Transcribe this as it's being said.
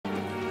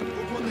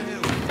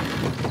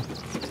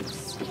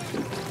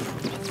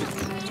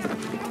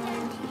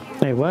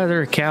Hey, why is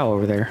there a cow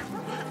over there?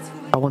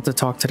 I want to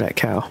talk to that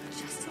cow.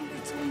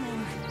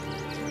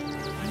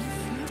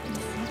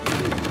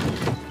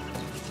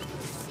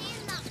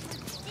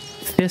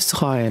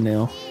 Fist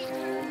Lionel.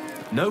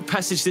 No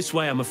passage this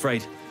way, I'm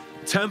afraid.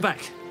 Turn back.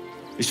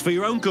 It's for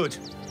your own good.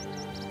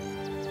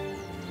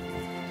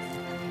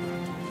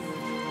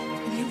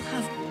 You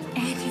have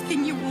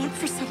anything you want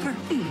for supper.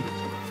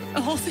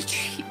 All the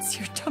treats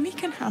your tummy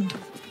can handle.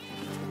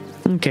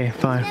 Okay,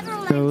 fine.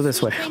 Go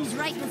this way.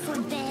 Right before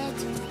bed.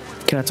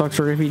 Can I talk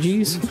to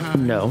refugees?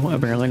 No,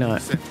 apparently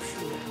not. If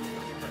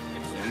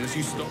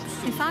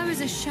I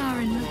was a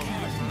Sharon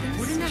lookout,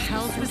 What in the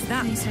hell was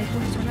that?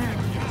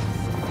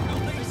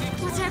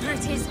 whatever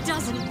it is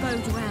doesn't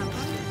bode well.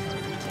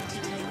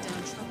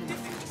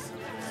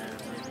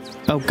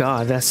 Oh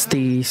god, that's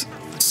the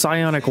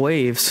psionic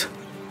waves.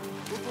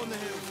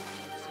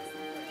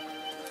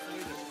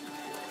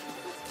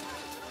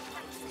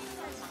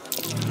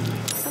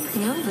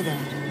 Something over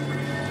there.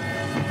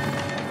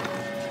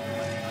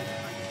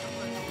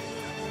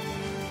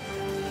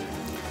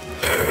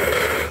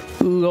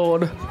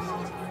 Lord.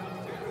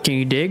 Can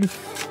you dig?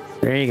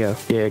 There you go.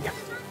 Dig.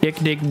 Dig,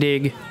 dig,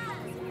 dig.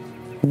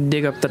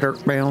 Dig up the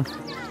dirt mound.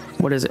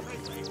 What is it?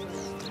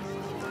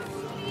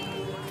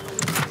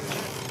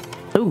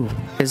 Ooh,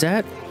 is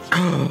that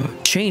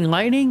chain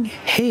lightning?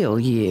 Hell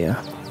yeah.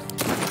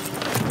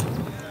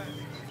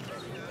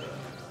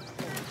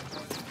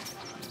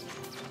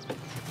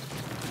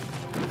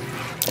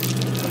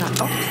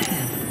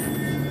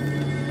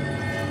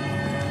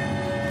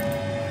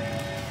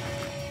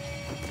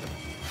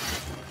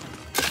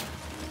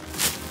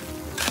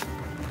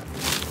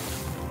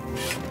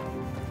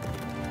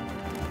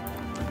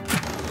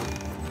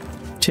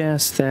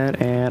 Chest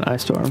that and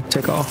ice storm.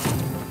 Take off.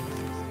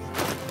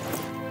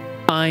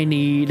 I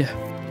need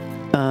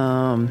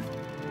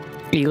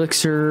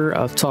elixir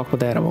of talk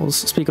with animals.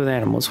 Speak with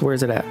animals. Where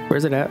is it at? Where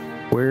is it at?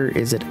 Where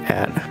is it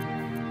at?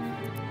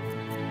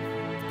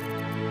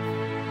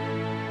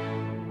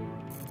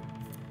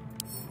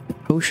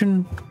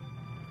 Potion.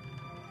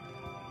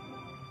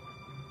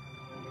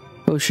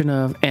 Potion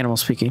of animal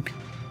speaking.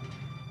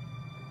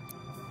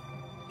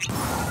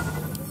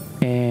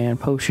 And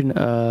potion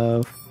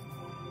of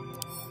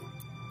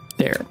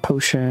there.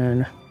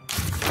 Potion.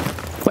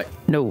 What?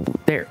 No,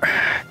 there.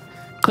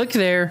 Click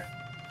there.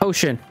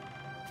 Potion.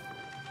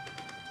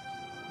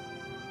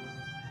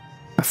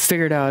 I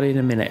figured out in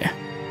a minute.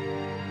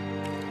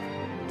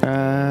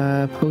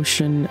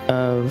 Potion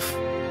of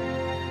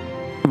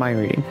mind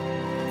reading.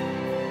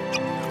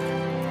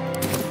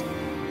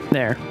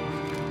 There.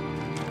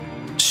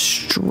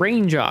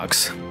 Strange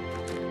ox.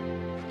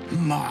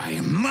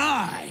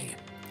 My!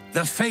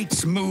 The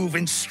fates move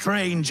in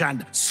strange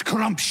and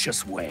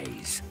scrumptious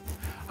ways.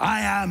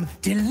 I am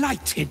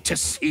delighted to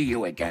see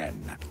you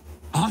again.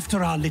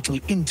 After our little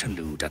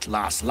interlude at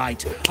last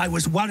light, I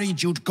was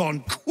worried you'd gone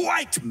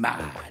quite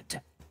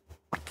mad.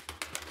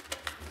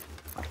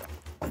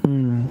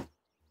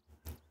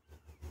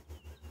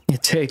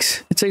 It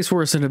takes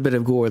worse than a bit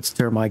of gore to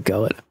turn my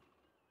gullet.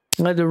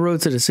 Glad the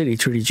road to the city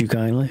treated you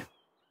kindly.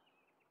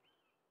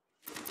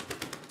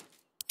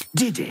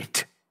 Did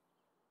it?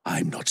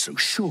 I'm not so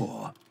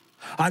sure.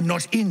 I'm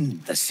not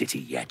in the city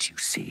yet, you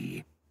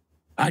see.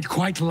 I'd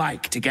quite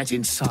like to get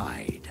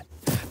inside,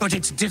 but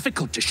it's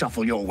difficult to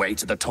shuffle your way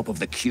to the top of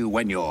the queue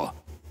when you're,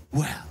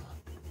 well,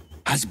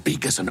 as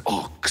big as an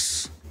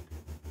ox.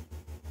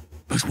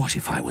 But what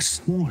if I was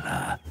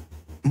smaller,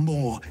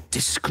 more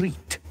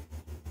discreet?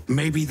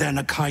 Maybe then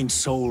a kind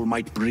soul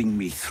might bring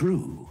me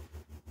through,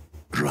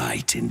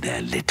 right in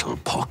their little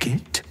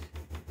pocket.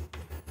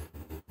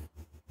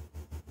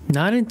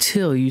 Not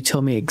until you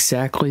tell me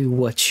exactly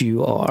what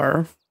you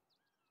are.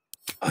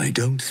 I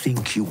don't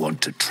think you want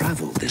to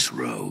travel this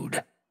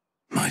road,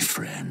 my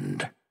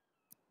friend.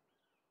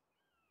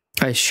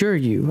 I assure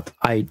you,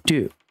 I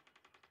do.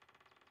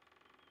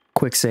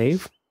 Quick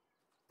save.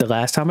 The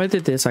last time I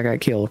did this, I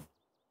got killed.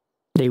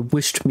 They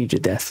wished me to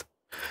death.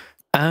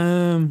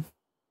 I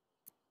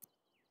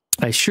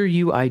assure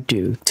you, I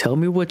do. Tell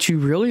me what you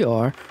really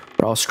are,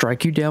 or I'll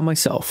strike you down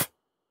myself.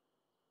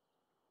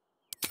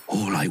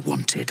 All I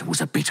wanted was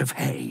a bit of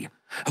hay,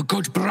 a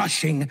good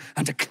brushing,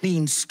 and a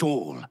clean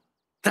stall.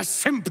 The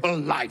simple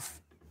life.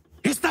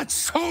 Is that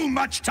so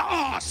much to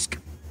ask?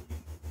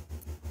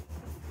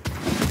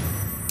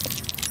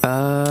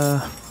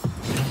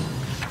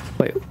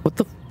 Wait, what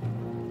the?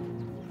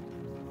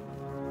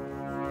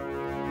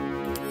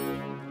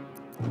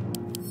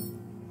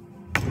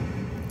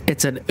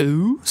 It's an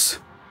ooze?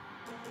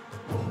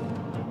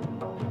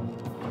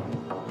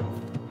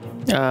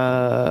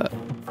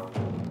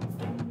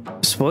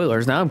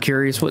 Spoilers. Now I'm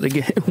curious what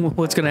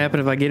what's going to happen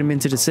if I get him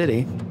into the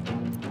city.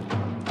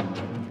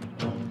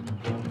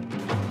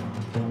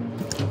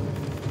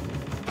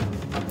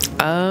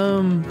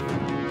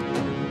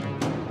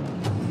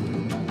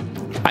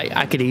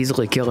 I could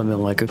easily kill him in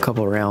like a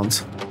couple of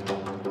rounds.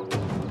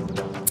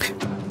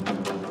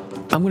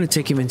 I'm going to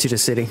take him into the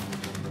city.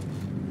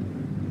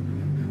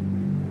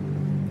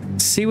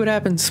 See what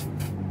happens.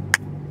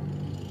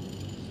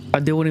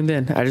 I'll deal with him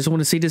then. I just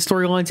want to see the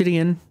storyline to the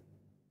end.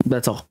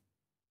 That's all.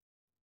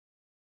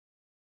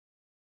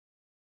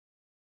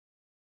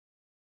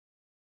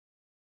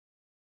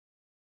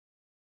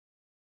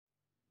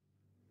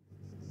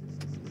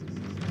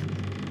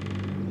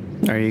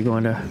 Are you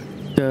going to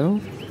go?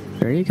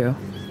 There you go.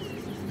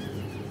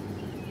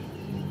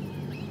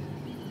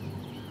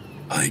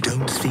 I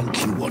don't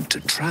think you want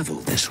to travel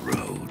this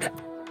road,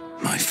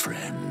 my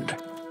friend.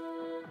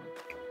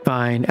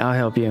 Fine, I'll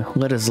help you.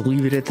 Let us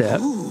leave it at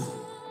that. Ooh.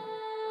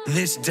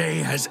 This day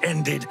has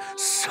ended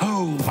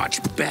so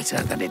much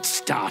better than it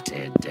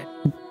started.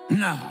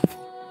 Now,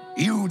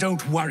 you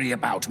don't worry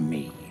about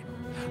me.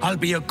 I'll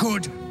be a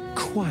good,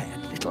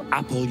 quiet little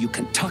apple you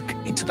can tuck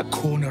into the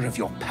corner of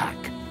your pack,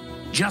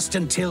 just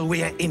until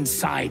we're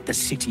inside the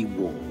city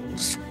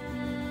walls.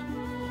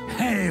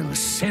 Hail,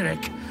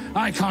 Circus!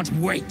 I can't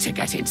wait to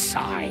get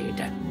inside.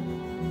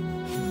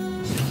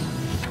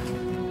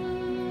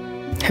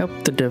 Help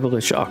the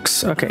devilish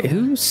ox. Okay,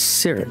 who's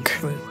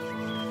Circus?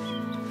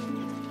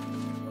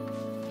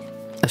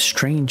 A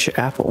strange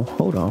apple.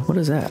 Hold on, what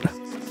is that?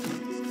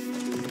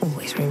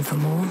 Always room for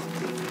more.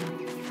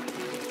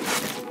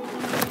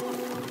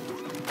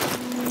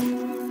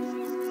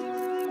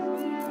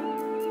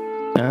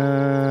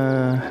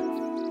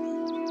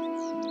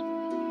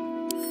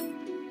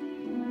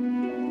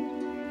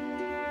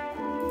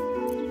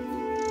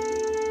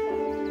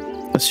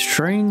 A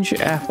strange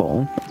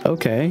apple.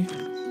 Okay.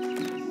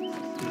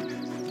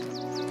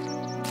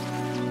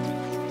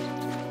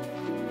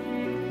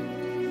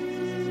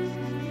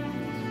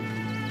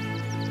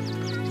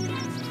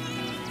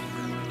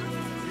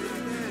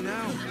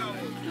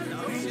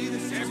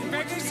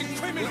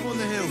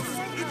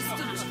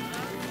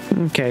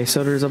 Okay,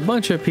 so there's a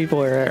bunch of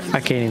people here I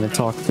can't even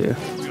talk to.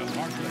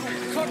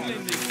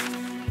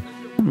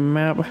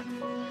 Map.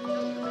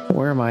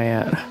 Where am I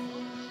at?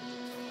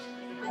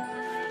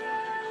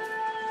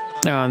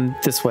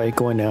 This way,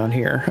 going down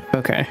here.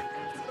 Okay.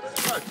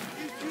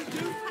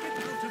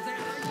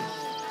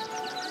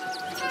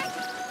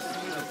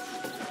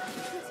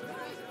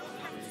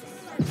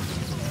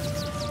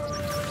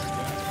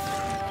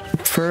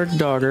 Furred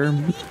dogger.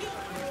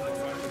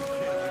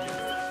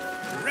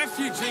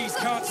 Refugees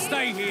can't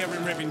stay here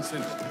in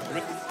Rivington.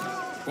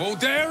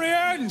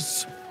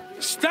 Baldurians!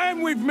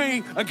 Stand with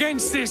me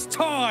against this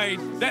tide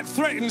that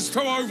threatens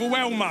to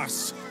overwhelm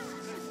us.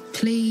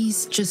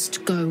 Please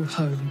just go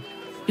home.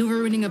 You're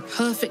ruining a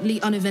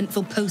perfectly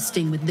uneventful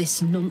posting with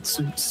this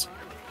nonsense.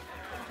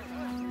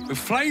 The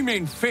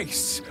Flaming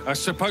Fists are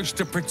supposed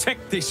to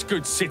protect this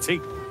good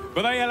city,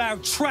 but they allow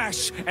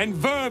trash and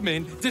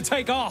vermin to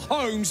take our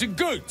homes and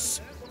goods.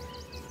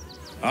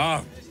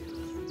 Oh,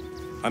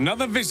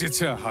 another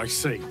visitor, I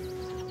see.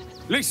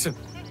 Listen,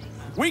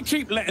 we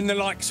keep letting the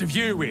likes of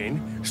you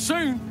in.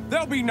 Soon,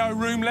 there'll be no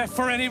room left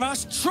for any of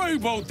us true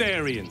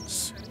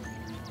Baldurians.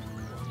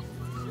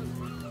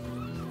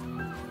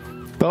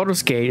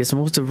 Baldur's Gate is the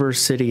most diverse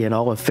city in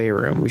all of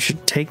Faerun. We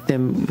should take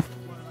them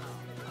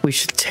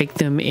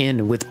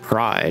in with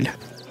pride.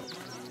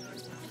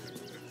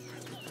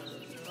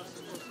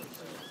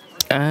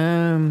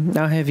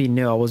 I'll have you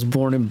know I was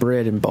born and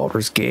bred in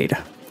Baldur's Gate.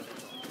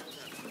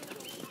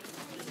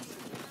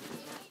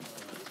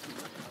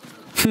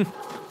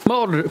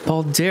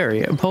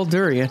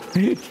 Baldurian.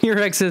 Your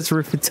accent's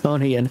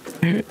Rifitonian.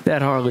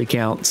 That hardly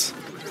counts.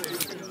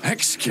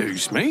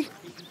 Excuse me?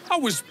 I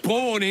was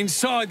born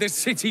inside the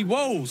city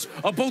walls,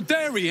 a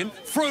Baldurian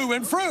through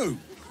and through.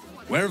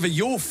 Wherever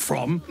you're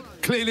from,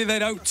 clearly they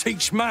don't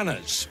teach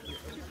manners.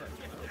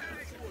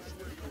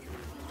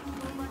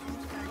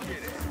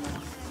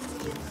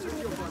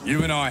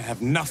 You and I have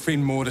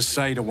nothing more to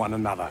say to one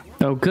another.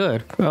 Oh,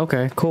 good.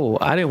 Okay, cool.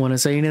 I didn't want to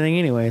say anything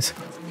anyways.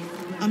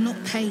 I'm not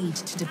paid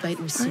to debate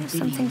with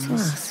civilians. Something to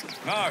ask.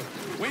 No,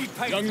 we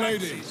pay young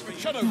ladies.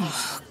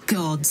 Oh,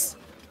 gods.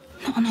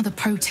 Not another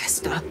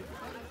protester.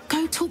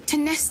 Go talk to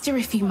Nestor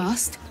if you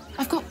must.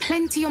 I've got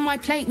plenty on my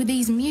plate with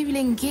these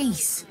mewling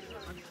geese.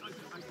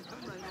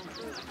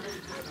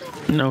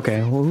 Okay,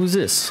 well, who's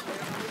this?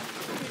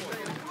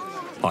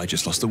 I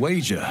just lost a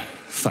wager,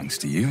 thanks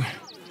to you.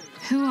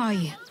 Who are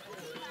you?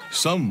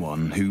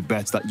 Someone who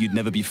bet that you'd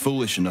never be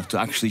foolish enough to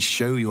actually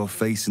show your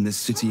face in this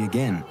city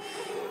again.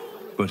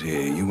 But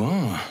here you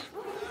are.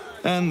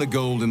 And the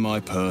gold in my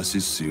purse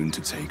is soon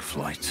to take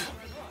flight.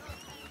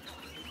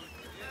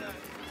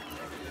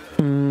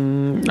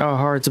 Our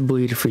hearts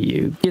bleed for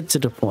you. Get to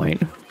the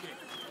point.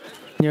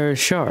 You're a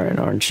Sharon,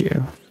 aren't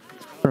you?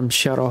 From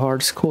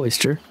Shadowheart's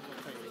Cloister.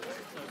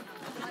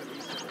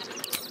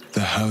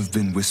 There have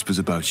been whispers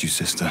about you,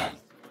 sister.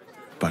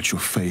 About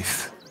your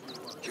faith,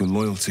 your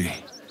loyalty,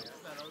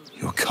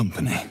 your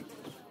company.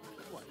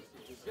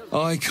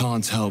 I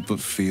can't help but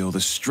feel the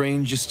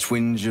strangest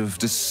twinge of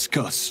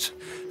disgust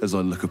as I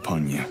look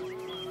upon you.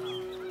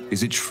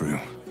 Is it true?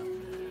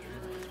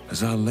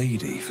 Has Our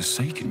Lady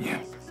forsaken you?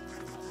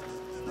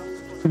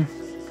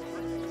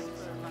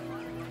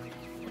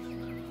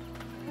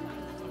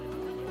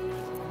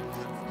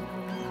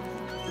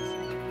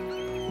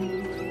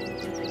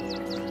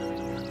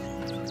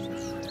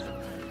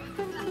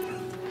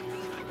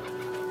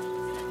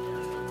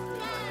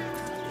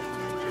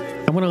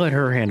 I'm gonna let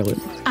her handle it.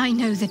 I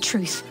know the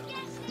truth.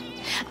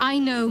 I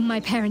know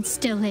my parents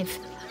still live.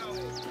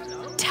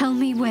 Tell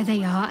me where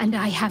they are, and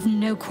I have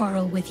no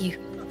quarrel with you.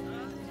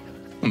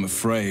 I'm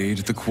afraid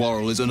the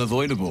quarrel is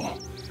unavoidable,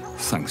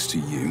 thanks to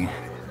you.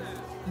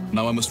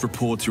 Now I must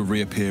report your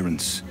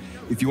reappearance.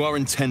 If you are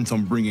intent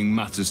on bringing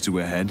matters to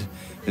a head,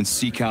 then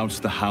seek out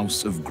the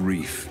House of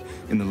Grief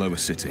in the lower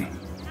city.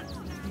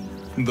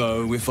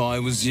 Though, if I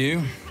was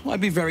you,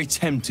 I'd be very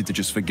tempted to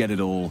just forget it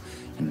all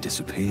and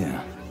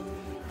disappear.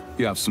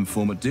 You have some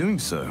form at doing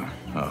so,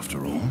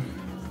 after all.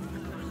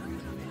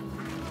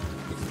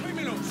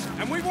 Criminals,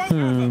 and we won't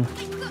have them.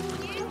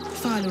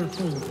 File a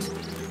report,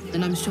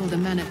 and I'm sure the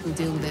Manic will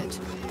deal with it.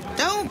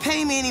 Don't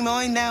pay me any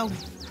mind now.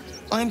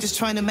 I'm just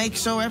trying to make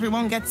sure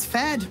everyone gets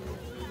fed.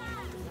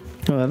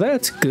 Well,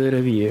 that's good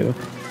of you.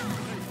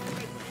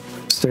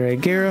 Mr.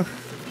 Agera.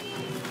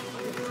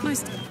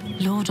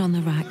 Lord on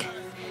the rack,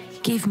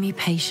 give me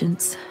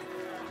patience.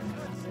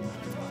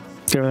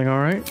 Is everything all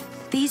right?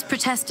 These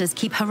protesters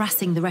keep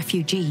harassing the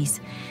refugees.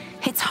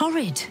 It's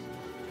horrid.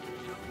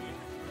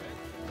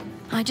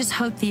 I just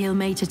hope the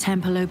Ilmater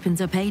Temple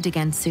opens up aid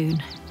again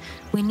soon.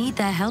 We need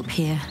their help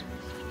here.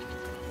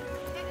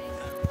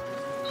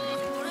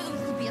 One of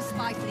them could be a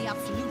spy for the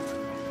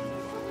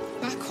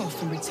Absolute. Back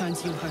off and return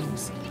to your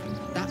homes.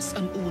 That's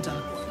an order.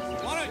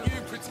 Why don't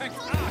you protect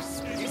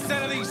us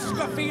instead of these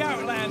scruffy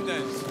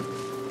outlanders?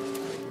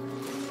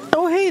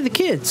 Oh, hey, the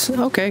kids.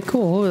 Okay,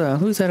 cool.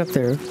 Who's that up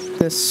there?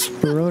 This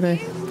Barode?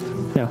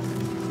 No.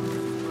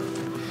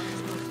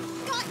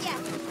 Got ya!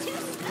 Too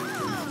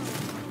slow!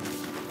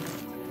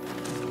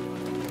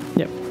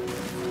 Yep.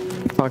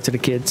 Talk to the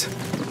kids.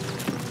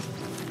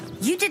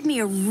 You did me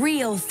a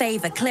real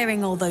favor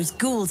clearing all those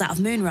ghouls out of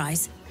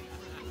Moonrise.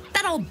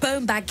 That old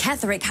bonebag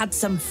Ketherick had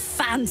some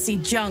fancy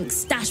junk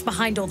stashed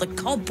behind all the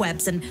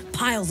cobwebs and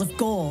piles of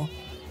gore.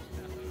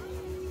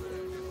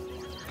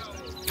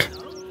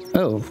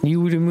 Oh,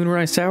 you do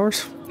Moonrise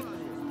Towers?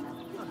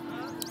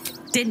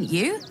 Didn't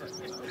you?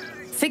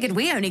 Figured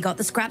we only got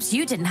the scraps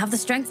you didn't have the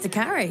strength to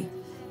carry.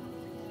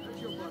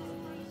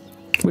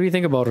 What do you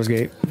think of Baldur's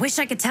Gate? Wish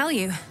I could tell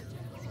you.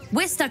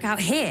 We're stuck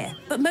out here,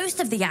 but most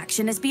of the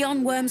action is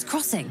beyond Worm's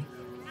Crossing.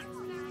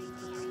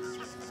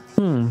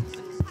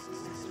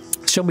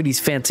 Show me these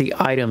fancy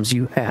items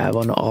you have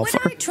on offer.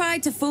 When I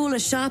tried to fool a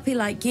Sharpie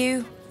like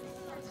you,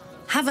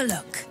 have a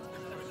look.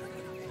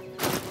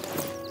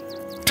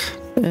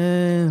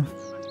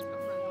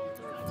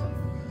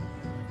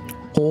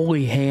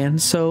 Holy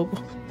hand soap.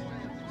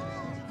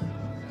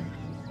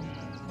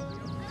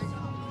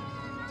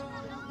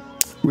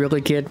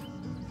 Really, kid?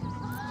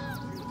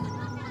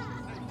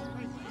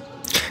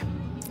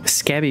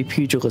 Scabby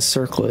pugilist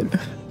circlet.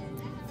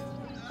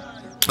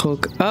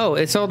 Cloak. Oh,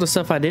 it's all the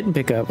stuff I didn't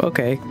pick up.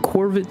 Okay.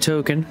 Corvette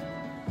token.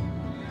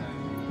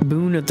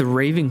 Boon of the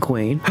Raven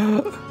Queen.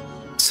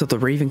 So the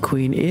Raven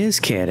Queen is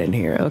canon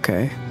here.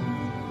 Okay.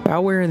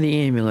 While wearing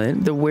the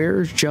amulet, the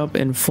wearer's jump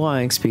and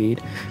flying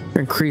speed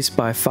are increased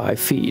by 5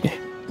 feet,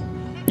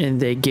 and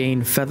they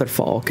gain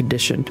Featherfall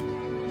conditioned.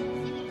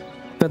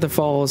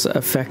 Featherfall's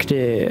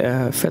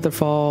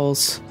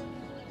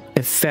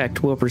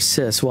effect will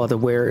persist while the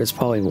wearer is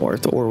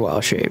polymorphed or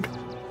wild shaped.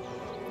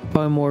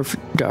 Polymorph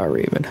Dire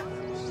Raven.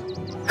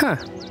 Huh.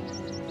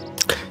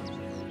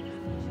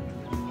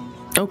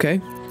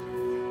 Okay.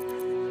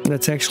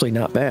 That's actually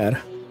not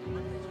bad.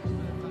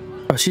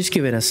 Oh, she's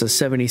giving us a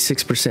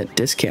 76%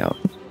 discount.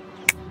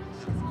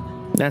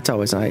 That's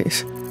always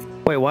nice.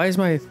 Wait, why is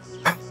my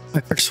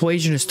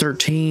persuasion is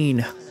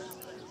 13?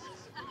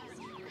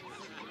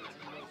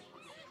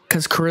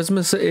 Because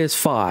charisma is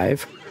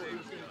 5.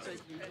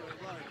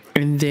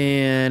 And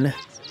then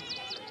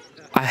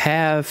I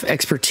have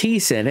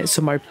expertise in it,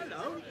 so my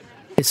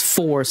it's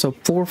 4. So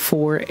 4,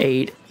 4,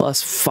 8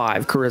 plus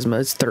 5 charisma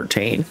is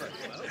 13.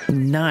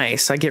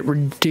 Nice. I get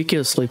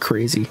ridiculously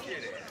crazy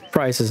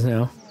prices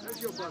now.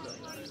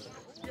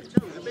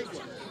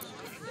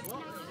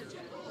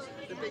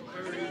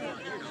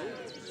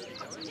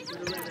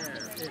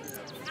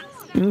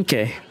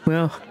 Okay,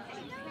 well.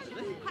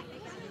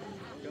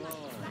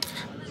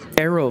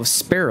 Arrow of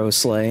Sparrow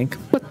Slaying.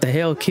 What the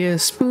hell, kid?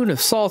 Spoon of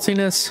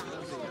Saltiness.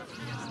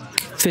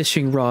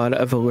 Fishing Rod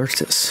of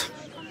Alertus.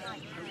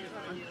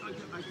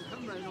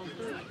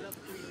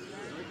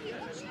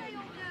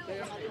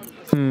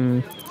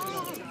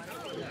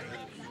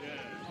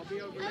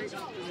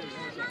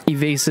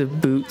 Evasive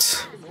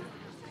Boots.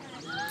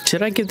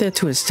 Should I give that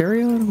to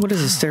Asterion? What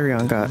does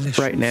Asterion got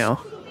right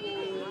now?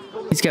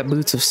 He's got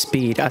Boots of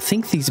Speed. I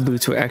think these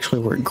boots would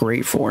actually work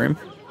great for him.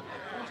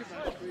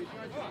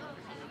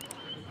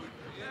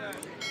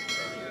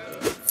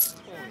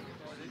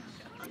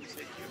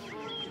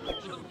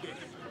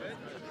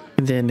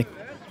 And then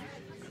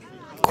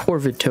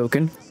Corvid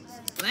token.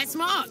 Let's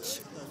march.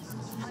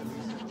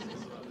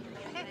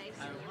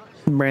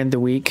 Brand the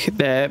Weak.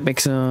 That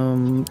makes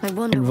him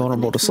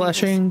invulnerable to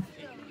slashing.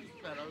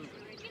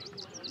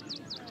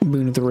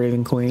 Boon of the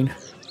Raven Queen.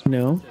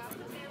 No.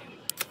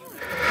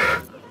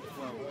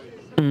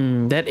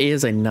 That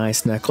is a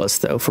nice necklace,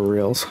 though, for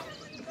reals.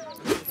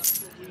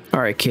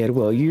 Alright, kid.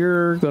 Well,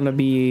 you're gonna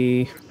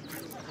be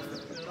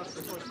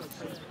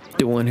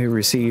the one who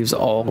receives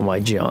all of my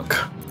junk.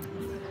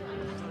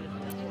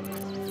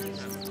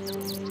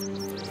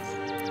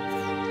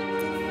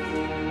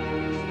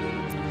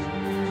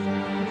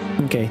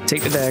 Okay,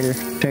 take the dagger.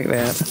 Take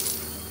that.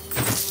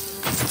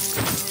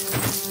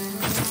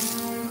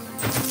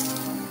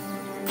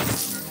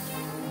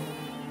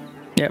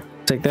 Yep,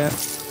 take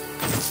that.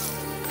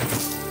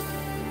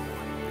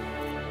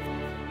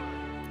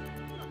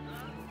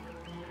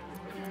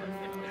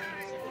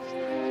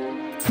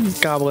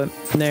 Goblet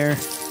there.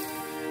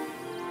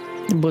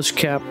 Bush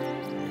cap.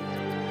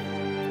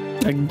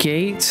 A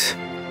gate.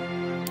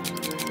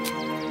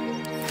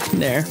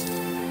 There.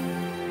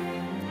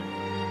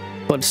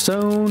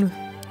 Bloodstone.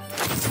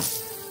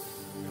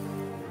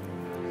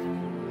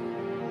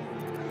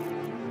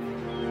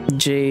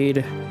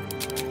 Jade.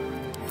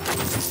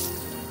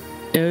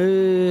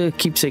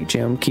 Keepsake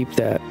gem. Keep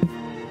that.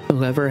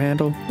 Lever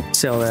handle.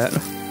 Sell that.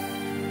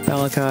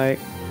 Malachite.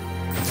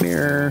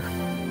 Mirror.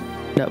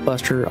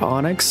 Nutbuster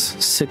onyx.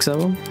 6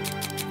 of them.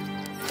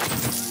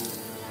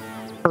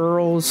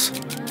 Pearls.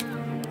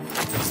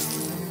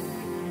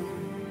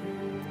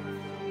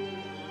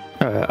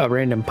 A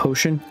random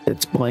potion.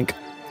 It's blank.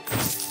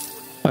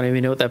 I don't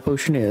even know what that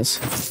potion is.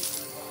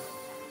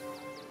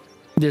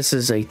 This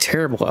is a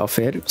terrible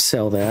outfit.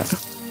 Sell that.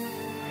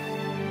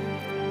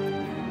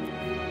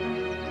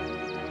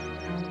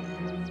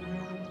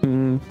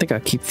 I think I'll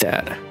keep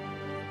that.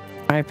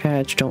 Eye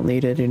patch, don't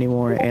need it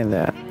anymore, and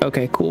that.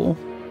 Okay, cool.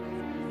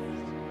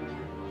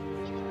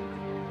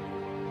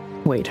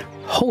 Wait,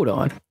 hold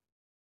on.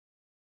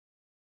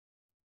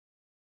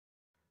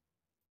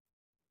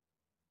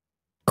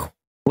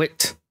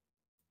 Quit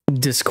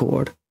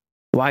Discord.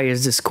 Why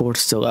is Discord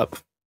still up?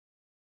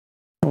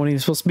 I wasn't even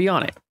supposed to be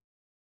on it.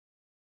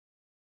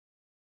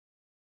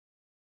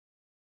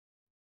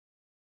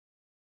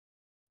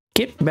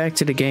 Get back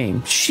to the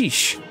game.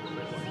 Sheesh.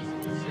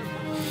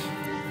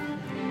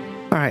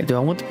 Alright, do I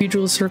want the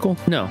pugilist circle?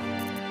 No.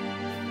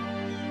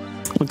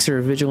 Elixir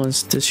of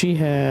Vigilance. Does she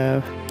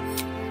have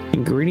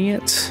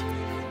ingredients?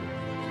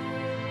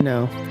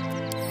 No.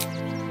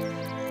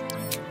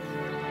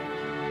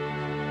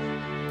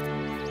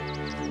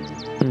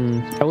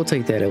 I will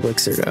take that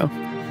elixir though.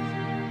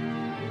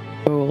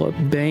 Oh,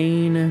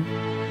 Bane,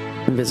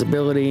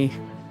 invisibility,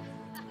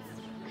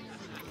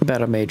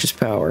 Battle Mage's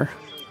power,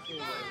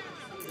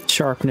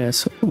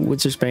 sharpness,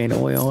 Wizard's Bane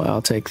oil.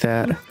 I'll take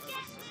that.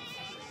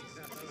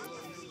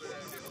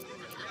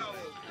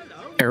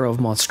 Arrow of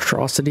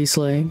Monstrosity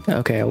Slay.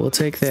 Okay, I will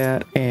take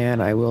that,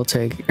 and I will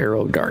take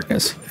Arrow of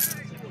Darkness.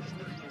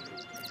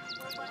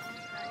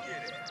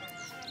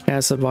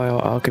 Acid Vial,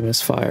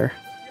 Alchemist Fire,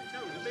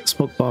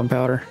 Smoke Bomb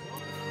Powder.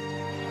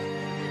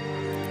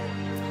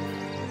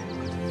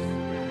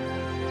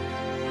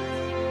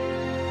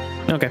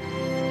 Okay.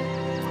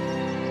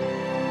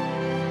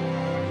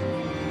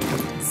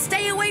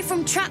 Stay away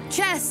from trapped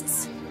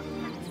chests.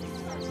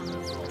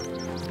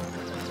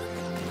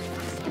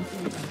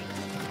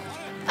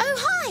 Oh,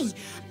 hi.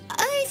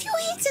 If you're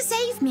here to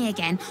save me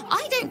again,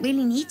 I don't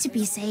really need to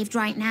be saved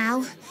right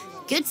now.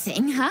 Good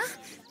thing, huh?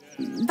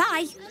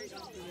 Bye.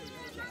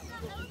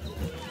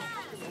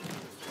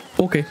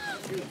 Okay.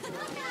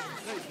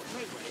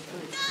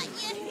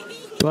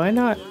 Do I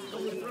not?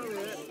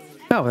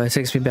 Oh, that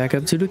takes me back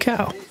up to the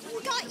cow.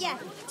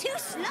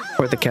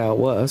 Where the cow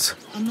was.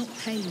 I'm not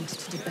paid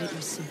to debate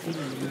with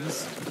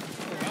civilians.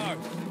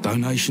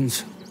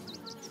 Donations?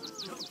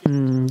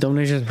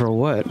 Donations for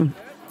what? Do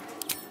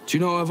you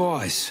know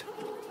advice?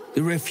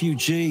 The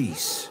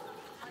refugees.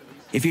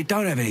 If you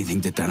don't have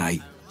anything to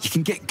donate, you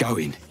can get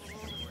going.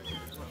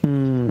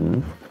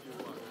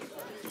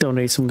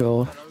 Donate some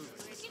gold.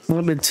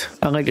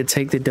 I like to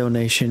take the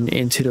donation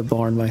into the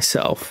barn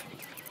myself.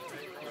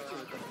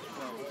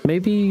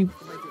 Maybe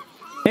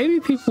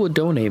people would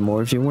donate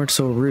more if you weren't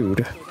so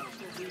rude.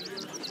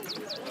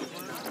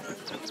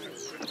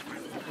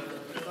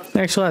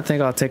 Actually, I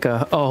think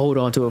I'll hold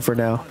on to it for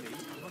now.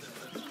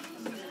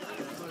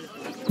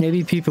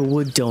 Maybe people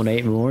would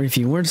donate more if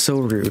you weren't so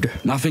rude.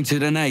 Nothing to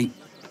donate.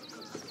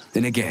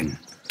 Then again,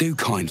 do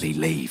kindly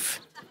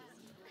leave.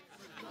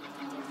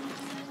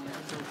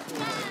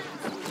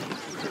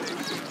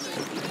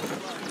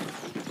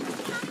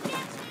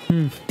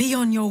 Be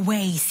on your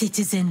way,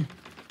 citizen.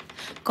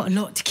 Got a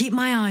lot to keep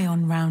my eye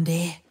on round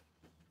here.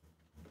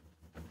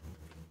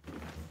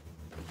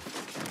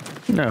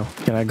 No.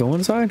 Can I go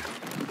inside?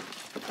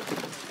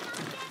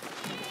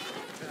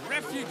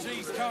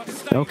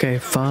 Okay,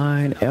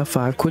 fine.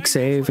 F5, quick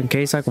save in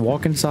case I can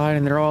walk inside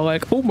and they're all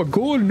like, oh my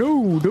god,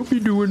 no, don't be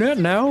doing that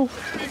now.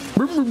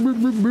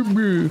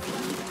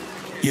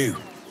 You,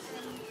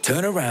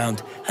 turn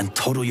around and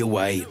toddle your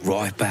way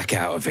right back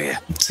out of here.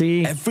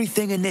 See?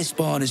 Everything in this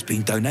barn has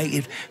been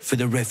donated for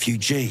the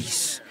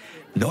refugees,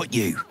 not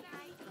you.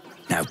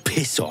 Now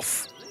piss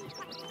off.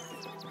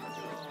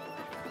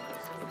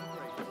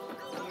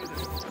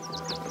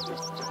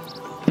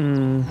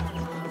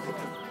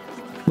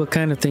 What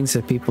kind of things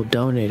have people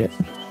donated?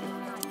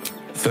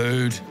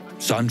 Food,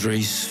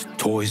 sundries,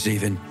 toys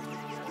even.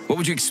 What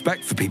would you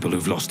expect for people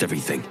who've lost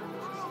everything?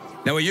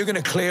 Now, are you going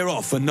to clear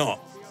off or not?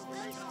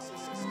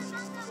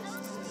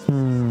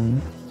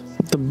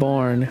 The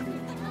barn.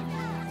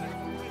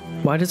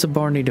 Why does a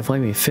barn need a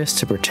flaming fist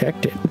to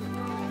protect it?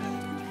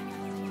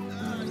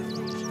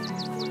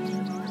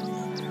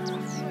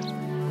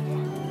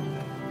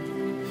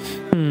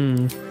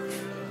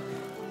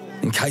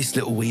 In case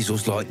little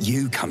weasels like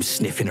you come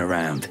sniffing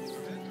around.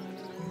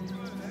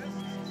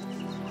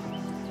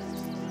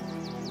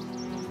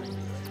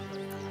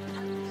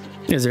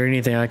 Is there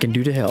anything I can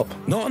do to help?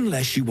 Not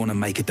unless you want to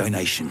make a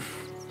donation.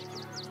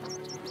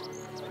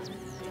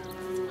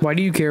 Why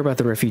do you care about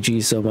the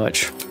refugees so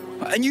much?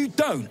 And you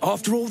don't,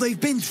 after all they've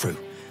been through.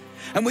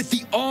 And with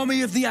the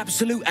army of the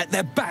Absolute at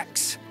their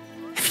backs.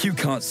 If you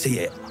can't see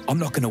it, I'm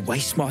not going to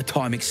waste my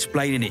time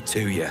explaining it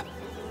to you.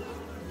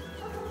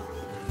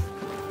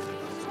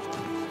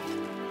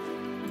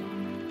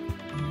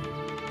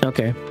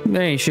 Okay,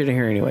 they ain't shit in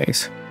here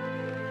anyways.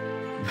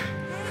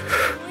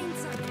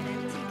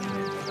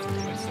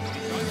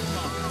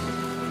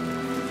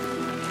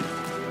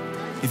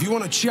 If you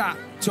want to chat,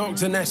 talk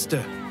to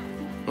Nestor.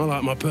 I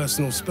like my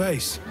personal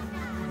space.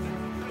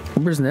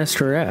 Where's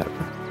Nestor at?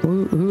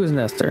 Who is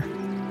Nestor?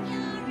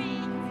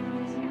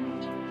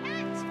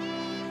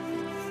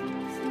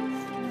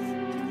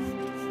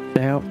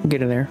 Now,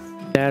 get in there.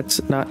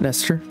 That's not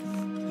Nestor.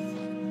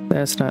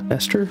 That's not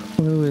Nestor.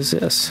 Who is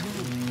this?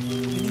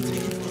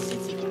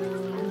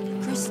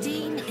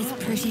 Christine is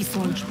pretty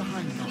fun.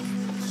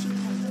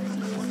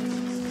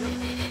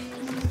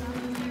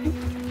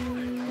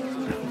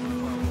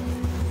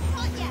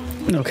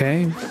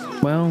 Okay,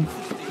 well,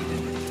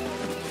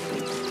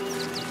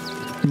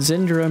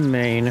 Zindra,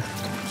 Maine.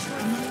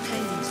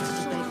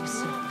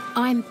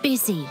 I'm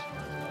busy.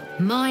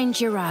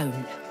 Mind your own.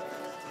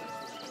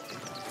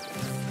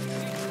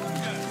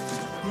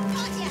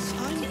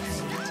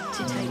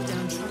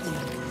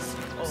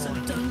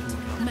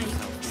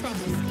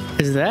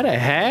 Is that a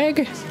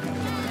hag?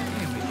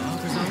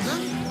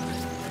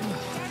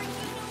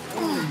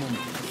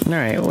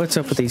 Alright, what's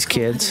up with these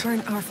kids?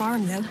 Our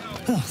farm, though.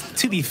 Oh,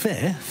 to be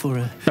fair, for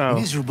a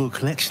miserable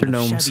collection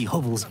of shabby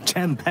hovels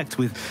jam-packed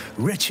with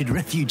wretched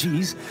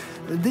refugees,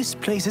 this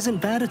place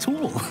isn't bad at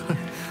all.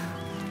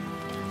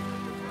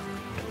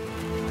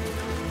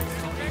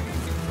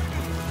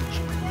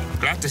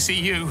 Glad to see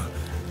you.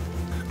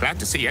 Glad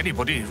to see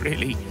anybody,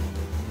 really.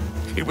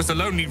 It was a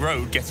lonely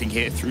road getting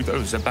here through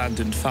those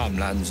abandoned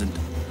farmlands, and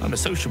I'm a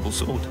sociable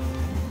sort.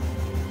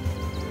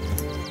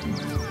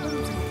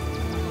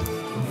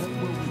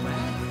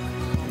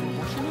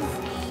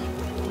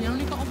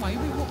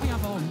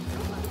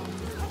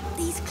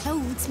 These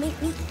clothes make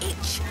me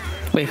itch.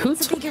 Wait, who's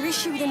It's a bigger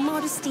issue than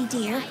modesty,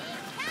 dear.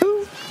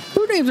 Who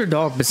names their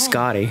dog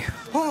Biscotti?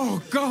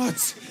 Oh, God!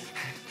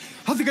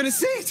 Are they gonna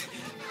see it?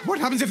 What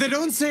happens if they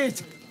don't see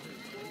it?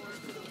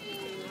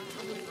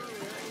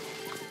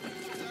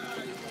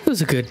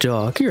 Who's a good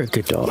dog? You're a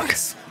good dog.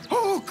 Yes!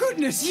 Oh,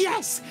 goodness,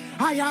 yes!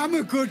 I am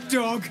a good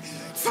dog.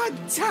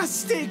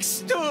 Fantastic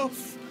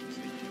stuff!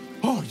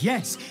 Oh,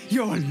 yes,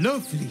 you're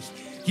lovely.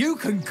 You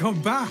can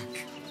come back.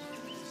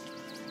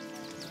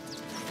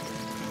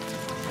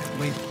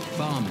 With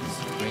farmers,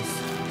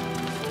 Chris.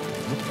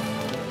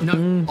 No,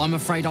 I'm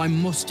afraid I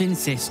must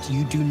insist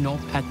you do not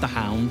pet the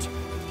hound.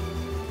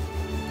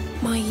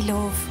 My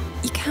love,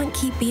 you can't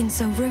keep being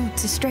so rude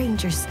to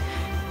strangers.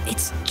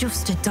 It's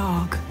just a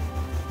dog.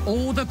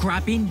 All the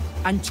grabbing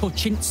and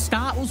touching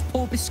startles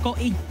poor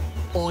Biscotti.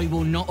 I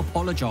will not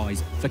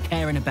apologise for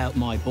caring about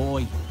my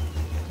boy.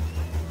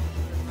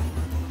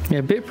 Yeah,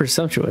 a bit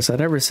presumptuous. I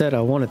never said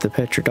I wanted to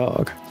pet your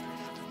dog.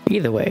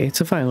 Either way,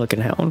 it's a fine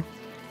looking hound.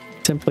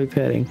 Simply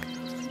petting.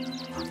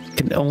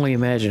 Can only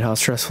imagine how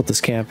stressful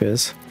this camp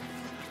is.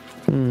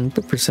 A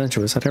bit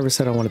presumptuous. I never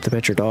said I wanted to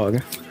pet your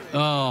dog.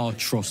 Oh,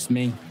 trust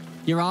me.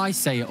 Your eyes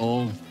say it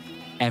all.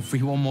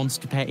 Everyone wants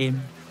to pet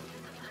him.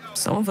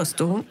 Some of us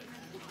don't.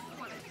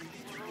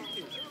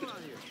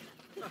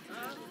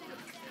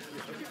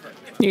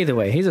 Either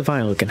way, he's a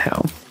fine looking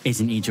hound.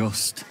 Isn't he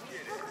just?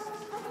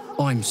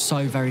 I'm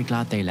so very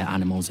glad they let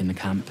animals in the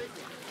camp.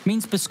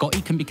 Means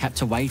Biscotti can be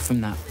kept away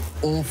from that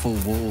awful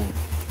war.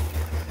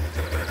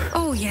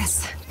 Oh,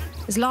 yes.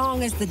 As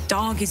long as the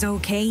dog is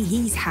okay,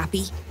 he's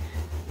happy.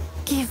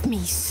 Give me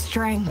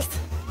strength.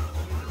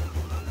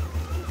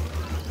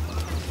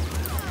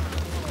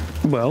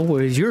 Well,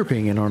 what is your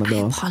opinion on a I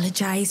dog?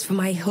 apologise for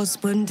my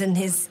husband and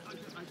his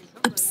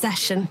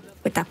obsession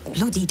with that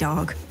bloody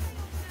dog.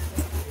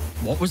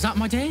 What was that,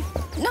 my dear?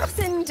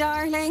 Nothing,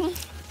 darling.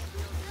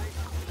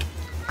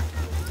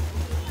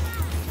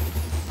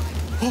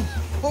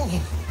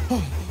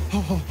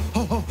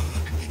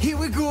 Here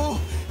we go.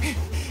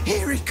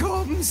 Here it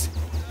comes.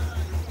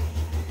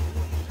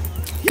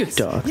 Good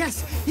dog.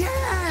 Yes,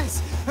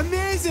 yes!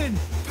 Amazing!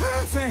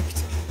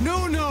 Perfect!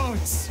 No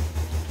notes!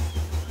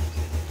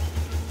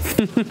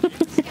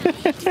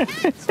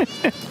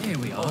 Here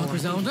we are,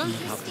 Griselda.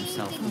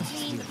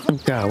 Oh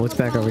God, what's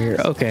back over here?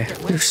 Okay,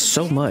 there's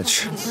so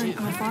much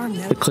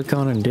to click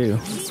on and do.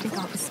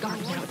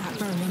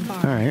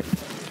 Alright.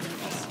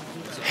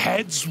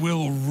 Heads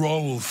will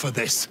roll for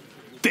this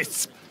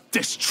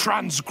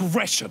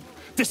transgression,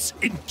 this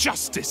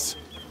injustice.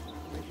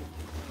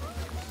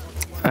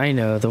 I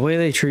know. The way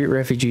they treat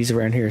refugees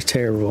around here is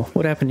terrible.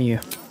 What happened to you?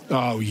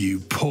 Oh,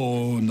 you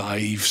poor,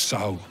 naive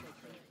soul.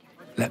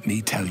 Let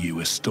me tell you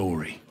a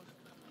story.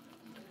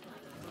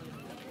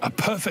 A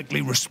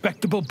perfectly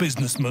respectable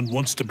businessman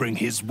wants to bring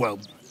his, well,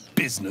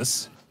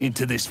 business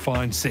into this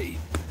fine city.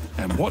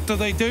 And what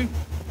do?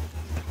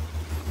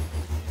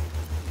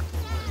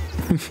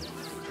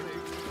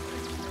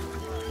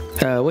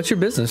 What's your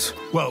business?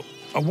 Well,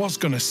 I was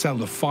going to sell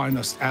the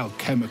finest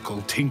alchemical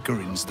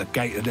tinkerings the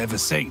gate had ever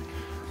seen,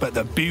 but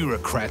the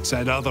bureaucrats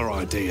had other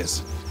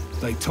ideas.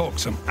 They talked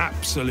some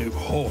absolute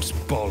horse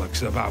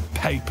bollocks about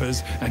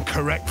papers and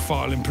correct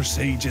filing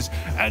procedures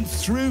and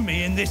threw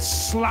me in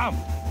this slum.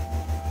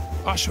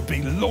 I should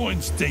be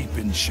loins deep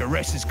in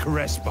Circus's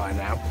caress by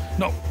now,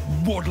 not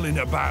waddling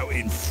about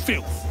in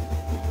filth.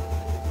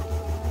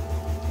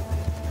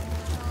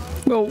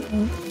 Well,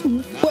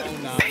 what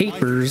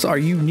papers are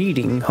you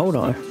needing? Hold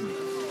on.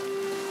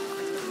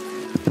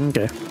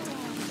 Okay.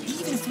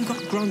 Even if we got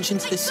Grunch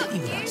into the city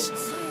with us.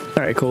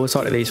 Alright, cool. Let's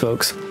talk to these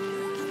folks.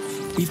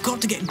 We've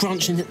got to get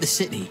Grunch into the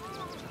city,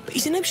 but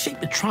he's in no shape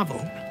to travel.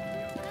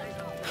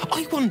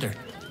 I wonder,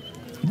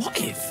 what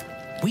if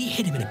we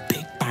hit him in a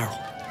big barrel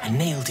and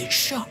nailed it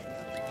shut?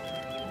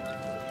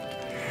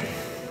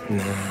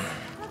 Nah.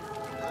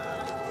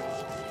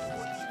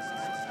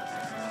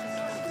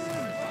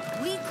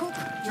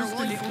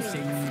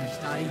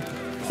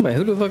 Wait,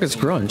 who the fuck is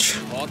Grunch?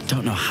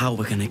 Don't know how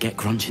we're gonna get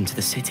Grunch into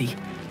the city,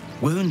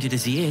 wounded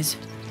as he is,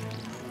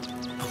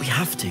 but we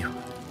have to.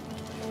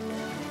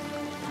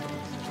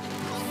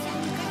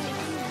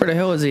 Where the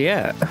hell is he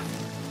at?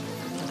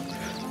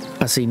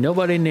 I see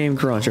nobody named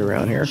Grunch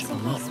around here.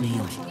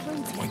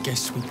 I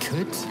guess we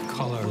could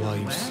call our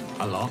lives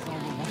a lot.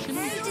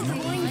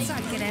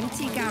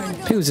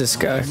 Who's this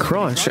guy?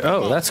 Crunch.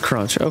 Oh, that's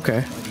Crunch.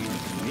 Okay.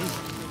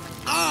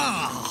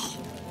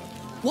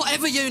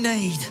 Whatever you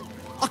need,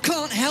 I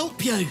can't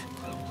help you.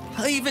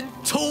 Even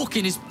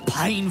talking is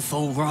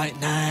painful right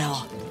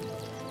now.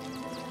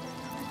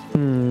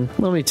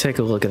 Let me take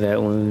a look at that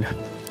wound.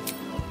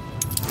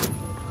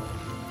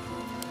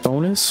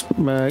 Bonus?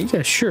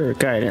 Yeah, sure.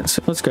 Guidance.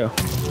 Let's go.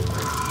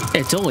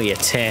 It's only a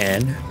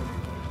 10.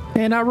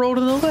 And I rolled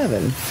an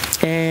 11.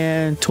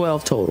 And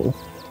 12 total.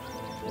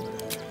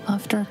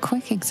 After a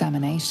quick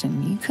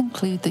examination, you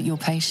conclude that your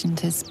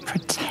patient is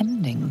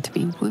pretending to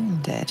be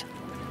wounded.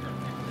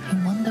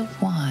 You wonder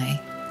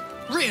why.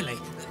 Really?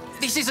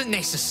 This isn't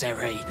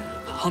necessary.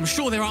 I'm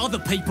sure there are other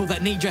people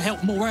that need your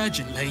help more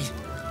urgently.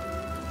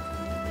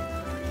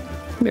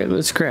 Yeah,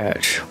 let's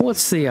scratch.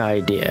 What's the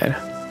idea?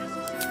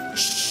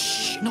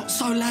 Shh, not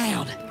so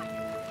loud.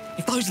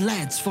 If those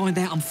lads find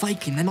out I'm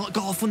faking, they might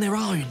go off on their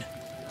own.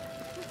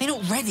 They're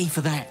not ready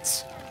for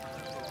that.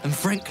 And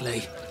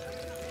frankly,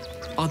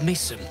 I'd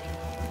miss them.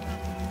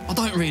 I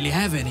don't really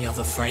have any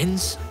other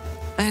friends.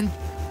 And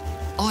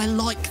I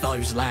like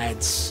those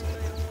lads.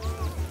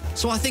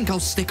 So I think I'll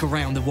stick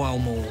around a while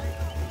more.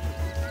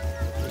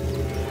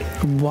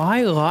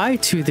 Why lie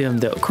to them,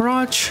 though?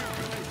 Crotch?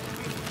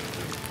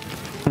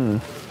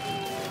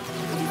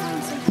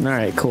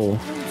 Alright, cool.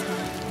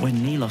 When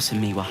Nilos and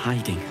me were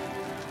hiding,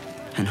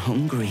 and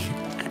hungry,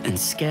 and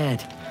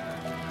scared,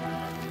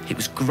 it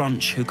was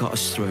Grunch who got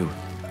us through.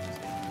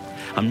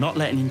 I'm not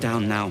letting him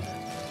down now.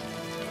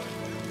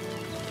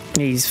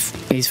 He's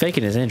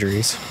faking his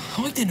injuries.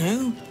 I don't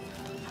know.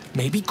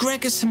 Maybe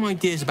Greg has some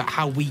ideas about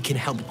how we can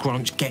help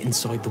Grunch get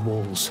inside the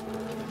walls.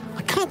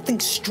 I can't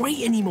think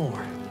straight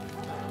anymore.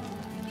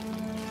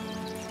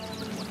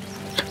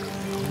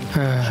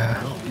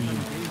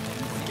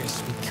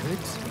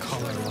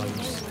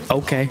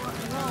 Okay.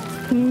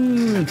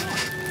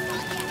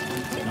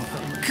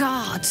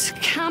 God,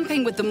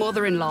 camping with the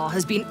mother-in-law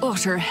has been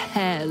utter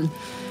hell.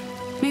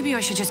 Maybe I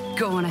should just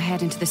go on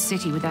ahead into the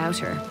city without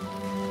her.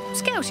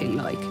 Scouting,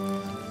 like.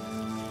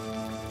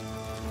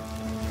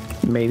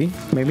 Maybe,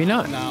 maybe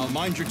not. Now,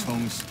 mind your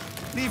tongues.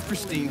 Leave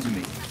Christine to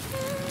me.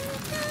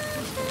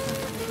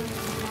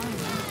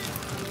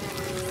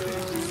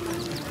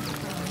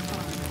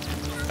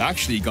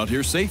 Actually got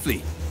here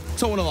safely.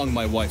 Towing along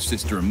my wife's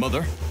sister and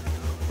mother.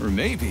 Or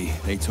maybe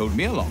they towed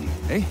me along,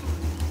 eh?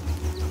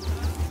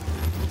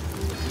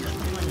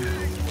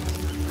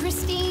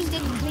 Christine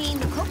didn't clean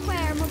the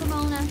cookware, Mother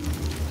Mona.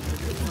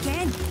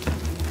 Again.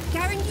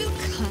 Garen, you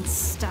can't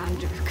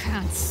stand her,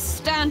 can't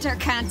stand her,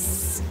 can't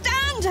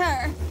stand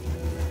her!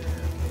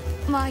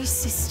 My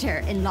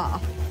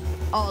sister-in-law.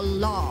 All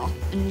law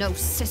and no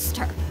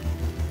sister.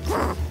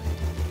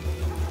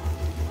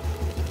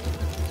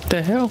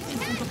 The hell?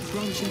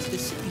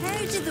 How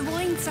did the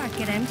wine sack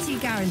get empty,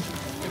 Garen?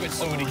 If it's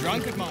somebody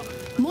drunk it, Mom.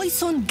 My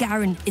son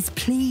Garen is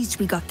pleased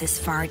we got this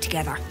far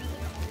together.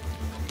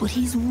 But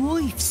his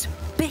wife's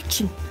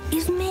bitching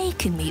is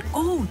making me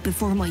old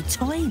before my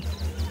time.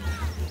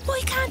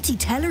 Why can't he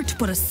tell her to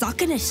put a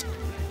sock in it?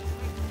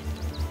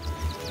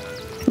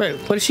 Wait,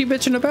 what is she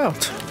bitching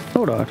about? Oh,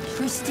 Hold on.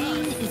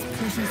 Christine is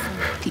pretty.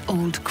 The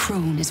old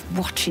crone is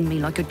watching me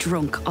like a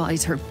drunk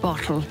eyes her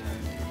bottle.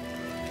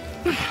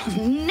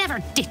 I'll never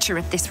ditch her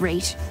at this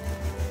rate.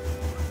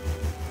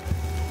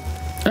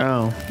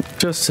 Oh,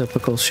 just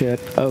typical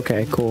shit.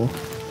 Okay, cool.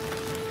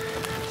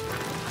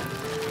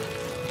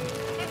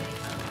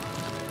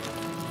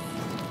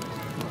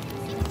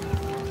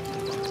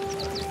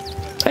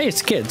 Hey,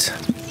 it's kids.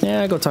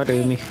 Yeah, go talk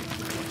to me.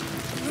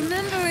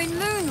 Remember in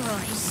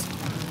Moonrise?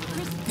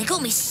 They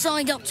got me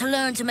signed up to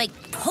learn to make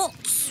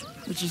pots,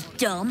 which is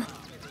dumb.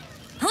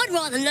 I'd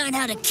rather learn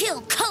how to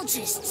kill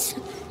cultists.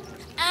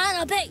 And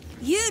I bet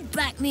you'd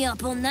back me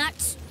up on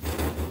that.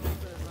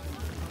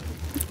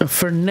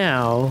 For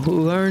now,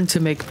 learn to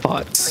make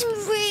pots.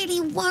 I'm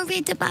really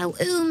worried about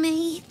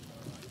Umi.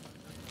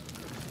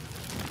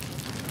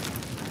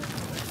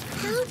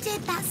 How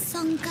did that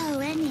song go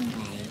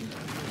anyway?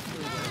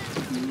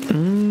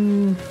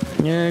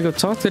 Yeah, go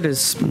talk to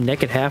this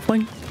naked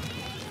halfling.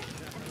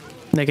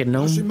 Naked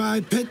gnome. Washing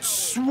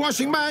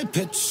my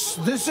pits.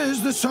 This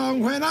is the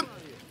song when I'm...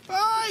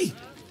 Aye!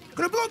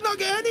 Gonna bloke not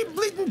get any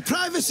bleeding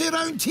privacy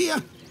around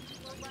here.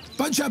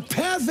 Bunch of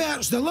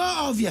perverts, the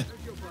lot of you.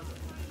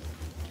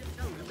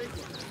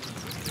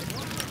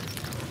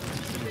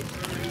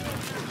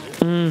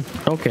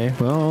 Okay,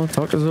 well, I'll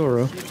talk to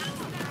Zoro.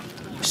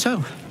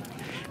 So,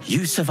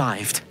 you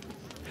survived.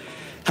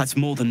 That's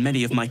more than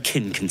many of my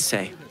kin can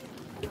say.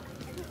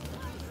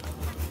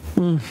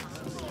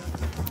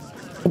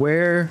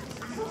 Where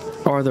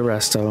are the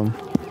rest of them?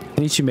 At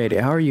least you made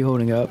it. How are you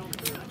holding up?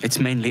 It's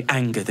mainly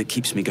anger that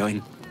keeps me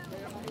going.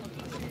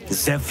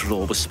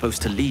 Zevlor was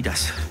supposed to lead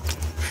us,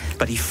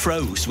 but he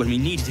froze when we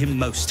needed him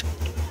most.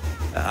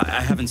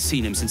 I haven't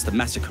seen him since the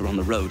massacre on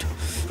the road,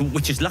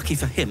 which is lucky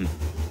for him.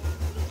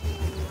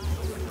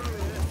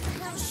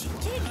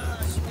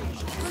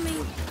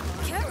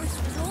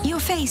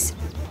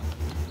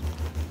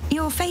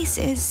 Your face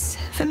is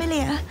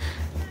familiar,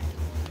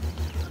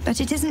 but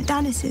it isn't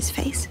Dallas's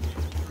face.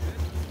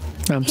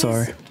 I'm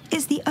sorry.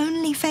 Is the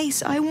only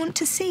face I want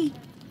to see.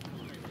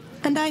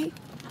 And I'll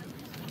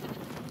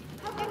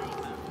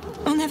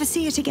never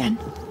see it again.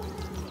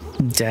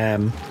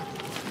 Damn.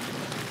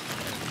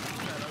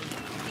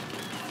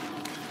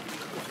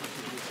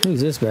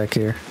 Who's this back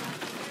here?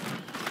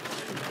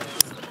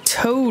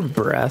 Toad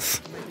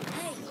breath.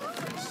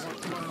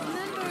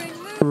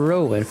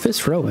 Rowan,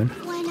 Fist Rowan.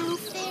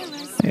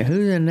 Yeah,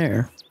 who's in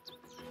there?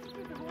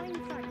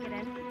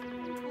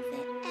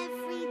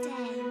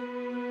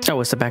 Oh,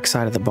 it's the back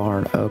side of the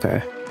barn.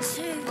 Okay.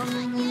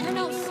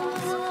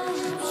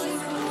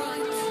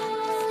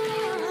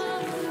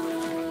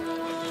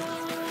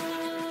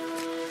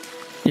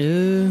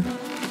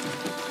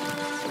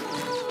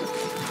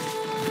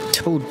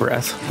 Toad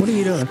breath. What are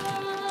you doing?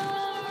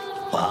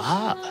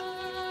 What?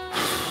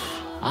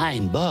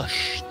 I'm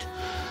bushed.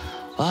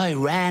 I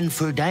ran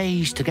for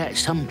days to get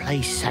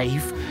someplace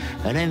safe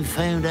and then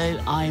found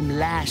out I'm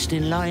last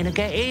in line to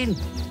get in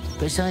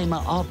because I'm a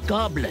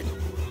hobgoblin.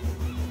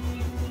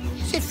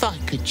 As if I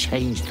could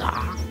change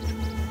that.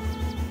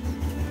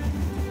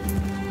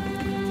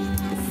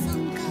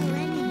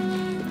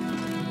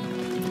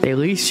 At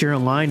least you're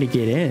in line to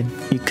get in.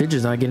 You could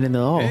just not get in at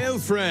all. Hail,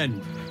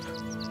 friend.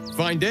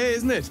 Fine day,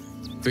 isn't it?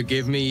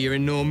 Forgive me, you're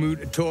in no mood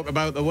to talk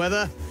about the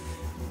weather.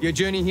 Your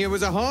journey here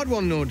was a hard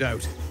one, no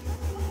doubt.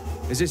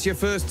 Is this your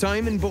first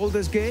time in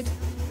Baldur's Gate?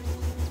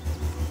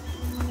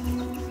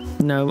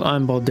 No,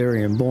 I'm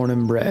Baldurian, born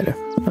and bred.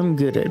 I'm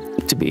good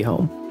at to be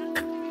home.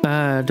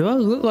 Do I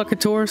look like a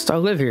tourist? I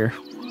live here.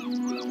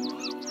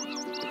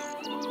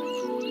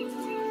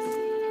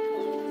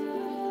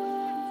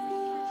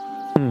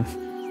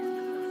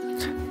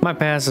 My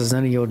past is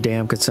none of your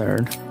damn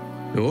concern.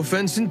 No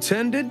offense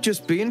intended,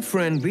 just being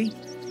friendly.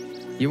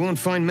 You won't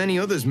find many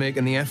others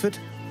making the effort.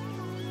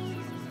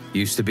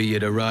 Used to be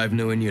you'd arrive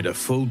knowing you had a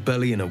full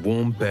belly and a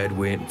warm bed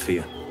waiting for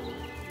you.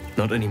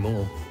 Not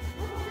anymore.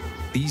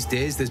 These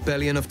days, there's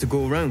barely enough to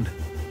go around.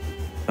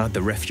 Add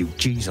the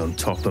refugees on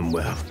top and,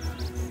 well,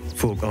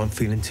 folk aren't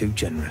feeling too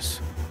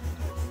generous.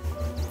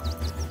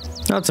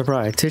 Not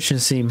surprised.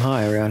 Tensions seem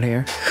high around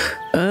here.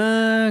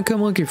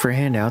 Come looking for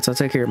handouts. I'll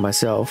take care of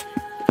myself.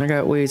 I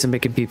got ways of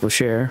making people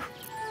share.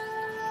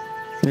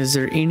 Is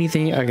there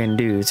anything I can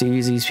do to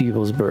ease these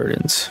people's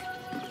burdens?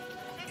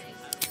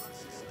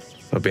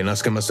 I've been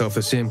asking myself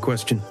the same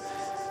question.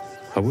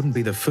 I wouldn't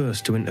be the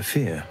first to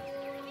interfere.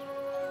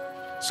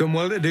 Some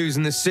well-to-dos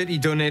in the city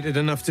donated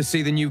enough to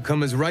see the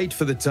newcomers right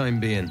for the time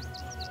being.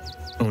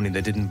 Only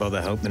they didn't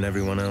bother helping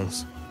everyone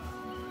else.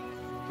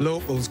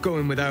 Locals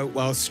going without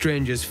while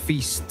strangers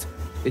feast.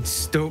 It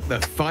stoked the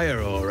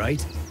fire, all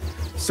right.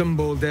 Some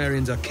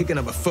Baldurians are kicking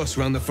up a fuss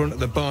round the front of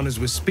the barn as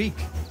we speak.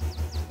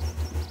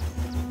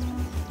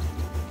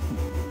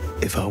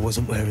 If I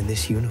wasn't wearing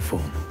this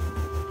uniform,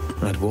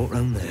 I'd walk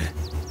round there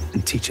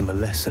and teach him a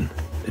lesson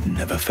they'd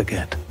never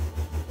forget.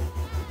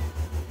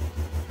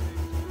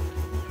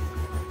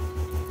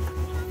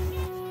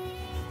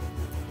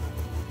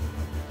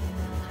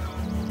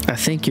 I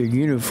think your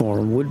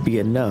uniform would be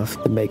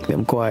enough to make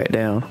them quiet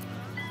down.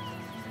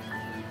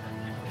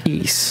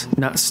 peace,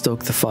 not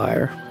stoke the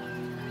fire.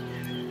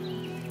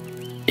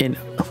 And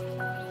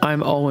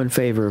I'm all in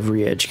favor of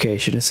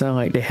re-education. It sounds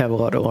like they have a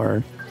lot to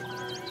learn.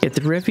 If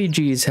the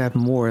refugees have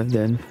more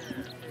than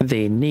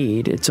they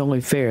need, it's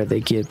only fair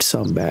they give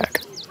some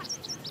back.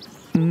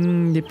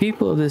 The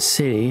people of this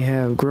city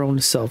have grown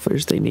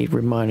selfish. They need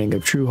reminding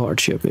of true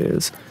hardship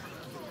is.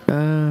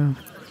 You're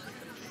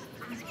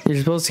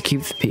supposed to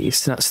keep the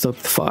peace, not stoke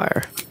the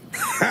fire.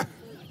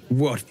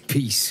 What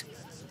peace?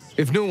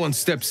 If no one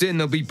steps in,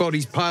 there'll be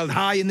bodies piled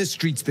high in the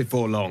streets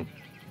before long.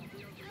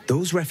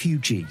 Those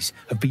refugees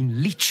have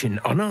been leeching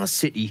on our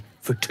city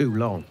for too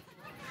long.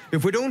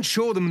 If we don't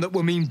show them that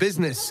we mean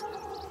business,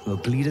 they'll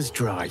bleed us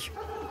dry.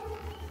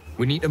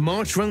 We need to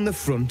march round the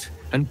front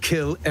and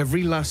kill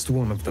every last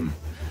one of them.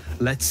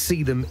 Let's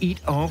see them eat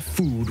our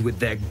food with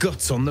their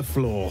guts on the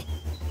floor.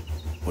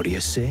 What do you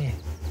say?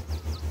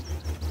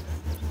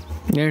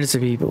 There's the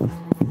people.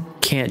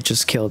 Can't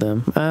just kill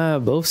them.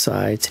 Both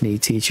sides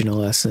need teaching a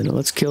lesson.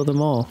 Let's kill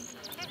them all.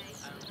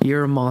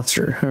 You're a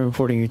monster. I'm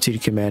reporting you to the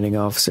commanding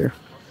officer.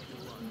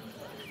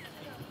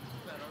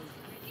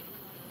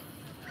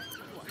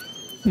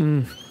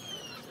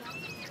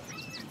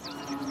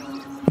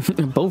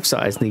 Both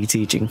sides need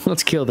teaching.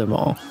 Let's kill them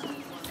all.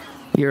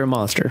 You're a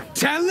monster.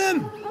 Tell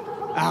them!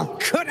 I'll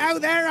cut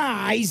out their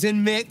eyes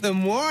and make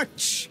them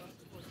watch.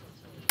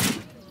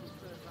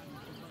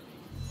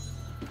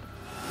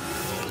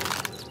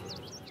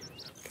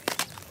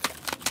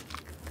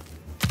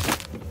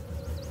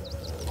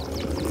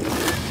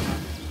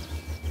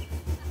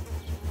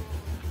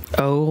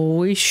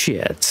 Holy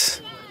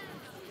shit.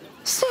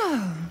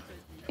 So,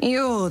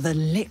 you're the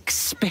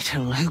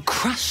lick-spittle who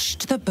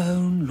crushed the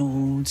Bone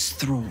Lord's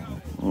thrall.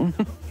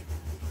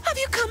 Have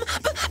you come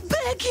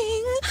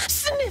begging,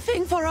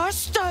 sniffing for our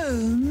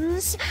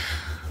stones?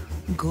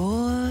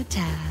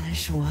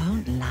 Gortash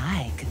won't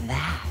like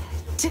that.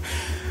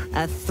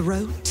 A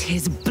throat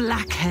his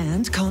black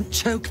hand can't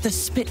choke the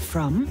spit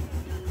from.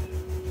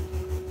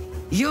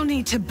 You'll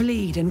need to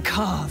bleed and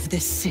carve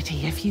this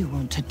city if you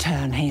want to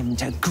turn him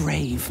to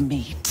grave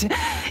meat.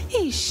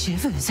 He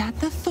shivers at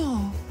the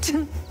thought.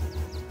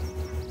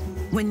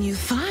 When you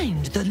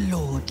find the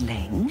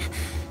Lordling,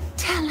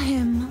 tell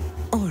him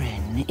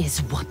Orin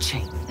is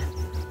watching.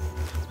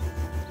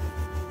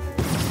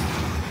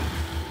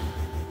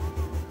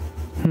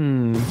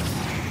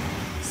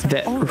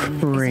 That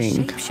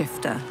ring.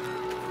 Shapeshifter.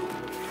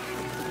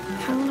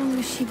 How long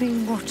has she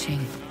been watching?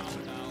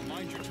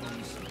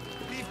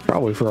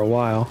 Probably for a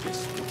while.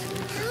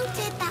 How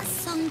did that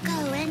song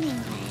go anyway?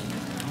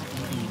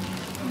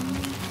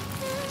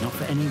 Not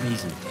for any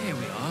reason. Here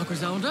we are,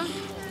 Griselda.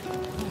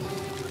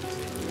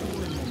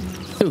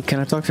 Ooh, can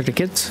I talk to the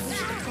kids?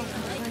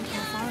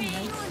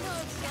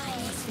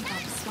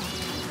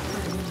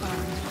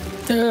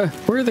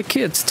 Where are the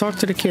kids? Talk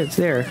to the kids.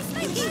 There.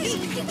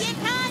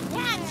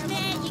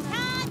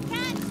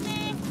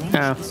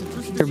 Oh,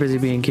 they're busy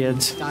being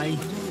kids.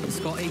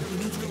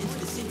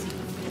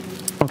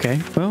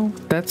 Okay, well,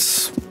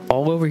 that's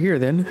all over here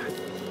then.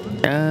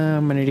 I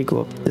need to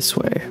go up this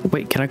way.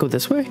 Wait, can I go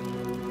this way?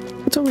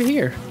 What's over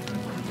here?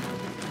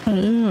 I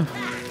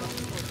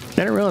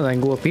didn't realize I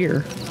can go up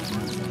here.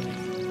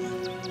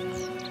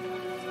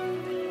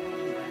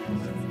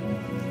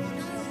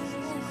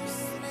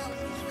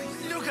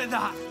 Look at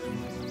that!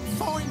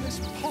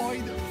 Finest pie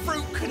that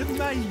fruit could have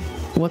made.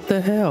 What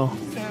the hell?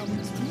 Now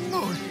it's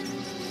mud.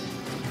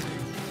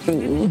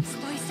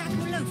 Spice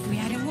apple loaf we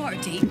had in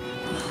Waterdeep.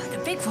 Oh, the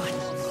big one.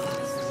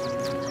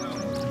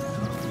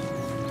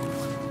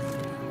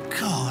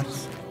 God,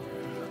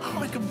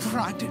 I can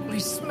practically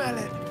smell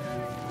it.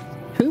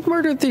 Who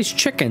murdered these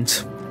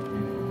chickens?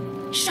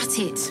 Shut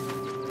it.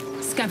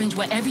 Scavenge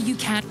wherever you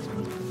can.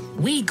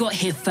 We got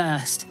here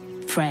first,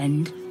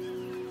 friend.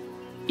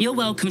 You're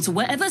welcome to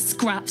whatever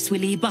scraps we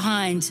leave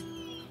behind.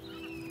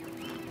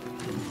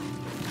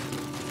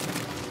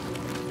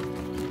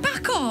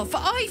 Back off!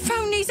 I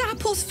found these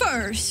apples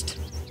first.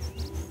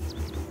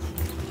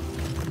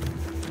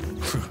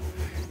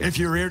 If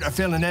you're here to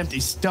fill an empty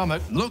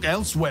stomach, look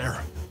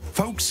elsewhere.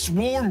 Folks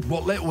swarmed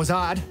what little was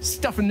had,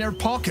 stuffing their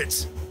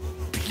pockets.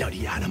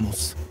 Bloody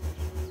animals.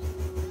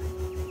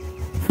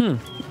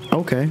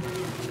 Okay.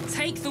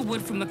 Take the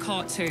wood from the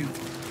cart too.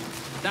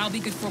 That'll be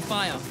good for a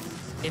fire,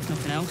 if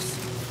nothing else.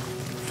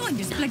 Find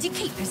us bloody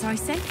keepers, I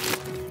say.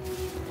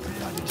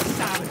 Bloody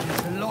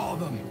savages, a lot of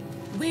them.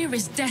 We're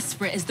as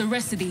desperate as the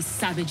rest of these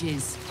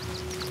savages.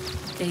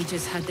 They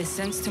just had the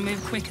sense to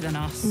move quicker than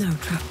us. No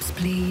traps,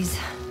 please.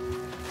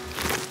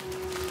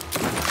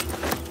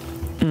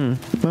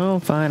 Well,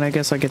 fine. I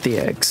guess I get the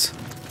eggs.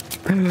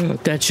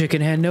 That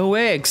chicken had no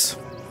eggs.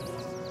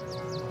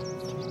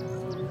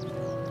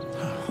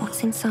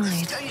 What's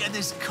inside? Stay in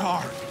this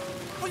car.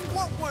 Wait,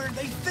 what were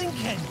they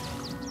thinking?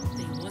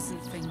 They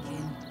wasn't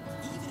thinking.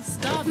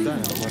 Starving.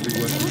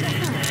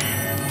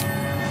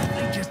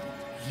 They just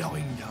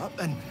lined up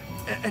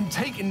and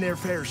taken their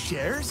fair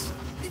shares.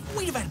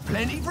 We'd have had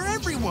plenty for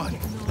everyone.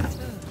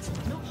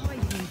 Not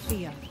hiding in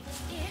fear.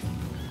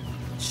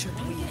 Should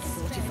we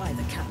fortify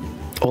the camp?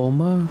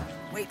 Oma?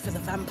 We wait for the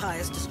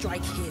vampires to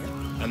strike here.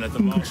 And let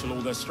them marshal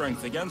all their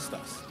strength against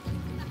us.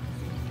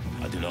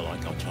 I do not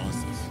like our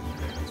chances.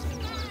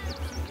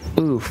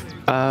 Oof.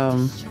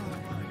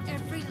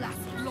 Every last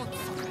look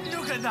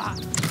at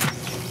that!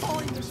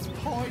 Finest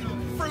pile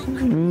of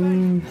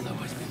fruit.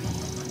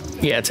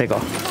 Yeah, take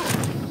off.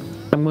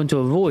 I'm going to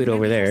avoid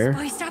over there.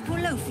 Spiced apple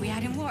loaf we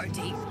had in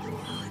Waterdeep.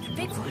 Oh, the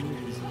big one.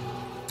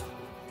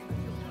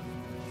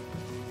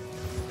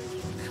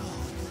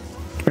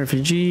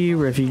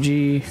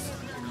 Refugee.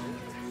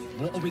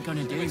 What are we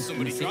gonna do?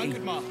 Somebody drunk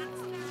it, Ma.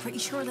 Pretty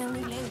sure they'll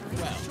need later.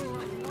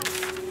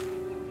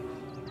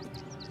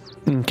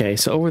 Okay,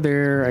 so over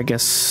there, I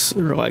guess,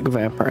 are like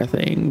vampire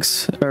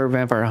things. Or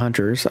vampire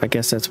hunters. I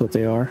guess that's what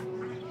they are.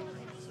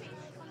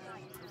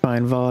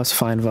 Find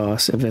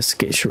Voss.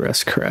 Investigate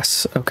Shress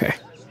Cress. Okay.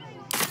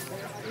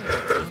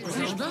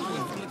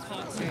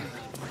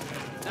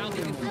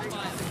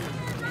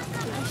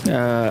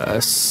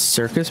 A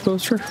circus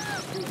poster?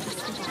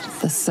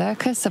 The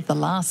Circus of the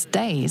Last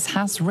Days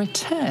has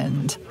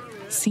returned.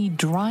 See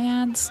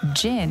Dryads,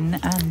 Jin,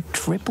 and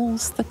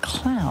Dribbles the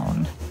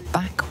Clown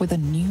back with a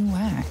new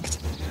act.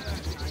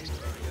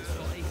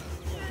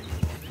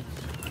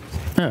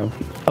 Oh,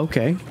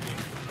 okay.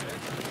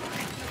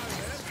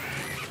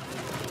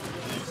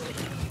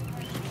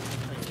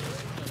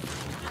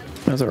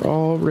 Those are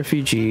all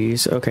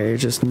refugees. Okay,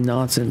 just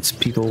nonsense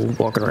people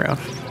walking around.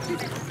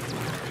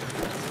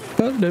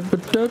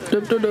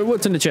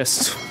 What's in the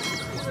chest?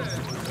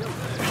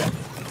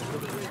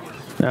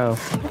 Oh,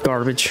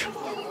 garbage.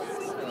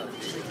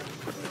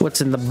 What's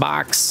in the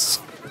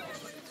box?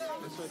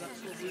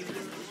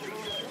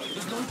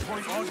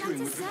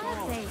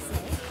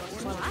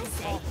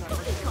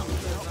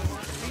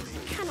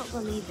 Cannot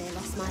believe they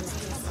lost my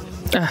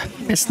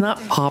letters. It's not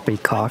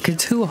poppycock,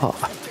 it's hoo-ha.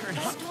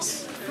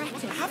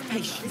 Have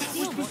patience.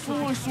 It was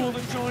before I saw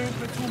the giant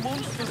little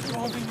monsters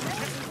guarding the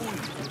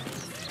checkpoint.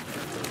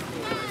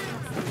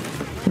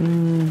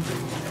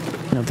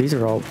 No, these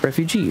are all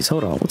refugees.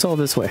 Hold on, what's all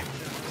this way?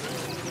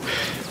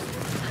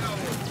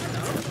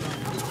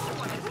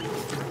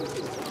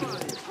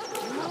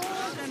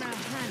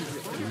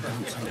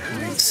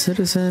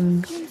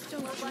 Citizen.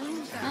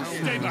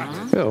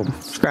 Oh,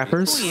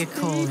 scrappers. What are you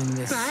calling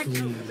this? Back.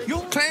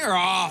 You'll clear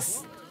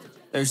off.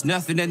 There's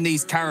nothing in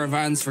these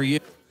caravans for you.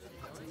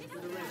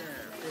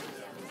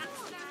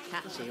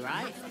 Catchy,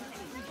 right?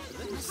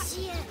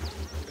 Shit.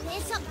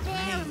 It's up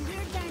there and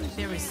we're down here.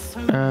 There is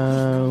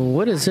so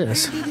What is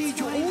this?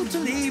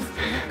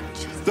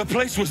 The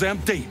place was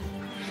empty.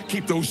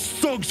 Keep those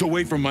thugs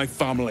away from my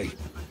family.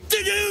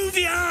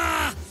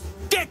 Danuvia!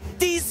 Get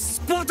these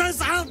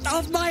spotters out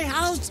of my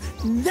house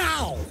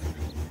now!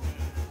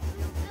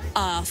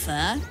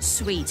 Arthur,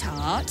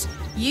 sweetheart,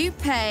 you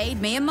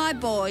paid me and my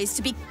boys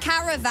to be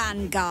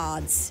caravan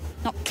guards,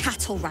 not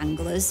cattle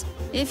wranglers.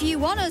 If you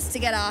want us to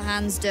get our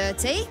hands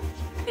dirty,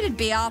 it'd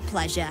be our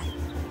pleasure.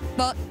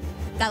 But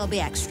that'll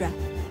be extra.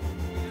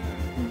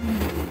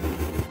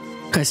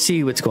 I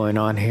see what's going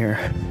on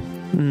here.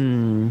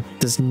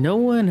 Does no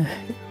one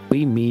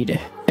we meet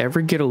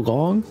ever get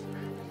along?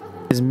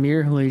 His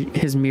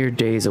mere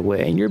days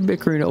away, and you're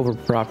bickering over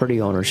property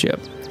ownership.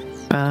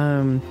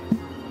 Calm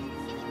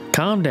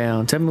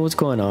down. Tell me what's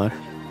going on.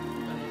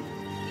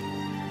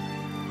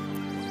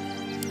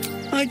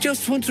 I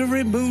just want to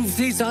remove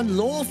these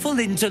unlawful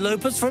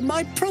interlopers from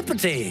my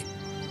property.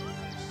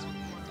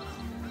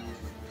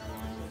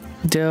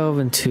 Delve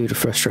into the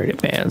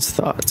frustrated man's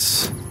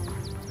thoughts.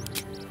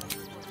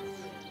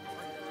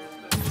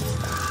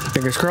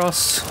 Fingers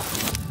crossed.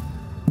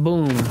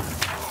 Boom.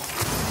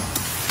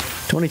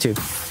 22.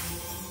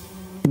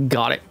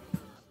 Got it.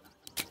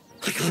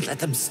 I can't let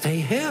them stay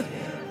here.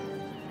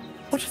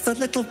 What if the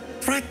little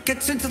brat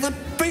gets into the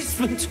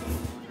basement?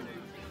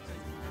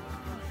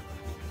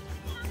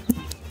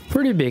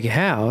 Pretty big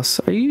house.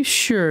 Are you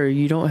sure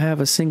you don't have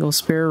a single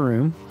spare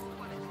room?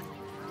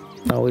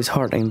 Always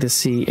heartening to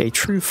see a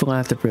true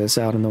philanthropist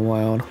out in the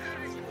wild.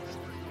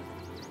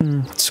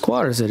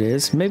 Squatters it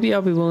is. Maybe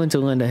I'll be willing to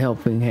lend a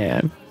helping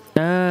hand.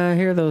 I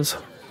hear those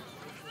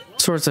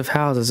sorts of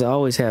houses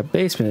always have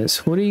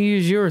basements. What do you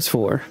use yours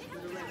for?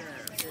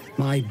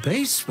 My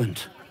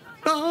basement?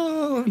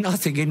 Oh,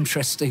 nothing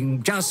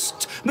interesting.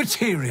 Just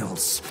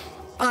materials.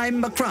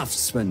 I'm a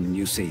craftsman,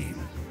 you see.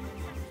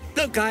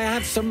 Look, I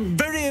have some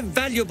very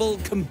valuable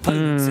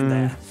components in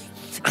there.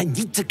 I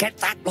need to get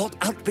that lot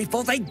out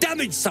before they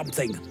damage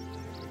something.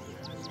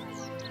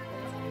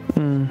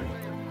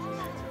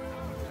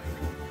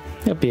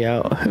 Help you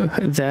out.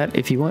 That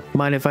if you want.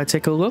 Mind if I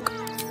take a look?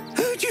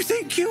 Who do you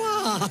think you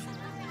are?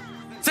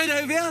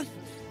 Zenobia?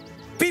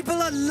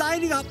 People are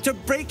lining up to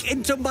break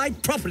into my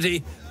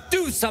property.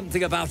 Do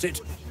something about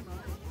it.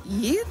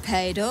 You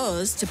paid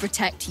us to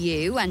protect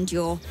you and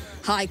your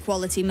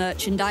high-quality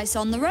merchandise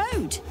on the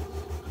road.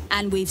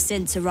 And we've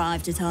since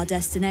arrived at our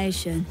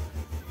destination.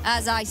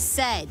 As I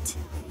said,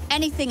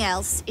 anything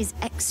else is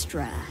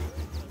extra.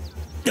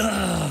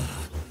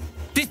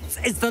 This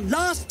is the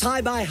last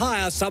time I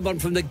hire someone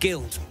from the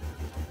guild.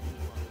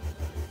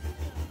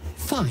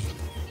 Fine.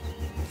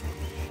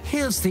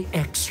 Here's the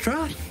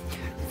extra.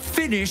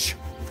 finish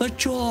the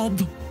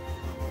job.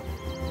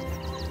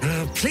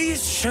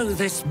 Please show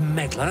this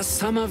meddler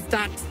some of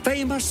that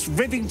famous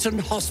Rivington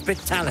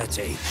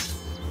hospitality.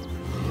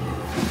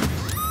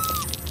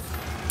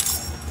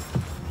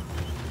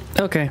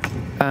 Okay.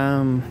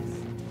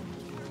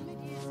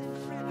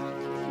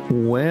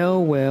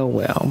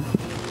 Well.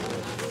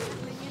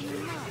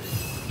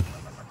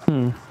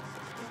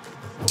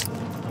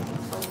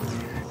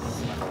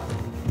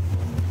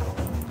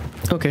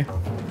 Okay.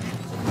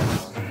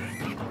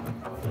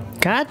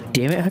 God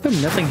damn it, how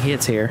come nothing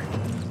hits here?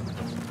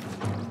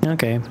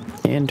 Okay,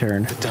 and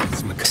turn.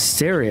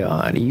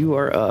 Stereon, you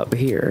are up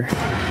here.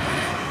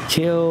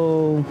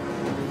 Kill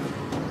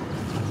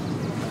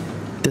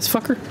this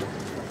fucker.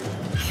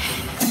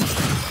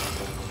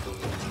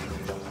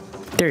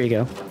 There you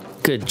go.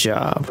 Good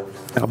job.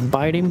 Now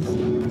bite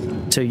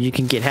him so you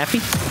can get happy.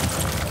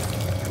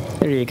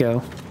 There you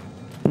go.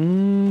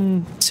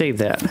 Save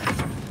that.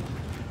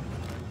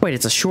 Wait,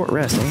 it's a short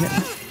rest, ain't it?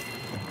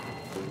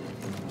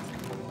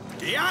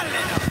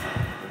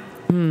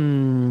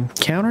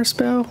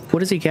 Counterspell?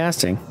 What is he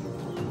casting?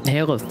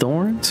 Hail of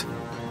Thorns?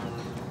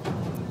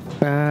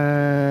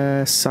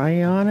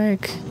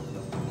 Psionic?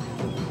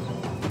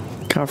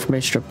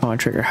 Confirmation of pawn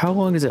trigger. How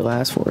long does it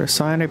last for?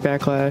 Psionic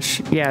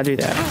backlash? Yeah, do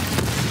that.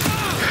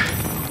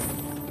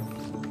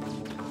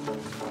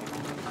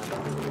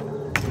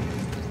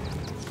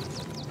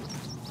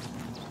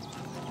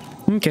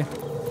 Okay.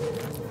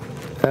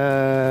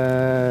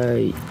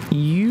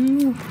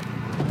 You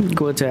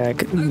go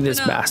attack this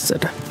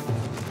bastard.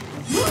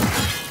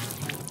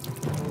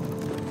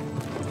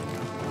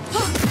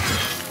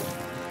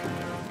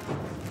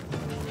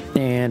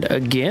 And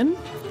again?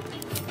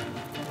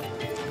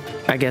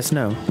 I guess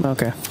no.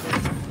 Okay.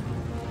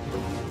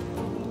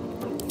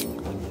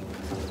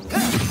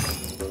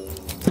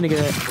 Let me get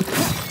it.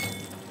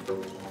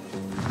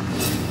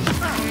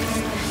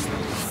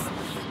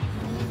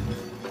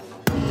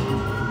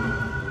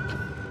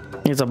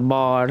 It's a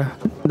bard.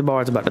 The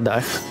bard's about to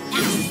die.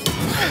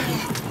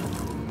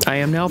 I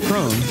am now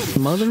prone.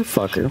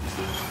 Motherfucker.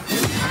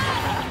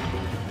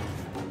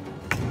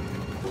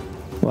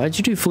 Why'd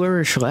you do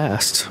flourish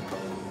last?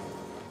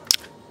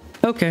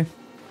 Okay.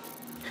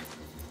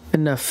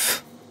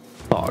 Enough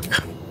fog.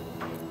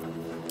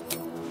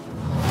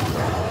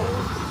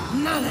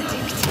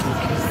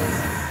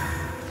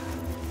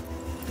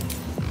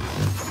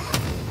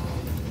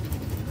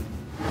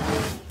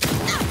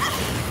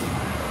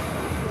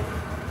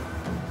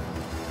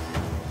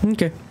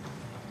 Okay.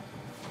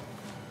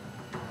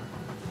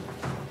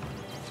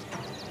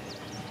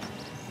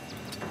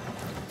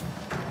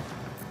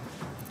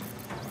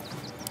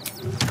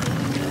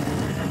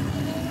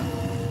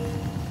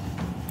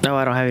 No,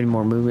 I don't have any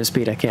more movement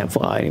speed. I can't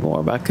fly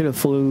anymore, but I could have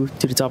flew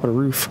to the top of the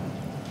roof.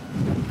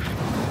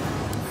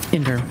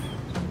 Enter.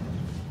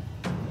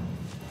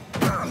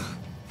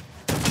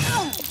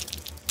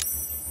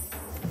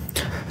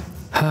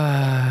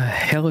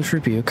 Hellish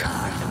Rebuke.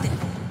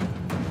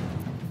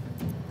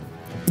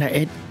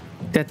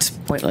 That's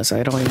pointless.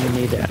 I don't even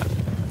need that.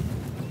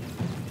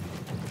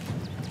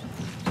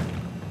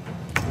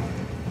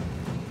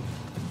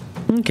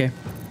 Okay.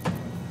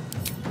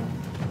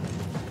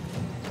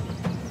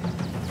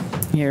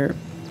 Here.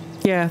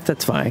 Yeah,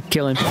 that's fine.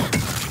 Kill him.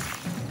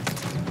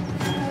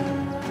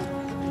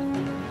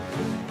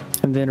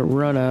 And then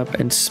run up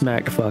and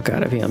smack the fuck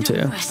out of him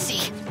too.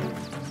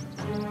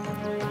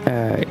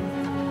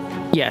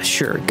 Yeah,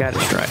 sure. Got a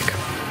strike.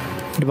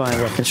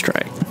 Divine Weapon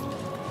Strike.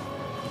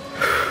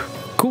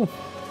 Cool.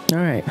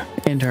 Alright.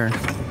 End turn.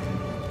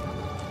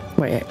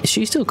 Wait, is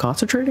she still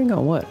concentrating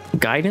on what?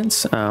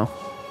 Guidance? Oh.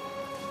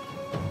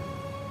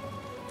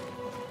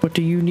 What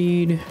do you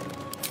need?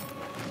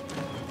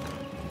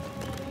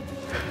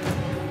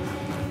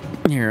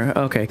 Here.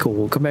 Okay, cool.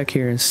 We'll come back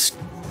here and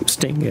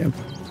sting him.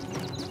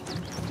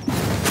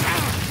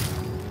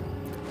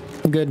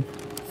 Good.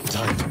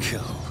 Time to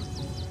kill.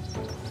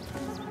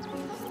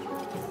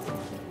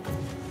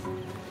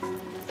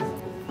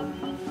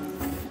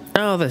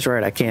 Oh, that's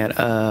right. I can't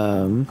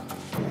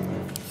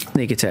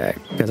sneak attack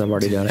because I've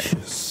already done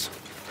it.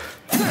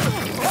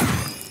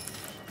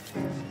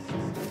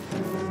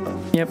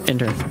 Yep,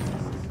 enter.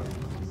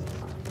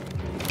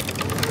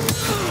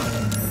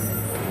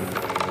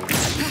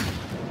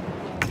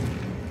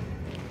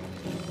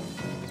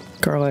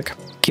 Garlic,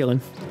 killing.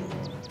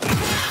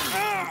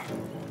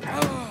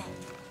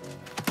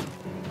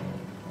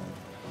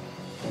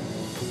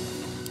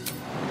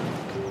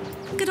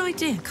 Good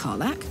idea,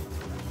 Karlak.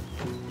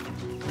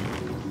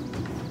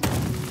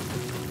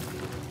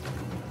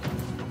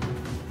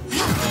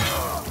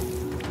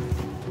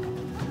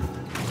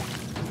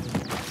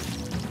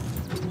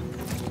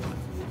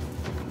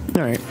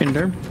 All right,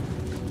 ender.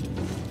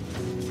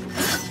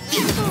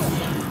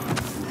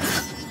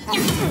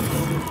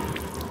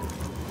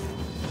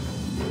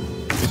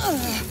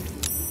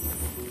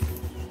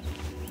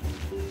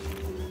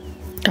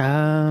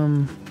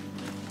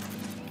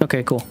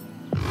 Okay, cool.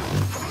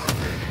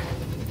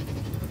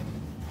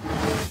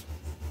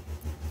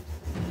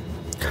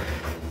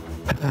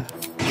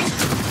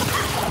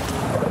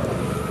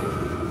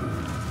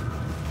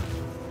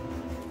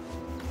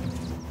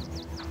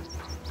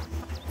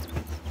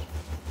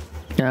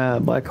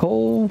 Black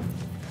hole.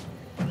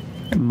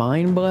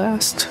 Mine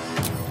blast.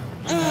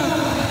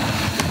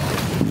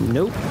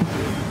 Nope.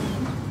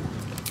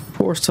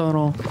 Force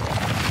tunnel.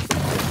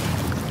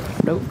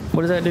 Nope.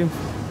 What does that do?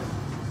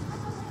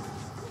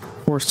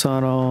 Force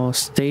tunnel.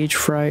 Stage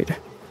fright.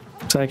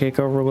 Psychic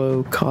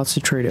overload.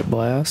 Concentrated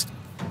blast.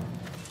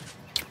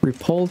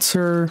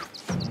 Repulsor.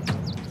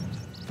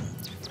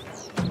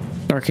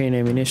 Arcane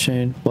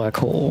ammunition. Black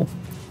hole.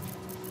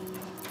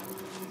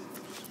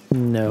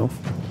 No.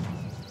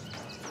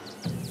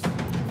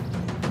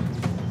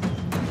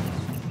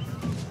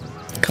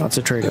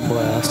 Concentrated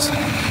blast.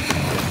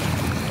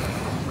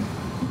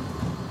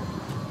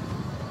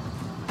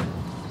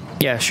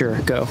 Yeah, sure,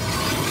 go.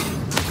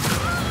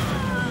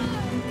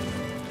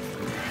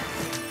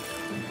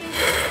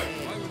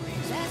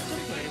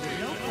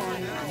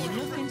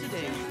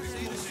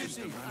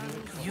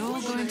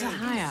 You're going to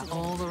hire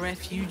all the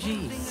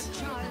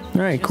refugees.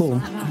 All right,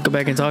 cool. Go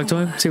back and talk to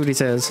him, see what he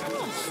says.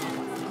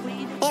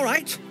 All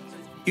right.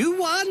 You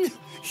won.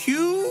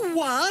 You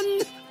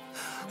won.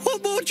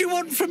 What more do you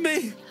want from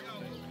me?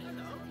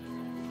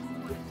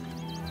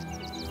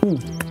 Ooh.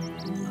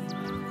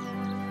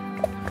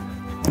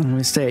 I'm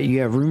gonna say you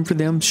have room for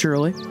them,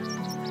 surely.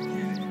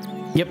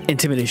 Yep,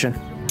 intimidation.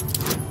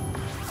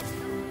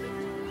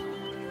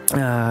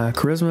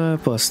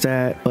 Charisma plus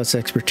stat plus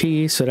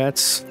expertise, so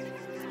that's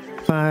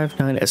 5,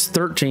 9, that's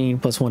 13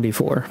 plus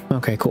 1d4.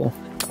 Okay, cool.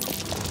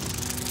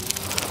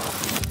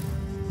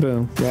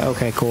 Boom. Yeah,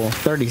 okay, cool.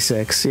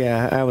 36.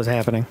 Yeah, that was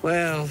happening.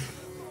 Well,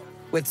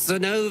 with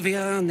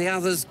Zenobia and the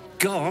others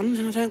gone,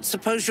 I don't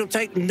suppose you'll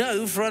take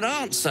no for an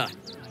answer.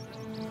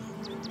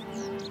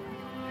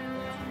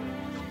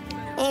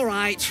 All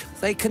right,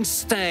 they can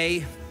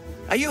stay.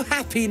 Are you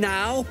happy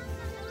now?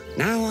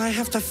 Now I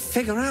have to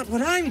figure out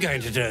what I'm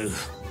going to do.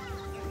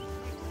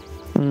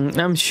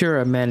 I'm sure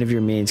a man of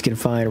your means can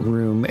find a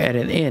room at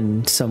an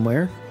inn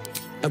somewhere.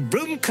 A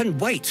room can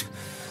wait.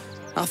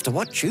 After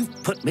what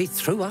you've put me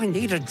through, I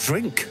need a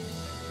drink.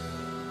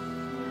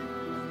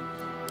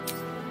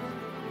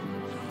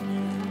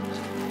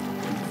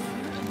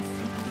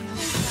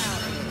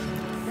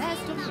 They're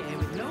stuck here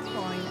with no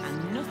coin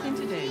and nothing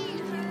to do.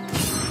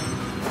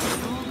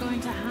 You're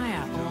going to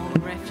hire all the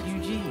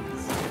refugees.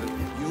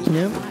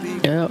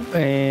 Yep,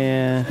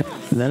 and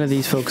none of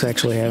these folks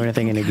actually have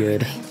anything any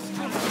good.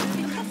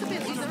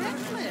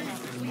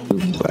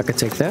 Ooh, I could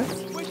take that.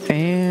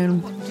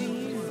 And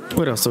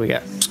what else do we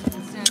got?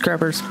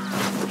 Scrappers.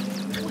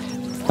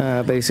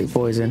 Basic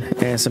poison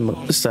and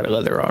some studded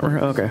leather armor.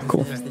 Okay,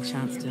 cool. There's the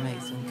chance to make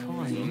some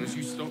coin. Unless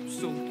you stop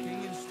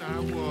sulking and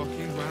start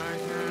walking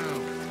right now.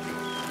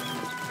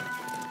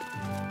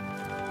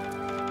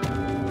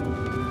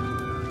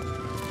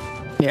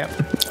 Yeah,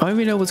 I don't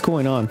even know what's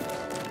going on.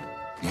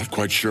 Not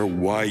quite sure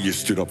why you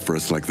stood up for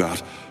us like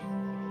that,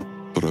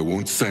 but I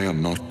won't say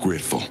I'm not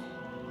grateful.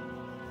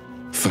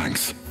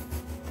 Thanks.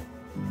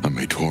 And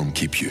may Torm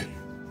keep you.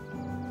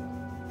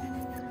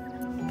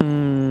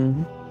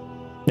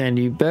 And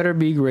you better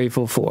be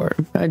grateful for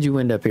it. How'd you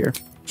end up here?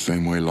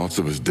 Same way lots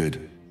of us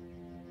did.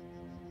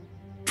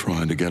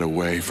 Trying to get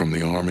away from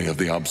the army of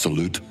the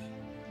Absolute.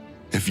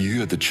 If you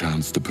had the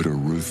chance to put a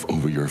roof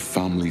over your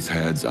family's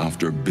heads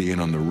after being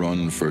on the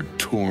run for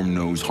Torm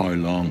knows how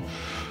long,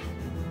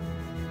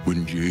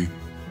 wouldn't you?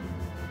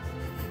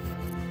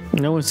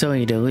 No one's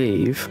telling you to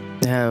leave.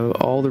 Have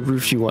all the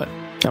roofs you want.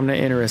 I'm not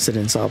interested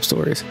in sob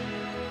stories.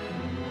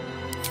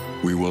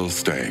 We will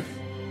stay.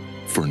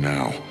 For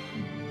now.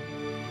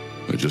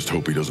 I just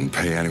hope he doesn't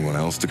pay anyone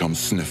else to come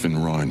sniffing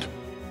around.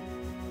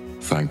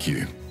 Thank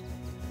you.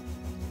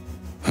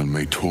 And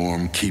may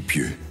Torm keep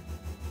you.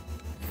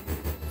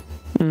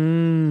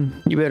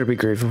 You better be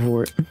grateful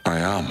for it. I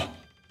am.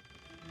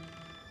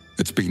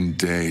 It's been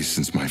days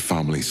since my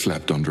family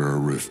slept under a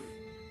roof.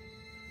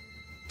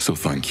 So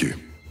thank you.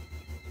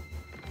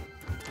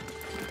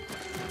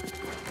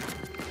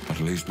 At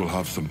least we'll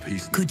have some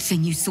peace. Good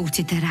thing you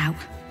sorted that out.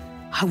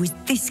 I was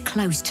this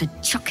close to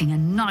chucking a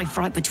knife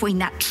right between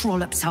that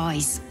trollop's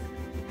eyes.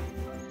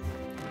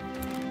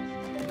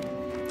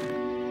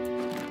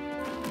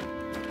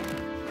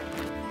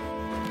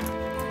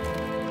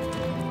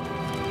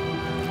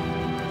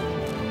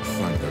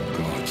 Thank the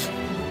gods.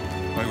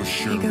 I was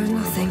sure Here goes we were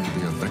nothing. about to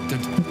be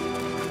evicted.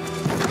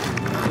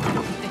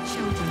 The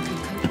children can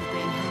cope with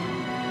being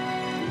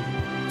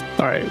home.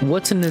 All right,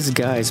 what's in this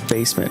guy's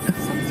basement?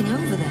 Something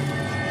over there.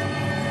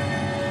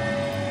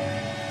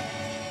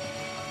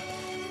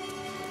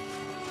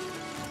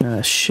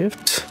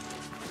 Shift.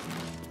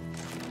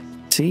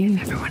 See?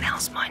 If everyone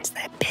else minds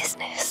their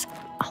business,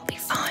 I'll be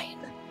fine.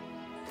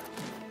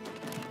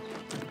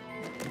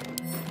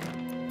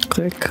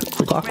 Click.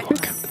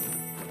 Lockpick.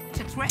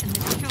 To threaten the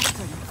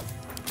children.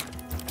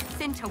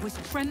 Cinta was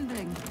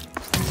trembling.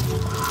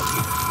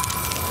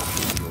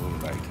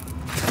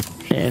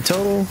 And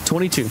total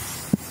 22.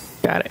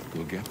 Got it.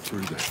 We'll get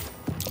through this.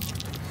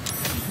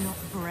 She's not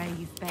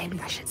brave, Ben.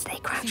 Maybe I should stay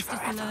crouched She's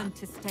just forever. learned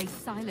to stay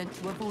silent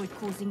to avoid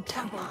causing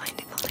trouble. Don't mind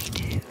if I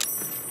do.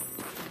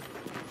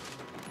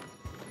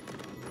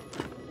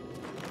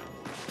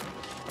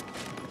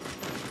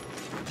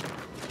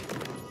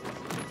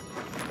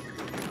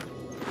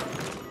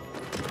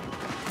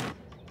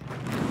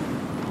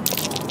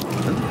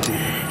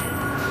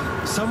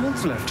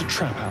 Someone's left a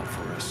trap out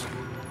for us.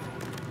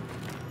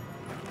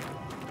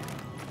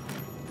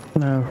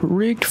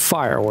 Rigged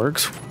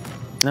fireworks.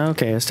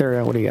 Okay, let's stare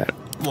out. What do you got?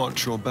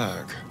 Watch your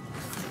back.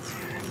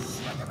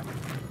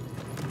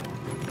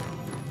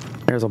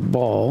 There's a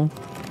ball.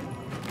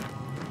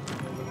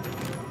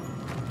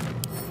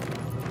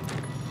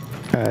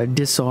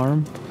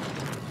 Disarm.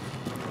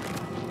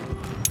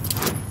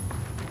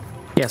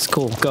 Yes,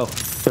 cool. Go.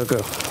 Go,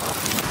 go.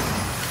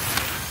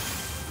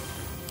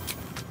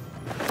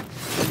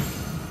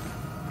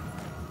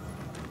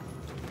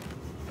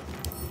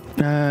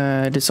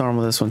 Disarm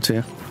with this one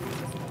too.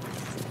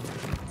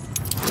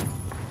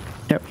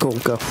 Yep, cool.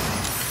 Go.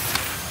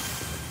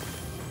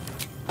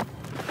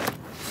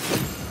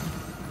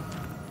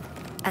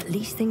 At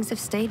least things have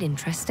stayed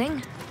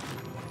interesting.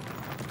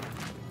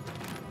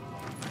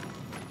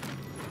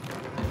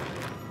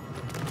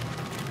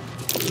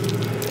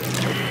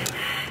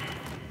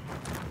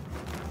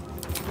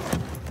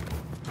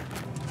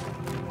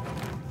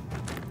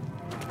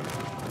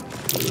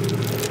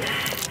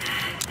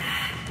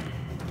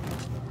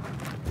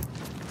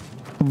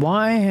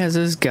 Why has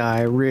this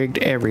guy rigged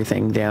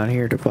everything down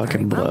here to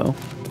fucking blow?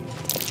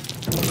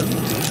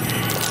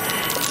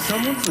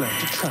 Someone's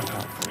left a trap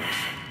out for us.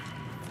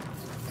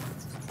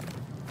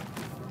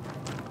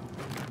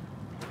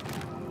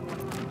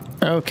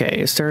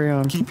 Okay,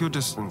 Asterion. Keep your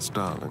distance,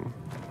 darling.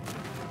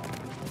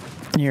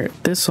 Here,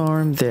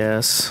 disarm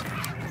this.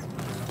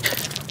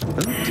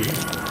 Oh dear.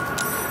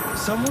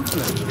 Someone's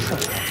left a trap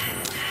out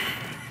for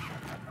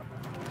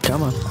us.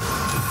 Come on.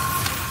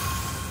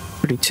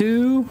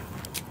 32.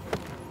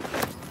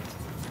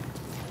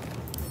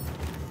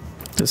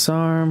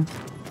 Disarm.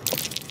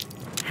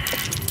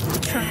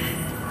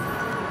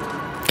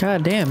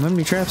 God damn, how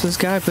many traps this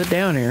guy put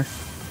down here?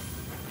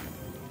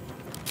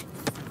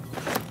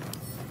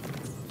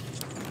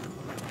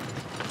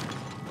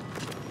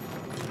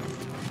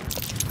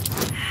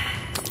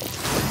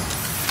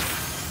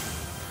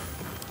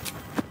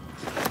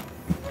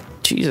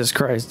 Jesus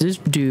Christ, this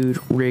dude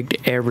rigged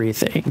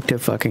everything to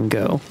fucking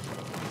go.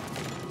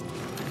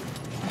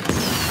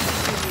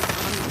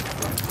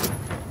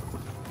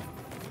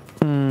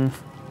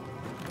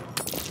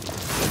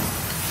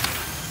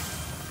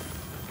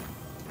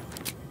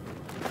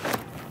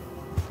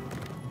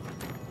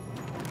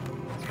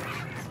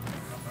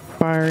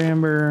 Fire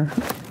amber,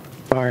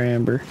 fire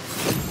amber.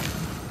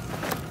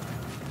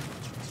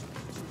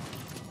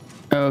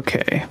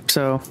 Okay,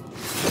 so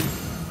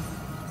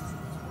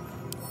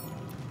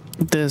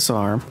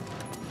disarm.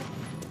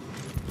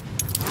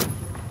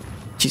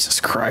 Jesus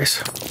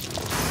Christ.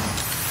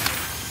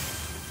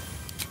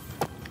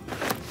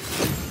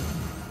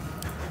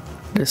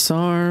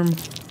 Disarm.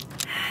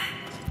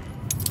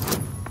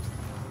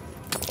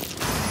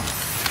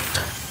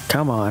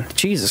 Come on,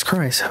 Jesus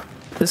Christ.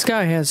 This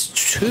guy has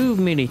too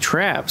many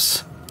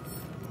traps.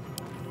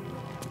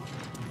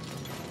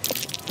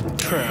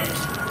 Traps?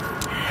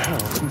 How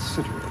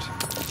considerate.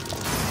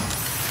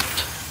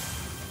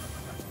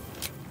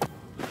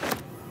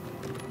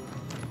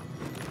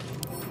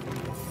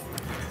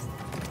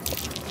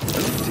 Oh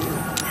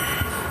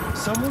dear.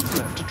 Someone's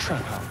left a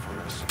trap out for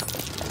us.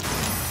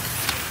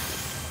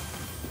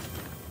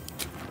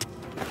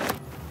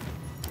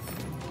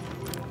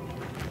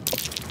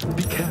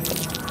 Be careful.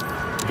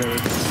 There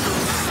are...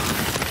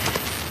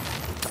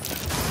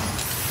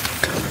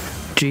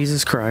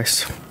 Jesus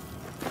Christ.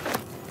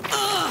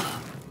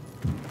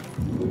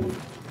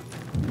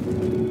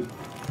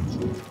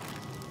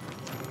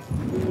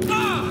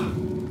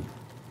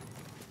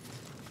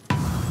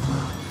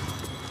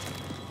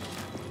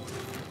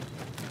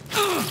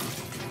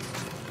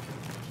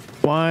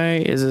 Why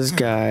is this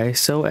guy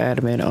so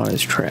adamant on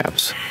his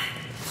traps?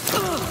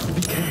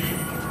 Be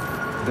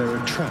careful. There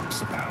are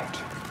traps about.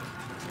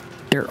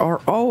 There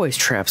are always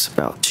traps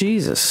about.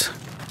 Jesus.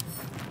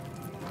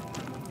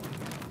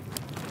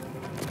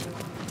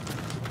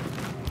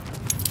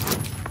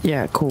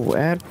 Yeah, cool.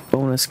 Add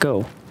bonus,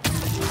 go.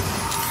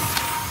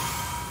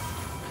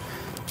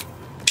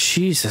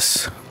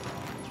 Jesus.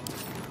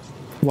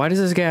 Why does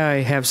this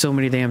guy have so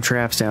many damn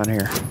traps down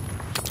here?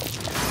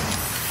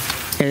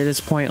 It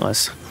is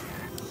pointless.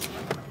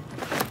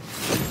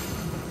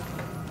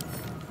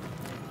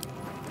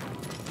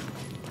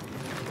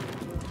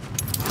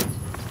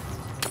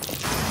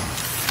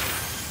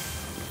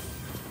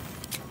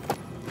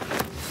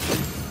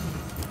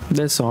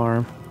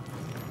 Disarm.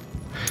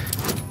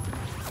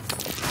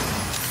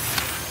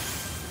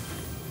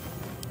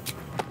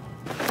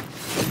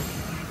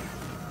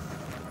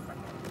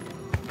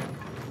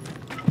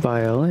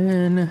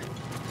 Violin.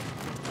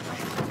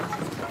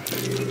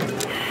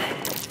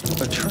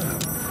 A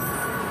trap.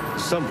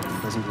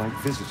 Someone doesn't like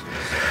visitors.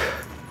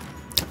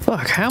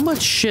 Fuck, how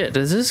much shit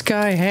does this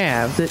guy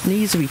have that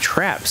needs to be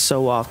trapped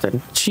so often?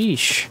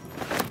 Sheesh.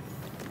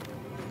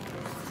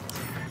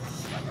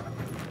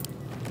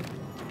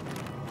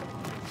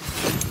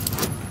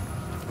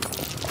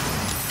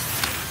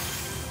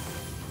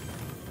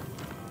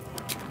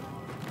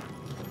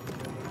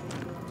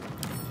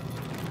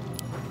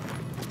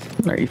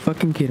 Are you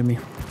fucking kidding me?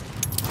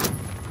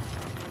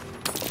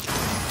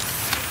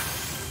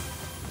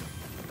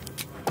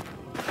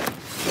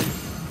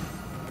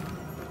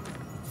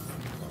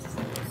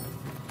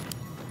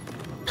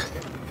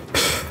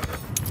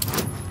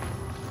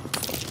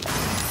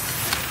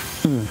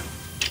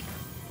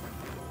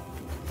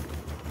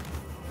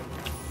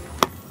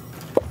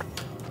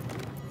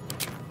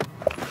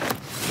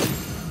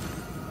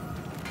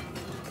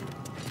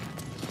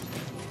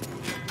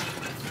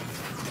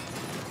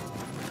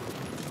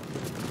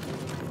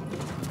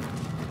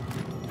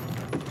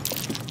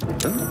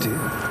 Oh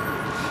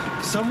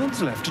dear.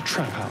 Someone's left a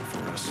trap out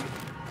for us.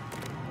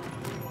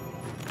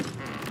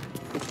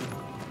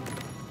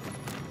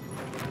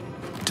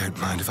 Don't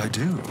mind if I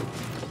do.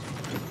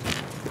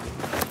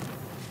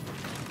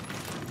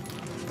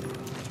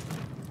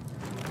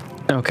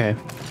 Okay.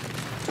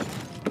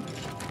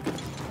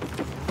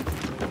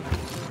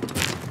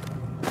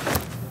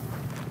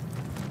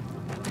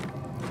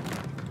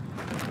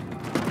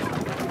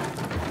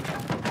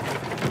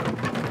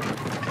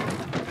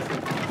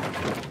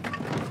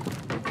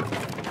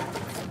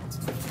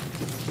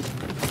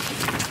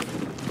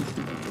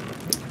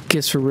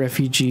 Gifts for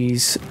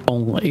refugees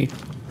only.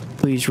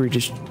 Please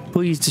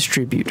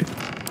distribute.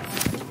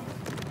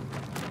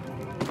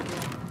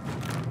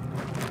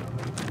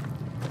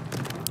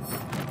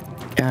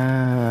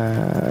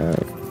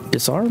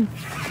 Disarm.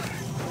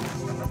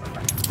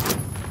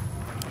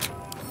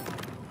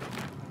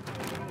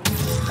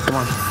 Come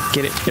on,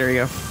 get it. There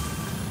you go.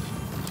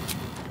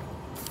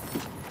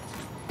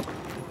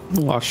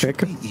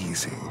 Lockpick.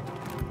 Easy.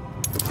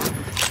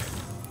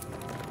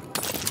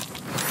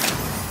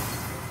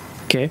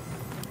 Okay.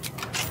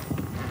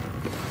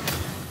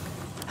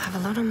 I have a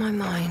lot on my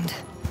mind.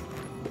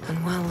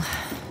 And well,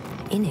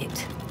 in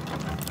it.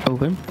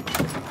 Open.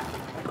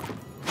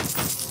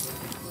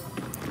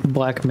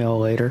 Blackmail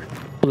letter.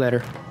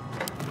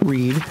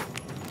 Read.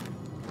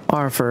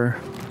 Arthur.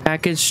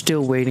 Package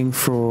still waiting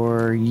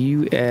for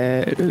you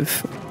at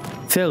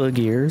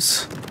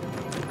Feligears.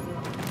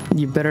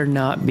 You better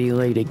not be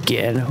late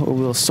again, or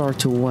we'll start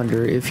to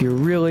wonder if you're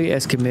really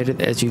as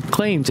committed as you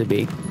claim to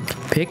be.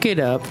 Pick it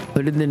up,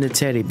 put it in the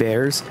teddy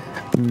bears,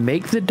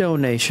 make the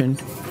donation.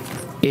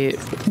 It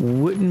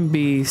wouldn't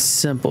be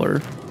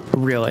simpler,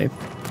 really.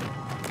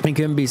 It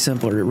couldn't be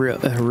simpler,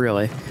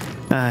 really.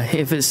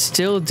 If it's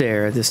still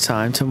there this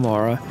time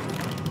tomorrow,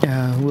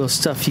 we'll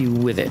stuff you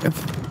with it.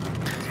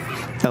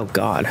 Oh,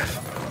 God.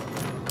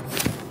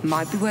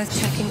 Might be worth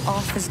checking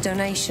Arthur's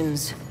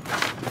donations.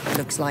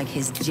 Looks like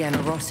his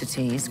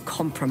generosity is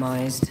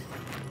compromised.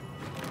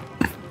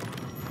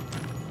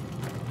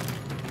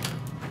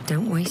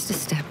 Don't waste a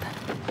step.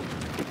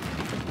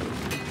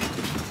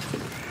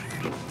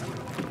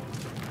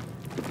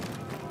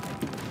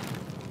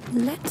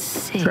 Let's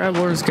see.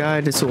 Traveler's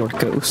Guide to Sword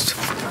Coast.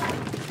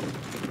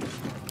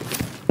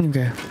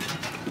 Okay.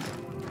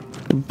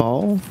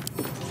 Ball.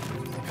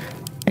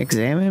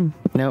 Examine.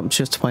 Nope, it's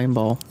just a plain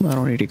ball. I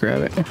don't need to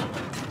grab it.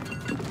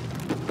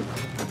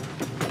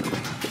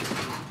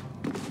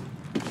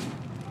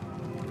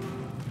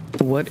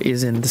 What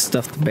is in the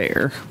stuffed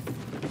bear?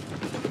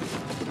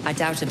 I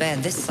doubt a bear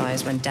this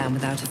size went down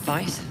without a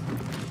fight.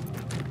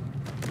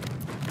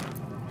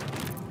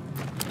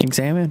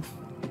 Examine.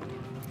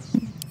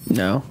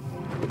 No.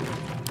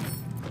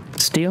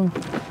 Steal.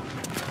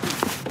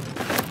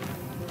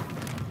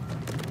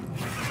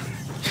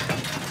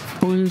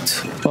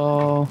 Flute,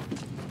 ball.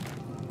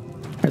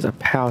 There's a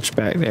pouch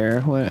back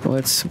there.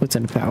 What's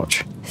in the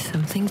pouch?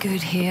 Something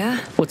good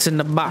here. What's in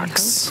the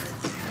box?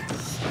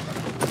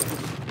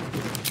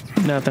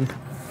 Nothing.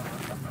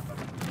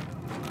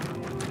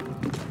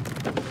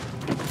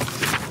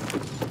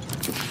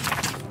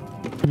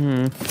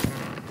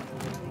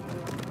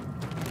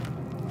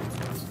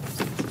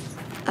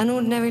 An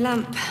ordinary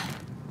lamp.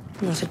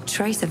 Not a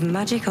trace of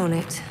magic on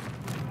it.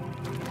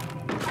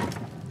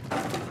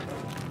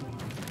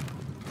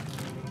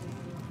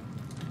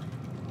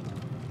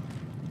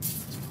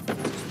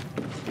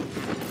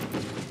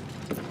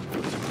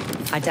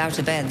 I doubt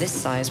a bear this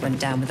size went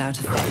down without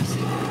a fight.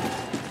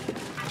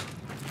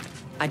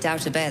 I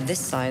doubt a bear this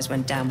size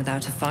went down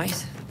without a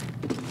fight.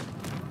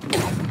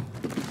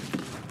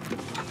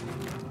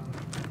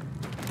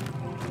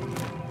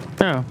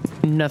 Oh,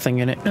 nothing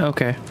in it.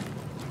 Okay.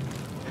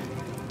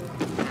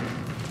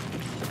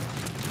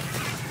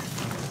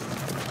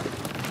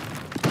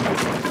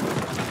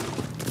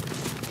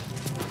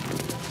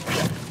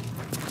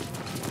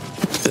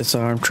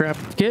 Disarm trap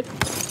kit.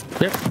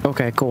 Yep.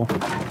 Okay, cool.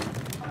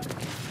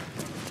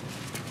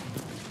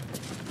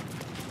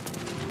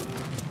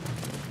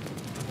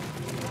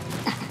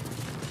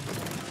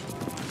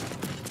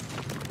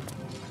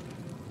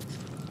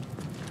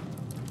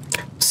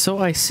 So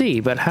I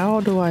see, but how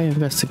do I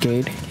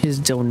investigate his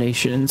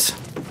donations?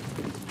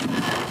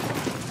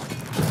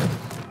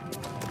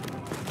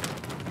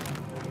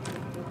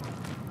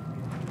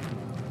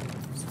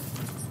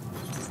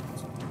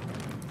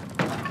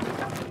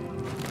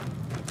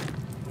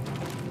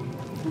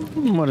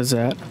 What is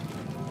that?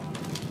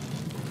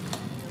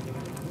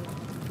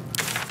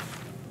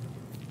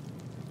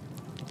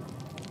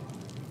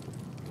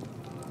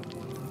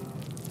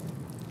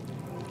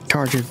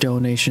 Charge of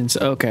donations.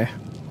 Okay.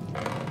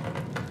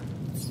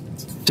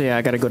 So yeah,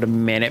 I gotta go to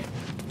Manip.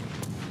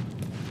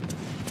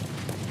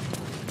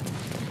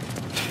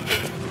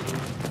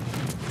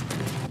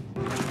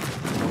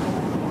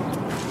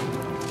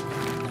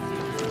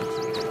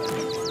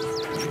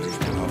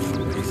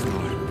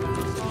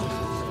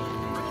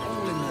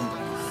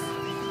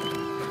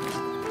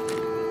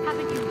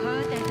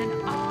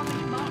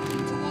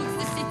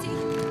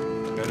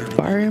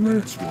 grammar.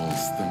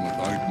 Walls than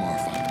without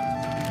Marfa.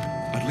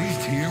 At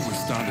least here we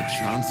stand a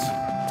chance.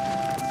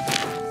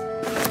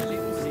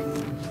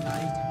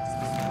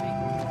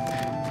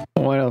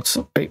 What else?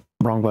 Wait,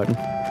 wrong button.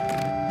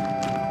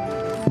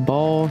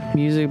 Ball,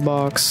 music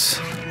box,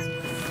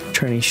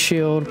 training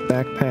shield,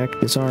 backpack,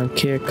 disarm,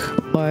 kick,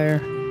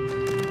 fire.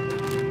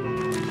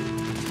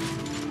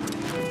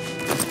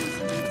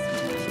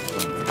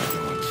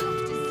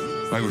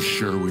 I was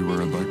sure we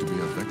were about to be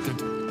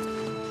evicted.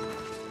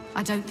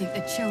 I don't think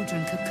the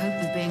children could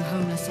cope with being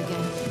homeless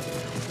again.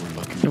 We're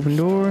lucky. Open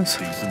doors.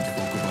 Decent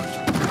folk about.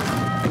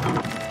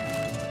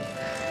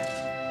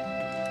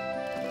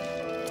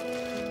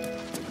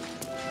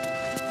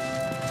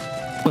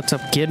 What's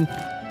up, kid?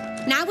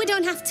 Now we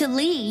don't have to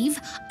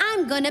leave.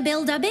 I'm gonna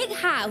build a big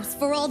house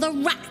for all the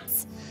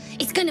rats.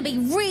 It's gonna be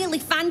really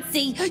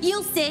fancy.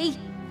 You'll see.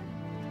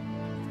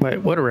 Wait,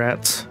 what are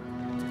rats?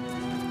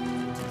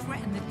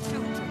 Threaten the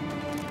children.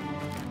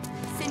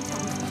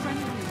 Sinton's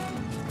friendly.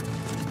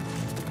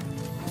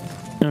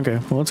 Okay,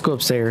 well, let's go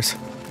upstairs.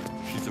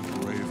 She's a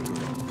brave girl.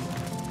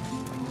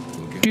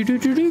 Do do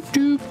do do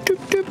do do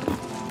do.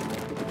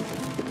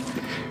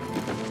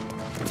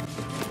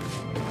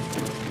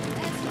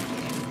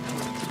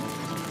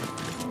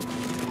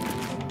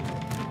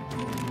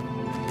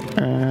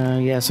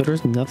 Yeah, so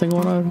there's nothing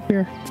going on up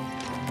here.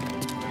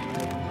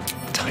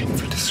 Time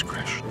for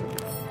discretion.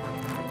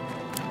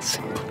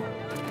 Simple.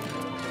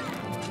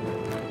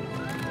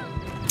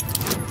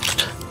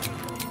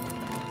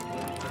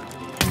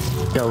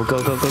 Go,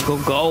 go, go, go, go,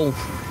 go.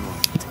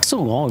 It takes so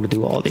long to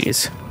do all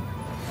these.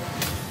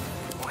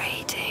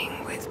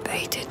 Waiting with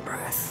bated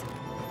breath.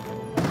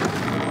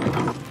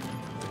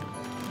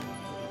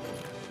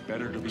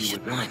 Better to be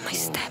within a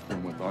fold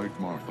than without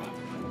Marfa.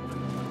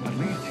 At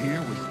least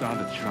here we stand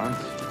a chance.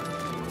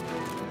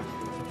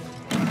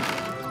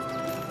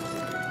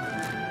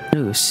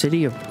 Ooh,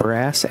 City of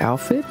Brass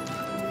outfit?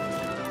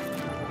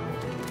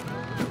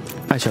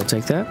 I shall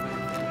take that.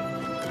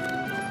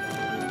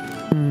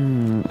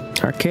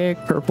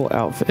 Archaic purple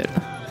outfit.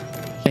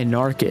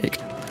 Anarchic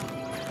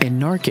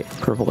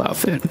purple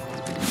outfit.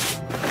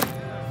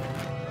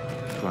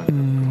 I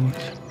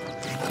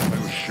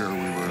was sure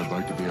we were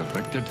about to be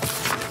evicted.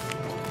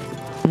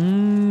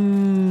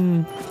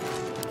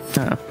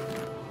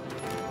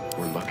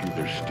 We're lucky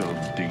there's still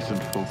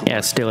decent folk about.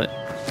 Yeah, steal it.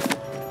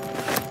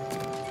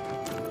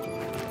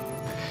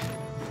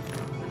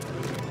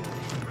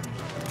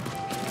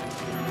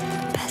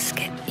 Best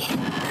get in.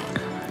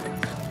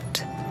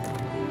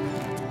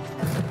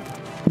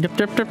 Yep,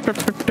 yep, yep, yep,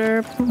 yep,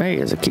 yep. Hey,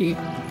 here's a key.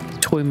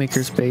 Toy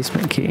Maker's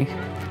basement key.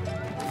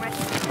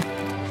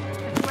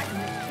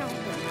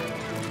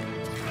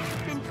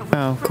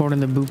 Oh,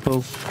 according to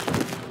Boopo.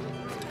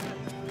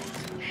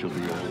 She'll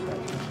be all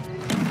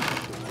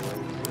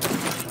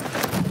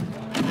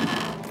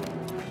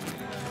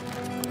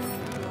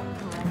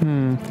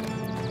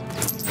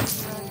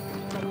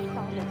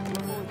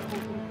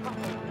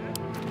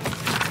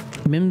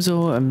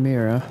Mimzo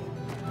Amira,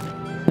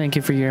 thank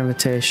you for your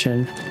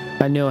invitation.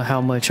 I know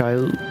how much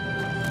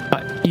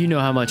you know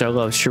how much I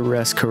love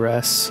Shares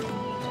Caress.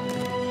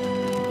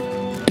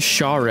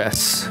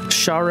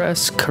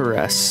 Shares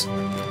Caress.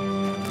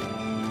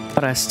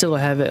 But I still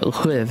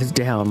haven't lived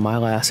down my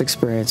last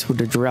experience with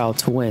the Drow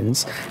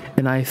twins,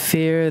 and I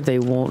fear they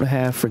won't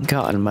have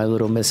forgotten my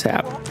little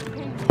mishap.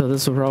 So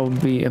this will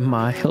probably be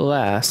my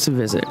last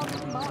visit.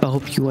 I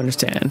hope you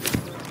understand.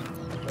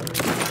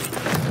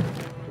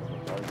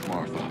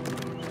 Marfa.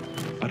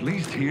 At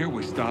least here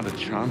we stand a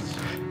chance.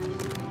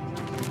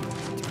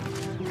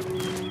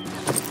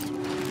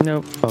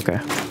 Nope. Okay.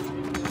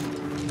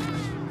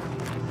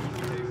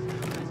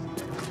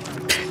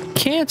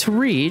 Can't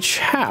reach?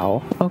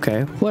 How?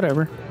 Okay,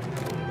 whatever.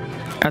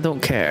 I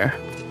don't care.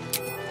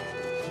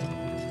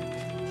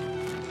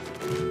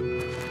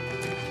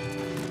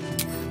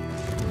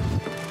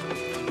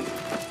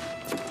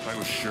 I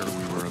was sure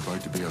we were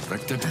about to be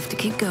evicted. Have to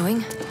keep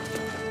going.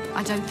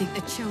 I don't think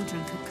the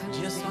children could cope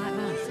Just like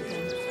that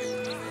again.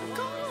 Of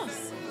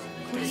course.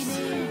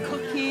 Cleaning,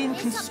 cooking,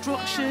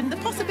 construction. The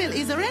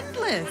possibilities are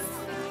endless.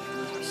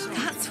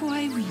 That's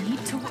why we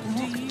need to walk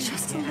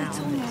just a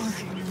little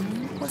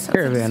more.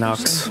 Caravan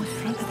Ox.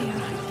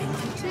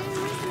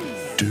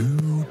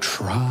 Do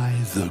try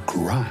the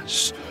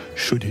grass,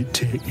 should it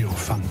take your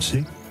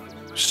fancy.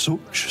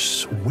 Such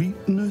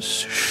sweetness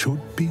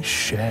should be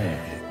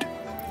shared.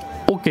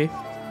 Okay.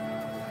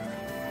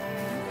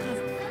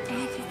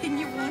 Anything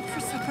you want for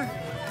supper.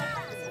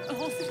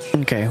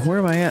 Okay, where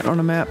am I at on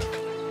the map?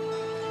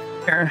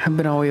 There, I've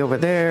been all the way over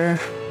there.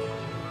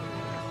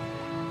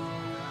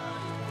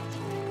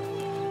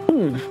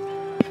 Oof.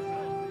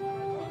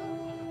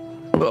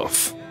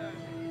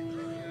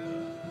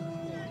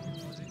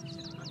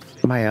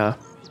 My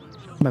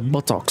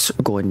buttocks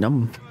are going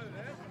numb.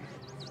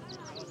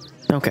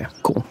 Okay,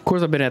 cool. Of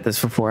course, I've been at this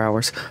for 4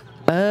 hours.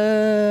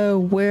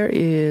 Where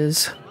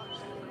is...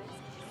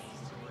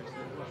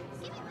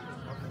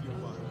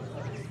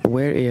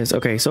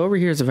 Okay, so over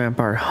here is the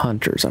vampire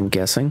hunters, I'm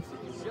guessing.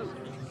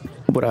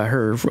 What I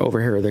heard over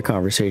here are the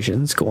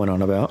conversations going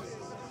on about.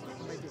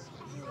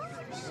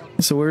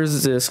 So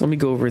where's this? Let me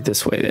go over it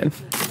this way then.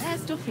 They're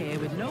stuck here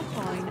with no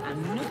coin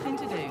and nothing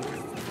to do.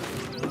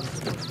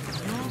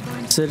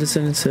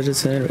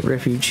 Citizen,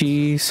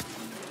 refugees.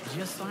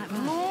 Just like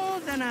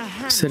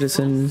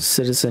Citizens.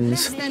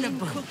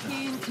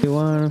 You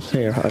want?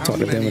 Here, I'll talk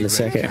to them in a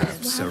second. A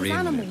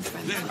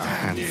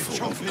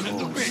handful, of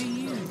course.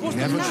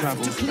 Never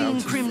traveled to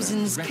clean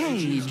Crimson's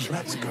cage,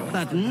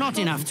 but not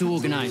enough to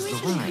organize the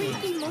ride.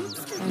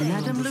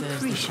 Madame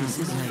Lucretius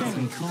is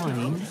very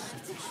kind.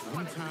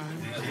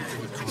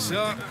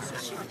 So,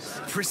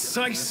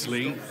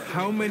 precisely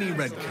how many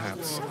red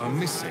caps are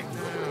missing?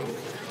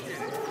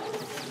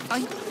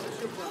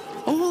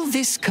 All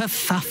this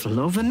kerfuffle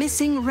over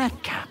missing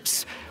red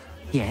caps.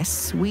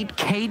 Yes, we'd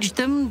caged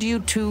them due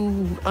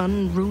to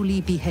unruly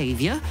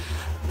behavior,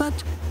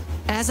 but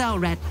as our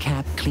red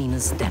cap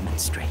cleaners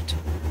demonstrate,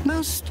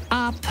 most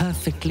are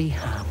perfectly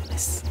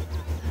harmless.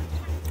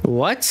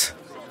 What?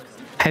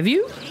 Have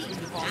you?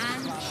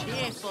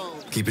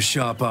 Keep a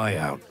sharp eye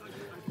out.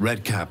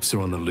 Red caps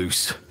are on the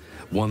loose.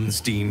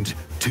 One's deemed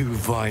too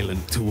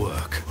violent to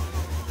work.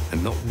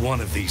 And not one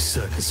of these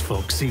circus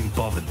folk seem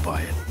bothered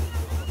by it.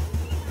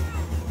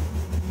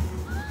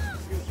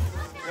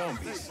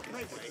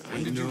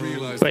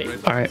 Wait,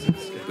 alright.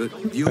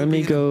 Let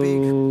me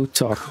go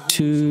talk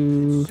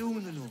to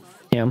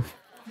him.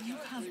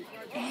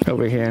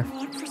 Over here.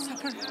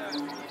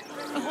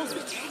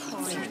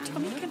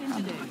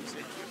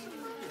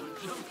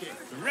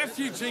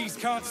 Refugees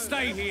can't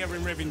stay here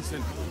in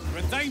Rivington.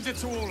 They're a danger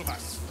to all of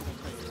us.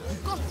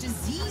 We've got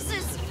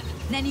diseases.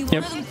 And any one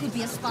Yep. of them could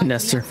be a spike.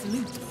 Nestor.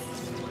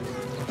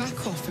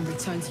 Back off and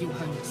return to your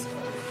homes.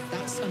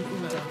 That's an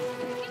order.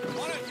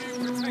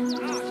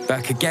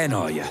 Back again,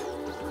 are you?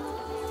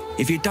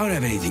 If you don't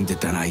have anything to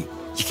donate,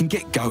 you can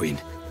get going.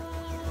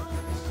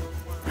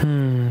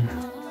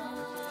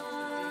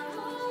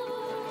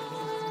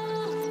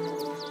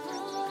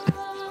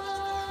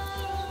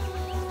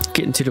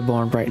 Getting to the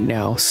barn right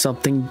now.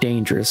 Something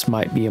dangerous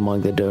might be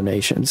among the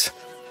donations.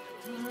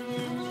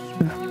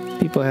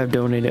 People have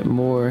donated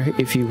more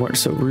if you weren't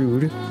so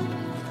rude.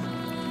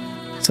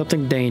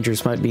 Something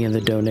dangerous might be in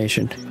the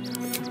donation.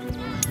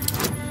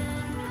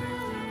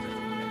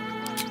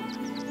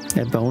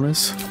 That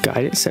bonus.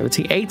 Guided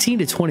 17, 18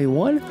 to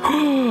 21.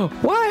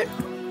 What?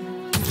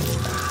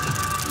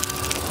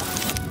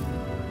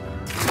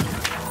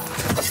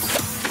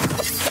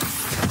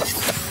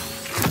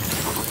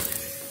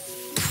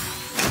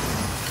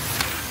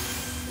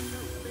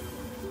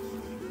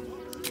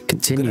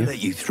 I'm gonna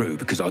let you through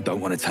because I don't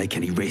want to take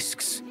any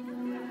risks.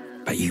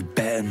 But you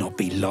better not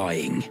be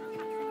lying.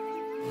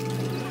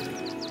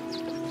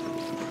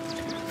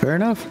 Fair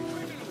enough.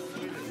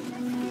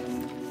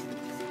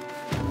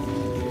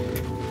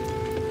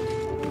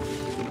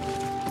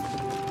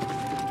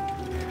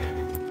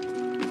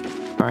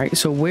 Alright,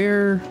 so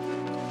where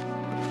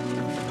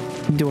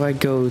do I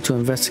go to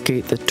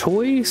investigate the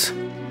toys?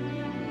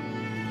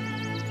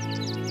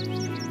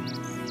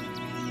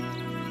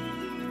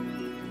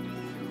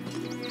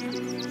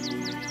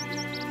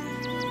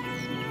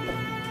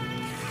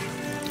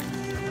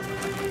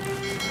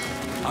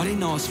 I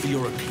didn't ask for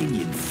your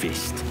opinion,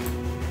 Fist.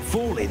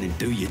 Fall in and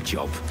do your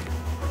job.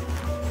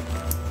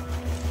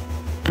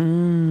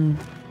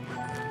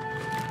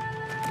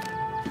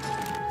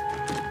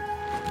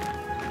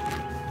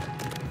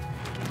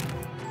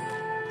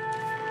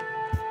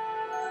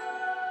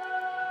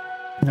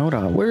 Hold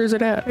on, where is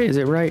it at? Is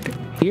it right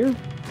here?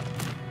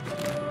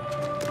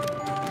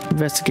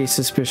 Investigate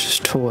suspicious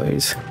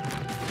toys.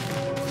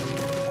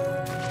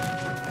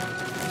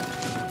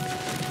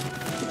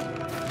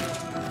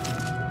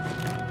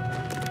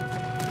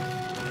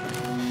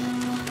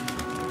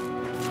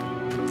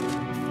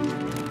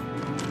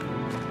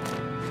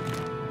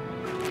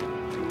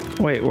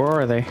 Wait, where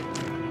are they?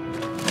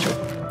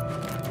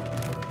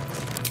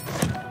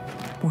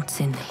 What's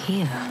in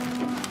here?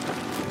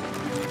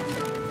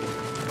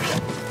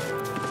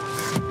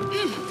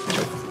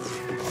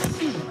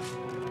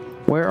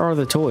 Where are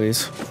the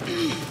toys?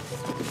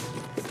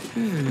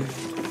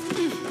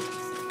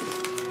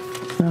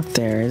 Not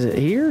there. Is it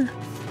here?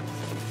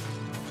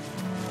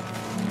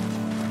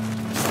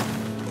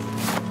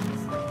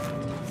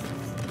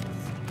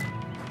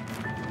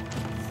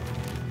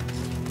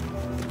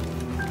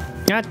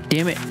 God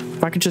damn it.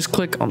 If I could just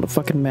click on the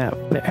fucking map.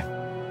 There.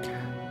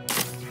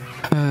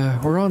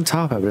 We're on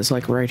top of it. It's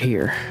like right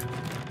here.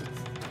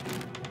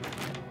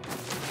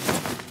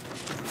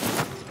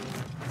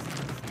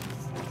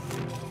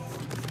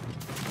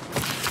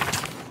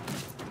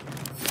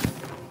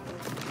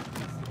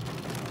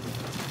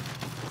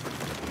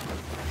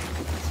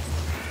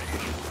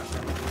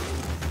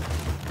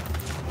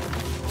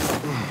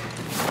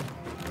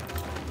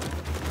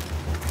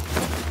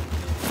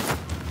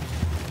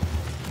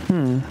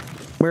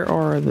 Where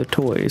are the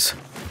toys?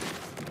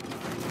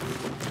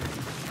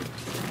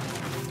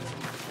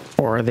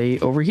 Or are they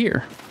over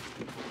here?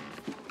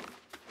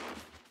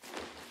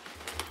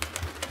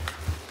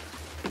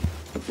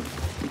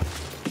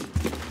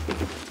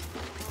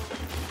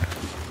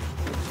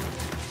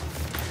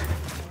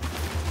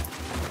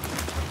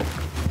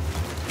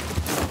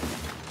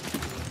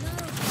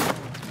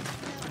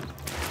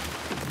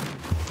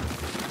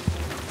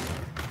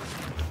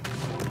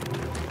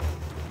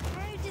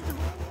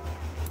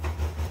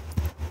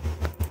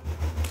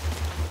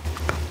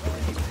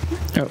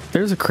 Oh,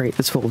 there's a crate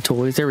that's full of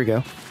toys. There we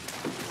go.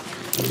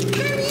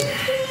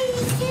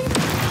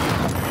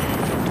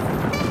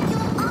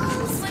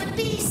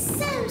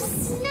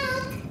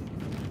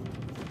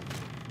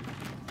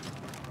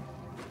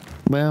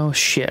 Well,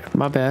 shit.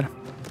 My bad.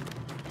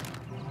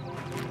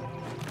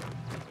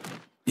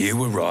 You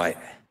were right.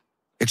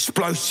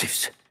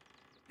 Explosives.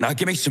 Now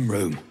give me some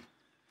room.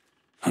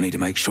 I need to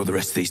make sure the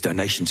rest of these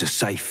donations are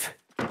safe.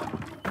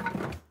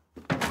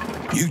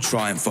 You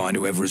try and find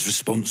whoever is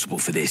responsible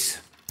for this.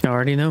 I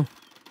already know.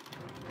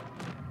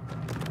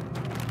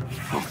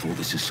 I thought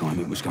this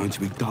assignment was going to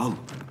be dull.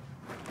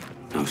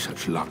 No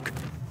such luck.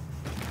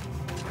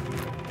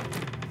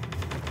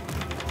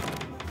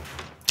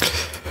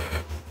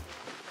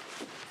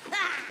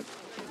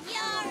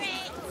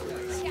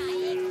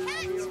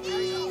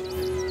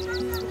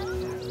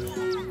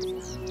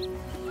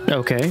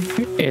 Okay,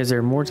 is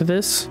there more to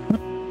this?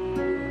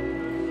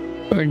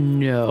 Or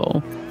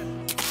no?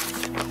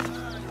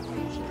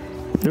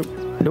 Nope,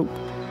 nope.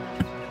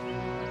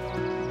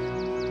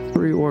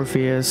 Free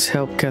Orpheus,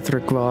 help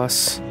Ketheric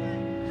Voss.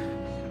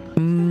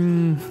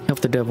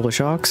 Help the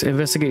Devilish Ox,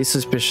 investigate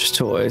suspicious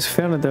toys.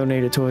 Found and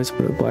donated toys,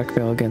 put a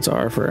blackmail against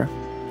Arthur.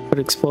 Put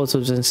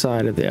explosives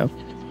inside of them.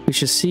 We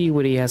should see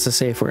what he has to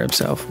say for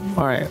himself.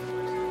 Alright.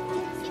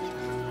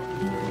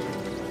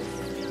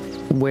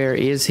 Where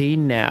is he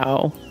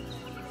now?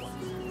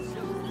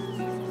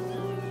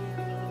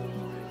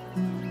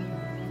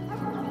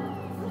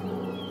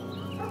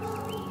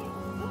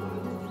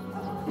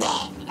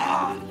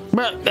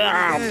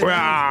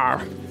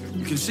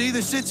 You can see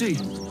the city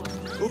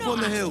up on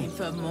the hill.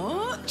 For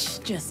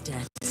much, just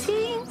a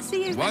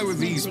teensy. Why were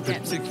these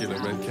particular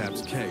red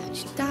caps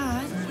caged?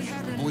 Dad,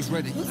 Always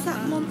ready. what's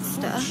that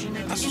monster?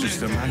 That's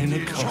just a man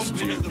in a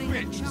costume.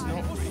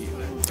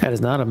 That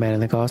is not a man in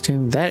the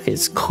costume. That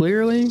is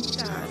clearly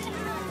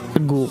a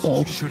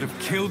ghoul. Should have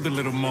killed the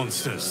little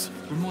monsters.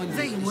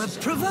 They were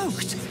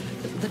provoked.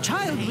 The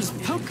child was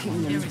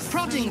poking and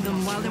prodding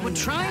them while they were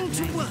trying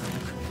to work.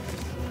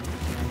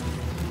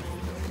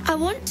 I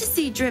want to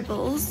see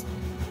Dribbles,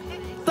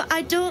 but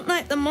I don't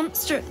like the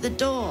monster at the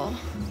door.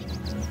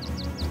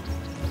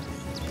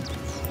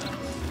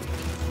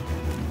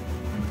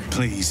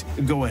 Please,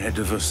 go ahead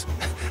of us.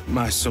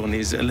 My son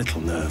is a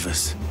little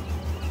nervous.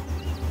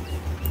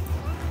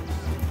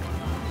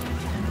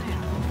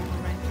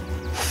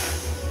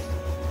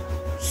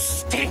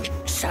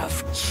 Stinks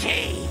of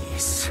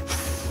cheese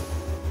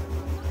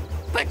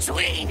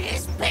between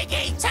his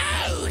piggy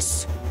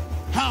toes.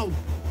 How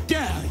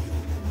dare you?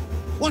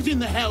 What in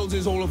the hells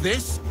is all of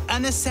this? A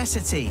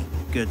necessity,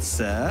 good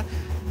sir.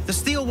 The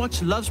Steel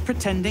Watch loves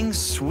pretending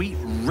sweet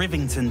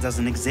Rivington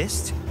doesn't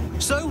exist.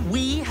 So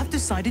we have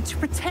decided to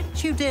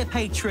protect you, dear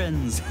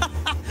patrons.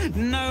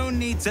 No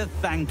need to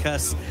thank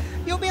us.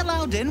 You'll be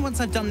allowed in once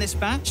I've done this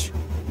batch.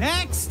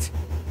 Next!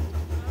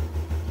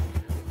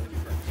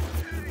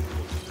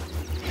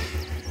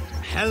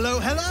 Hello,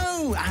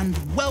 hello, and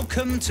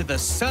welcome to the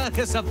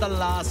Circus of the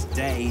Last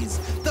Days,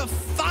 the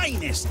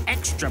finest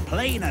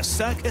extraplanar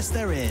circus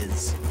there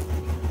is.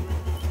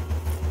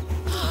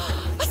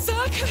 A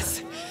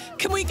circus!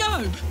 Can we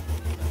go?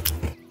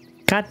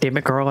 God damn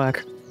it,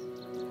 Garlock.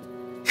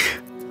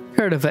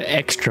 Heard of an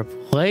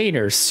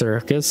extraplanar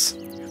circus?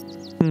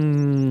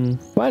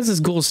 Why is this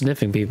ghoul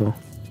sniffing people?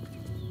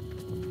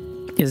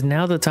 Is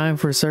now the time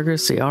for a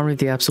circus? The army of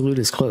the Absolute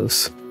is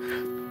close.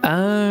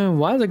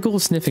 Why is the ghoul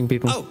sniffing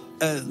people? Oh,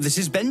 this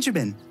is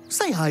Benjamin.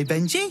 Say hi,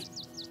 Benji.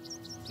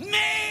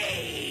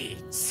 Meat!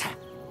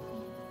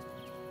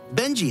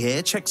 Benji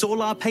here checks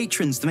all our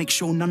patrons to make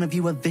sure none of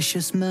you are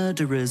vicious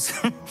murderers.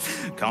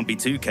 Can't be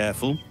too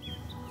careful.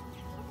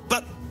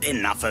 But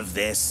enough of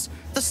this.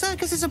 The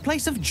circus is a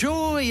place of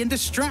joy and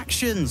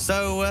distraction,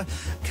 so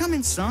come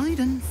inside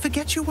and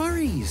forget your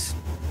worries.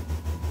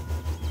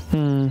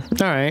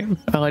 Alright.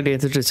 I like to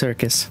enter the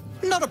circus.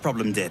 Not a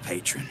problem, dear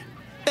patron.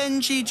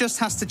 Benji just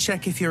has to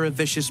check if you're a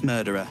vicious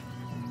murderer.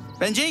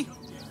 Benji?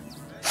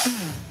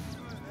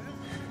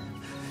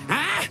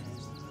 Ah!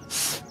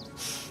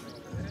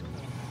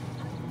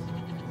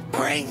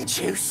 Brain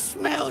juice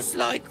smells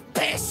like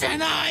piss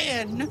and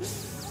iron.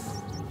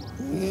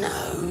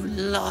 No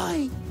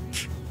light.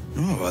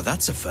 Oh, well,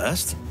 that's a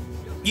first.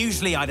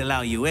 Usually I'd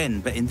allow you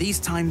in, but in these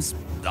times,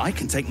 I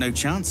can take no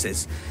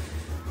chances.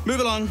 Move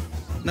along.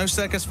 No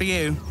circus for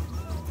you.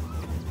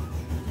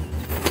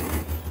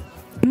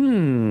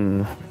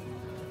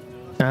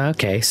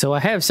 Okay, so I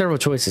have several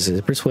choices.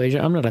 As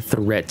persuasion, I'm not a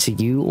threat to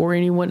you or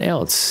anyone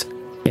else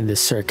in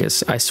this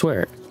circus, I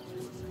swear.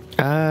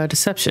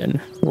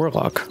 Deception,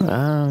 warlock.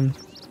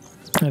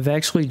 I've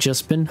actually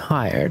just been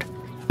hired.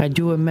 I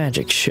do a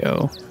magic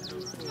show.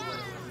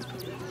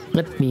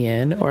 Let me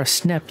in or I'll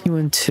snap you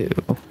in two.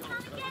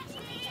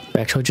 I've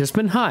actually just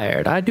been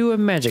hired. I do a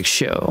magic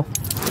show.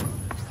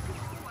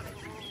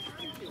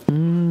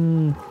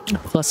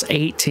 Plus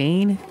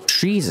 18?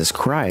 Jesus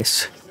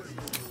Christ.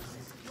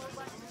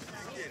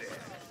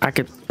 I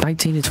could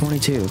 19 to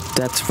 22.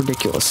 That's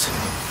ridiculous.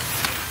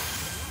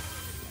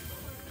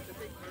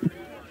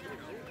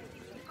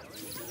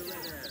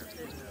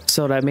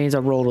 So that means I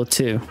rolled a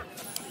 2.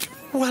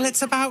 Well,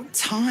 it's about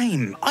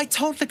time. I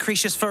told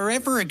Lucretius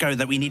forever ago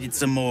that we needed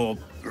some more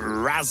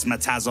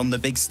razzmatazz on the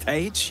big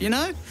stage, you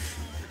know?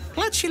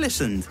 Glad she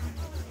listened.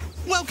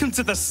 Welcome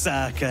to the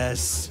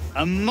circus,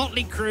 a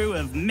motley crew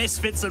of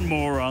misfits and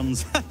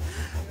morons.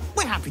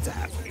 We're happy to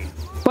have you.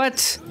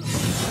 What?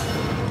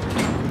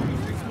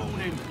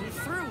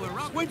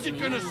 When's it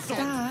gonna stop?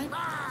 Dad,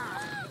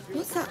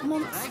 what's that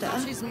monster?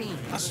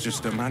 That's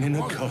just a man in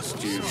a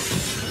costume.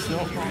 It's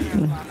not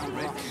real.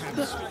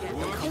 But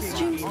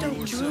costumes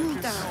don't drool,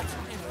 Dad.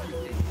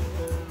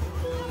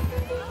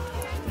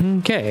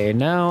 Okay,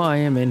 now I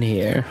am in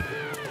here.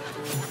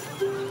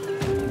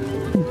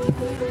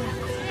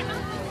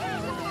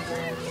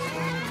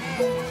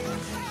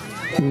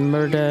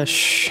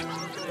 Murdash,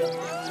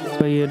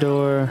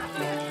 Theodore,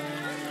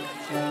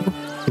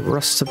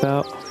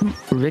 Rustabout,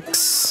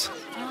 Rix,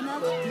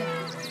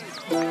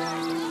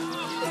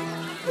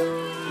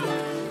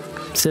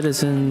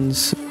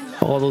 citizens,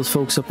 all those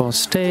folks up on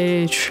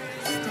stage.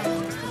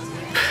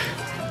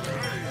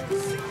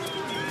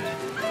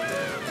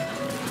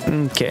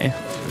 Okay.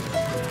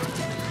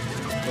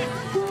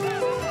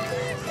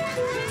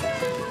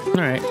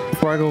 Alright,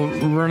 before I go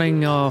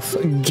running off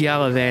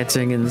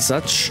gallivanting and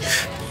such,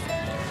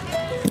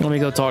 let me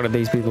go talk to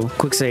these people.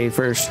 Quick save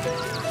first.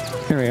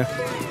 Here we go.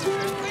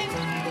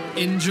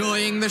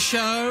 Enjoying the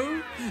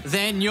show?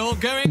 Then you're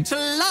going to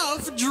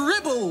love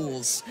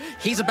Dribbles.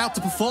 He's about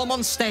to perform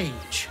on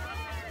stage.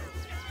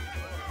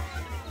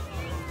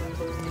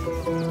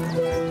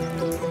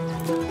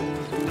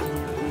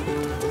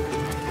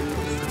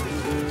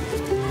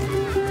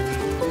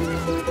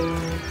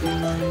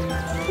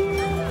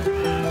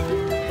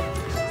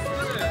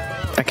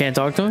 I can't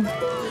talk to him?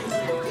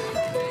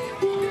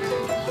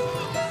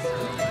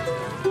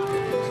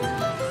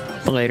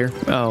 Later.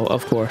 Oh,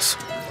 of course.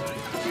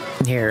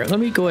 Here, let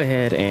me go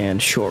ahead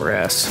and short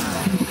rest.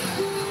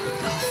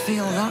 I'll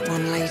feel that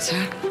one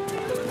later.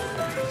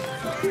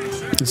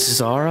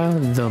 Zara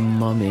the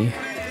Mummy.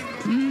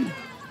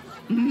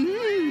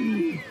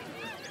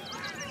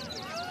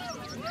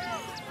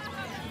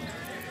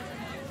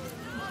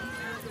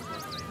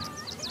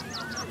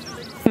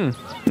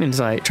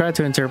 Insight. Try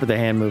to interpret the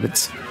hand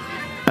movements.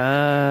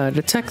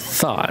 Detect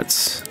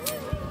thoughts.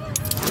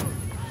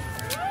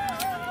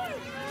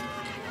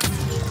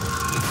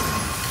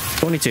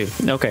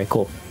 Okay,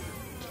 cool.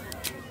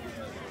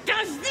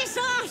 Does this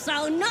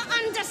arsehole not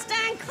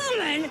understand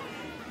common?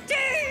 Do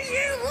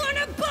you want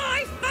to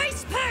buy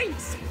face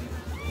paints?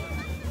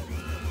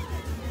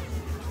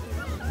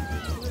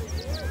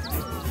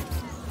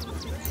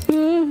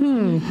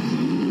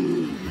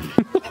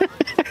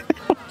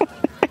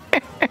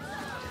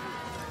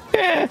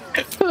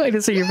 I like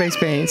to see your face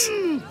paints.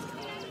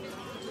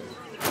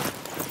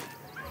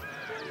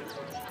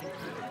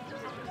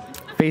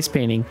 Face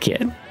painting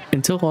kit.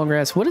 Until long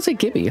rest. What does it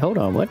give me? Hold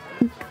on, what?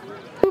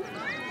 Boop.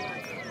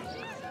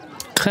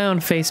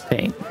 Clown face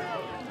paint.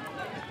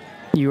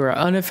 You are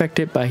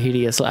unaffected by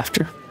hideous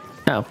laughter.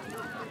 Oh,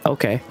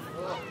 okay.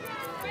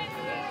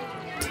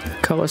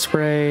 Color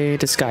spray,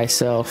 disguise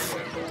self,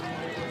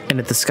 and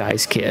a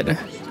disguise kid.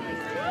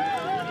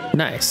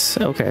 Nice.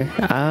 Okay.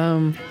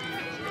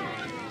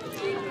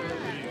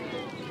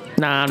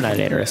 Nah, I'm not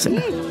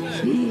interested.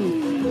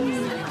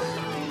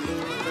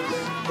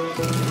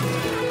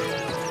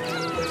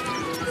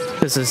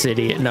 This is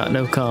idiot, not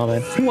no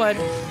comment. What?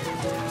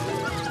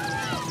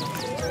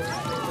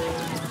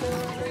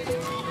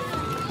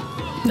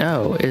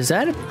 No, is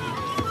that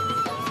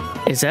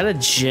a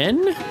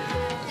djinn?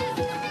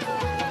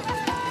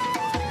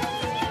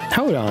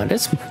 Hold on, I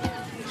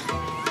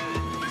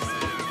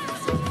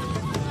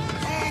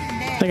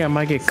think I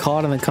might get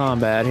caught in the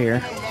combat here.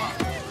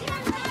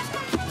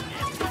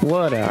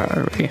 What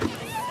are we?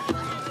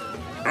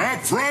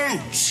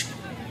 Approach,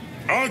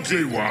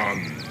 ugly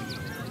one.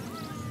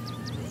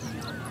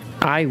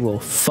 I will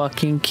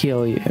fucking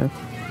kill you.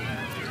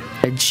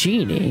 A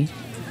genie?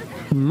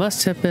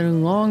 Must have been a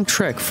long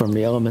trek from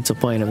the elemental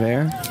plane of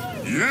air.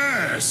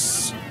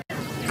 Yes!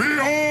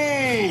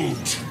 Behold!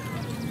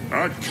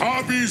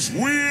 Akabi's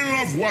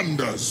Wheel of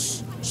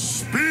Wonders.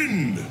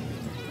 Spin!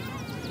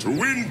 To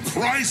win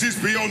prizes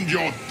beyond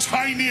your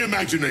tiny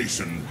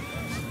imagination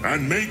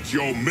and make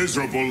your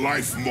miserable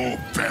life more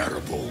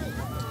bearable.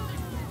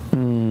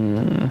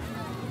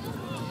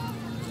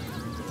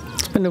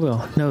 Spin the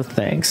wheel. No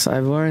thanks.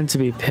 I've learned to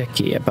be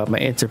picky about my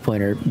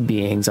interplanar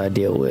beings I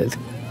deal with.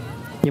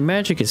 Your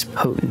magic is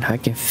potent. I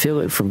can feel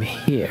it from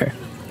here.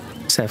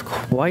 Must have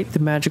quite the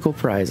magical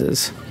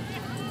prizes.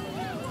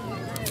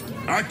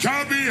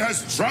 Akabi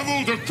has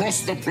traveled across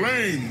the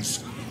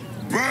plains,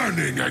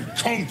 burning and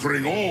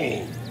conquering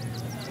all.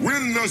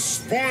 Win the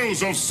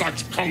spoils of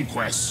such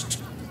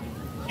conquest.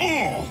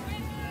 Or,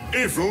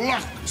 if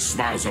luck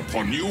smiles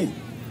upon you,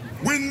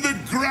 win the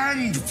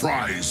grand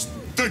prize,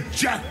 the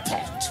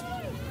jackpot.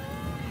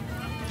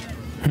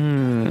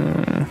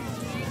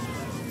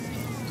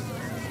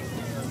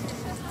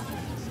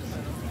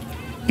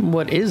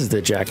 What is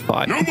the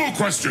jackpot? No more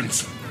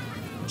questions.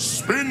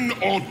 Spin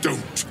or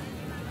don't.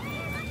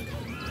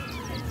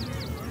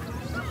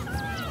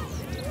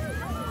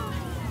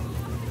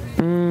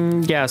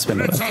 Yeah, spin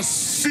it. Let us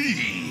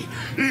see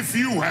if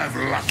you have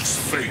luck's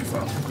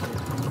favor.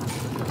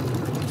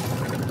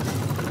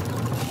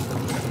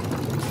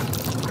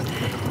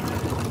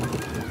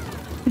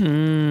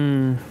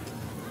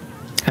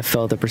 I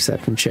failed the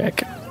perception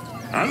check.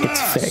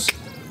 Alas, It's fake.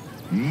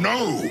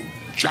 no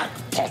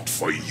jackpot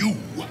for you,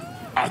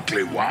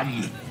 ugly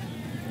one.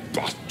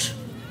 But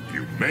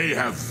you may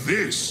have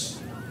this.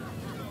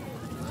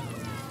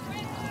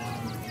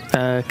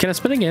 Can I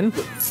spin again?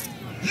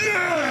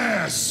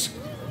 Yes!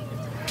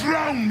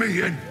 Drown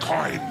me in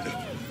coin,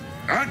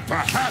 and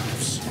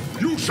perhaps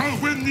you shall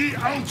win the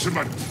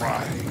ultimate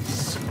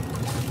prize.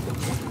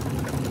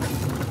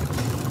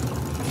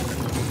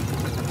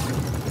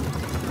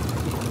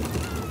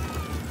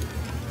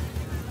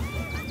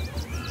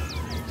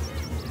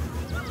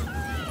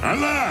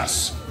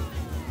 Alas,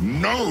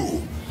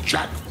 no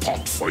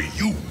jackpot for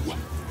you,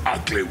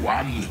 ugly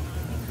one.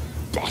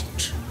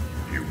 But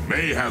you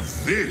may have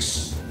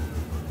this.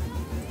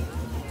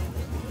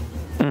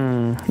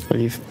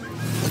 Leave.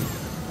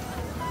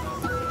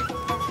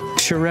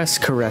 Caress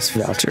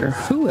voucher.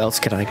 Who else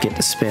can I get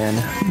to spin?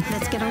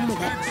 Let's get on with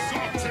it.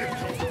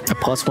 A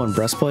 +1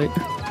 breastplate.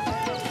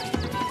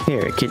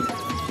 Here,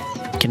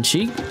 can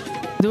she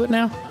do it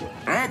now?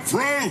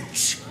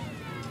 Approach,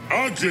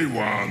 ugly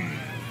one.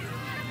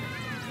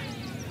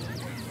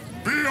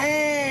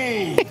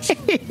 Behold!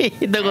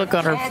 The look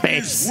on her Hobby's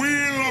face.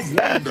 Wheel of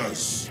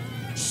Wonders.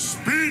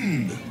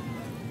 Spin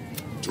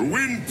to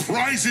win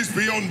prizes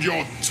beyond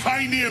your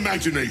tiny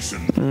imagination.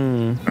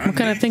 What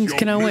kind of things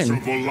can I win?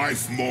 Miserable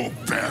life more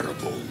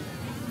bearable.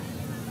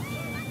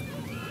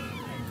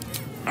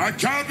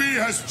 Akabi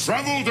has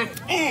traveled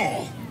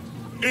or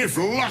if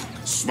luck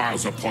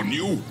smiles upon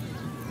you,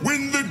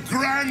 win the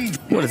grand.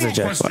 What is No a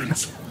jackpot?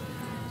 questions.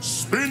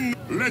 Spin.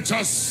 Let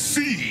us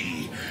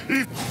see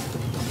if.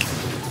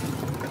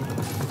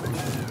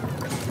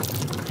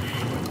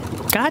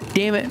 God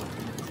damn it.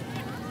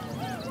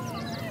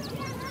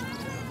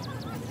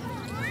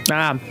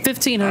 I'm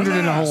 1,500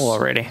 in the hole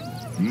already.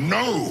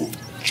 No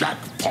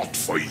jackpot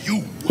for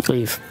you.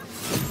 Leave.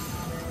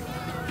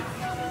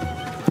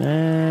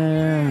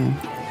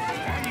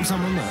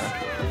 Someone there.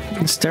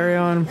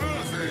 Stereon.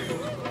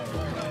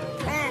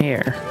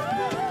 Here.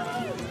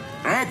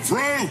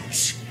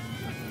 Approach,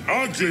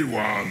 ugly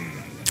one.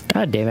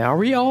 God damn it. Are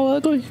we all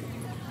ugly?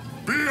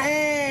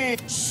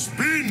 Behold,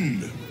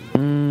 spin to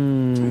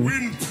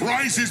win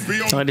prizes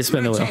beyond. I just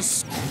spin the Let wheel.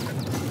 us-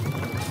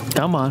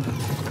 Come on.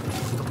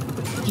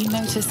 You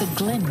notice a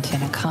glint in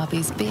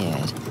Akabi's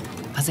beard.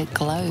 As it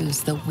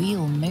glows, the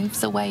wheel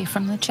moves away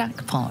from the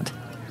jackpot.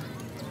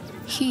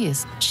 He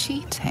is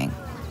cheating.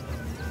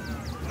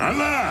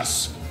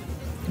 Alas,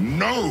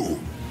 no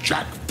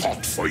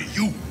jackpot for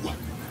you,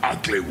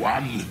 ugly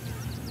one.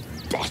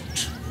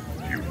 But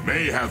you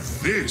may have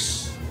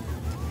this.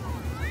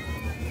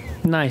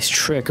 Nice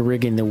trick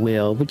rigging the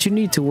wheel, but you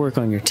need to work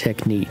on your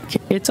technique.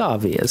 It's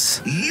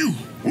obvious. You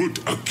would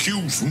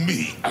accuse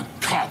me,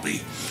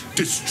 Akabi,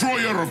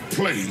 destroyer of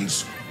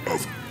planes,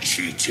 of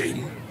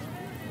cheating.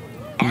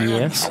 I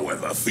Yes. am,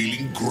 however,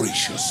 feeling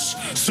gracious,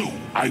 so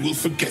I will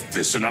forget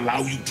this and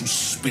allow you to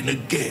spin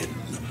again.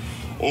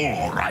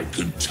 Or I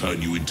can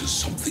turn you into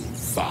something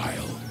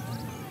vile.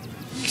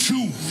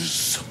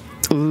 Choose.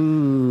 Ooh.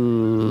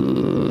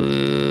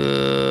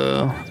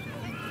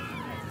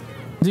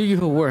 Do you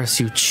worse,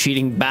 you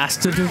cheating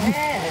bastard.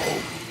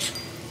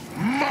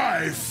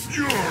 My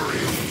fury.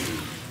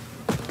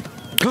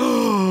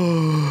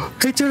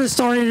 It turned a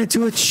started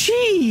into a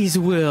cheese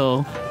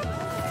wheel.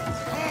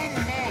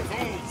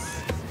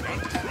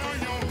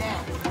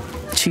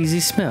 Cheesy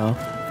smell.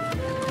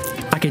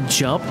 I can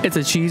jump. It's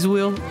a cheese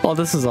wheel. Oh,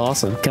 this is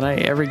awesome. Can I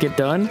ever get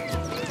done?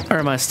 Or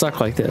am I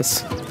stuck like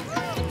this?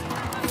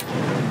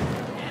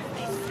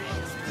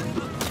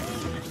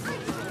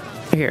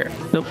 Here.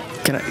 Nope.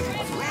 Can I?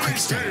 Quick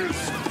step.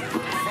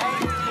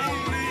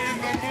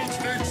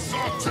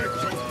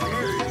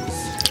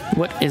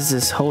 What is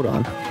this? Hold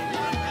on.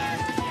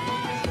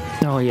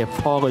 Oh, yeah,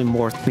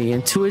 polymorphed me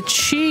into a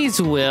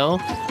cheese wheel.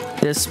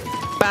 This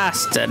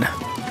bastard.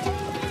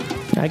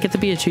 I get to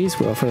be a cheese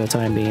wheel for the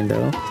time being,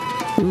 though.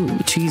 Ooh,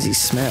 cheesy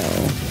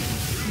smell.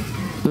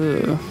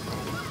 Ooh.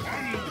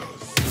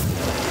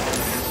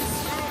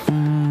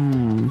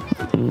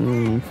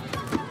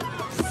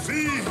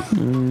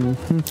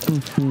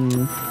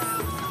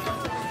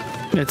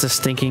 It's a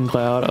stinking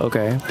cloud.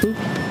 Okay. Boop.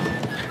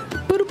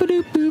 Boop,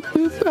 boop,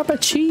 boop. I'm a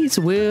cheese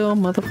wheel,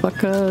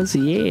 motherfuckers.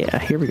 Yeah,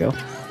 here we go.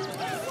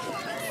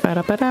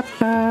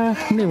 Ba-da-ba-da-ba.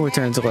 How many more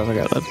turns left? I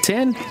got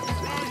 10.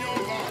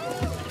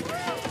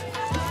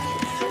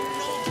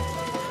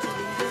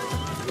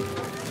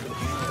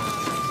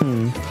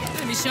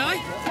 Don't be shy.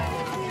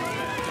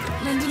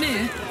 Lend an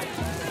ear.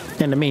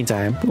 In the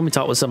meantime, let me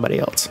talk with somebody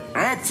else.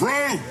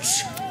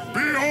 Approach!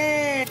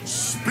 Behold!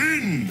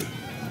 Spin!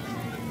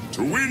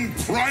 To win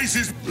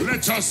prizes,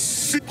 let us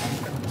see.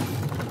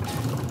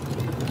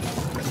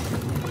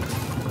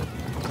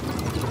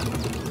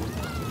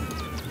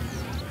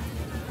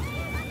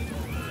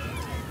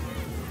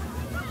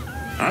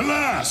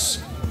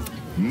 Alas!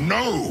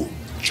 No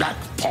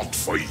jackpot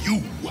for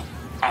you,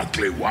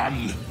 ugly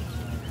one.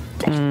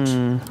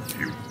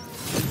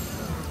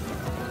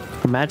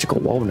 A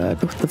magical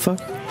walnut. What the fuck?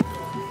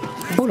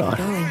 Hold on.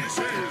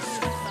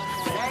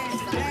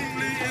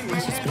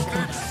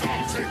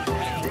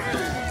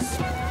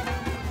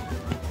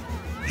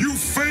 You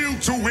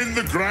failed to win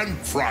the grand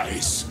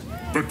prize,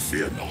 but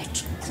fear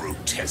not,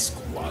 grotesque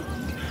one.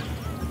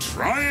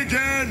 Try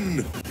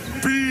again.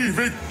 Be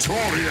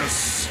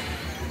victorious.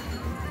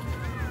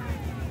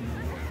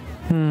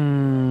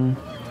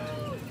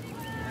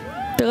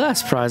 The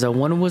last prize I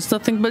won was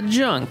nothing but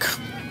junk.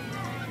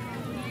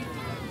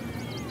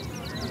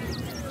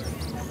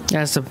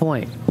 That's the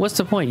point. What's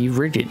the point, you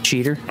rigid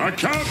cheater?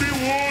 Akabi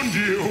warned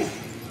you.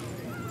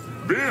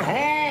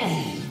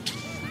 Behold,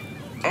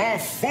 a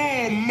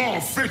form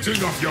more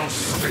fitting of your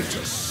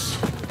status.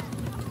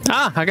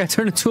 Ah, I got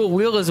turned into a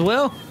wheel as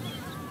well?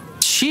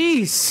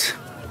 Jeez.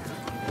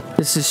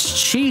 This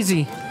is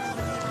cheesy.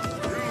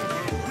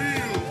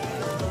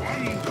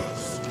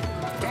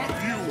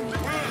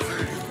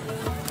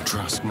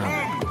 Trust me.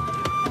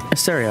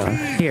 Asterion,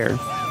 here.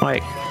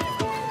 Like,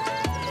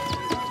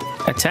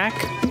 attack?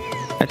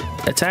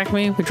 Attack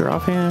me with your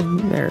offhand.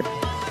 There.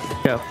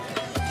 Go.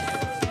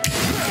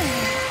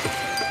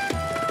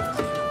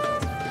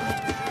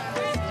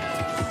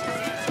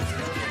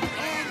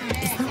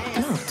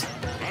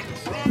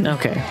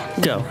 Okay,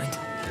 go.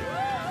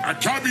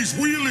 Akabi's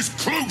wheel is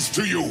close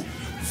to you,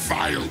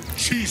 vile,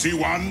 cheesy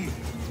one.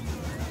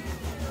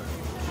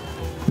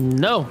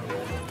 No.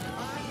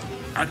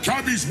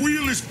 Akabi's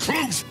wheel is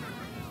close.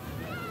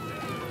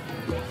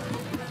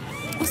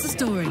 What's the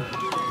story?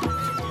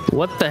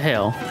 What the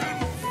hell?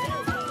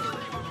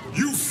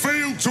 You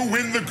failed to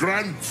win the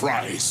grand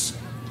prize,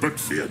 but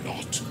fear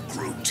not,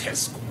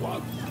 grotesque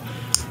one.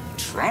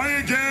 Try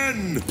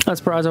again.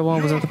 Last prize I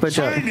won was at the pitch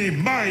up. Tiny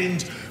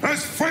mind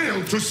has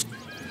failed to.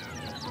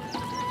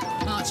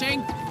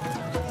 Marching.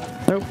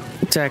 Nope.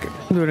 Attack it.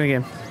 Do it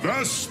again.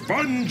 The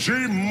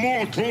spongy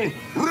mortal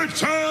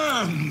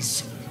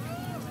returns.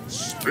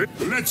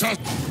 Let us.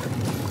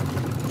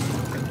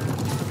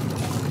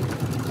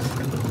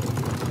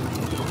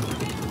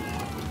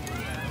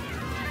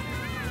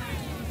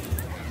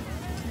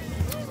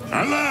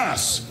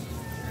 Alas,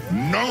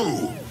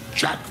 no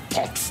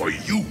jackpot for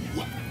you,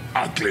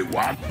 ugly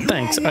one.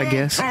 Thanks, I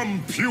guess.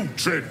 Come,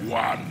 putrid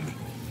one.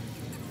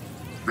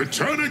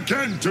 Return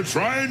again to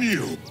try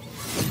anew.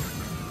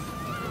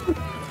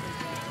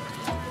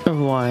 Of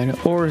wine,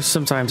 or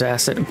sometimes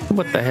acid.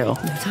 What the hell?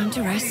 No time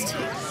to rest.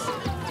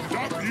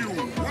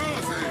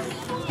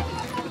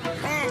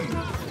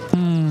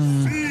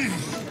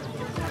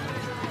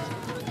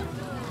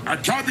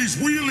 Akabi's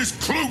wheel is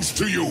close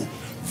to you,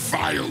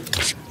 vile.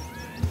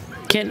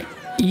 Can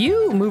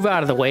you move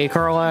out of the way,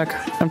 Karlak?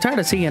 I'm tired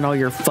of seeing all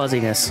your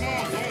fuzziness.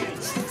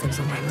 Something's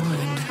on my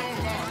mind.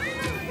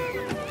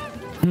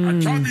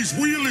 Akabi's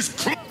wheel is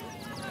close.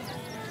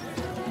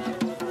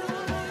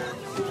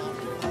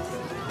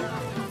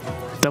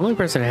 The only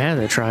person that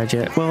hasn't tried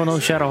yet. Well, no,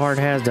 Shadowheart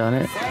has done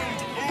it.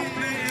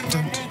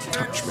 Don't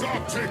touch me.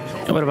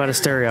 What about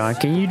Asterion?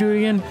 Can you do it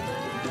again?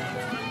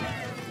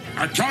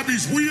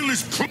 Akabi's wheel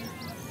is close.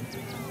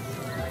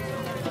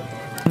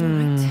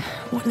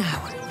 What now?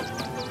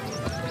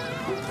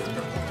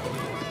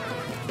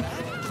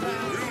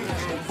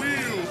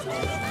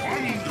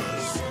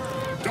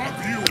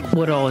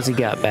 What all has he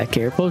got back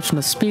here? Potion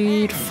of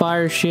speed,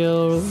 fire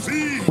shield,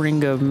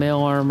 ring of mail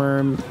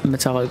armor,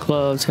 metallic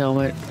gloves,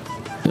 helmet,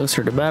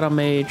 Illustrated to battle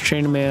mage,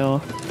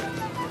 chainmail,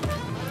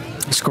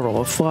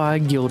 scroll of fly,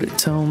 gilded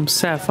tome,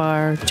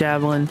 sapphire,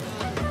 javelin.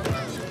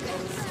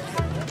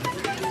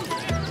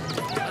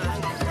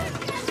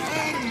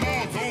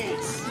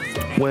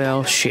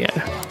 Well, shit.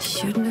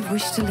 Shouldn't have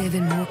wished to live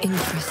in more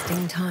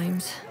interesting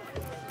times.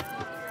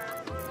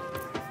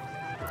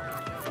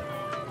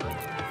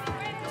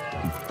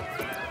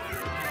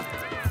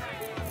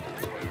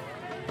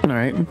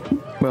 Alright.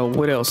 Well,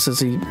 what else does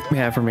he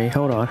have for me?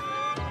 Hold on.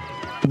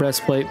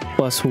 Breastplate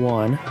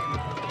 +1.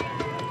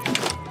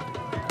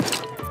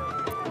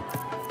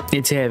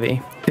 It's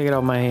heavy. Take it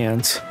off my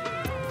hands.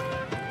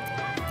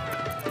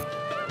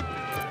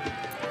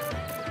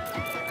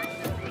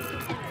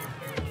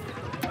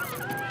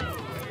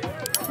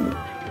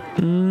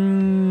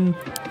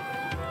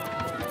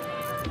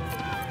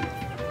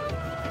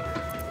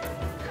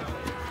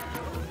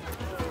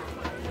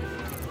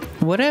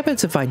 What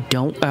happens if I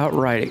don't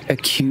outright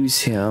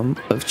accuse him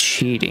of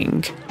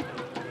cheating?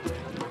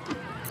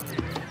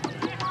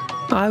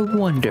 I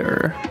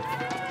wonder.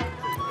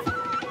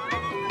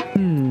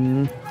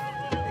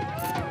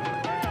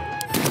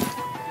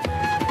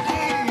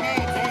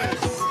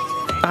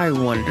 I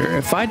wonder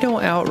if I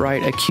don't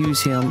outright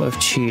accuse him of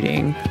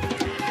cheating,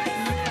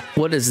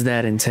 what does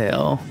that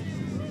entail?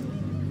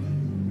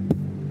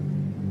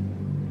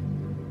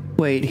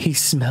 Wait,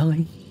 he's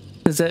smelling?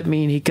 Does that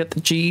mean he cut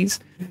the cheese?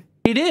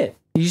 He did.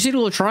 You see the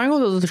little triangle?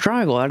 There was a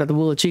triangle out of the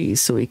wheel of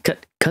cheese, so he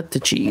cut the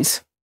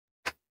cheese.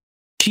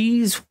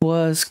 Cheese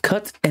was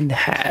cut and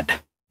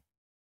had.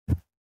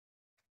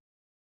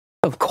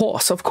 Of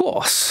course, of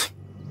course.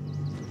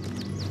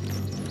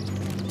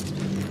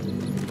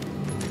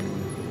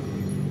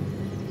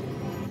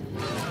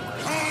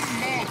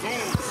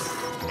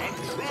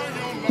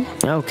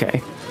 Okay.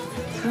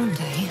 One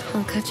day,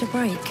 I'll catch a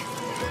break.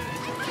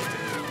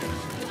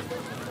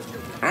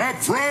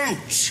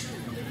 Approach!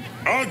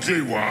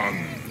 Ugly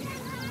one!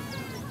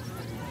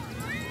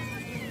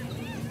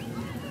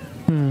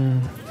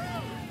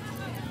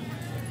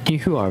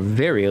 You are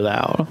very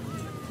loud.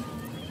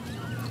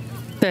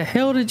 The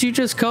hell did you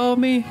just call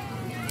me?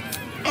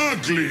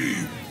 Ugly!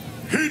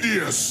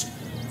 Hideous!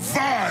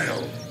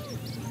 Vile!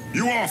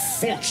 You are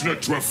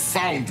fortunate to have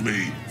found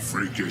me,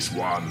 freakish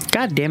one.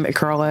 God damn it,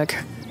 Karlak.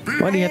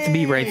 Why do you have to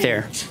be right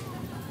there?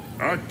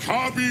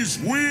 Akabi's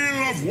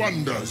Wheel of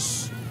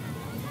Wonders.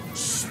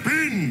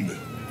 Spin!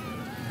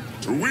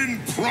 To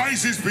win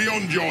prizes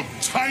beyond your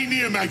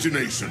tiny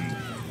imagination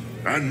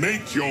and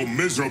make your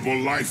miserable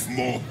life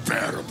more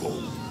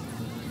bearable.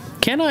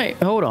 Can I?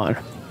 Hold on.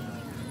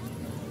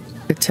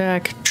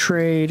 Attack,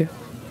 trade,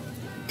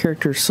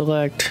 character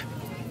select.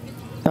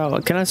 Oh,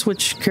 can I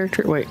switch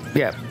character? Wait,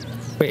 yeah.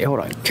 Wait,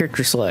 hold on.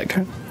 Character select.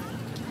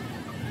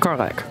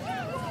 Karlak.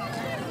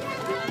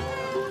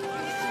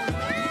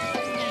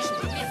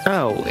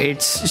 Oh,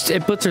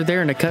 it puts her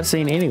there in the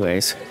cutscene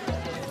anyways.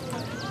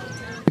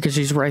 Because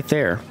she's right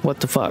there. What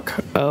the fuck?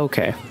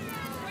 Okay.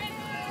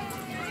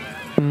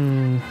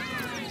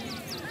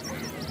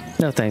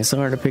 No thanks. It's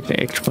hard to pick the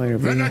extra player.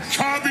 Then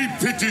Akabi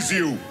pities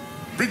you.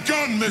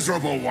 Begone,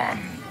 miserable one.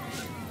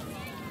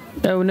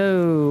 Oh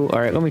no.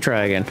 Alright, let me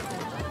try again.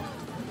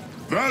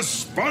 The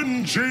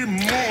spongy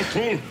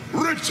mortal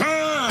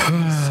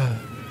returns!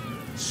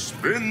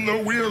 Spin the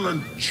wheel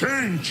and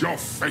change your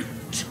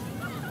fate.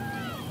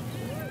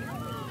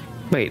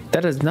 Wait,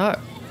 that is not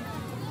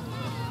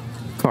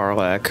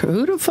Karlak.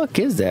 Who the fuck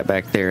is that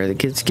back there that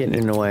keeps getting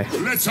in the way?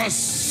 Let us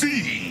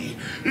see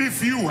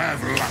if you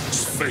have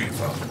luck's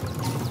favor.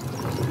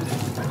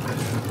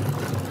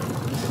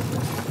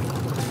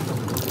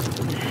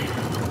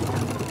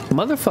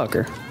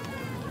 Motherfucker.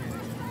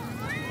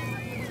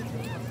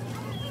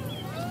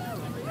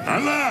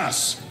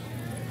 Alas,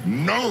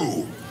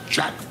 no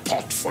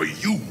jackpot for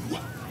you,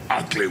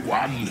 ugly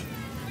one.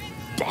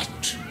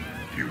 But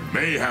you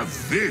may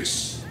have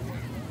this.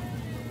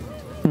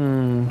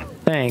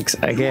 Thanks,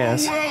 I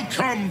guess.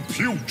 Welcome,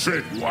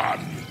 putrid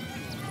one.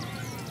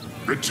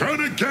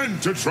 Return again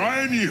to try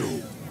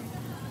anew.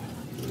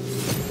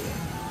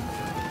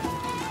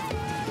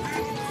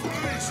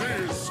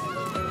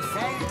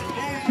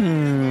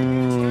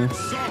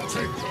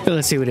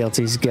 Let's see what else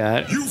he's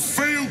got. You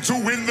failed to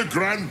win the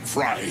grand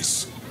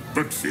prize,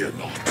 but fear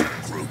not,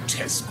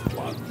 grotesque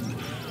one.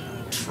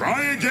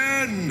 Try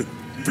again.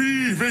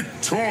 Be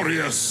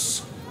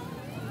victorious.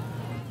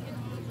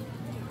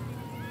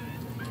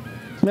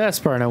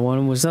 Last part I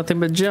won was nothing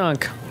but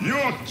junk.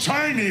 Your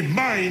tiny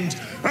mind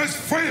has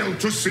failed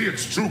to see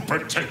its true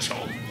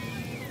potential.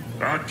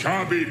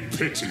 Akabi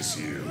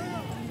pities you.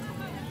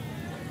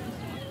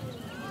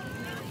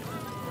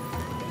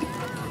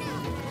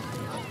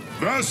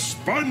 The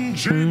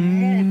spongy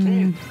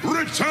mortal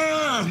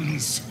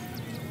returns!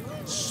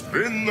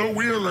 Spin the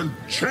wheel and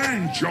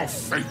change your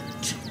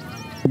fate.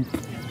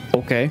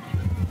 Okay.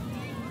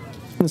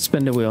 Let's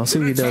spin the wheel. See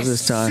what he does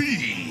this time.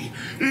 See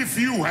if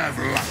you have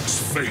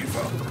luck's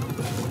favor.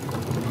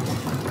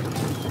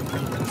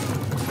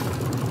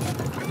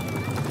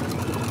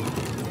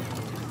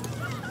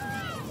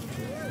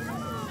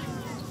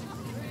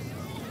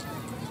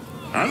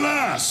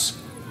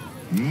 Alas,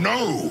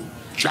 no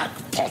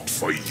jackpot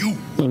for you.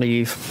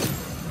 Leave.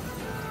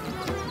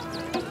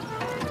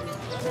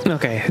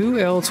 Okay, who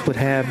else would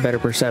have better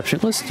perception?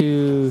 Let's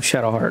do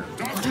Shadowheart.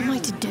 What am I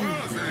to do?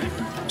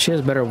 She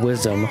has better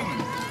wisdom.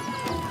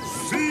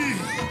 See,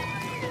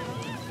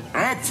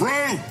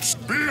 approach,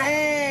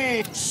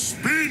 behold,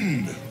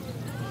 spin.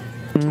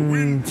 To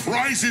win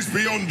prizes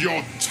beyond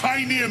your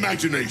tiny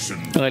imagination.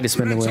 I like to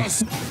spin the wheel.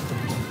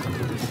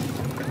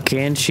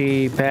 Can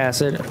she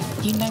pass it?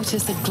 You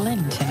notice a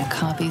glint in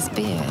Akabi's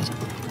beard.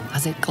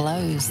 As it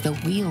glows, the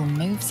wheel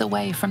moves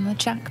away from the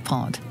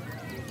jackpot.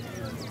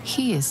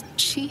 He is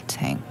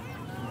cheating.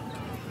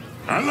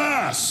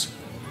 Alas,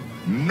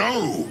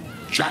 no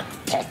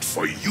jackpot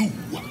for you,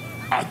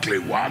 ugly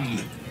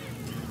one.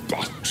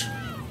 But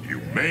you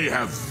may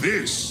have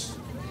this.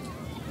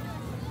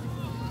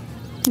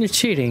 You're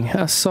cheating.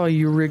 I saw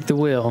you rig the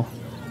wheel.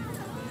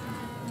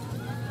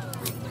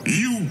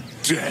 You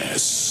dare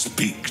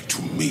speak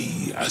to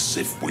me as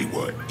if we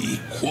were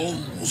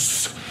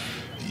equals?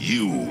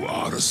 You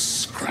are a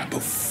scrap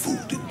of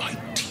food in my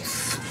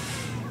teeth.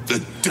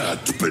 The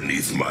dirt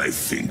beneath my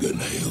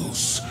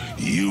fingernails.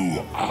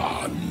 You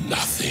are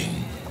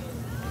nothing.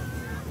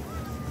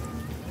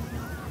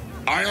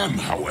 I am,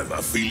 however,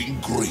 feeling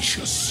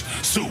gracious,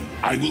 so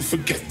I will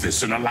forget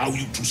this and allow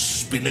you to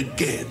spin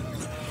again.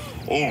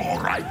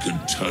 Or I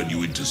can turn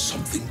you into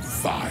something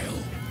vile.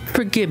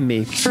 Forgive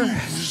me.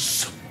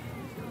 Choose.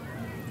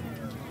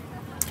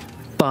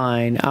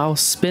 Fine, I'll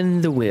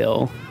spin the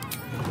wheel.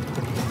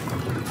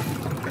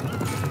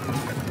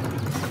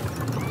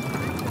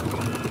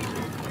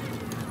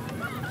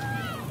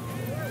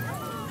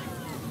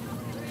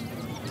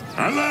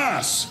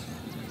 Alas,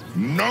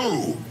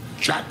 no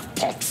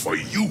jackpot for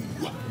you,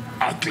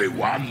 ugly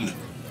one.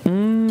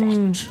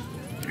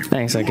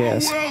 Thanks, I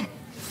guess. Well,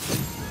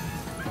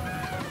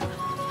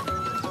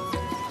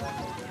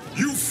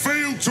 you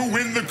failed to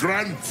win the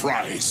grand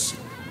prize,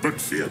 but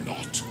fear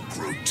not,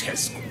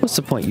 grotesque. What's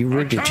the point? You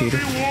rigged it, cheater.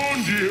 I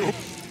warned you.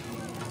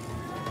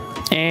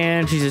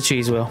 And she's a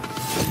cheese wheel.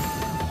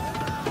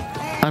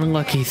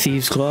 Unlucky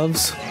thieves'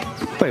 gloves.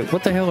 Wait,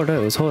 what the hell are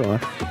those? Hold on.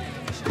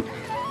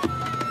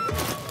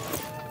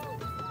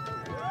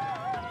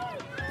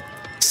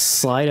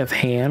 Sleight of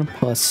hand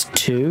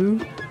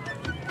 +2.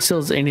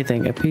 Seals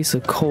anything. A piece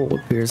of coal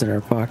appears in her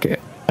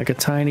pocket, like a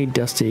tiny,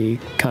 dusty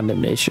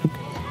condemnation.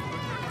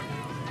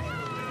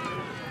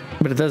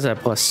 But it does have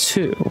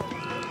 +2.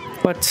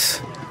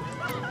 What?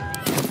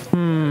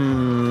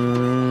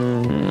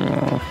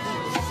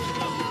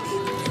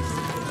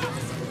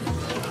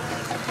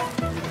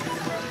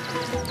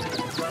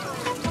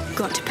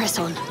 Got to press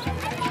on.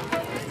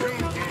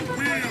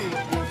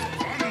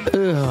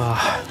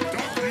 Ugh.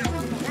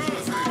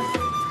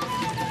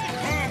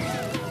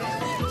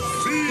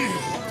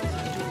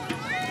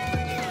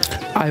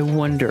 I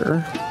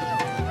wonder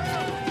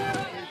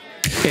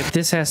if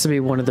this has to be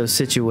one of those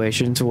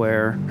situations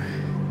where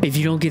if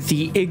you don't get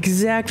the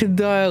exact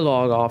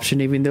dialogue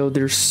option, even though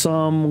there's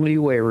some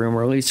leeway room,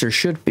 or at least there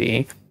should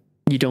be,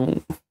 you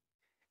don't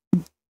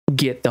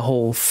get the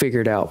whole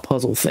figured out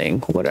puzzle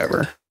thing,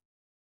 whatever.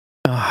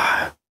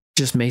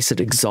 Just makes it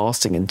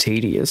exhausting and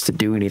tedious to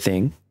do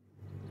anything.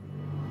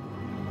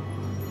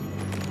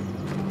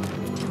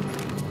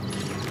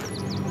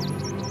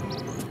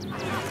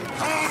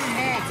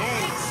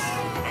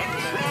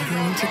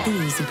 Took the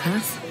easy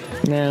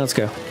path. Now let's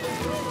go.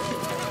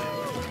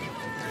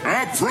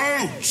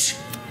 Approach,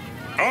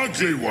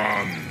 ugly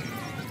one.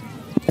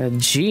 A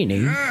genie?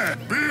 Yeah,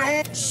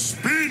 beyond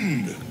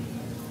spin.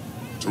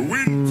 To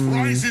win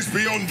prizes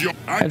beyond your...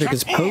 I think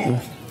it's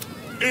potent.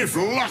 If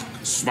luck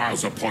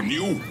smiles upon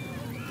you,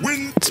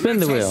 win... Spin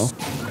the wheel.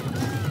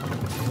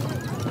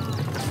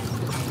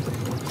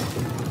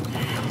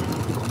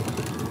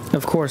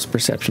 Of course,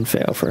 perception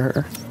fail for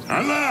her.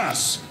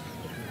 Alas,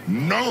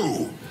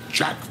 no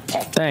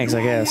jackpot. Thanks,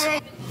 I guess.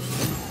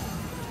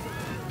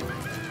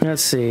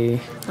 Let's see.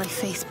 My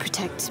faith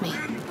protects me.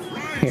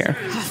 Here.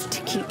 Have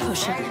to keep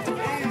pushing.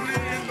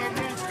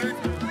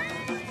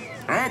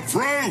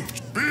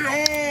 Approach!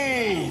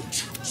 Behold!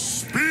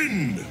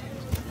 Spin!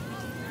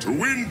 To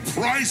win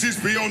prizes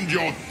beyond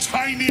your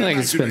tiny I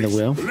can spin the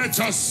wheel. Let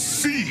us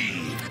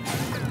see!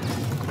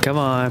 Come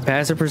on,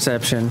 passive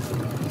perception.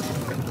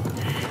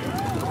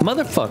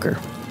 Motherfucker.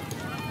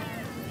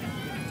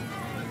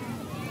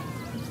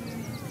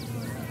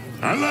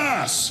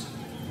 Alas!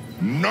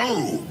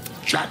 No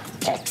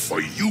jackpot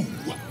for you,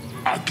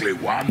 ugly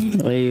one.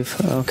 Leave.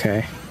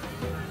 Okay.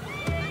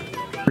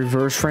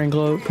 Reverse frame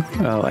globe.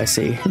 Oh, I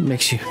see. It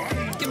makes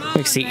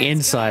the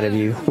inside of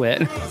you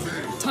wet.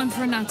 Time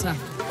for a natter.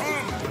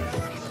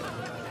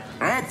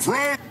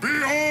 Approach!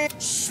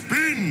 Behold!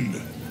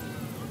 Spin!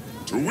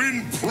 To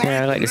win prize.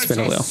 Yeah, I like to spin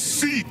a wheel.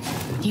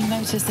 You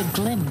notice a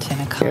glint in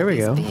a There we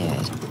go.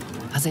 carpet's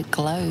beard. As it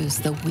glows,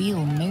 the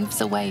wheel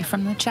moves away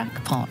from the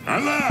jackpot.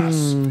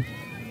 Alas!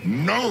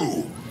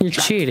 No! You're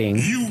cheating.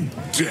 You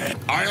dead.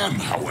 I am,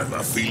 however,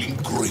 feeling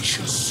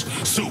gracious.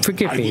 So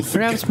Forgive me.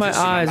 Perhaps my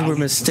eyes were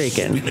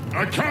mistaken.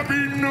 A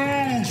cabby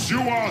knows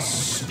you are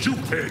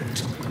stupid.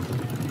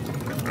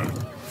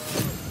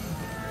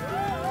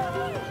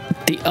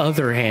 The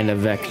other hand of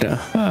Vecna.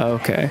 Oh,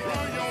 okay.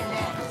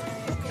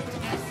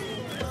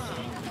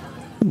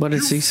 What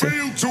does he say?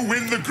 Failed to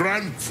win the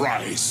grand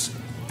prize,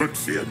 but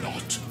fear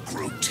not,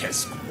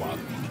 grotesque one.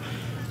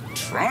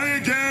 Try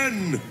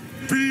again.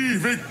 Be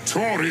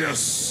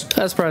victorious.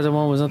 That surprise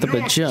one was nothing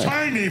but Your junk.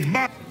 tiny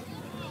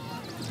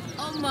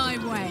On my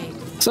way.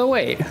 So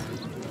wait,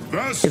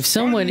 if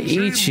someone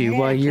eats you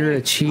while you're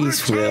a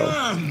cheese wheel,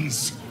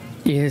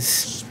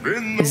 is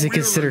it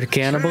considered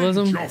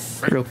cannibalism?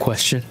 Real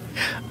question.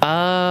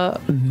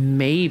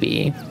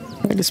 Maybe.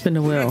 I just spin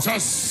the wheel. Let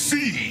us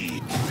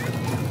see.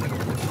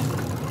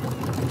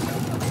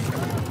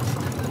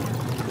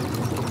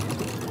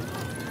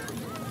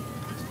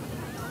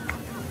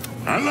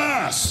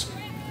 Alas,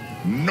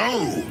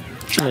 no.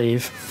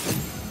 Leave.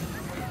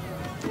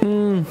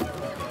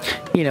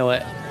 You know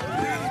what?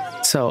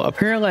 So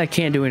apparently I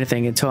can't do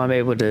anything until I'm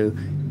able to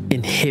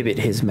inhibit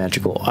his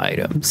magical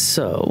item.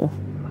 So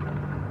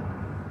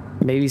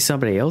maybe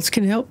somebody else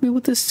can help me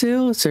with this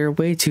still? Is there a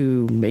way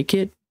to make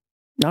it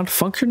not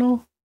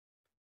functional?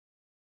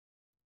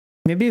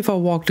 Maybe if I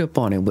walked up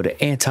on it with an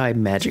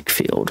anti-magic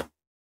field.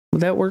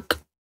 Would that work?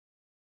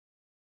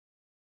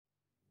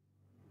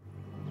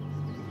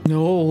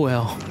 Oh,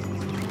 well.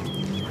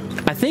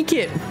 I think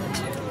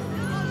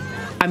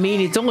I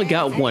mean, it's only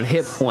got one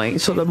hit point,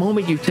 so the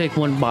moment you take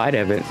one bite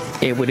of it,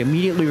 it would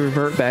immediately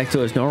revert back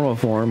to its normal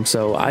form,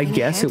 so I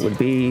guess it would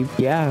be,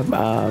 yeah,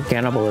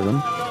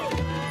 cannibalism.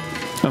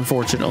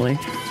 Unfortunately.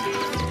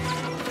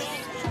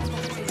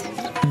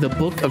 The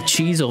Book of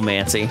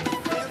Cheeseomancy.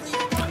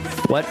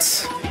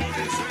 What?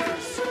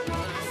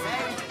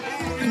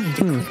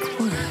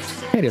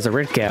 Hey, there's a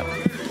red cap.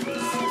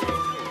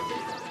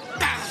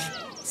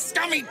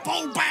 Scummy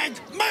bullbag!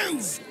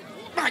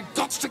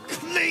 parts to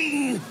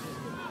clean.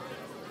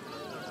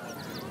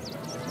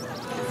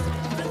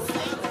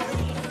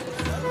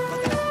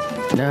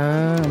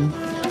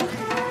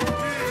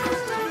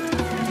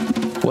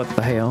 What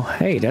the hell?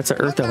 Hey, that's an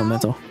earth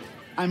elemental.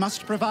 I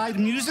must provide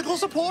musical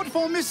support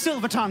for Miss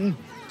Silvertongue.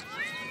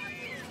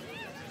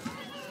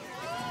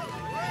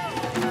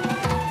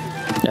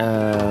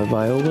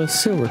 Viola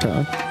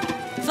Silvertongue.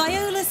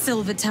 Viola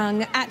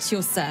Silvertongue at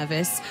your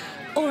service,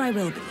 or I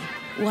will be,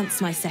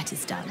 once my set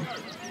is done.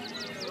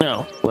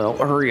 Oh, well,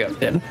 hurry up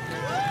then.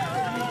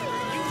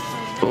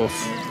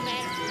 Oof.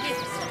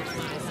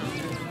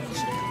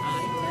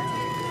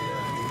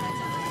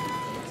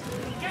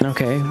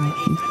 Okay.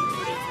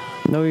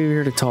 No, you're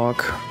here to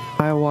talk.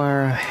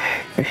 Highwire,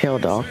 Hell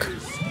Doc.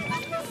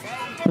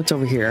 What's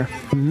over here?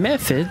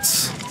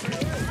 Methods.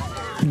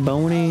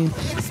 Bony.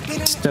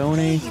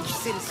 Stony.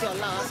 Since your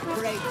last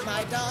break,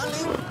 my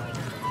darling.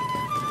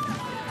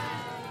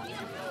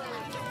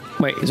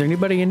 Wait, is there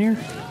anybody in here?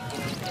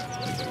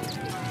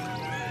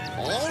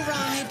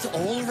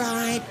 All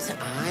right.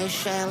 I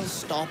shall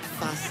stop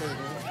fussing.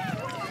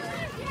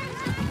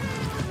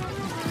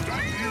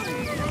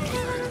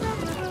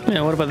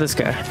 Yeah, what about this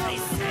guy?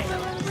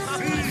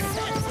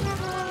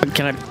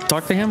 Can I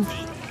talk to him?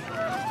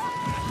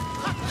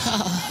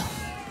 Oh,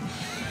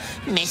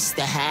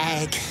 Mr.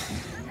 Hag.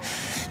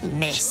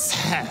 Miss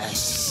her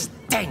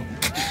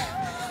stink.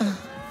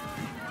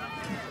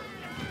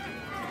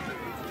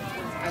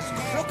 As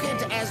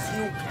crooked as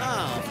you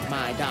carved,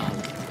 my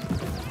darling.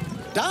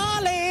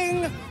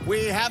 Darling,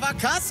 we have a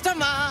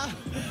customer.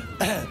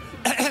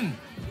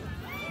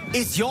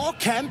 Is your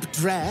camp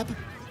drab?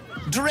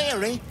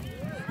 Dreary?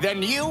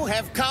 Then you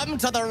have come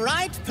to the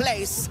right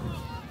place.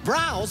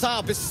 Browse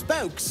our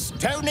bespoke,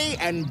 stony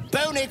and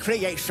bony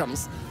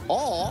creations,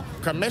 or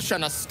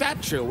commission a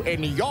statue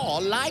in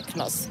your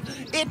likeness.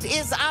 It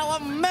is our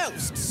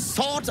most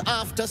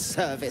sought-after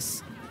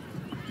service.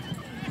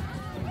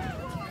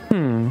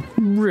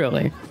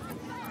 Really?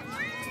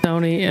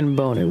 Stony and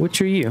bony.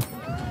 Which are you?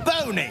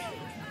 Bony,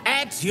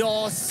 at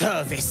your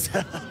service.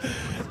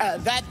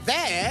 That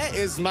there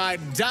is my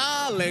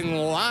darling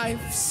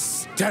wife,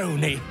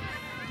 Stony.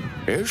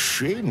 Is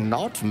she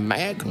not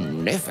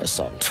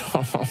magnificent?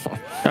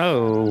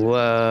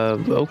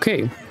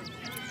 Okay.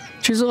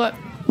 She's a lot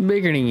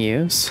bigger than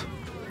you.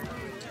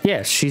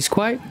 Yes, she's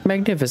quite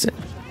magnificent.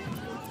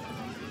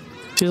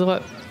 She's a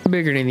lot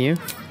bigger than you.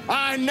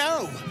 I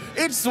know!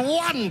 It's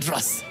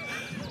wondrous!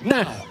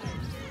 Now,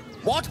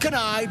 what can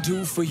I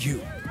do for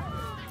you?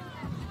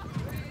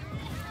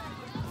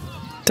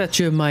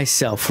 Statue of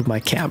myself for my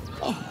camp.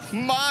 Oh,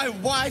 my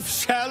wife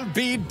shall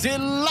be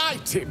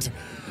delighted.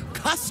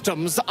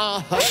 Customs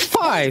are her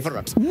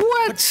favorite.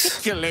 What?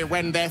 Particularly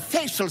when their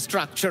facial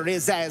structure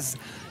is as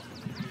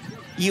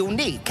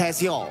unique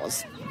as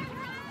yours.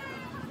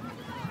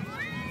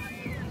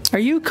 Are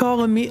you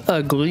calling me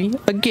ugly?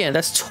 Again,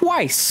 that's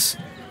twice.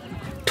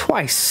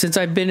 Twice since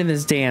I've been in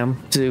this damn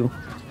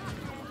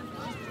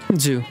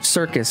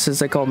circus, since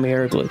they called me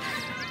ugly.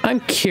 I'm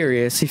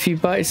curious, if you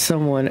bite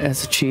someone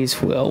as a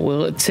cheese wheel,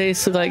 will it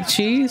taste like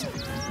cheese?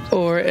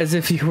 Or as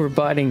if you were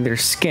biting their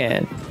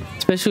skin?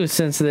 Especially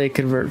since they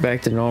convert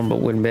back to normal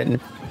when bitten.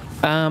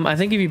 I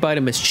think if you bite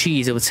them as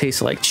cheese, it would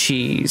taste like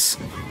cheese.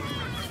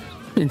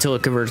 Until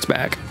it converts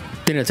back.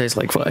 Then it tastes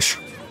like flesh.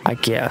 I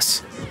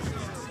guess.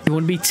 You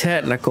wouldn't be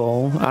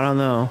technical. I don't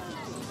know.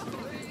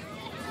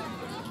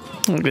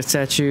 Look at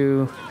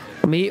statue.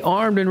 Me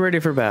armed and ready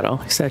for battle.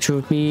 Statue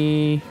of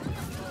me.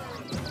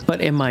 But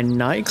in my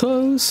night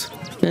clothes?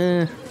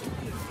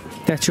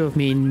 Statue of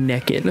me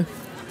naked.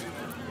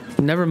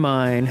 Never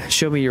mind.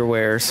 Show me your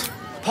wares.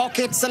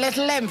 Pockets a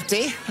little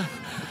empty?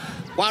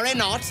 Worry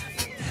not.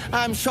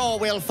 I'm sure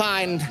we'll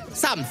find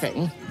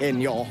something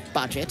in your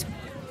budget.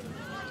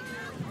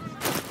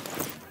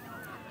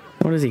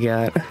 What has he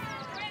got?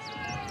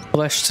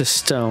 Flesh to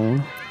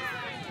stone.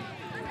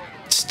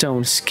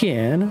 Stone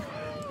skin.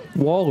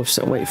 Wall of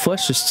stone. Wait,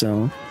 flesh to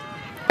stone.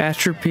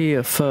 Atrophy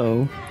of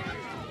foe.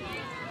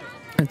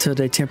 Until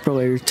they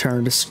temporarily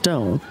return to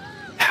stone.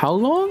 How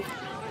long?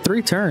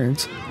 3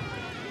 turns.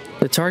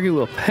 The target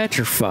will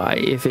petrify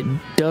if it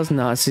does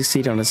not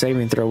succeed on a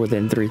saving throw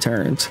within 3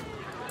 turns.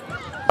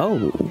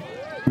 Oh,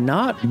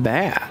 not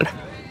bad.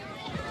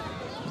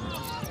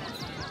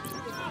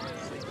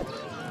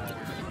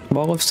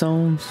 Ball of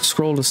stone,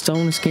 scroll to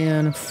stone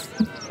skin,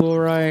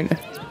 fluorite.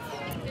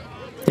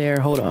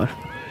 There, hold on.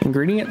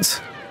 Ingredients?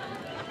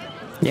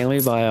 Yeah, let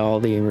me buy all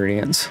the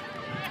ingredients.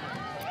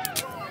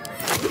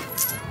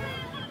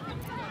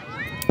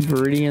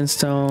 Viridian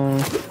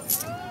stone.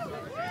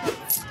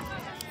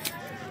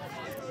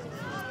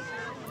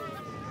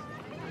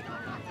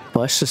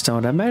 Flesh to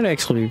stone, that might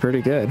actually be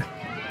pretty good.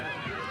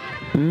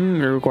 It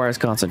requires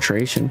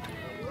concentration.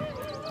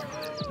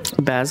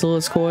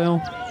 Basilisk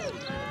oil.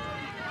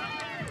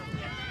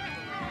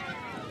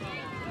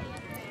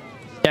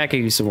 Yeah, I could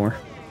use some more.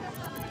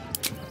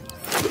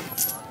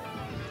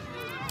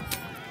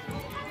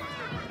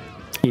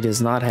 He does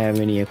not have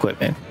any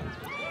equipment.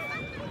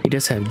 He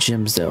does have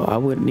gems though. I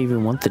wouldn't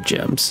even want the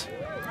gems.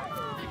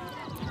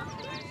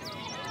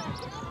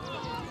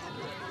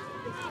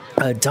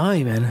 A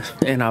diamond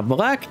and a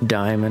black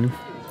diamond.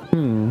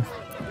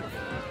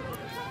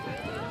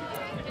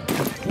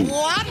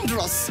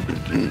 Wondrous!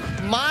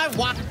 My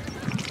what?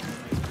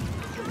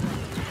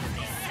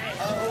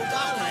 Oh,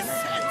 darling,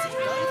 don't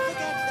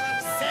forget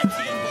that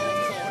setting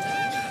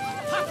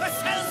Papa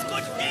sells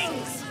good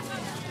things.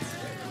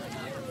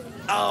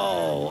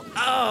 Oh,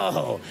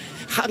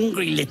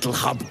 hungry little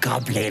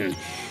hobgoblin.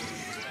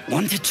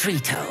 Want a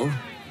treato?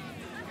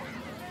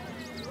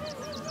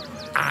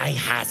 I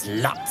has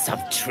lots of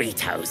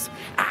treatos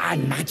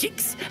and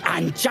magics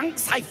and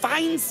junks I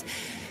finds.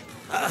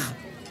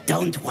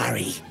 Don't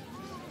worry.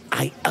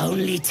 I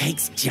only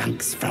takes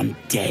junks from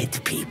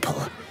dead people.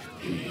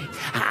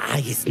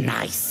 I is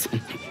nice.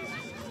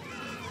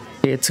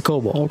 It's a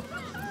kobold.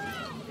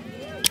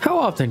 How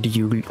often do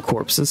you eat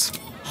corpses?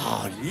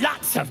 Oh,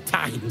 lots of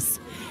times.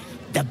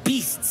 The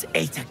beasts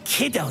ate a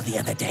kiddo the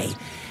other day,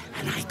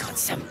 and I got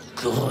some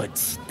good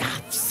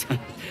stuffs.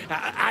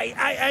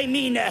 I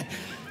mean,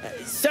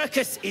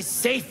 Circus is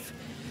safe.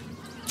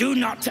 Do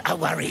not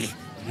worry.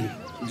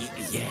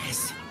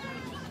 Yes.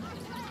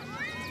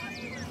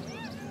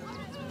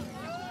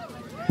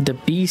 The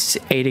beast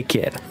ate a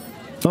kid.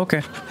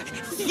 Okay.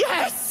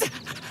 Yes!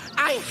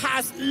 I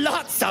has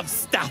lots of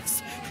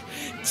stuffs.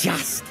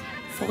 Just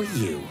for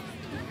you.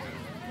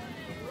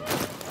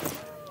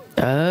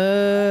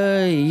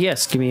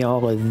 Yes, give me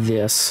all of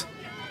this.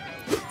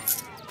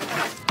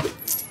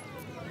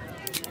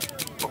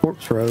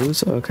 Corpse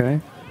rose,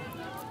 okay.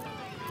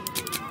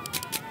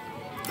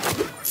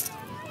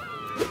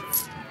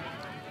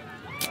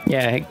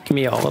 Yeah, give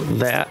me all of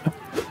that.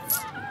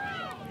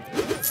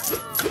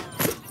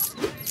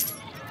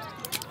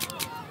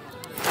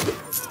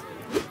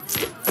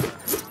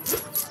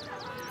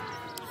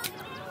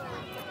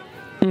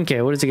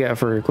 Okay, what does he got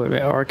for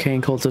equipment?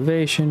 Arcane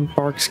cultivation,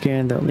 bark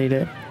scan, don't need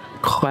it.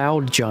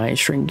 Cloud giant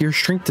strength, your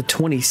strength to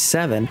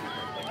 27.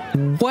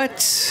 What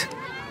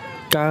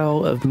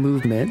style of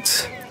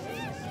movement?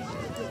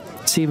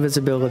 See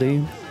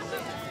visibility,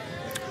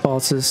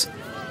 pulses,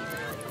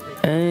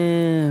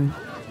 and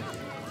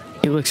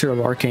elixir of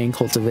arcane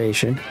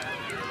cultivation.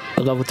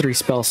 A level 3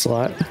 spell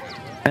slot.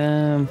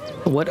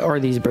 What are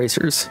these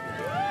bracers?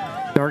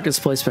 Dark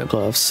displacement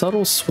gloves,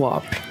 subtle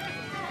swap.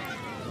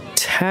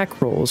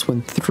 Attack rolls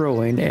when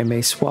throwing and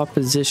may swap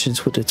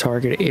positions with the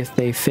target if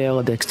they fail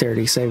a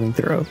dexterity saving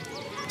throw.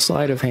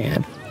 Sleight of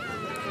hand.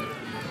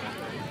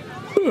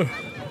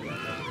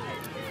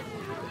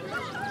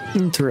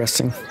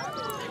 Interesting.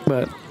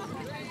 But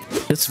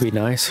this would be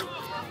nice.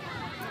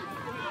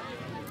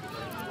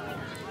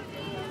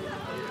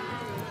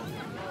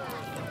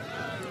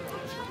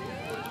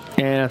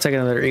 And I'll take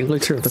another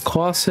elixir of the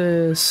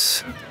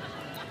Colossus.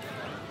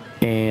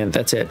 And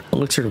that's it.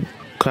 Elixir of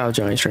Cloud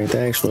Giant Strength.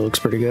 That actually looks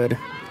pretty good.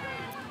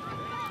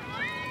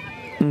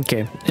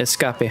 Okay,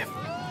 escape.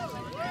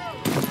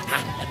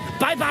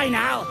 Bye-bye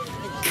now.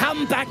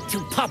 Come back to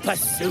Papa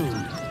soon.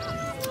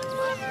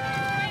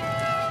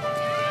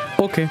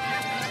 Okay.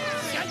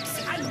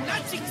 Junks and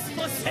magics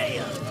for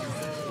sale.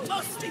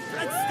 Mostly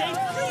bloodstained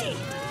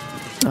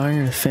free.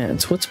 Iron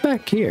fence. What's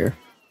back here?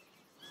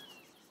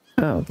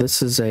 Oh,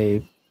 this is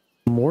a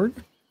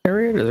morgue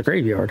area or the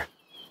graveyard?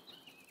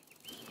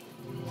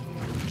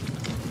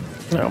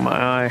 Oh my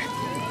eye.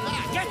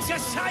 Get your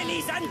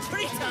shinies and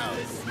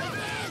Tritos.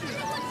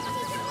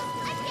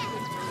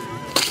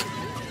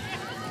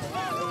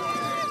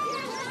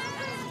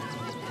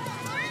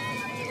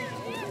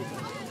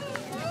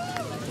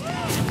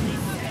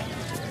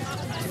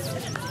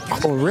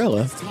 Oh,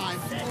 really?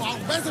 I'll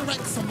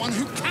resurrect someone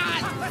who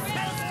can.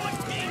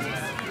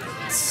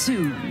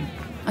 Soon,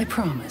 I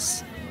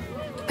promise.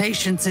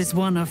 Patience is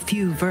one of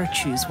few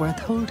virtues worth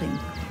holding.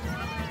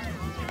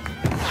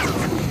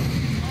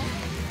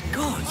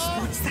 God,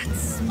 what's that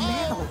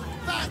smell?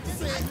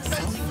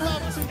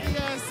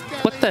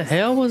 What the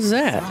hell was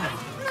that?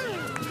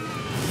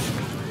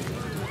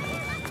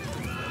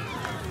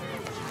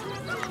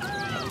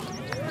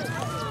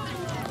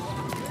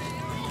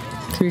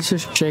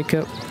 Creatures,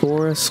 Jacob,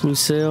 Boris,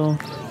 Lucille.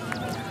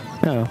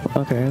 Oh,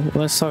 okay.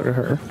 Let's talk to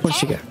her. What's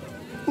she got?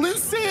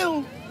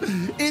 Lucille!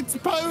 It's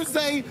pose,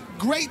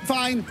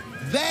 grapevine,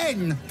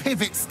 then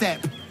pivot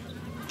step.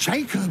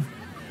 Jacob,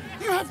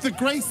 you have the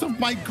grace of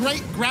my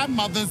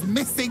great-grandmother's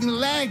missing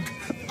leg.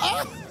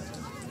 Oh!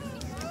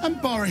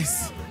 And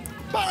Boris,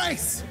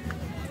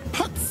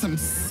 put some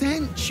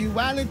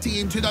sensuality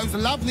into those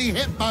lovely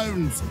hip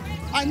bones.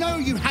 I know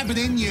you have it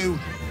in you.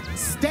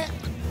 Step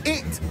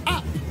it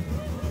up.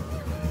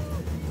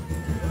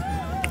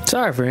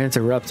 Sorry for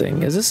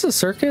interrupting. Is this a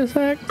circus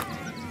act?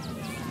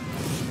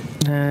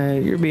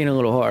 You're being a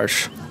little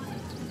harsh.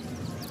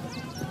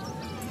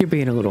 You're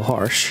being a little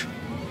harsh.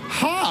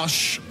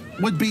 Harsh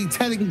would be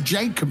telling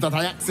Jacob that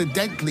I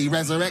accidentally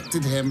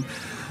resurrected him.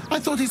 I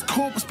thought his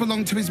corpse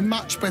belonged to his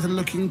much better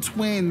looking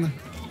twin.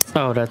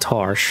 Oh, that's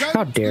harsh.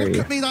 How dare you?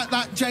 Look at me like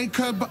that,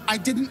 Jacob. I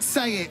didn't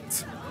say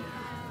it.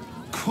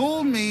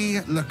 Call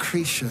me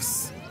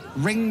Lucretius,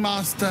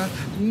 ringmaster,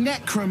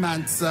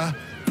 necromancer,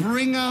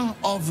 bringer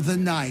of the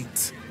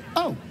night.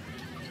 Oh,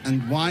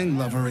 and wine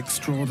lover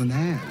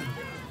extraordinaire.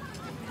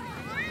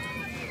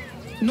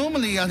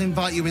 Normally, I'd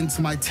invite you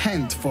into my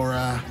tent for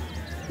a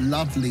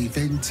lovely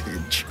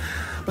vintage.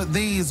 But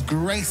these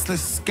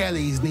graceless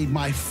skellies need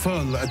my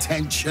full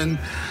attention.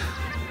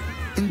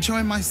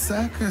 Enjoy my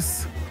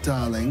circus,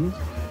 darling.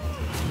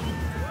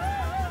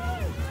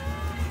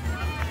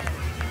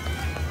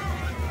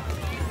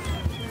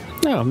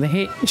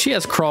 Oh, she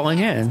has crawling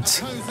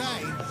hands.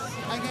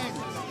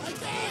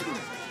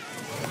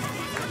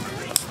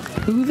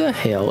 Who the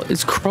hell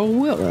is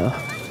Crowilla?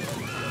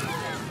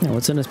 Now,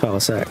 what's in this pile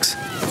of sacks?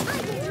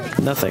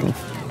 Nothing.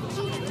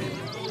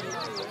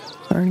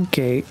 Iron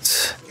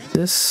gates.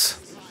 This.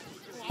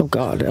 Oh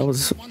god, that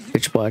was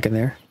pitch black in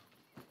there.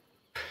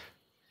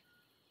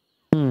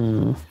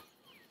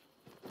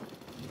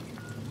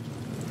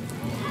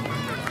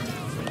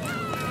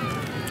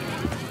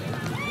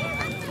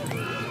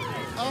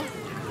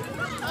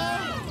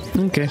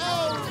 Okay.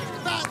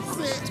 Oh, that's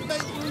it.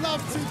 Make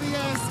love to the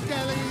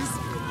skellies.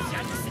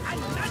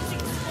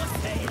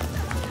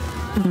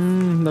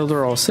 Those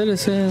are all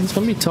citizens.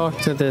 Let me talk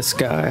to this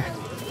guy.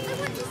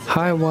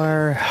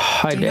 Highwire,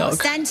 high Do not dog.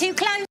 stand too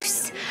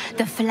close.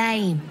 The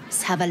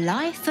flames have a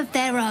life of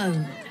their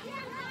own.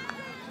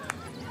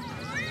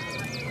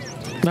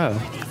 No.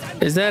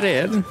 Is that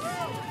it?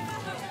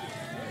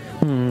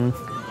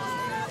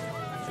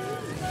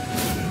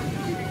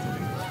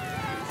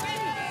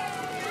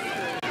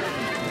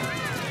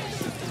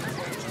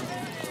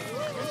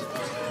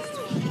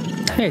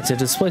 Hey, it's a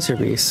displacer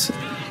beast.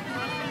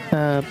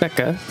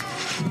 Becca.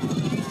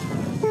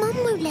 Mum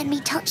won't let me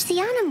touch the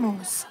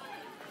animals.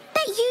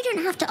 Bet you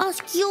don't have to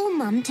ask your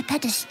mum to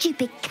pet a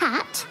stupid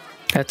cat.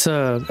 That's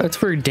a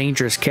very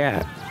dangerous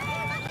cat.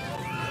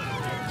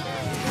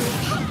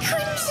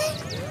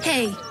 Crimson?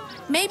 Hey,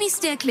 maybe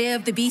steer clear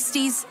of the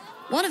beasties.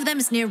 One of them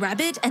is near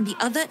Rabbit and the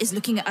other is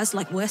looking at us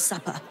like we're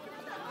supper.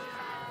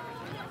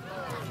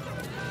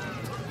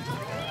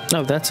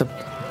 Oh, that's a...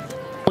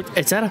 What,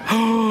 is that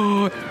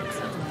a...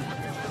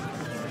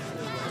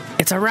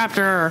 It's a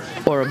raptor!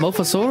 Or a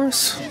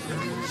Mosasaurus?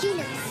 She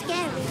looks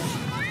scary.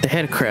 The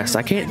head crest,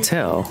 I can't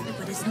tell.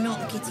 But it's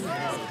not Kitty.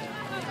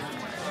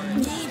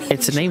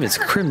 Its name is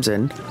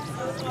Crimson.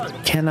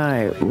 Can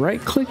I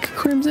right-click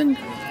Crimson?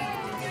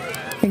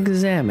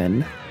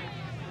 Examine.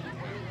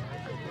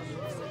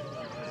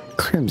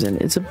 Crimson,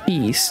 it's a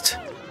beast.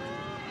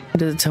 It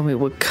doesn't tell me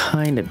what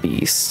kind of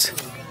beast.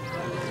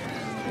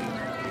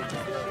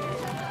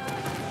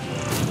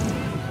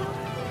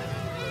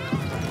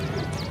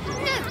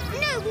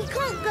 No, we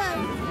can't go.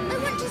 I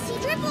want to see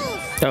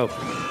Dribbles. Oh.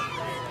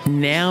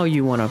 Now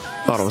you want to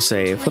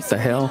autosave. What the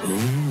hell?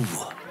 Ooh.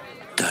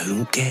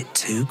 Don't get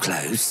too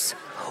close,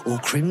 or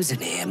Crimson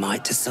here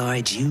might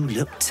decide you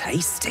look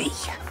tasty.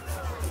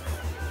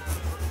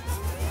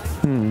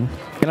 Can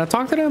I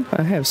talk to them?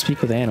 I have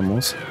speak with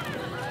animals.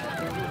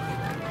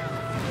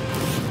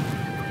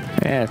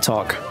 Yeah,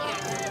 talk.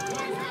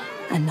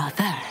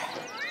 Another.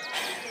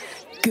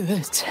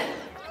 Good.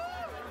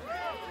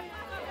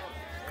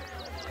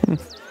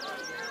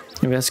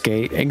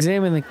 Investigate.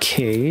 Examine the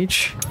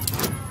cage.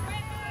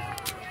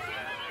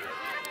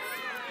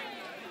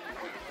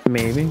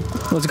 Maybe.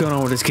 What's going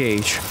on with this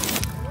cage?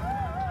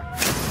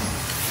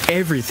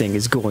 Everything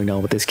is going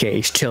on with this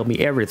cage. Tell me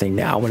everything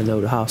now. I want to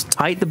know how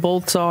tight the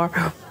bolts are,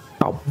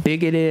 how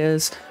big it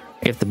is,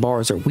 if the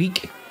bars are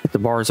weak, if the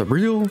bars are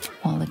real.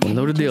 Well, the I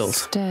know the cage deals.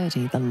 is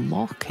sturdy. The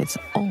lock is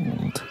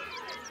old.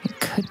 It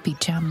could be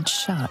jammed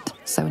shut,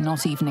 so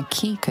not even a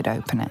key could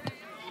open it.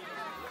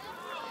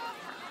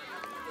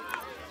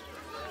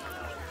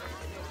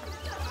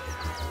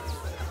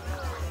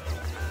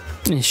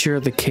 Ensure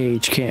the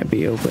cage can't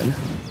be open.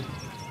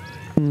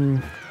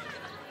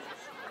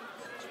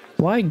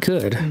 Why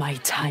good? My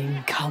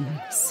time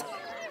comes.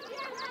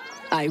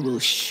 I will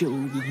show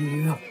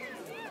you.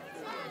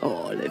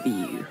 All of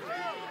you.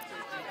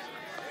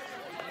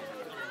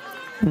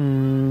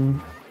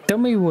 Tell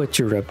me what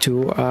you're up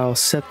to. I'll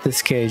set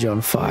this cage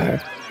on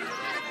fire.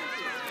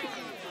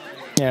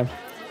 Yeah.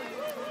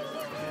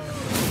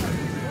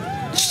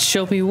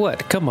 Show me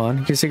what? Come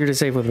on. Your secret is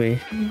safe with me.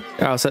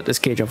 I'll set this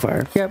cage on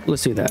fire. Yep,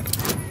 let's do that.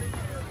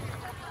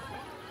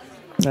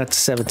 That's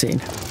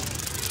 17.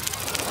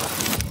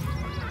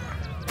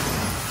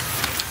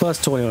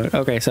 Plus 21.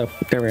 Okay, so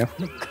there we go.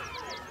 Look.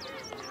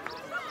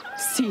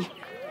 See.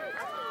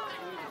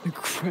 The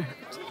crowd.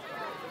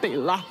 They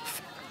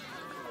laugh.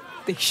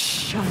 They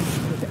shine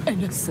with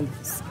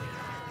innocence.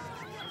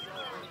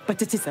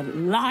 But it is a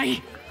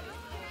lie.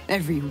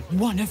 Every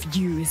one of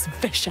you is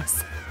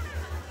vicious.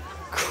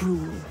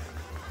 Cruel.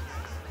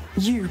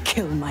 You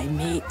kill my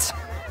mate.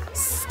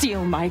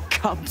 Steal my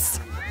cubs.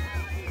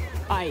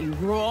 I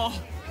roar.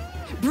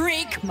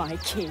 Break my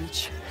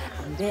cage.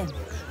 And then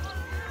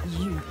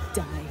you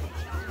die.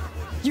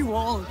 You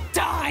all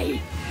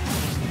die.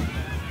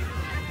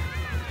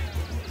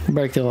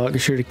 Break the lock.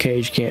 Ensure the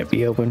cage can't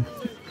be open.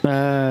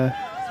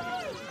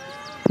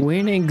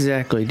 When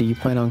exactly do you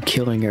plan on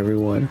killing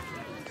everyone?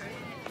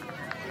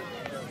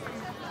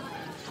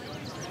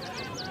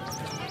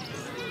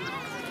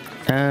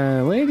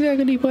 When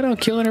exactly do you plan on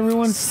killing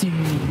everyone? Soon.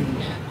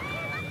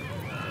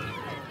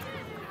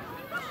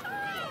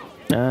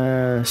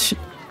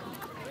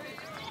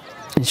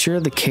 Ensure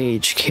the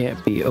cage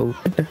can't be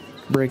opened.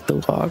 Break the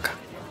lock.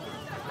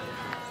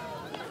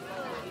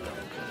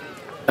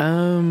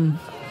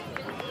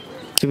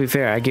 To be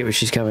fair, I get where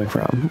she's coming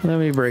from. Let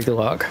me break the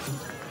lock.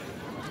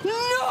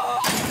 No!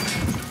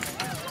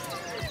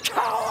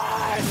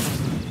 Coward!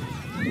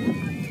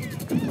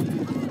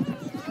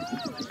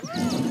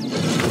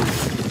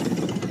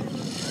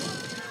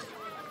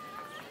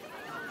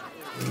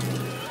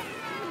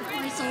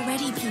 It's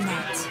already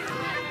Peanut.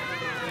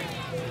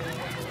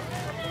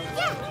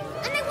 Yeah,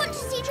 and I want to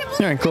see Dribble.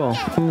 Alright, cool.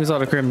 Who's all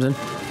the crimson?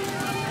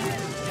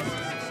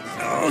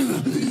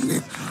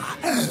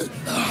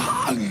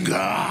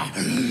 Hunger.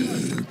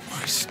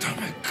 My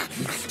stomach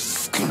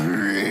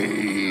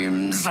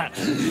screams.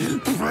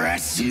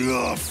 Press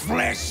your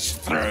flesh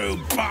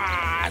through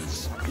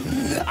bars.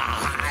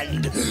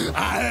 And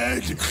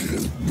add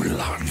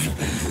blood.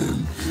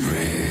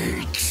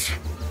 Meat.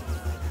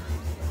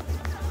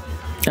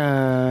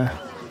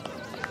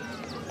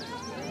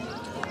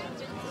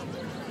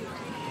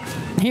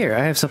 Here,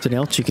 I have something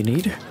else you can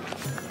eat.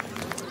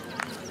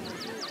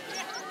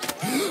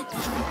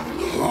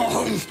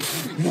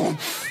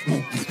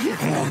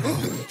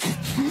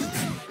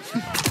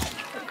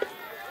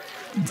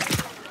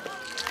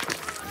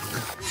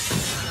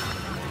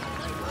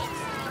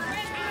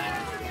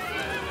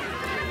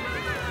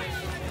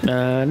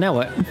 Now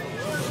what?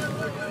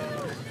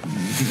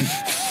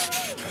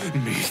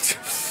 Meat.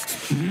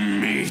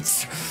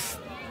 Meat.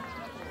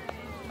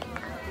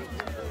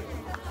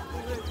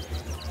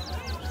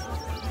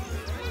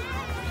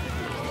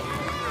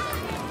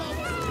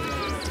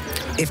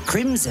 If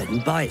Crimson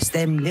bites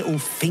them little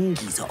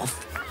fingies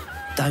off,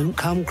 don't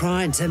come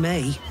crying to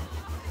me.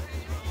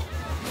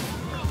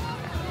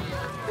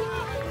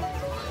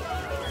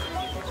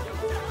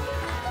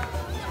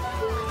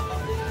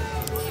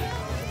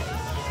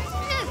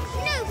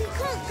 No, we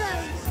can't go.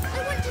 I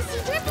want to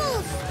see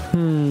Dribbles.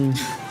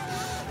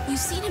 You've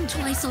seen him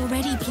twice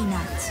already,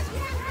 Peanut.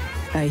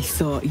 I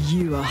thought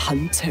you a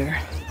hunter.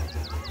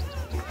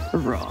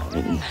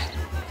 Wrong.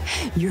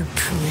 You're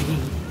pretty.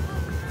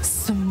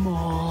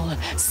 Small,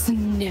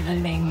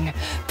 sniveling,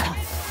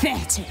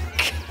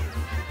 pathetic.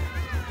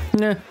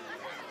 Nah.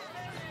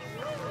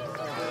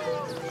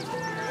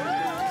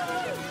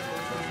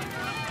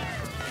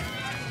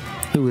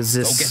 Who is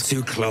this? Don't get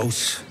too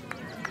close.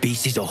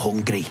 Beasties are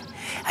hungry,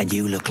 and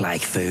you look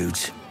like food.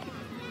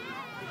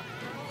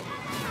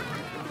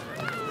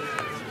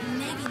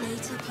 Maybe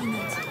later,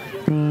 Peanut.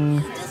 Hmm.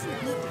 He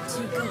doesn't look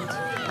too good. I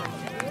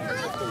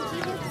think he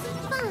looks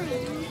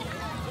fine.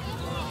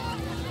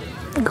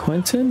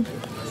 Quentin?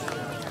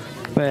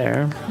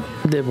 There.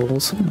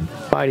 Dibbles.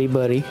 Bitey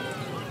buddy.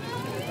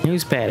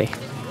 Who's Patty?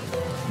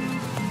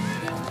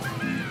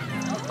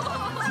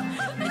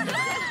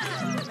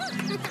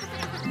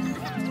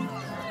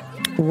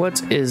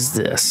 What is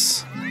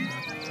this?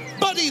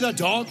 Buddy the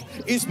dog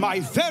is my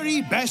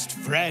very best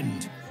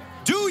friend.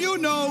 Do you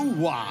know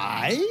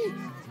why?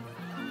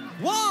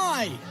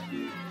 Why?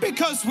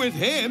 Because with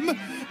him,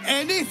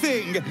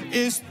 anything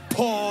is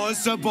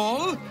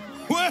possible.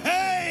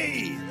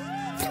 Way!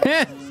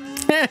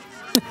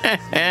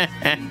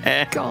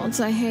 God,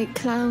 I hate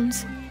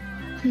clowns.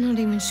 I'm not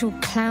even sure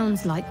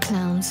clowns like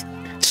clowns.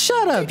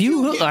 Shut up,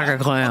 you look like a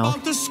clown.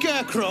 About the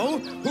scarecrow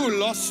who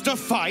lost a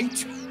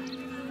fight?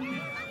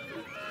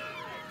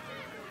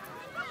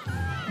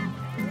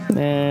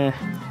 Nah.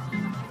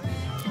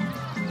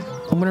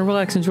 I'm gonna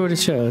relax and enjoy the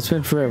show. It's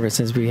been forever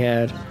since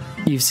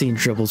you've seen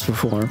Dribbles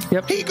perform.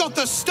 Yep. He got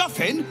the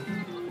stuffing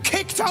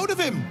kicked out of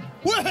him.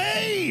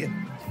 Way!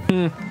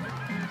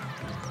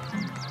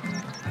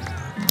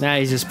 Now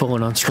he's just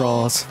pulling on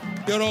straws.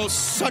 You're all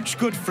such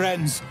good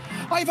friends.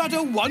 I've had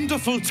a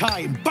wonderful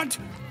time, but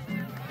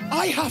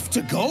I have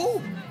to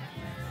go.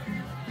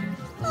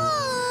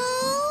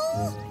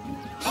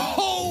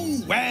 Oh,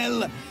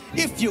 well,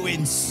 if you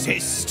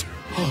insist.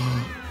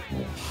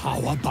 How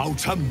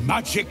about a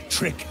magic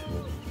trick?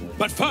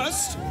 But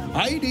first,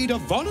 I need a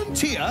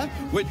volunteer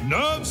with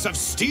nerves of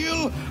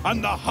steel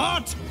and the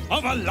heart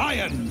of a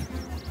lion.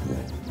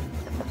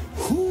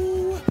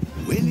 Who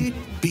will it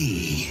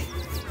be?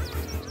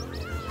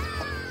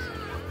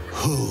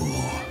 Who?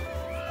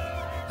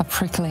 A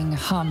prickling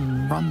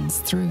hum runs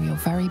through your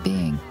very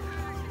being.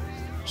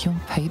 Your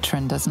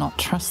patron does not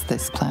trust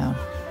this clown.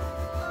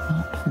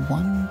 Not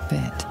one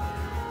bit.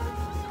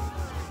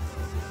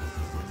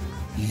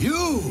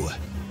 You,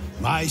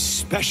 my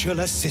special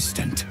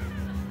assistant.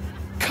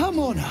 Come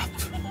on up.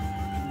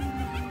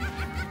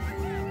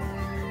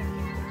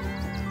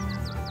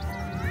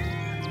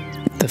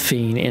 The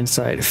fiend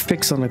inside.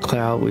 Fix on the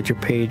cloud with your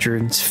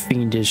patron's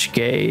fiendish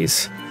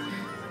gaze.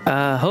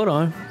 Hold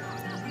on.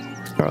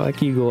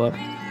 Garlic, you go up.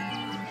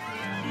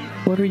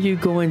 What are you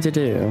going to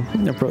do?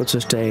 Approach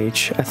the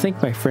stage. I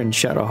think my friend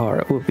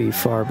Shadowheart would be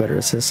far better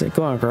assistant.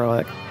 Go on,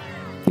 Garlic.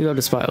 You love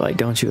the spotlight,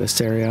 don't you,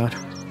 Asterion?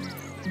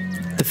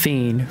 The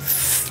fiend.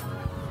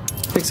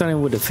 Fix on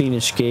him with a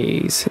fiendish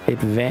gaze.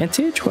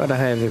 Advantage? Why'd I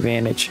have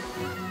advantage?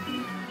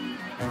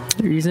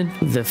 Reason?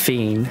 The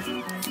fiend.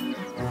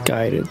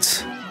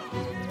 Guidance.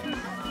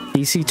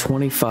 DC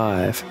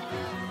 25.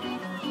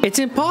 It's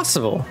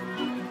impossible.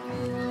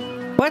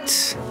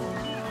 What?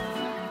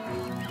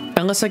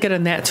 Unless I get a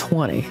nat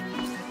 20.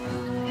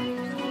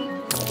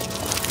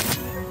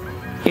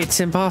 It's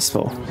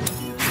impossible.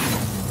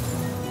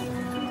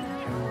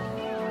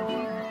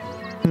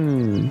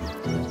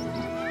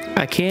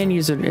 I can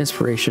use an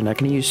inspiration. I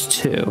can use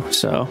 2,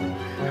 so.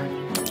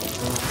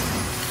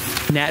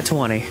 Nat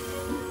 20.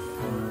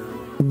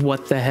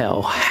 What the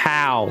hell?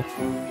 How?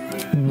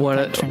 What?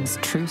 Veteran's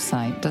true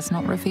sight does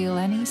not reveal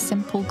any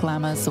simple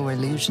glamours or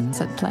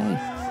illusions at play.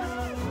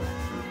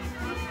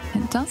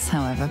 It does,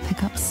 however,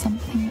 pick up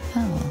something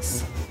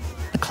else.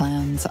 The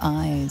clown's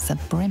eyes are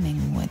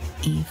brimming with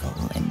evil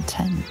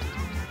intent.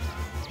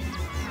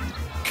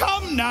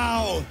 Come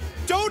now!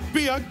 Don't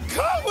be a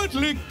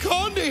cowardly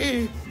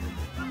Connie!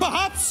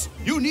 Perhaps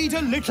you need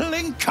a little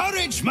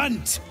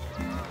encouragement!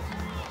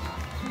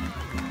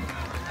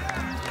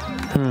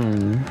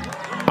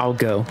 I'll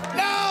go.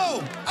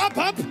 Now!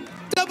 Up!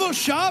 Double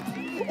sharp!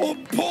 Or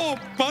poor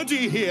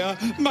Buddy here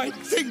might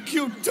think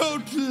you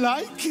don't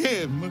like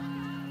him.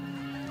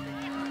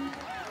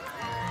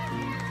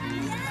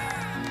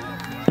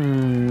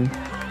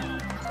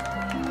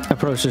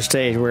 Approach the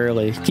stage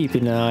warily,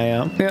 keeping an eye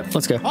out. Yep,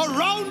 let's go. A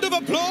round of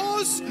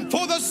applause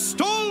for the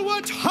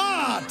stalwart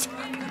heart!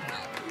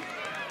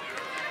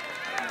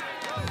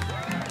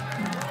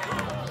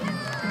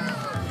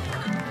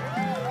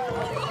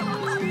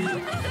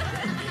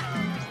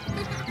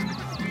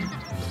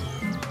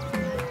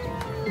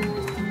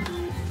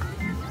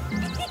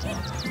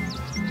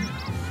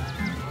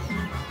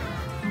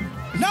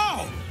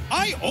 Now,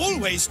 I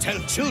always tell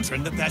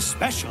children that they're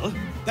special,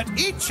 that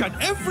each and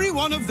every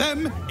one of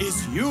them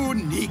is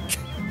unique.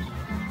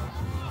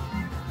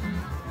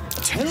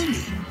 Tell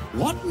me,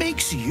 what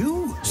makes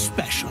you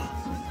special?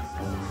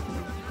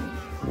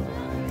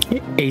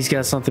 He's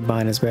got something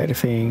behind his back, the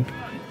Fiend.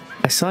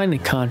 I signed a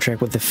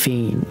contract with the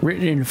Fiend,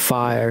 written in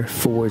fire,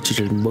 forged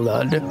in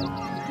blood.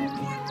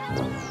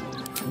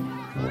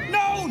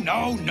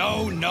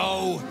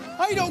 No.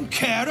 I don't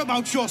care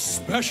about your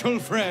special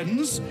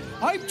friends.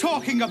 I'm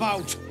talking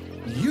about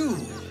you.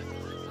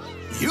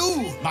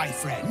 You, my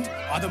friend,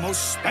 are the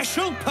most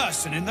special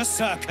person in the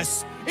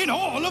circus, in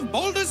all of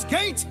Baldur's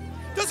Gate.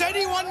 Does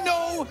anyone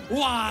know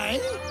why?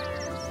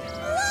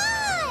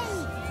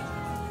 Why?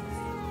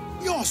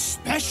 You're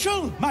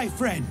special, my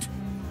friend,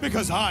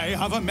 because I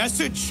have a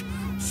message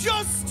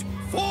just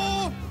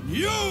for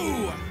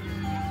you.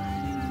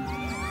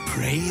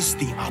 Praise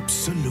the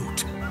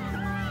Absolute.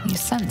 You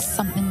sense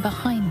something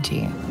behind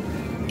you.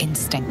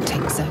 Instinct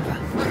takes over.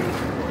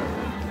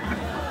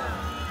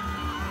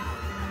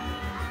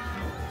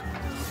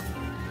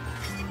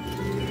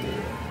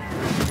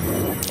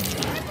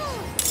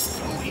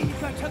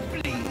 Eager to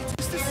bleed.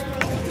 Is this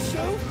part of the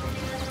show?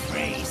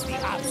 Praise the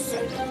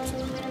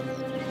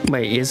Absolute.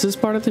 Wait, is this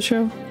part of the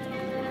show?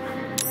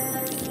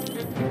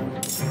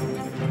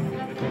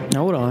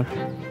 Hold on.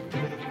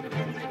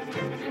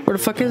 Where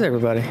the fuck is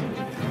everybody?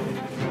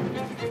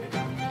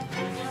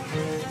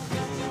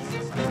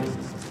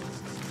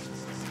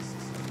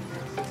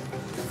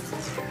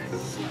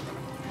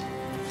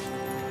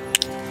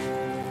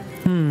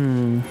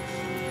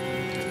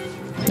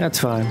 That's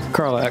fine.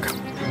 Karlach,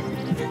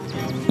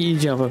 you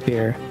jump up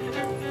here.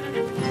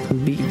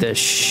 Beat the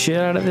shit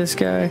out of this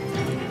guy.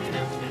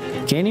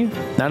 Can you?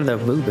 Not in the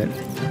movement.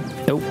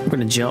 Nope, we're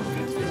gonna jump.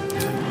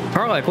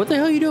 Karlach, what the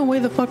hell are you doing way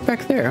the fuck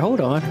back there? Hold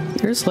on.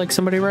 There's like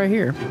somebody right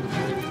here.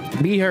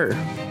 Beat her.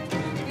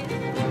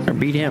 Or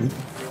beat him.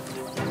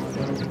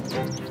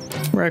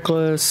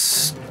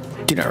 Reckless.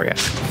 Do not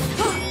react.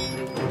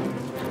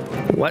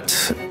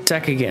 What?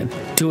 Attack again.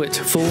 Do it.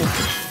 Full.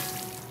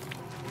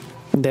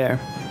 There.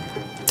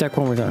 Attack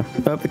one more time.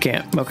 Oh, I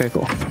can't. Okay,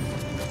 cool.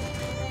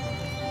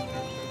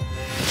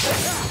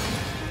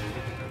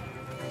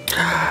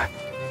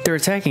 They're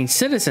attacking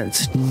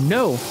citizens.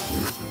 No.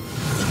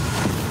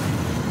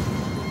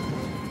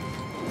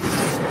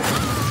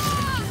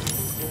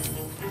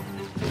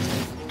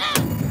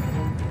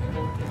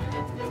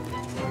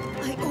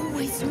 I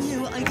always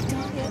knew I'd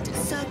die at a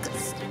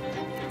circus.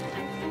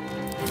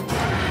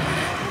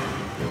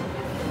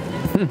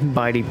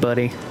 Bitey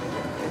buddy.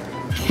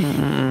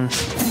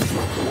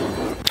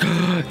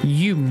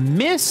 You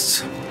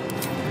missed!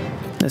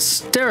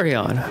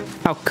 Asterion,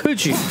 how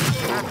could you?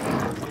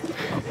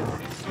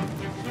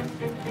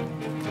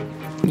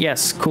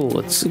 Yes, cool.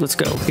 Let's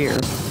go here.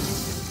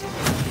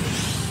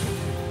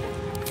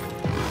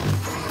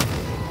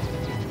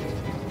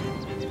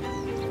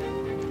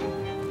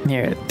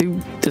 Here,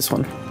 do this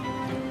one.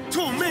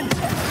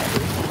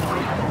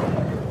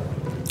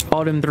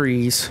 All them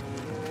threes.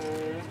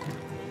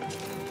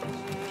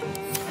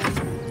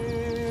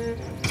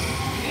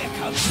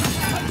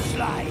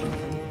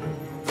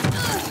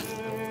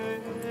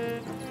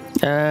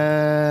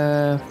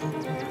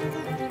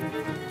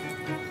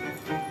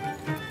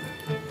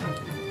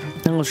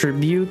 Endless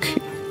Rebuke.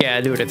 Yeah,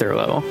 do it at their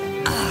level.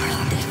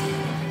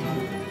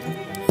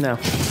 No.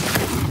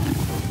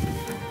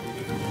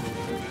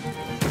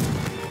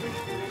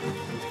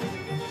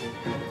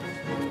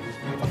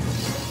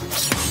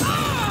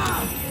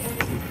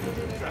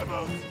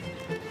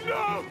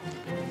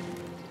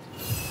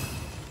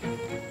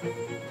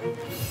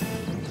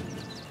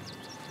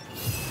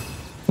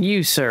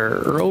 You,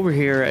 sir, are over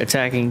here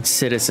attacking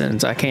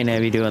citizens. I can't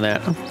have you doing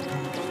that.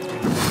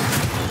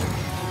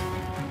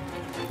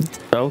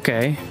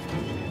 Okay.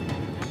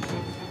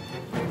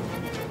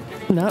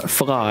 Not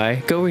fly.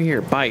 Go over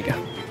here. Bite.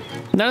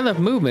 Not enough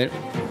movement.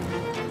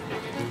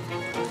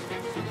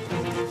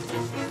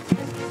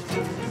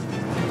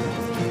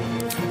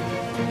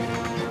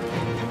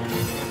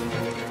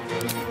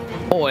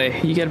 Boy,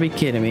 you gotta be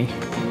kidding me.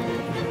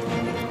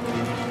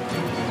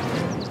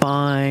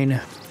 Fine.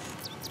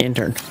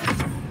 Intern.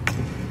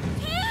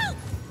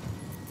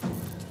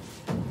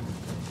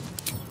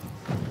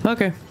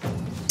 Okay.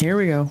 Here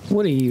we go.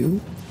 What do you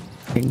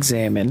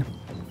examine?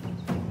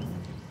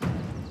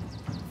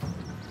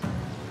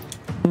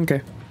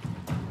 Okay.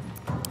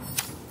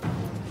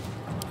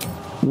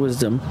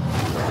 Wisdom.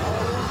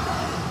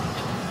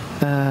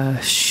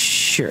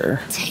 Sure.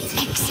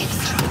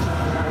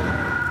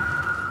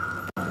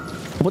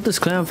 What does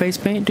clown face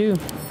paint do?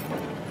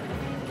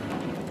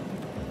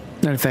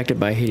 Not affected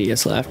by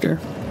hideous laughter.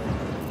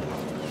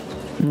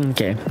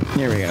 Okay,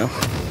 here we go.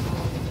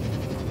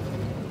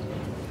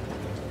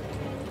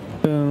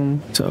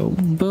 Boom, so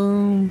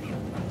boom,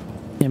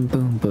 and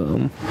boom,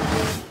 boom.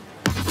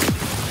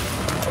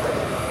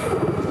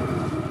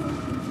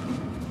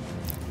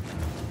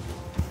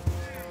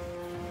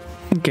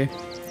 Okay.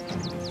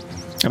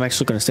 I'm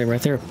actually going to stay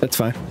right there. That's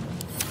fine.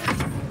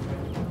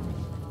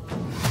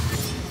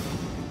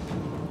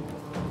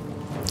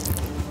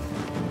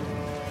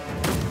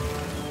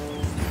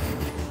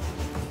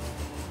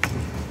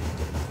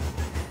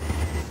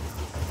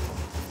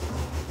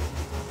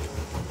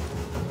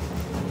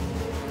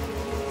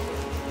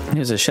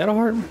 Here's a shadow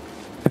heart.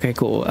 Okay,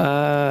 cool.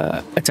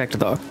 Attack the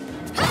dog.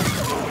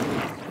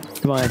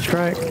 Divine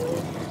strike.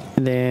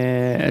 And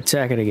then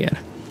attack it again.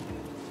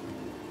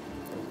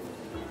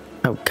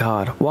 Oh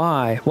god,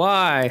 why?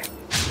 Why?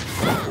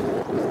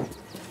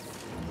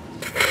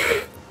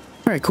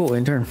 Alright, cool,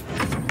 in turn.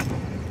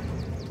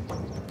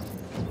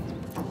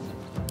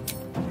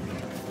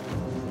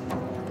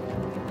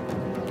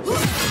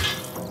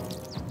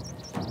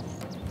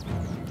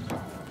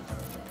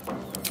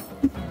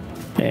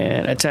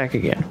 And attack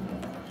again.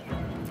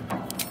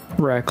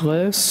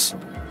 Reckless.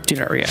 Do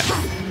not react.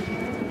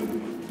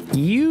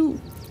 You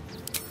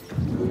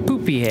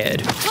poopy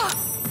head.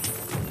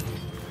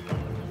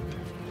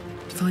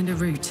 Find a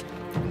route.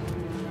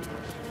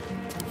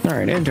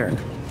 Alright, intern.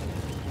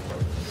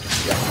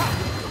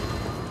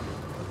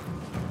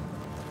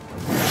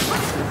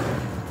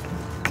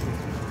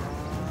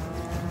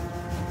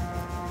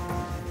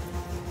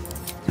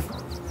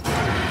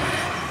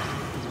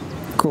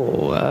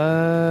 Cool,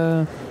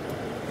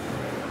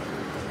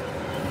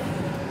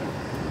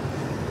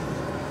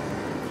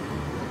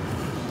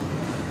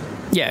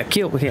 yeah,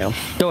 kill him.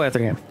 Go after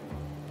him.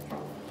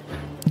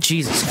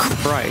 Jesus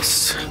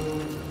Christ.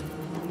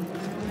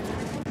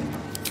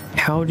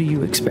 How do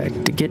you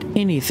expect to get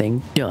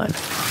anything done?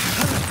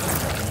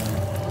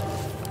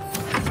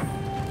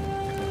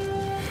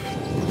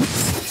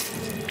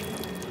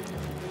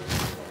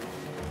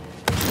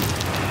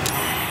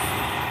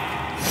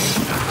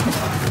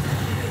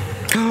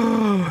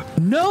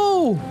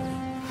 No!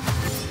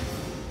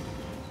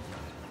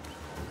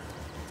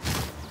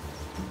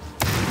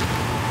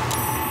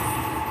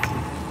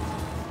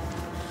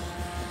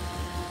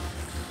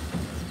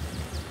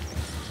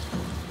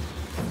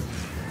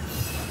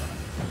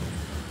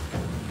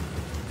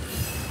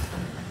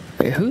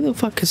 Wait, who the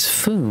fuck is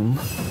Foom?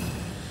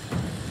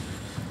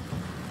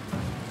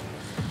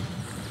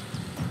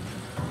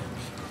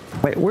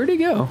 Wait, where'd he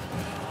go?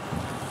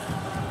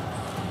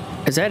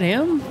 Is that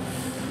him?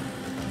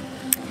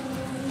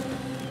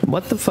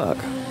 What the fuck?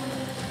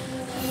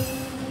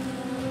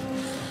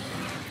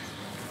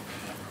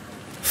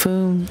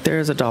 Foom,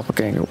 there's a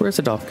doppelganger. Where's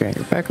the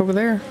doppelganger? Back over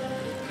there?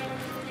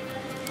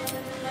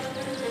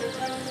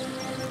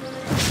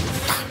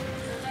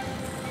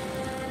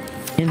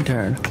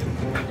 Intern.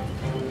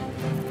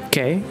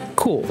 Okay,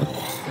 cool.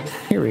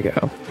 Here we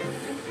go.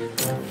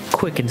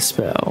 Quicken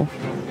spell.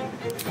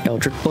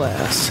 Eldritch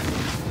Blast.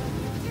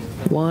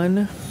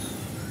 One.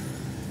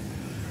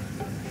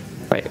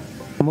 Wait,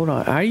 hold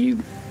on. Are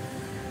you...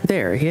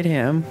 There, hit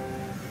him.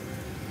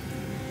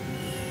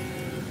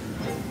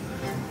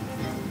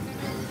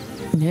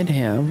 Hit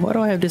him. Why do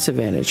I have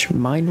disadvantage?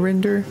 Mind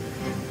Render?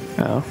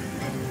 Oh.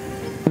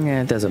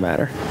 Yeah, it doesn't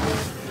matter.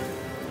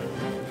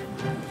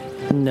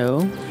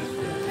 No.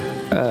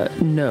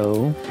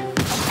 No.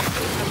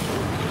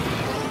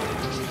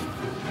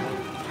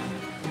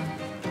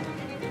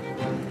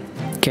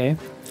 Okay.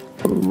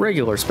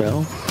 Regular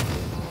spell.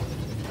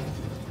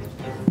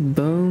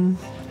 Boom.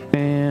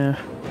 And...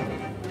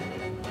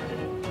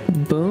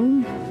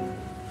 boom.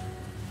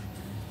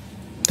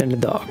 Then the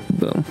dog.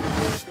 Boom.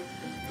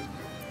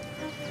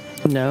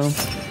 No.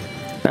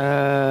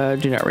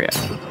 Do not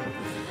react.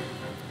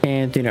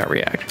 And do not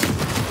react.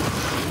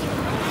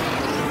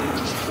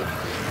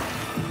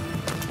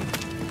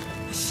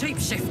 A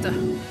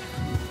shapeshifter.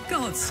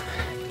 Gods.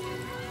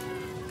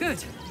 Good.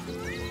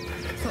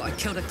 Thought I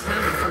killed a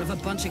clown in front of a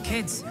bunch of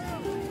kids.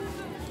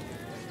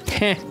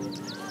 Heh.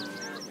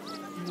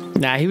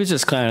 Nah, he was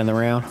just clowning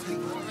around.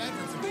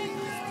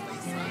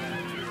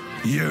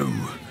 You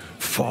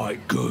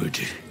fight good.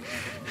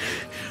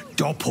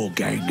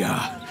 Doppelganger,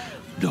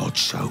 not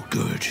so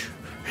good.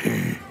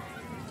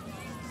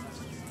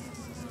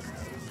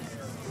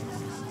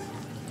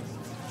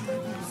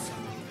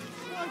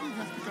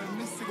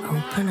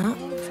 Open up.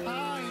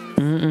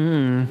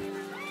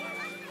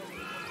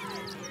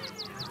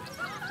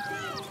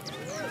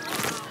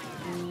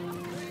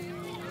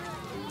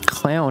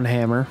 Clown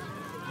hammer.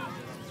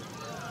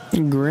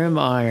 Grim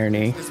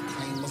irony.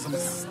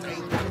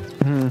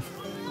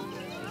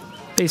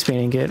 Face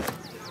painting it.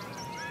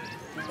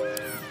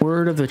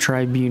 Word of the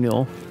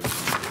tribunal.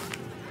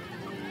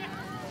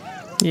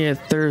 Yeah,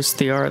 thirst,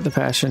 the art, the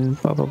passion,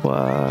 blah blah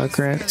blah.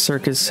 Grant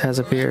Circus has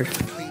appeared.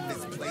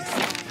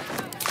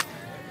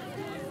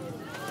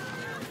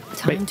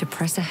 Time to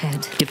press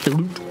ahead. Get the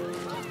loot.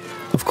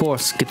 Of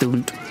course, get the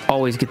loot.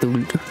 Always get the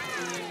loot.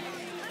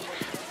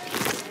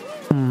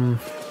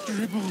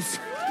 Dribbles,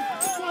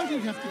 why do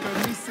you have to go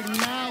missing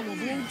now of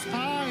all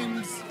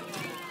times?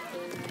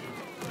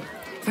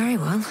 Very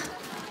well.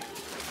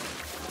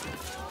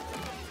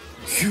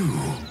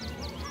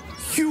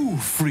 You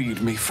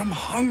freed me from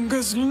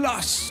hunger's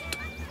lust.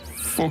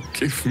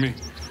 Forgive me.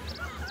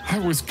 I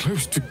was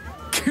close to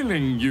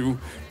killing you,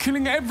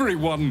 killing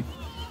everyone.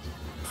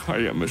 I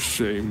am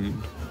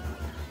ashamed.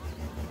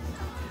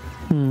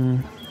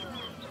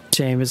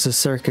 Shame is a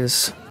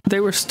circus. They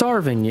were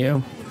starving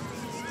you.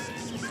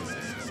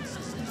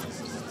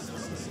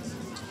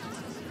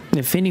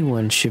 If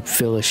anyone should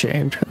feel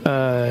ashamed,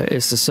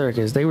 it's the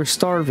circus. They were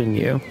starving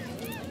you.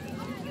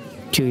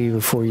 Kill you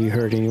before you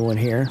hurt anyone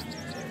here.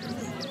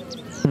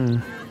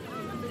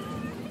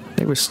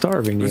 They were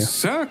starving you. The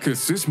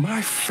circus is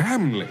my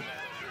family.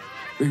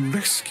 They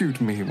rescued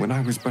me when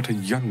I was but a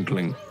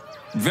youngling.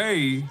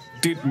 They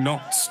did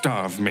not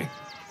starve me.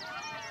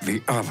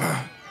 The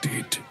other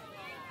did.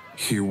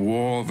 He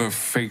wore the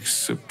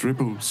face of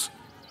Dribbles,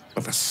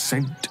 or the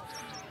scent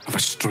of a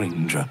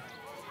stranger.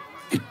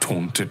 He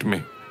taunted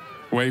me,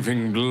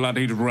 waving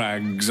bloodied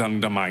rags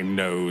under my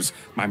nose.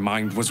 My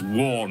mind was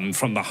worn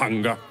from the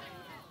hunger.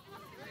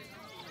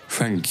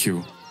 Thank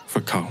you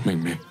for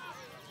calming me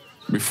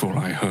before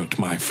I hurt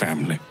my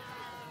family.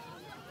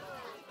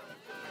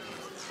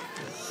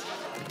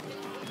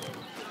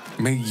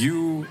 May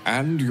you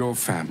and your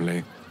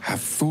family have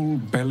full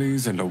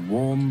bellies and a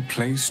warm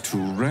place to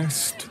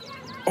rest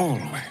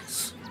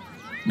always.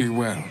 Be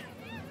well.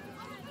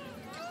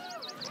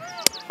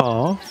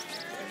 Aww.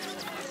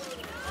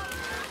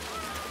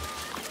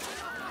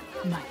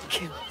 My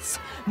kills,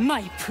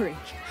 my prey.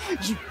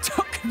 You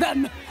took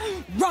them.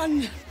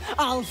 Run!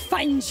 I'll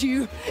find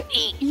you.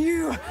 Eat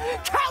you,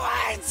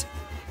 cowards!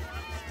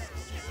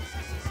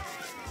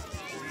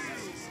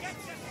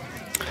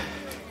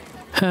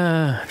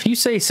 If you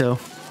say so.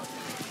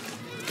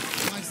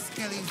 My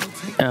skellies will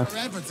take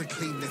forever to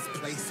clean this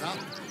place up.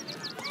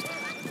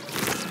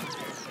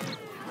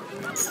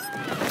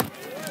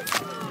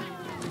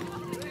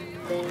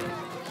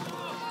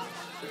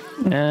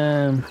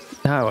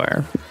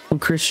 However,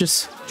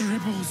 Lucretius.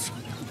 Dribbles.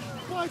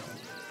 What?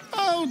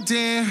 Oh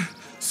dear.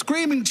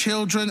 Screaming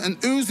children, an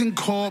oozing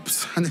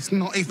corpse, and it's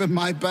not even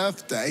my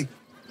birthday.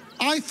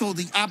 I thought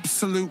the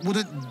Absolute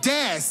wouldn't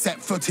dare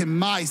set foot in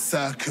my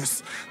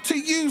circus. To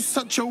use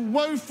such a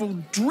woeful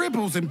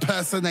Dribbles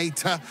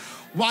impersonator,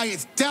 why,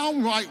 it's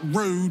downright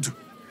rude.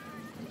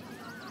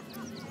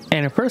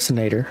 An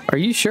impersonator? Are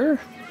you sure?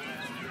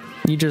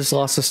 You just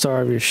lost the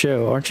star of your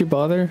show. Aren't you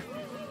bothered?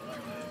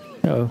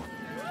 Oh.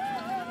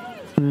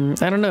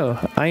 I don't know.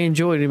 I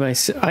enjoyed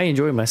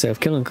myself.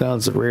 Killing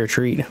clowns is a rare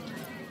treat.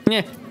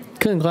 Yeah,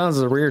 killing clowns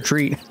is a rare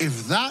treat.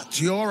 If that's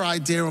your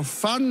idea of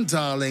fun,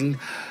 darling,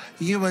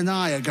 you and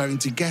I are going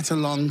to get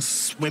along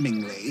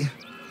swimmingly.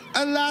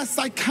 Alas,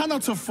 I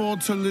cannot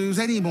afford to lose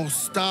any more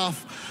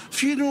staff.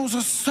 Funerals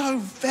are so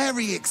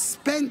very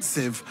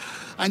expensive.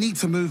 I need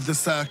to move the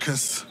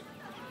circus.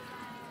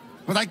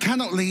 But I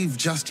cannot leave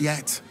just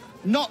yet.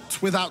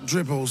 Not without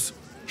Dribbles.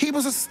 He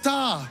was a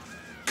star.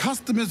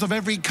 Customers of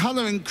every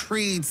color and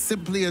creed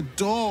simply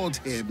adored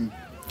him.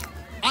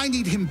 I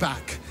need him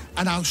back,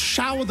 and I'll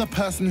shower the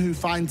person who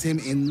finds him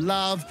in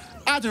love,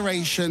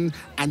 adoration,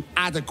 and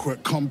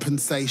adequate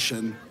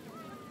compensation.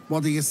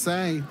 What do you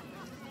say?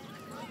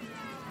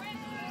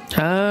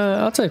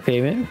 I'll take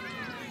payment.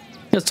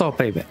 It's all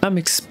payment. I'm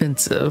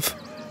expensive.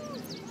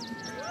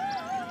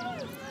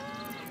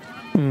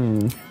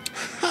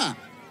 Huh.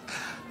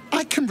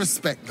 I can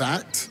respect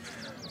that.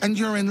 And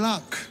you're in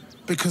luck,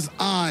 because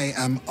I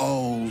am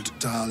old,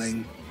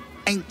 darling.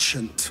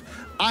 Ancient.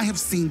 I have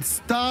seen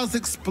stars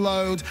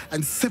explode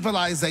and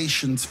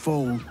civilizations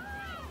fall.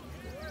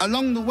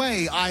 Along the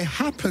way, I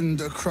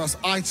happened across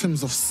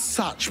items of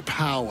such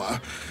power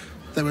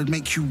that would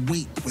make you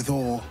weep with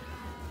awe.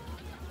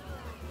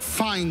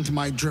 Find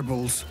my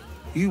Dribbles.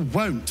 You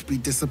won't be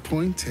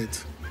disappointed.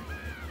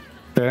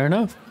 Fair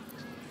enough.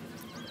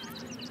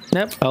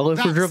 Yep, I'll look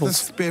for Dribbles.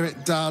 That's the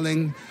spirit,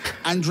 darling.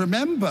 And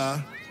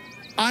remember,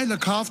 I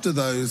look after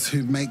those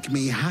who make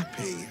me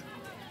happy.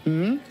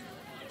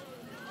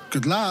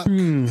 Good luck.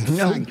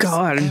 Oh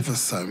God! Ever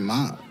so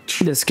much.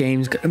 This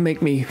game's gonna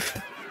make me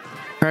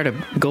try to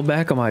go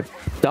back on my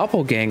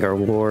doppelganger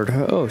lord.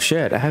 Oh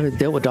shit! I haven't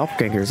dealt with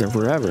doppelgangers in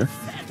forever.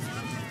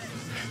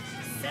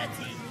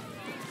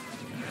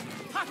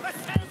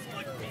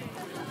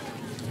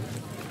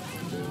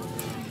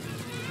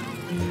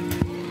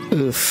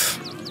 Oof.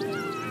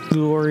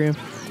 Gloria.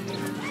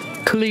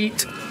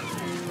 Cleat.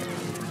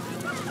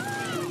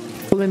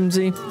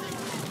 Flimsy.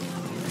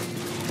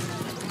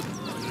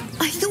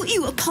 I thought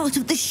you were part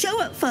of the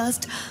show at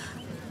first,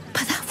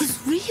 but that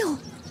was real.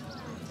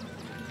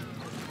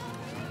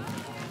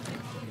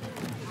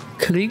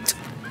 Cleat.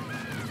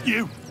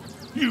 You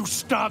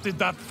started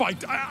that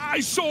fight. I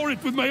saw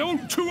it with my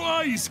own 2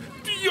 eyes.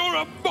 You're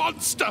a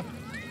monster.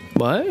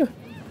 What?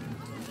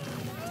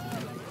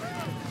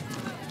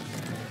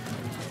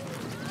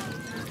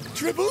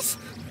 Dribbles?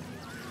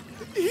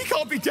 He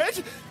can't be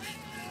dead.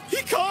 He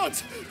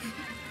can't.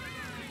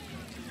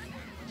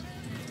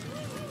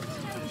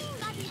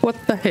 What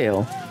the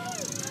hell?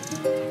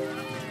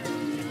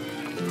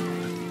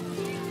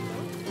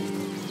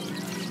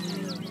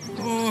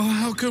 Oh,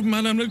 how could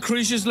Madame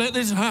Lucretius let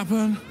this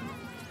happen?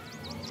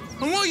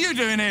 And what are you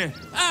doing here?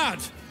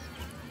 Out!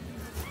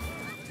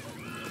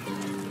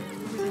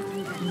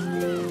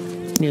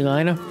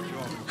 Elena?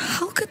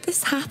 How could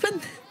this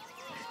happen?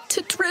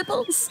 To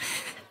Dribbles?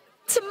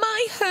 To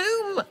my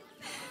home?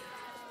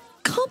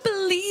 Can't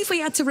believe we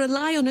had to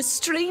rely on a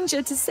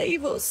stranger to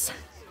save us.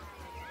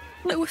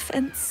 No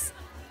offense.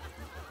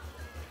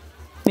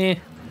 Yeah.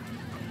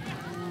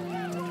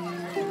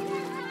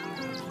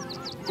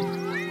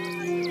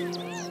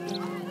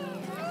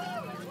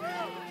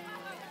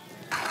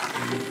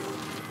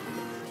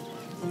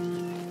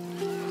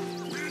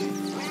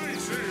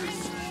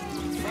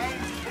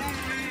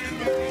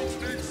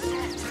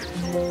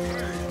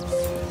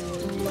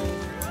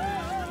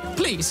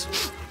 Please,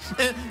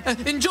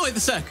 enjoy the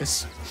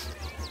circus,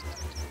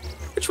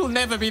 which will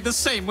never be the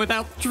same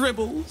without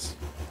Dribbles.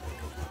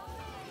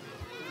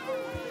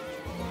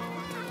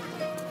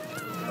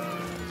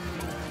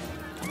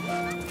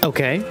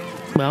 Okay.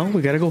 Well,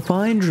 we gotta go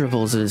find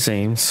Dribbles, it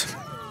seems.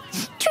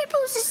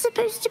 Dribbles is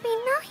supposed to be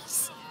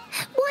nice.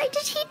 Why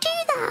did he do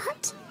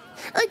that?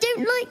 I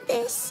don't like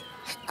this.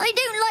 I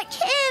don't like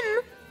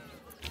him.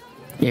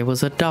 It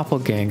was a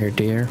doppelganger,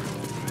 dear.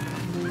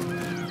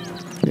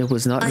 It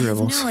was not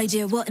Dribbles. I have no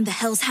idea what in the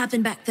hell's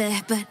happened back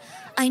there, but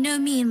I know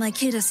me and my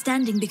kid are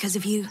standing because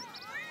of you.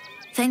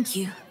 Thank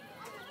you.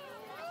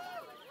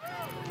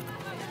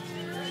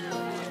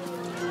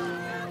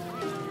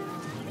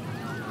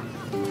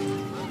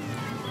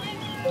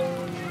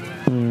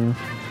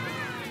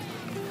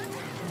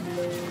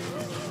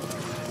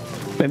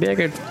 Maybe I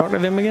could talk to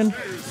them again?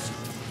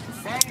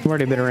 I've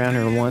already been around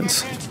here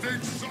once.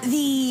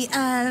 The,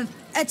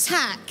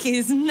 attack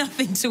is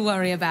nothing to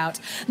worry about.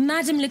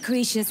 Madame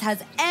Lucretius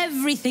has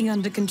everything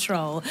under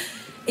control.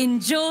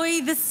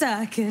 Enjoy the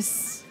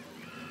circus.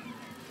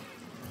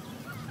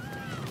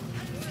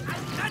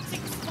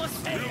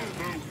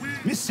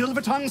 Miss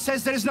Silvertongue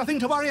says there is nothing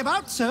to worry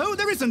about, so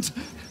there isn't.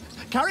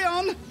 Carry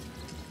on.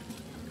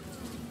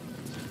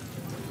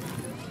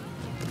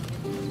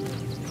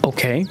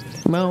 Okay.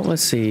 Well,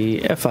 let's see.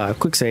 F5,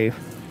 quick save.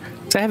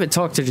 So I haven't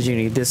talked to the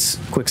genie this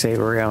quick save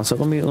around, so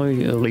let me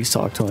at least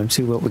talk to him,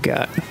 see what we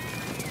got.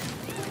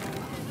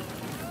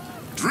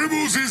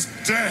 Dribbles is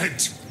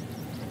dead.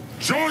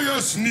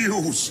 Joyous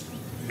news.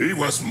 He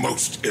was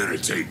most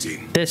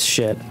irritating. This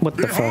shit. What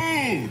the fuck?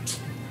 Behold!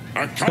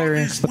 Larry,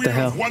 Akabi's what the Wheel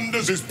hell? of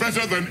Wonders is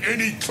better than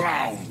any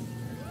clown.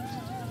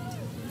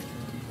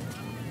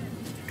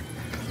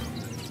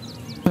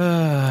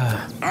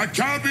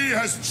 Akabi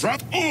has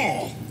trapped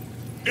all.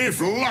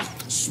 If luck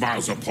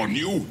smiles upon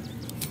you,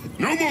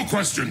 no more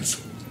questions.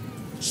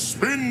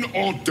 Spin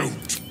or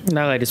don't.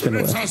 Now I just spin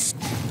Let away. us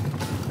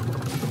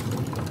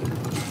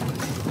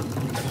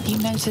You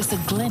notice a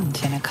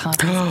glint in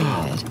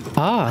Akabi's beard.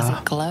 As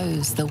it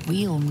glows, the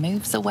wheel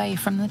moves away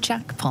from the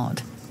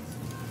jackpot.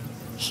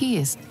 He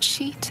is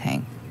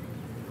cheating.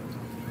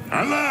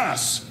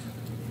 Alas,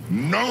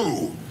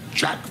 no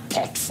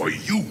jackpot for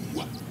you,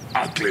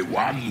 ugly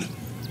one.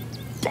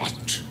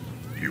 But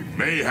you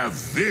may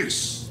have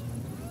this.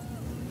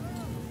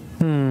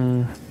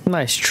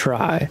 Nice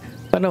try.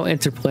 I don't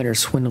interplanar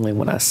swindling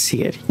when I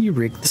see it. You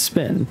rigged the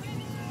spin.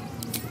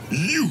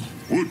 You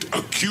would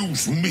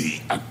accuse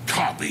me,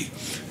 Akabi,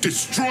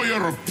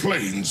 destroyer of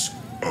planes,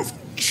 of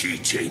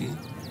cheating.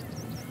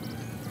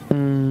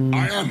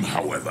 I am,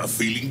 however,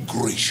 feeling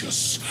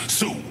gracious,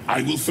 so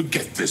I will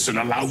forget this and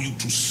allow you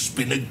to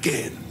spin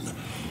again.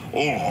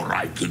 Or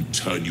I can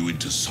turn you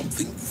into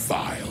something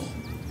vile.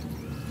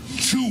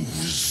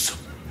 Choose.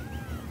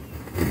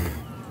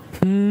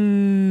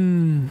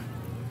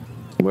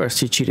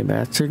 Where's you cheating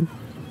bastard?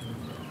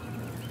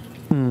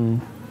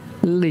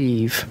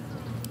 Leave.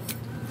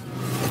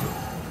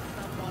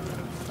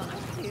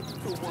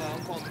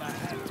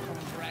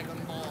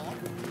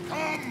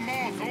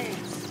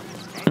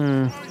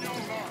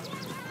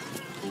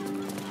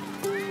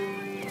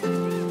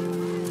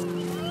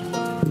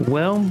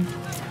 Well,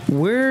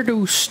 Where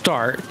to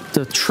start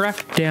to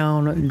track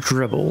down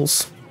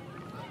Dribbles?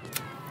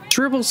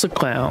 Dribbles the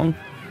clown.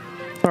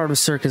 Part of the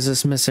circus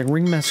is missing.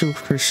 Ringmaster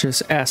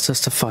Christius asked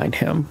us to find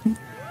him.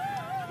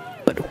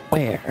 But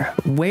where?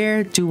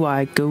 Where do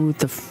I go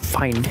to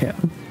find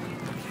him?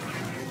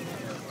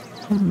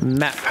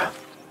 Map.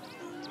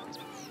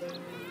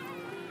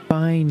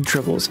 Find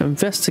Dribbles.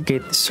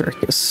 Investigate the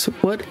circus.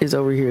 What is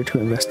over here to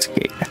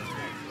investigate?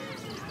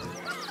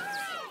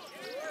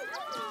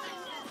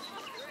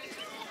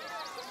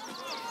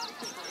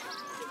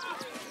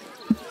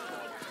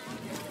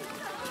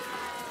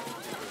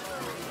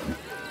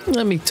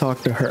 Let me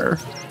talk to her.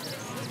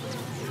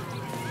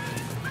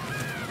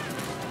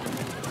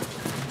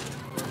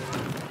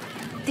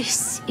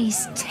 This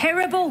is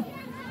terrible.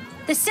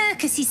 The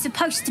circus is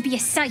supposed to be a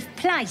safe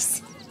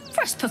place.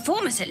 For us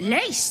performers, at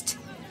least.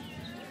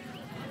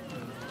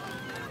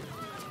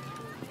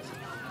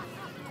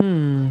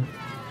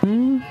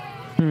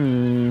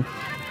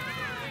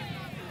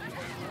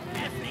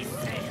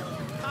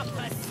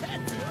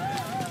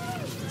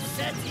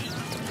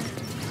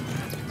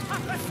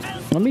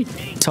 Let me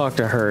talk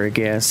to her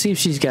again, see if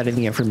she's got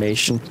any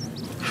information.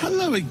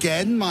 Hello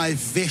again, my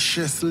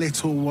vicious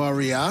little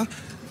warrior.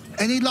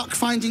 Any luck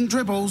finding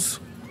Dribbles?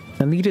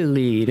 I need a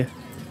lead.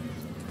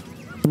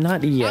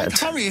 Not yet. I'd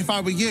hurry if I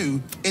were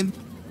you.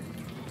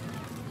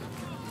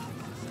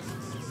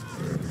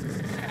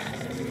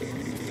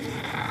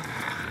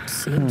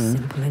 Seems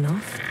simple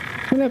enough.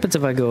 What happens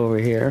if I go over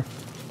here?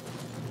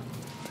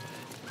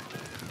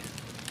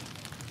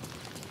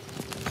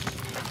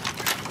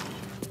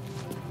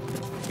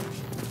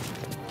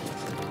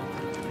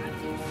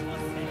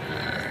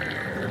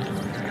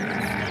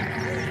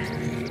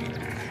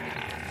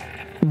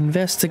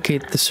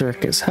 Investigate the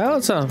circus. How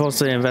is I supposed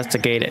to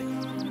investigate it?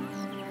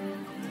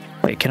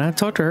 Wait, can I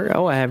talk to her?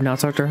 Oh, I have not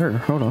talked to her.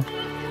 Hold on.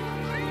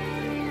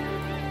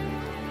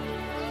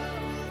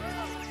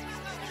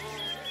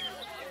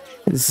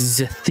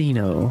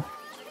 Zethino.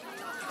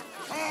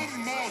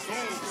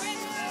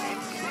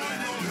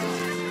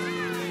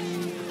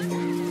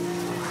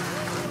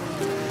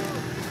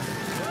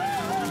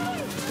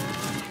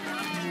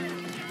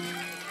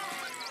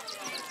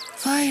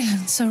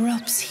 Violence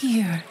erupts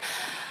here.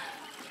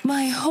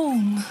 My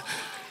home,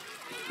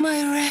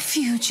 my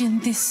refuge in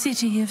this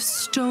city of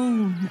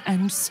stone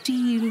and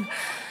steel.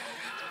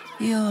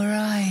 Your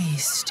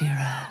eyes,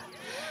 Stira.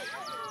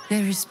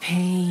 There is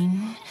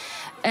pain,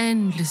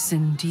 endless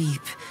and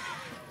deep,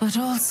 but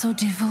also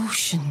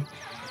devotion,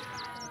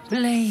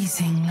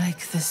 blazing like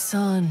the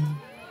sun.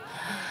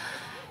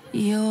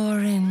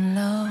 You're in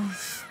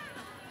love,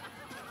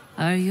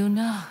 are you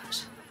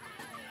not?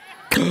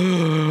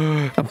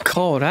 I'm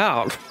called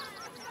out.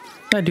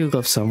 I do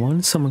love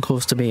someone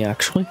close to me,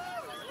 actually.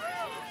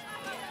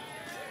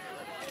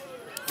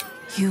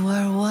 You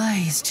are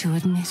wise to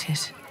admit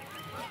it.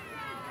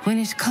 When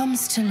it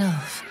comes to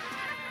love,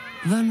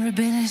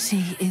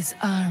 vulnerability is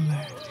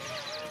armor,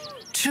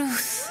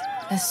 truth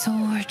a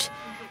sword,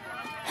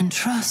 and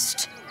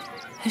trust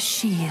a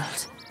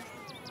shield.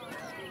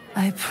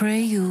 I pray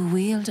you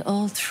wield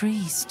all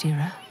three,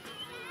 Stira.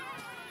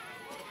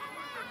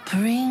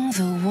 Bring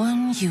the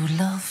one you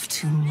love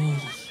to me.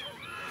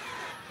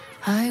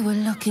 I will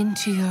look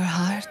into your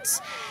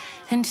hearts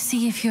and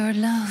see if your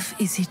love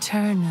is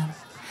eternal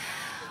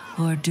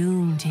or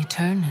doomed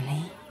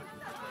eternally.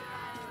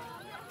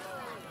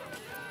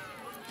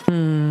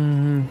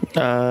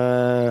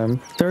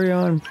 Carry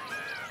on.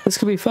 This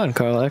could be fun,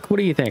 Karlach. What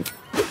do you think?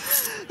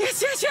 Yes,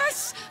 yes,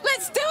 yes!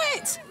 Let's do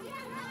it!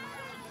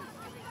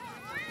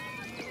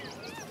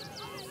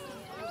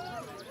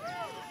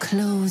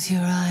 Close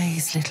your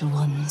eyes, little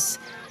ones.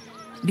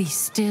 Be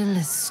still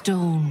as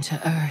stone to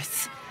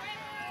earth.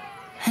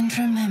 And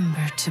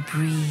remember to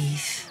breathe.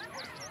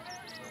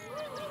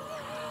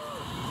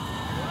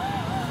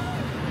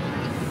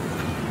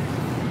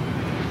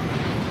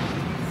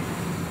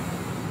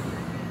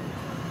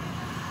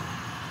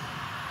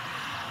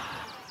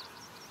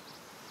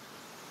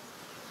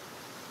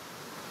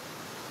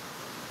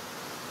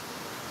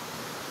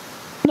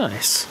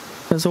 Nice.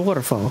 There's a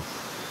waterfall.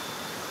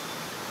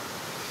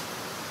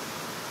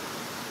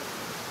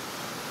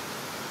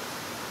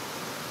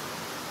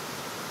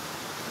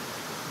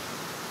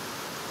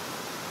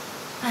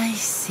 I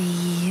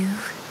see you.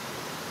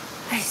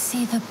 I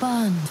see the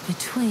bond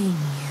between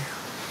you.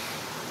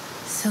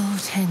 So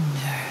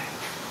tender,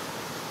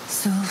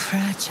 so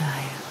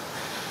fragile.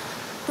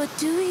 But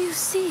do you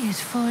see it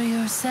for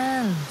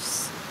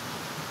yourselves?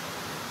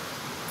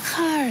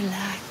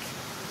 Karlach,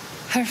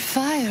 her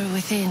fire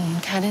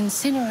within can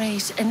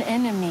incinerate an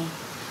enemy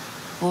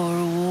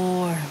or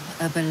warm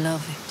a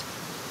beloved.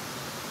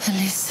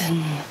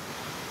 Listen,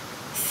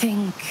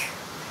 think.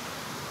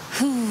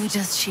 Who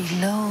does she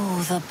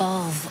loathe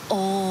above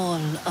all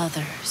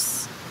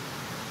others?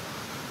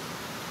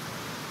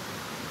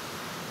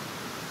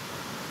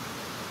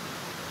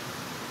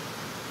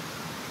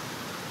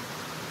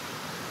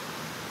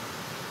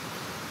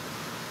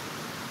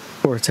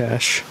 Poor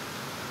Tash.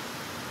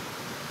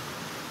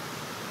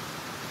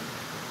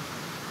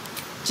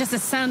 Just the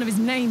sound of his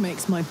name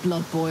makes my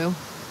blood boil.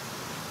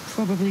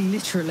 Probably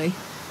literally.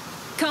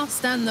 Can't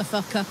stand the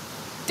fucker.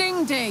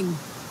 Ding ding!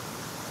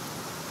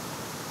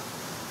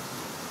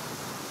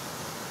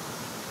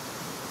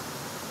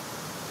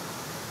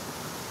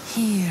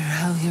 Hear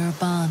how your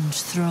bond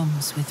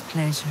thrums with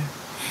pleasure.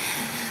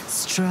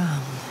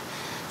 Strong,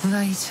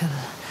 vital,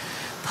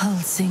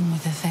 pulsing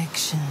with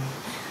affection.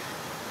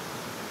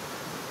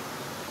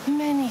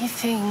 Many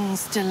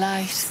things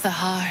delight the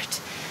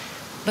heart,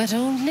 but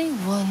only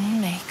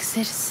one makes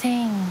it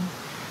sing.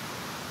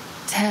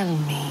 Tell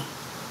me,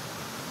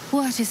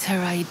 what is her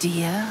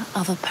idea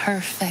of a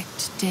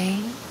perfect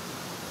day?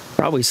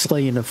 Probably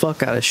slaying the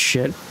fuck out of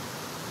shit.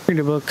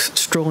 Reading books,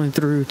 strolling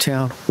through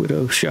town,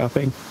 widow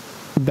shopping,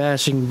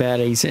 bashing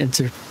baddies,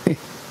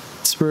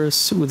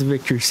 interspersed with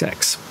victory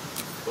sex.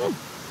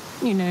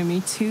 You know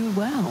me too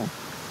well.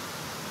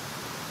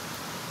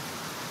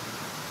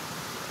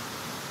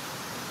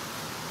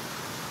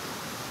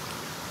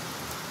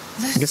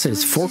 I guess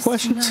it's 4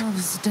 questions.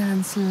 Loves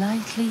dance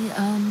lightly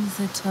on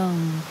the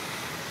tongue,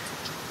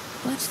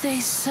 but they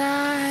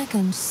sag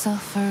and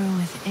suffer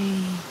with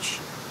age.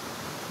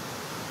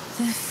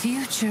 The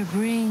future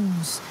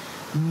brings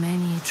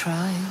many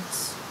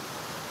trials.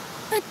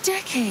 A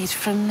decade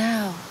from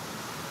now,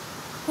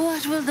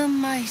 what will the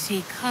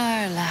mighty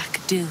Karlach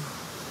do?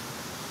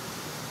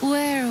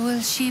 Where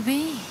will she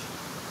be?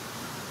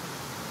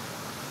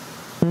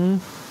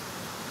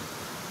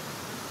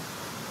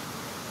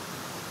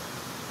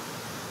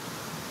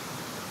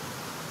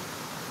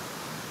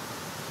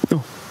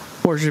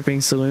 Worshipping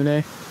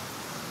Selune.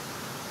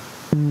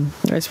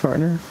 Nice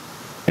partner.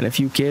 And a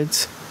few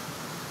kids.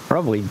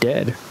 Probably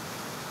dead.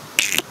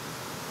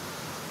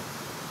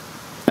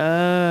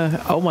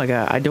 Oh my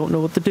god, I don't know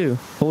what to do.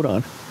 Hold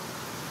on.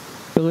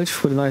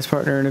 Village with a nice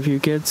partner and a few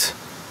kids.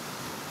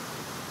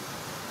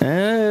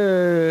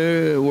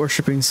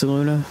 Worshipping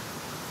Selune.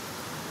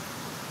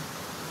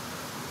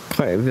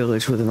 Quiet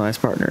village with a nice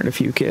partner and a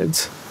few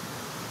kids.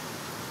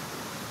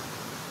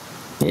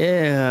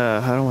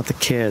 Yeah, I don't want the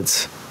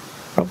kids.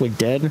 Probably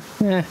dead.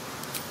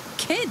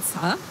 Kids,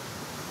 huh?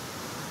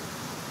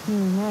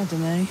 I don't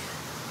know.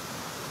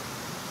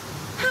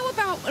 How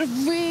about a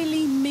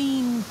really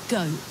mean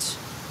goat?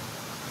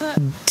 But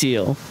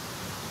Deal.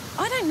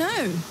 I don't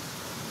know.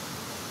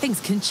 Things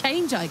can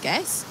change, I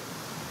guess.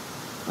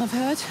 I've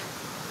heard.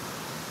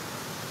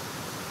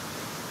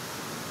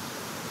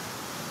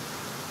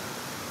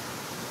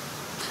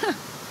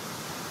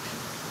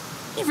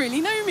 You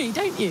really know me,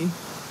 don't you?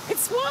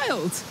 It's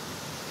wild.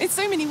 In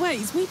so many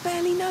ways, we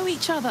barely know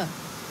each other.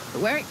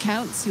 But where it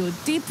counts, you're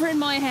deeper in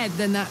my head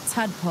than that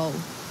tadpole.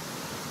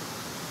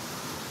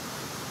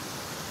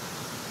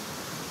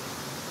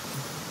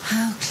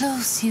 How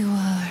close you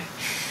are.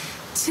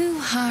 2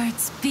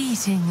 hearts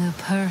beating a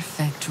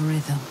perfect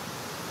rhythm.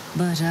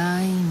 But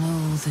I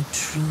know the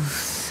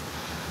truth.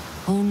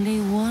 Only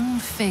one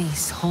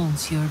face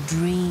haunts your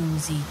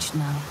dreams each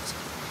night.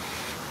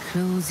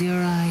 Close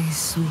your eyes,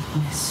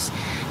 sweetness,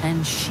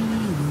 and she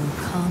will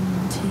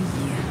come to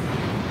you.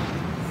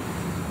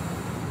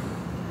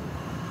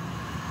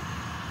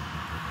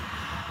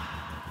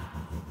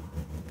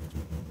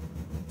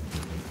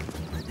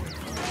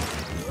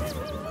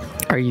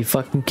 Are you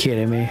fucking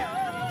kidding me?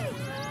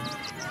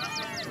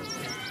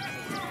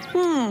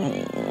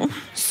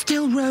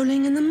 Still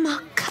rolling in the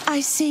muck,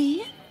 I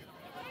see.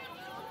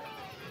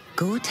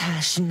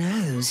 Gortash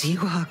knows you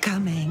are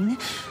coming.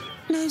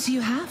 Knows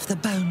you have the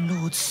Bone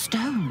Lord's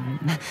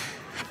stone.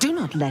 Do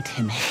not let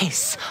him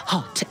hiss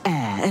hot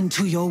air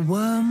into your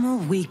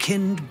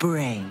worm-weakened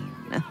brain.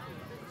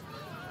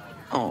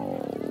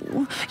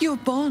 Oh, your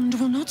bond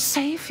will not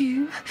save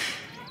you.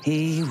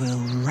 He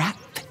will wrap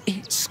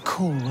its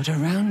cord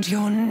around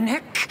your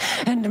neck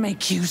and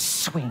make you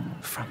swing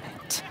from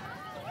it.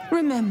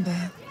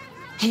 Remember,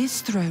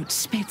 his throat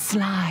spits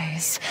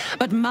lies,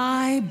 but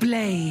my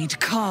blade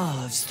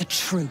carves the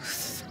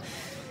truth.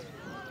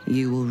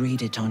 You will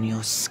read it on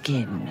your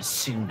skin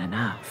soon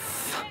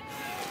enough.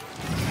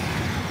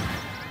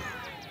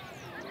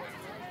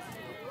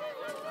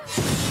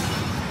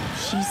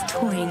 She's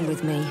toying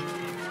with me.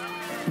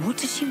 What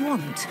does she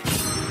want?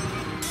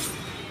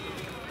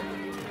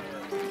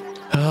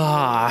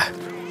 Ah.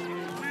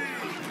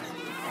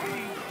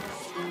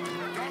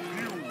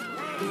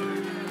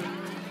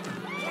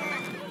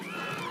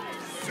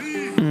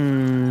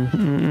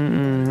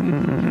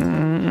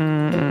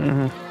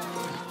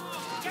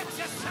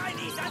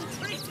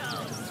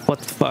 What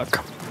the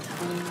fuck?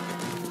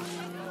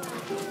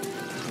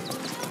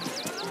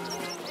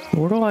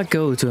 Where do I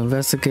go to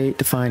investigate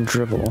to find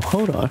Dribble?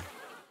 Hold on.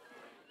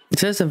 It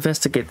says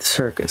investigate the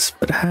circus,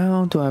 but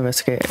how do I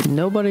investigate it?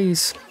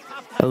 Nobody's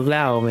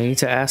allowed me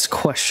to ask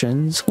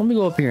questions. Let me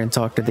go up here and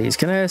talk to these.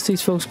 Can I ask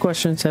these folks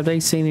questions? Have they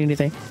seen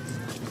anything?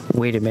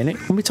 Wait a minute.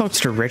 Let me talk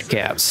to the red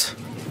caps.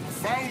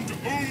 Found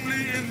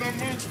only in the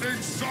most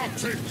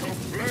exotic of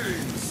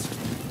plains.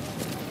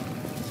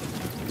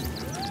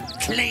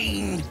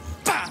 Clean,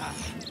 bah!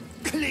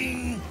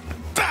 Clean,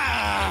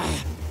 bah!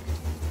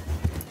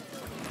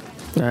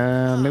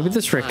 Maybe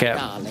this red cap.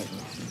 Darling,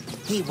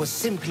 He was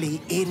simply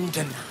in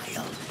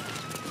denial.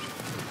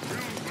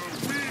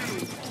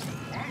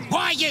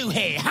 Why are you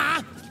here,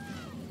 huh?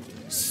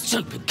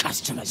 Stupid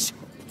customers.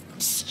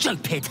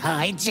 Stupid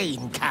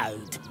hygiene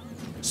code.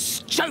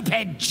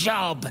 Stupid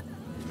job.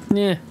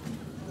 Yeah.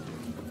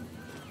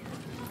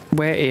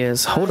 Where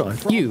is... Hold on.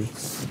 You.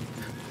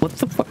 What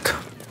the fuck?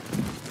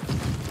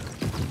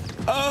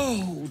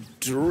 Oh,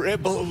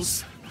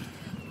 Dribbles.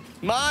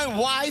 My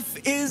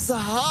wife is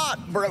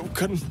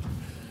heartbroken.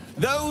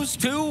 Those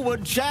two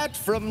would chat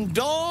from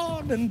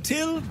dawn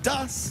until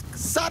dusk.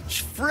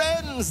 Such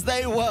friends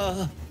they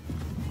were.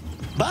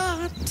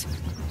 But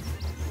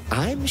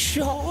I'm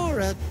sure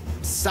a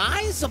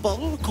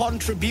sizable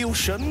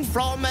contribution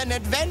from an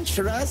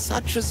adventurer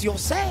such as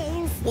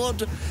yourself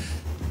would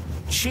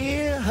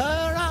cheer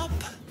her up.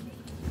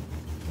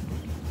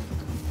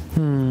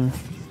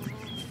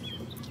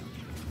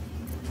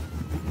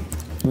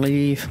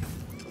 Leave.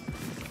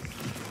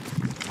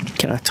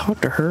 Can I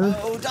talk to her?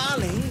 Oh,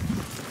 darling,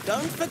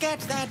 don't forget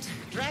that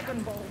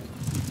Dragon Ball.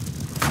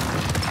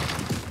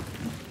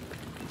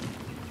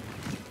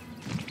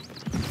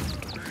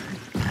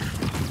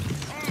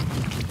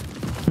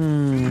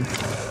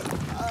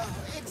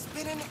 It's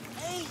been an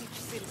age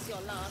since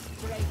your last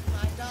break,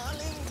 my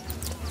darling.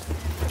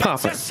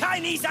 Papa,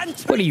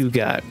 what do you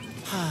got?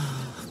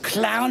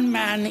 Clown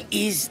Man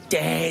is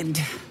dead.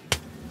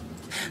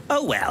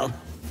 Oh well.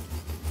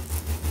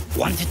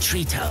 Want a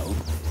treat-o?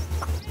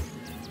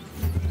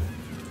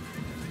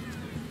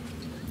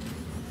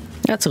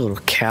 That's a little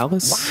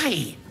callous.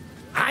 Why?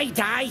 I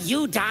die,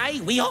 you die,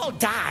 we all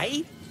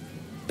die.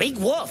 Big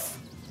Wolf.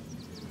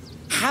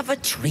 Have a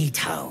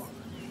treat-o.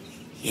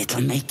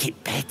 It'll make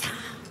it better.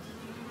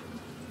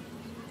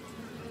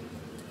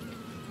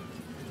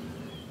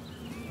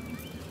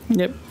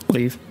 Yep,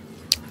 leave.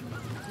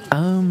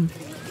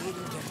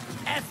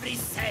 Every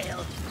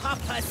sale,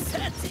 Papa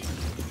 30.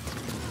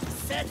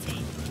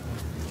 30.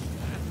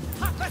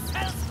 Papa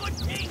sells good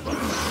things.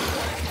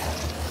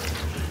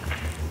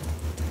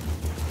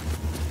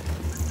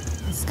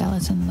 The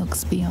skeleton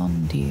looks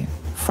beyond you,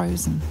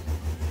 frozen,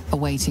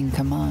 awaiting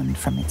command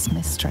from its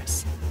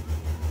mistress.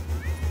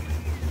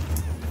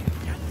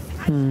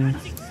 For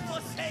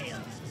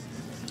sale.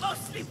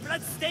 Mostly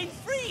bloodstain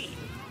free.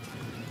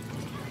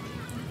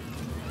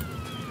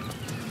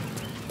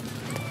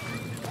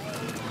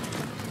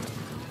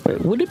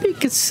 Wait, would it be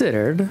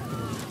considered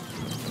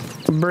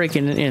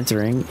breaking and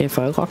entering if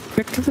I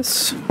lockpicked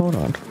this? Hold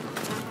on.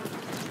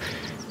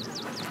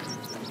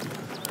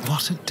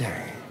 What a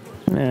day.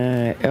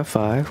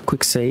 F5,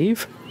 quick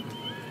save.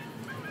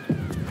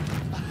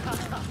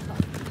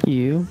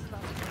 You.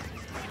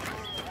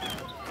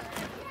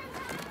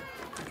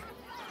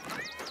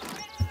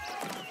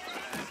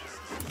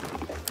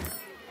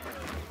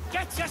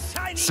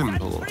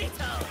 Simple.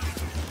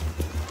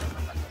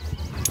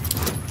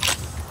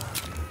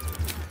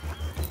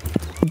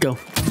 Go.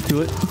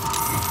 Do it.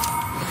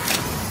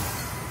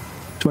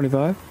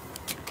 25.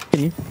 Can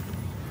you?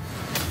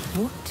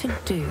 What to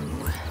do?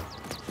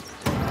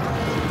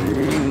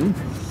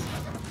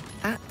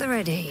 At the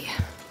ready.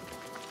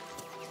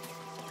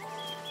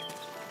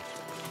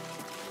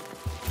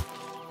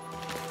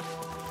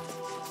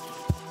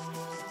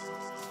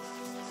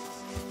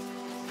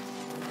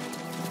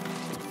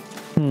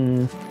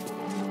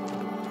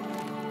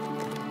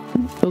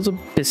 Those are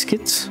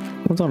biscuits.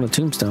 What's on a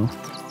tombstone?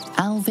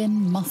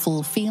 Alvin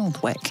Muffle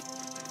Fieldwick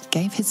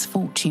gave his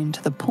fortune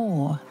to the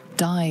poor,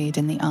 died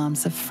in the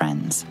arms of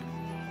friends.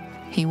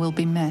 He will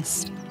be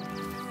missed.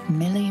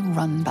 Millie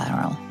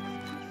Runbarrel,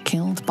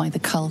 killed by the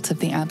cult of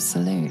the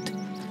Absolute.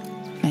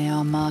 May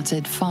our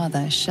martyred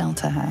father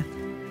shelter her.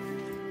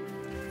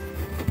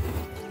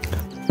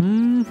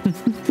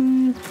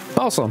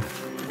 Awesome.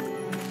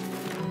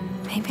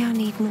 Maybe I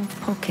need more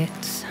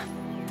pockets.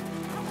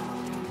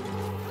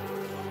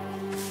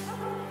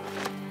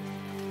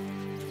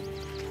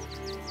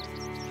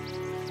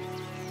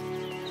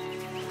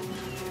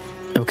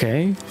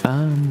 Okay.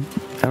 I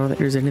don't think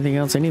there's anything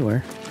else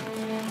anywhere.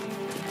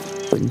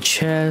 Wooden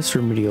chest,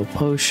 remedial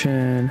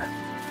potion.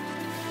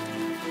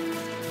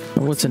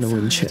 What's in a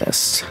wooden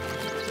chest?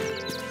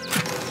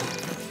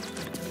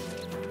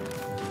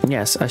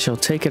 Yes, I shall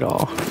take it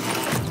all.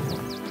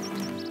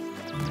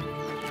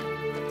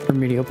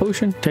 Remedial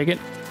potion, take it.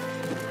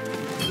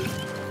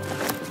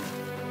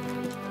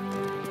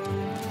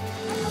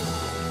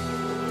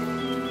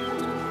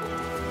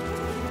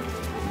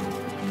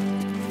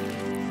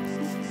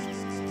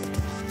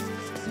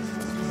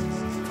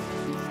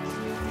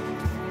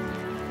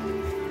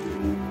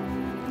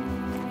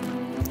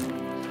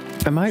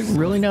 Am I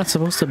really not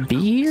supposed to be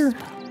here?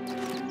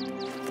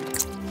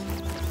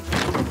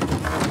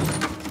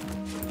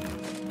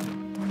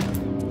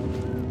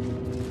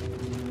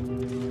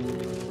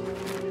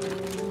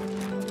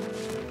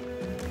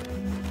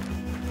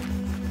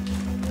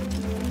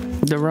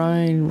 The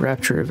Rhine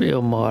Rapture of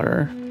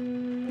Ilmater.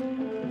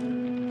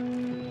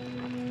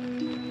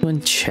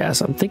 One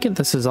chest. I'm thinking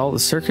this is all the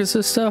circus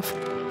stuff.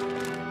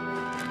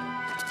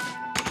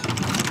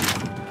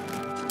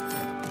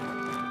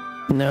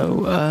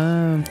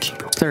 No,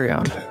 carry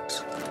on.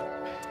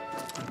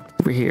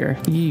 Over here,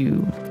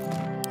 you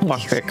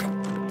lockpick.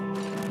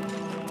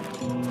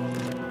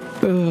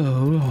 Oh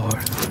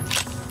Lord.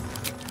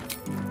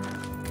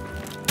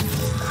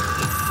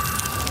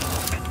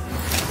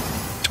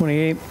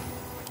 $28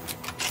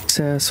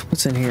 says,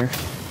 what's in here?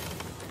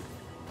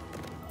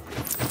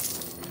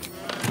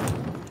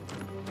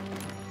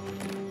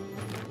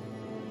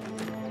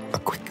 A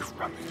quick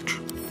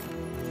rummage.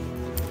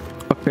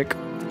 Lockpick.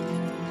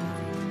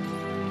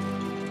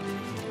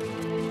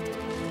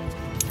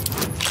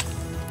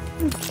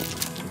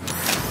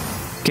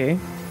 Okay.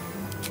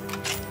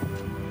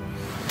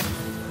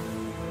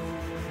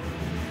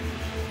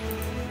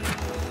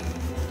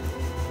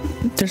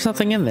 There's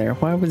nothing in there.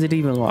 Why was it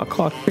even locked?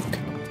 Lockpick.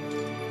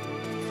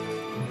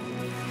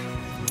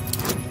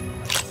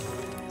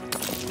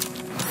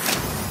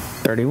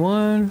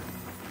 $31.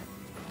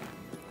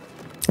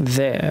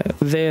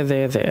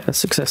 There.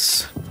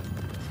 Success.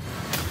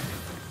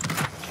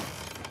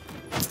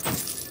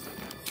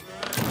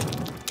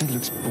 It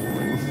looks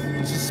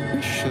boring.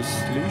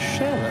 Suspiciously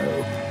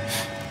shallow.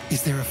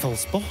 Is there a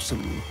false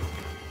bottom?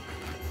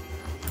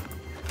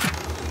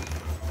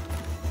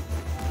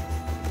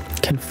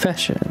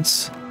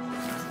 Confessions.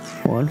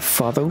 One,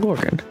 Father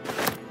Lorgan.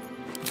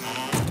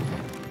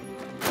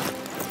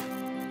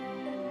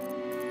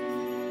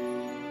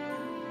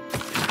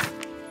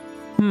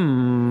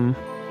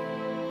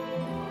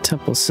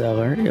 Temple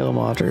cellar,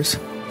 Ilmaters.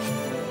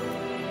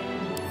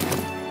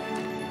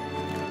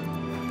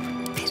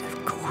 Bit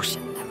of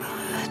caution never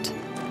hurt.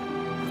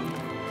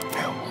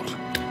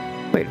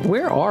 Wait,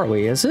 where are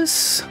we? Is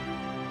this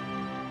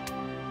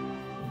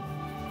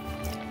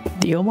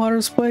the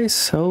Ilmater's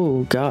place?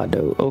 Oh God,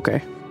 no.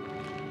 Okay.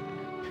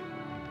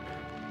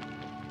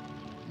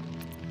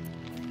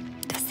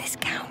 Does this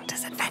count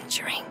as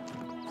adventuring?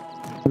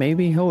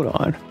 Maybe. Hold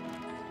on.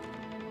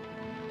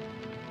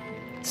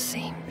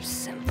 Seems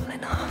simple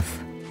enough.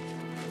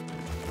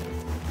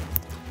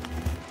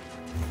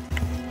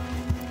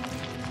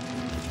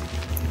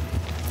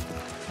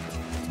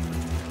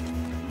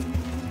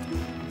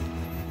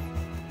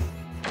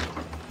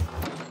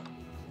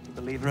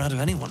 Believe her out of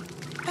anyone.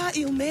 That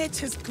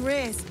Ilmater's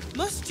grace,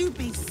 must you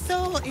be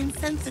so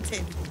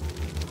insensitive?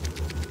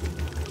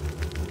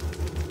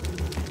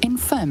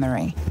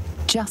 Infirmary.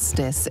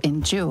 Justice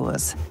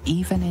endures,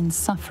 even in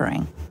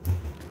suffering.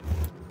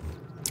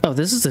 Oh,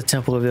 this is the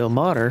Temple of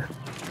Ilmater.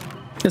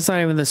 It's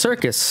not even the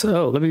circus.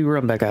 Oh, let me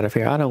run back out of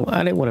here. I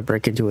didn't want to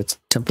break into its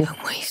temple.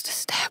 Don't waste a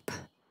step.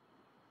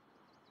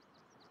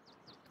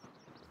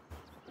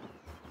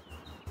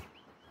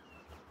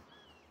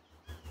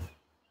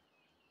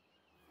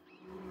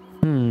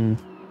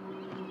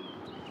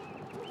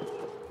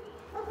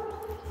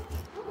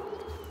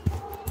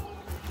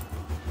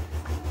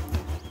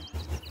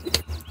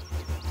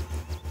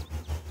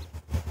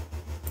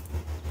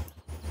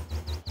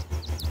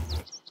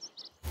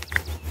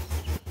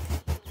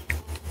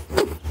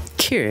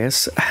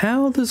 Curious,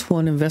 how does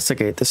one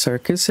investigate the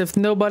circus if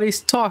nobody's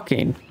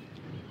talking?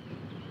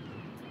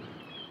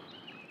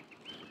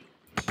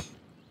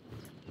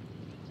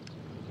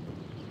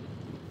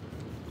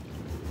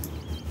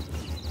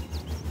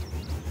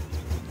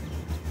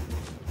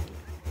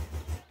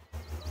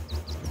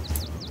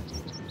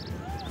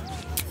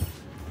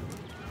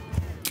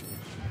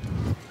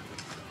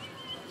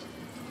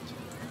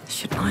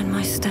 Should mind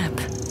my step.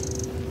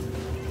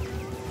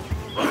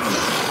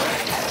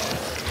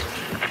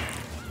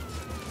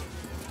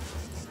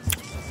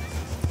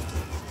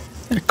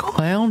 A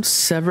clown's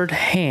severed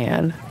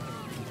hand.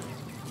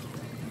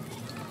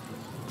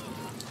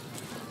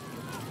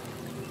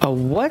 A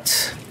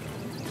what?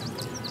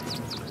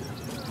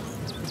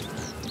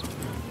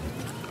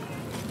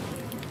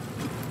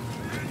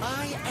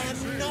 I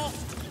am not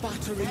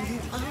buttering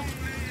you up.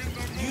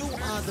 You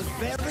are the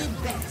very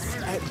best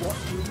at what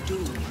you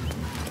do.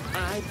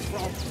 I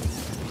promise.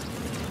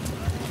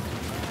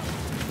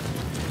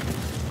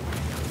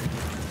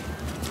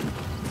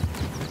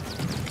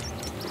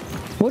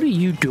 What are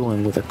you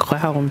doing with a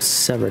clown's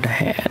severed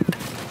hand?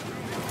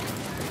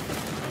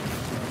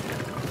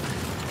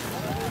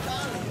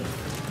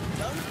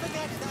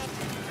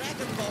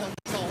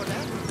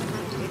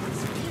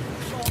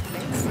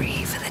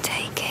 Free for the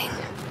taking.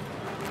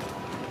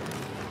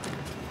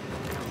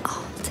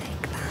 I'll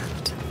take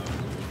that.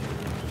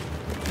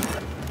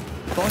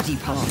 Body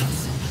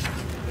parts.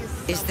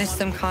 Is this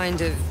some kind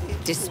of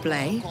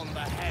display?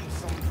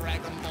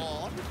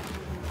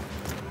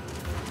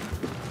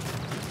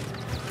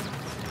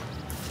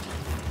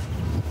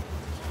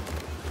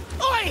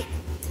 Oi!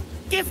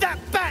 Give that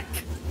back!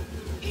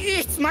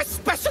 It's my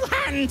special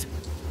hand!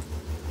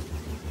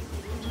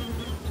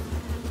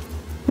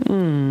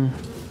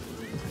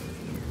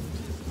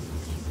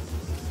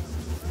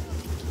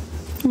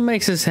 What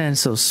makes his hand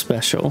so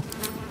special?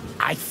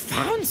 I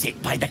found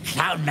it by the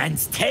clown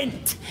man's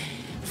tent.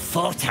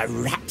 Fought a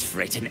rat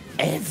for it and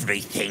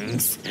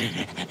everything's.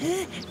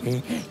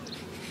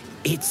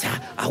 It's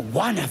a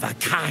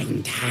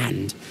one-of-a-kind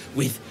hand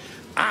with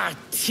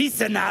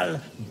artisanal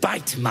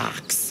bite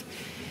marks.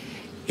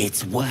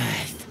 It's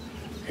worth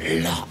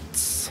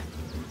lots.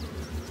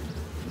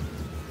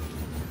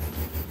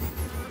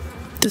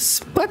 This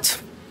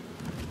what?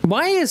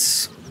 Why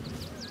is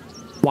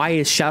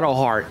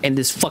Shadowheart in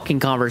this fucking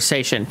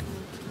conversation?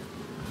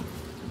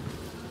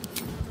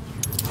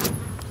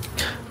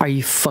 Are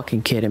you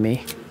fucking kidding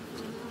me?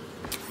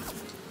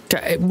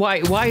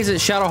 Why is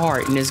it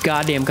Shadowheart in this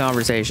goddamn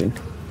conversation?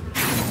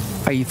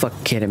 Are you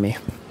fucking kidding me?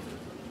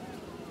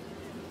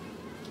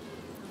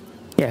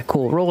 Yeah,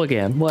 cool. Roll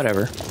again.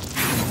 Whatever.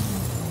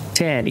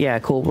 10. Yeah,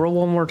 cool. Roll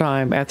one more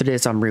time. After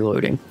this, I'm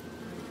reloading.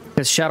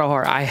 Because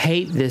Shadowheart, I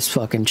hate this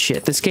fucking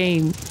shit. This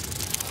game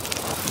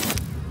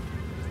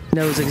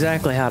knows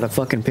exactly how to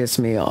fucking piss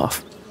me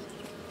off.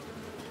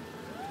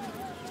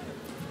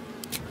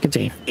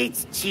 Continue.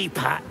 It's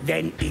cheaper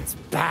than its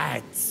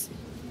bads.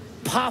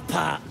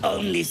 Papa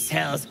only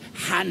sells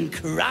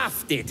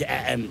handcrafted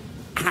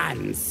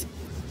hands.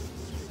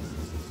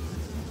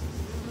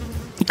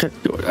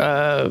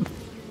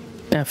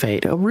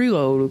 F8. A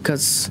reload,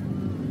 because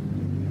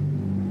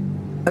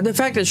the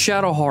fact that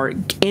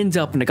Shadowheart ends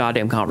up in the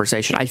goddamn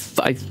conversation, I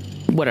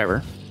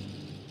whatever.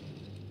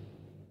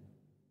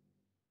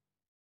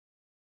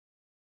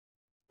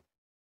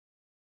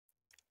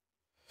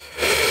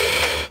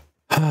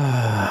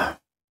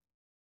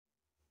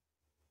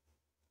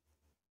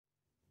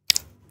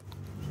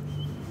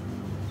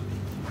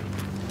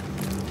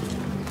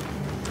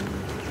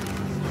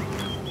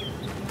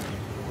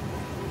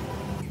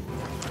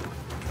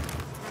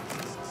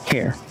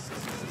 Here.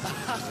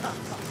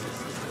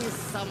 Is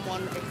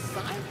someone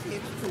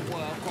excited to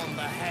work on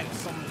the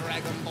handsome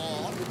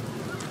dragonborn?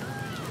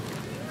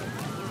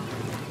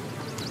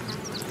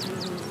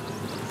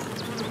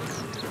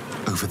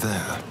 Over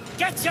there.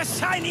 Get your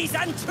shinies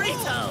and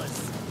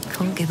Tritos!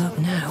 Can't give up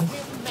now.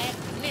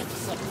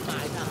 Magnificent,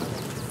 my darling.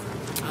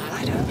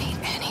 I don't need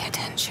any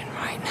attention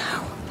right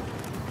now.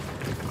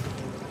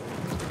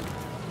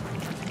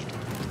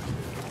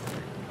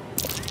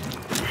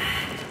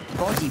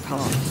 Body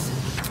parts.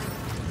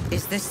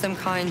 Is this some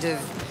kind of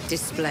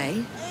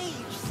display? Age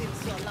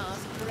since your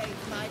last break,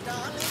 my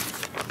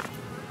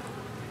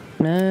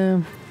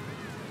darling.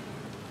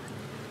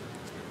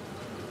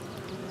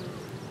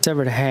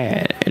 Severed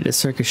hand at a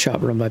circus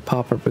shop run by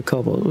Papa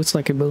Bacobo. It looks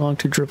like it belonged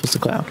to Dribbles the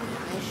Clown.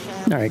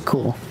 Alright,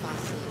 cool.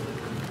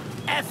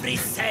 Every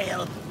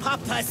sale,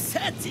 Papa's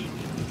setting.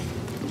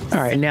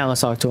 Alright, now let's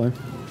talk to him.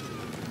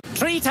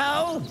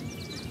 Trito!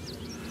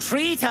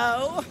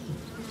 Trito!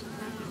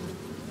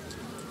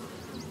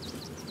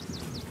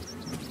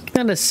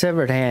 Found a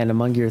severed hand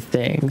among your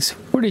things.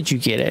 Where did you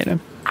get it?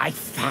 I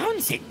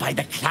found it by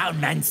the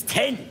clown man's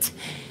tent.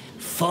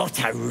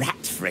 Fought a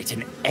rat for it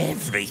and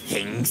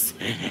everything's.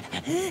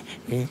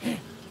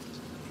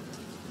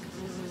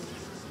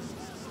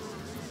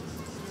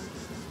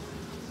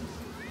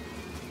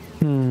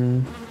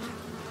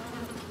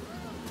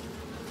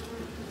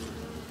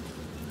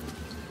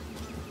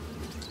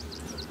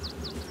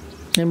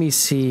 Let me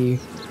see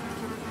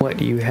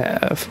what you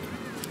have.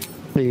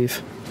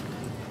 Leave.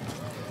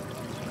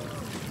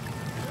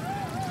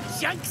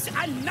 Junks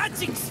and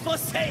magics for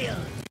sale.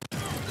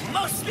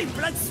 Mostly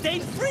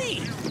bloodstain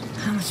free.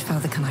 How much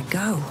further can I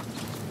go?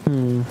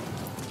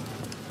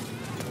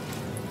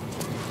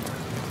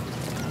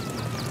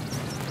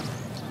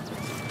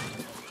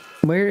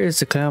 Where is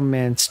the clown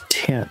man's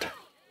tent?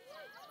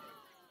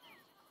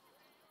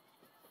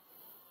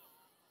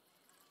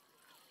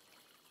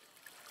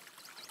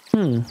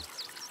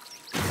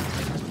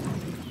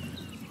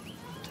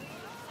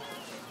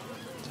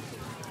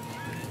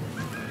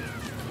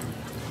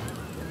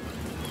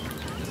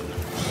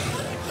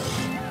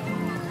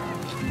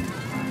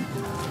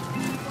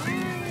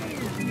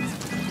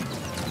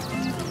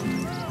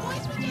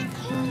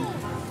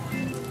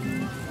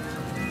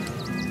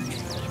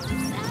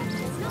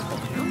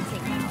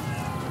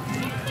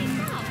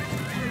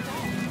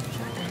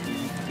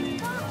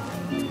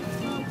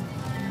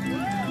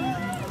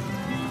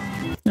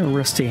 A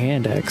rusty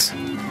hand axe.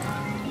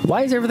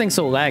 Why is everything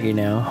so laggy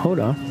now? Hold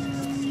on.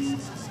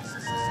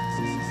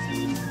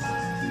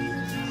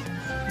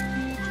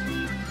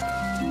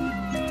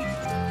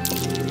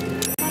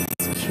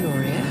 That's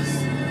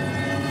curious.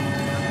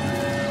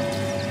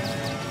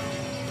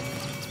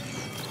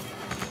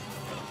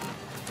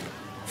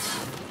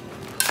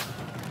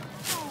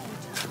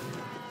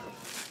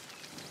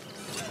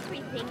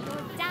 Everything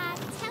your dad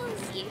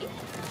tells you.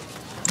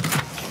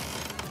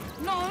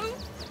 No.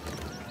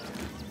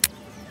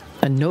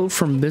 A note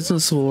from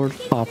Business Lord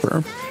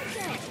Popper.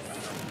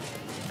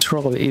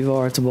 Troll of evil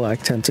arts of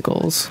black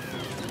tentacles.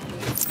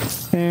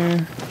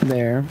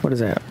 There. What is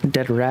that?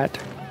 Dead rat?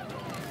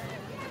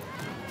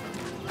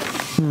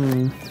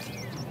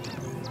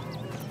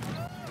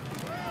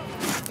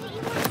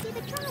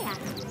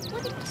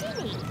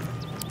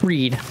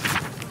 Read.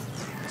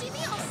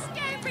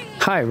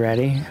 Hi,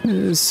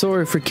 Ratty.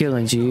 Sorry for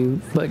killing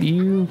you, but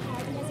you,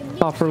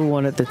 Popper,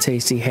 wanted the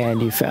tasty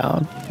hand you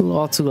found.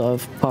 Lots of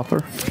love,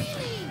 Popper.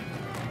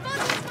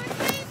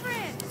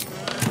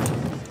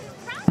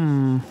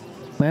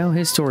 Well,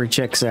 his story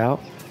checks out.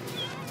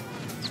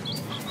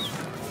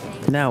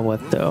 Now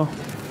what though?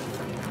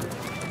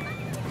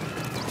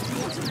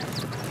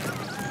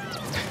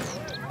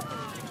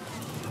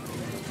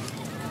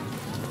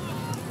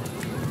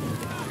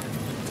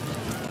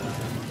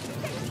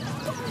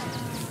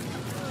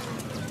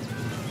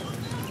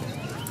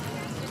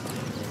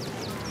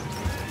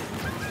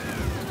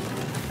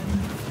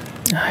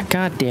 Ah,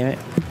 God damn it.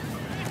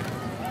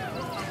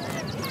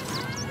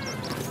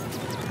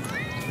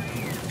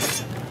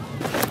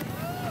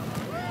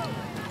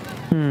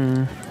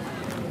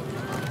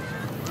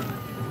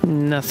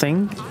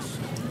 Nothing.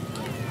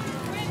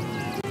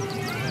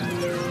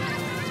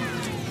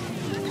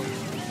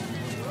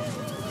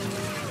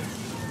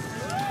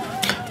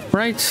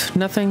 Right,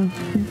 nothing.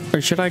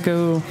 Or should I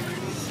go?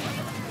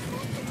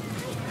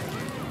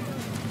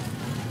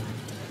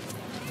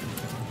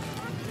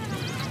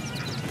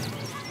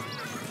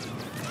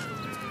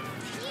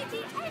 You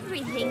do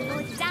everything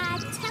your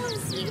dad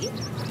tells you.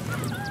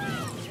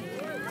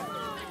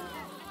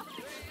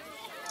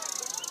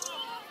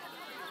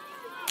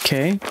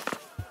 Okay.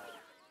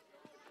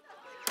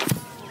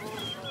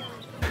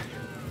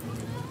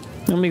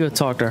 Let me go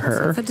talk to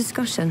her. For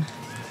discussion.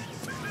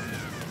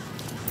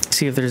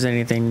 See if there's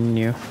anything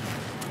new.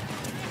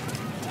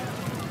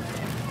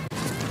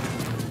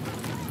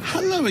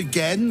 Hello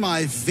again,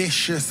 my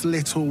vicious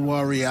little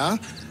warrior.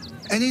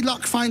 Any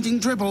luck finding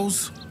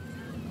dribbles?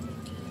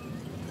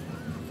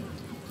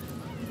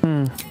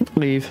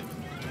 Leave.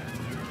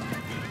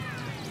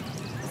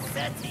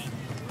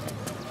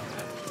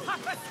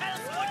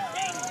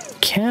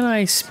 Can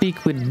I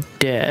speak with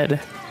dead?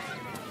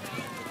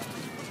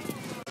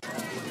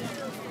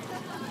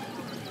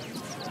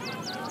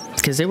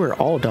 Because they were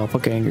all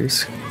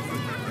doppelgangers.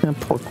 Oh,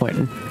 poor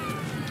Quentin.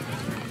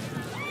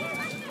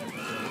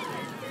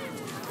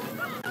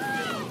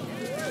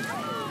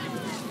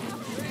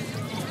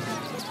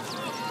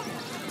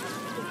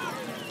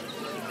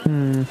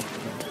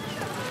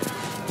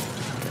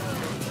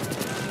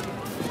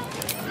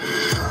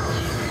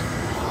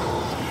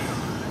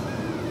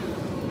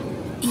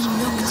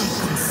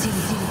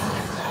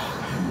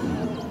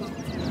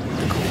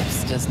 The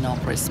corpse does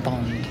not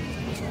respond.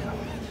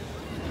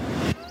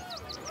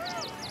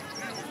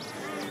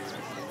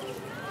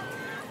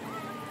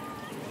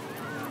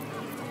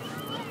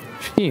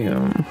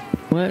 Fume.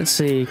 Let's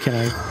see, can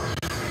I...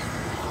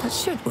 That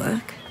should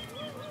work.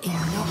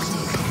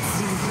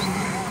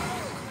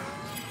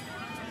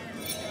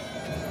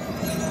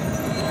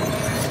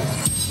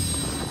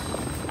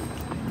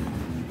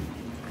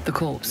 The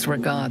corpse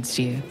regards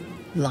you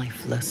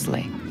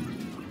lifelessly.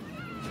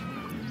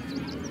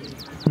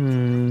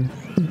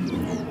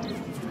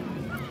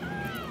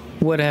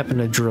 What happened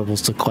to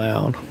Dribbles the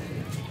Clown?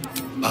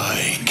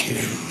 I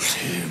killed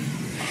him.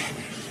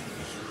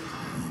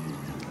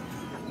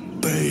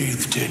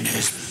 Bathed in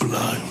his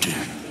blood.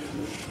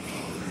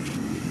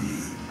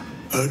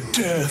 A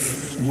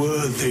death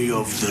worthy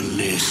of the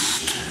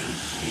list.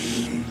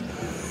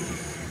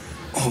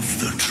 Of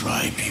the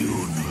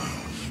tribunal.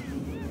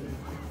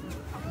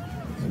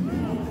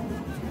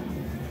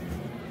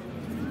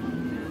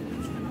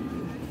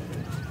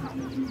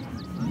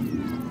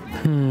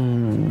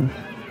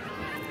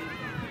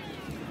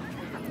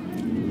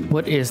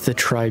 What is the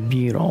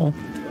tribunal?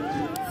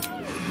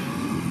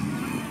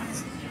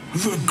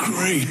 The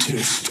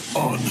greatest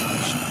honor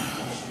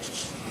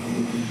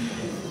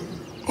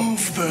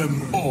of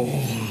them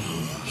all.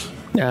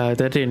 That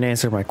didn't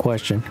answer my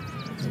question.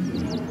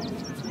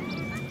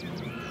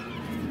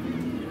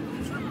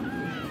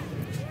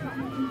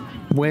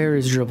 Where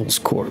is Dribble's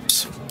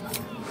corpse?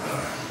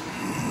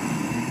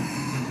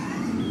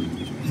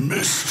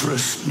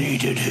 Mistress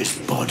needed his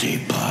body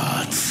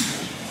parts.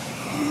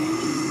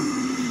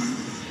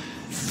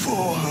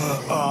 For her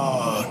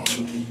art.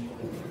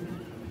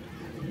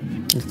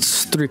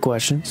 It's 3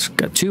 questions.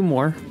 Got 2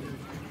 more.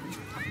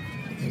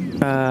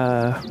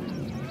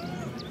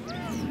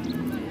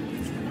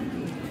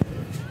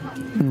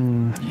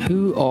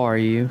 Who are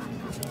you?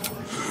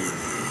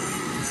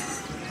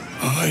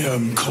 I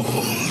am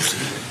called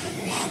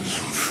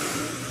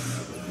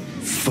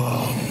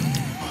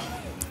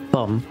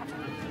Bum.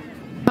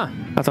 Huh,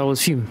 I thought it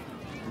was Fume.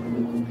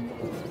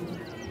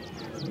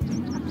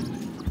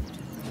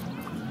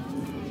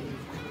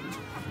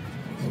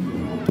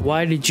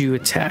 Why did you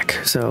attack?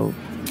 So,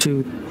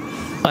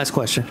 last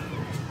question.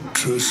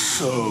 To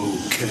sow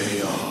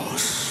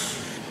chaos.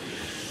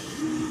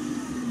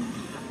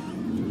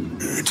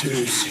 It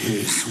is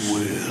his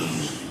will.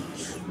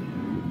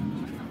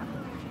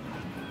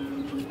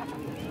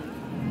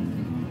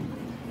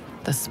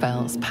 The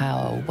spell's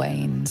power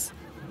wanes.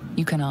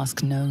 You can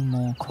ask no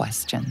more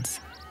questions.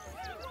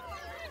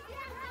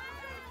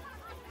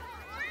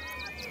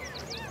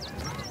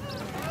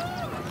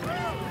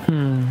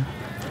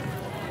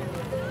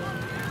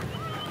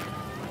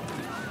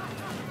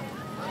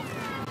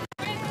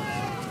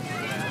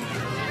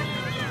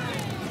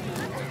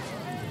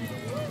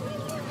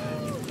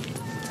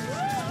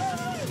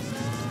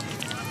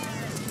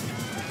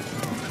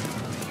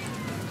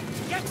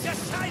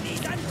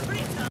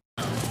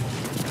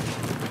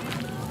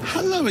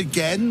 Hello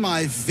again,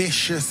 my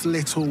vicious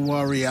little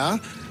warrior.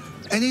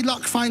 Any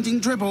luck finding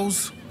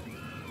Dribbles?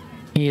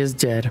 He is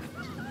dead.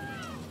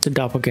 The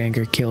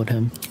doppelganger killed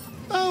him.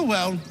 Oh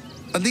well,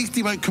 at least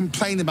he won't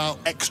complain about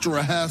extra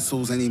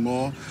rehearsals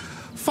anymore.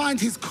 Find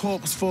his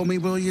corpse for me,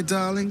 will you,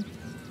 darling?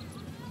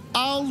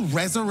 I'll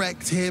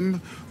resurrect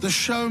him. The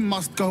show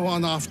must go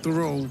on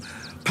after all.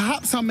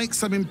 Perhaps I'll make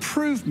some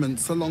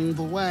improvements along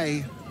the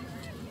way.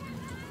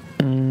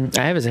 I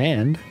have his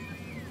hand.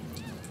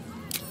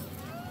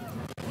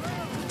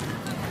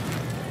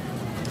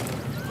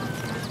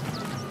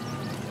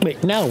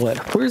 Wait, now what?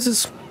 Where's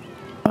this?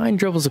 Find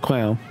Dribbles a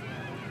clown.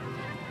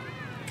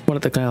 One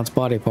of the clown's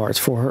body parts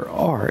for her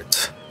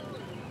art.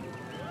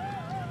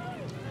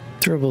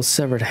 Dribble's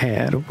severed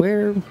head.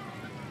 Where?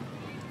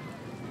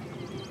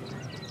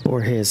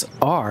 For his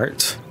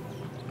art?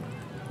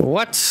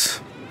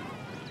 What?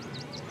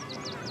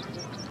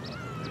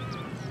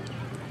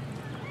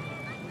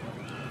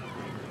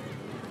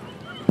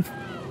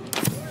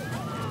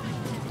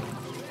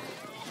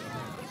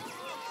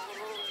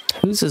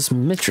 Who's his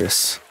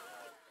mistress?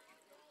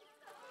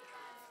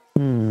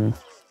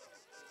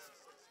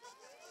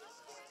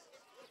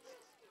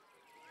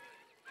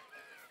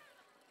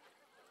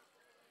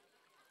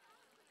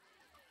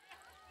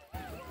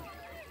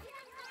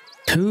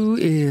 Who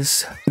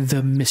is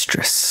the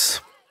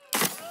mistress?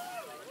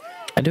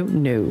 I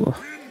don't know.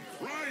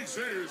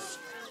 Prizes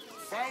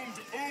found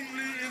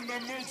only in the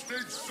most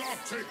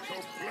exotic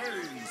of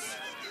plains.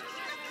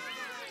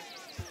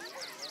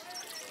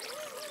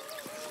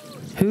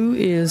 Who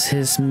is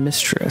his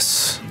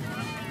mistress?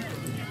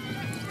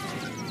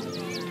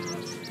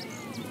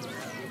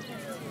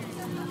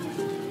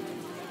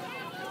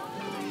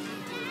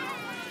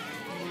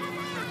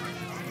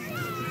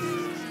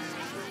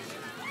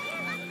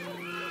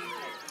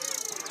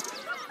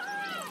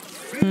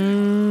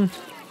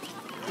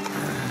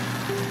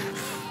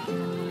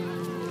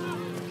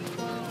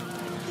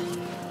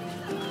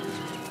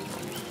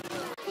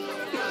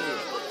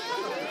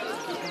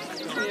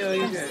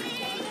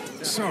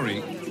 Sorry,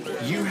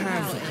 you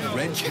have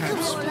red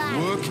chaps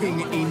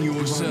working in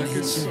your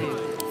circus?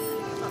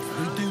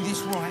 We do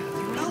this right.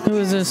 Who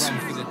is this?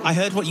 I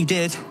heard what you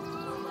did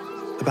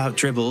about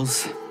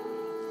Dribbles.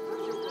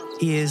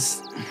 He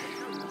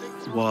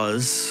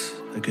was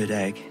a good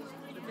egg.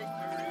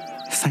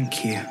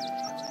 Thank you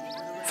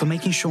for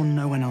making sure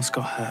no one else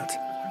got hurt.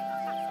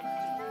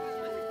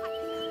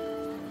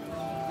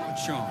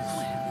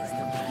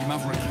 Chance. Your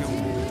mother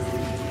killed.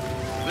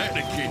 Let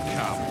the kid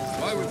come.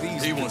 Why would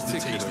these He wants to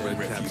teach the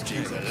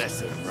refugees a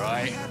lesson,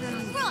 right?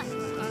 Right.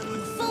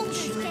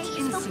 Baldur's Gate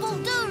is for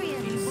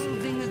Baldurians.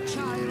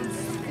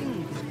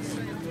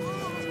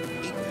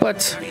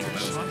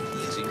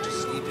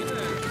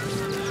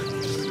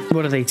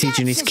 What are they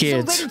teaching these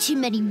kids? There's already too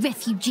many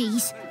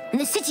refugees, and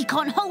the city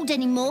can't hold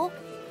anymore.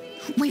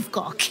 We've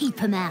got to keep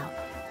them out.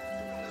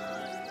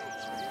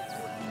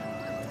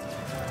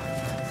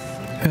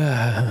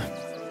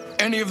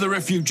 Any of the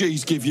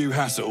refugees give you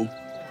hassle,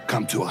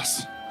 come to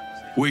us.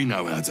 We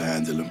know how to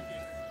handle them.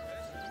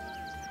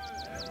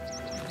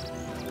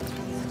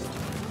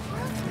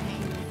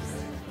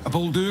 A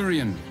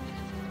Baldurian.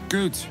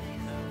 Good.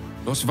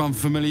 Lots of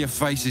unfamiliar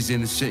faces in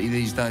the city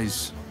these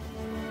days.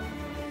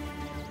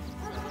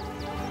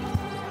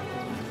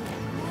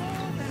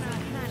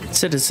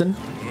 Citizen.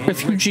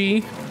 Refugee.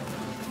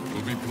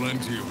 There'll be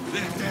plenty of them.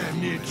 They're damn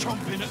near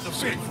chomping at the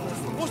bit.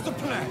 What's the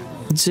plan?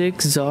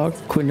 Zigzag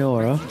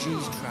Quinora.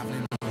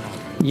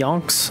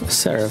 Yonks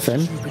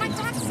Seraphim.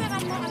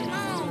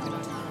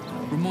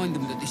 Remind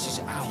them that this is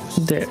ours.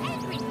 There.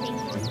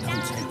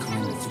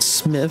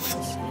 Smith.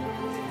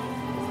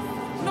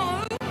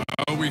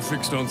 Are we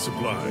fixed on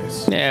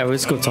supplies? Yeah,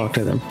 let's go talk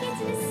to them.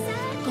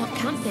 Got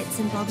camp bits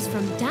and bobs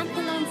from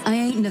Damperland. I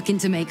ain't looking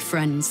to make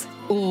friends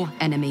or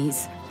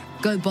enemies.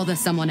 Go bother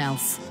someone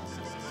else.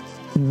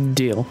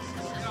 Deal.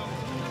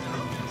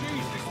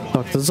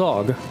 Talk to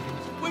Zog.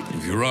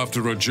 If you're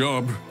after a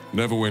job,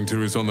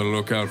 Neverwinter is on the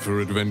lookout for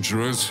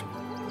adventurers.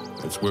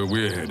 That's where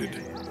we're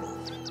headed.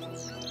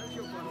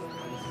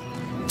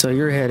 So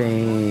you're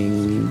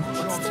heading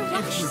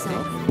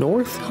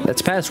north?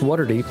 That's past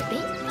Waterdeep.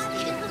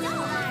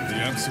 The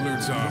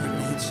Absolute's army,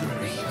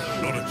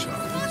 not a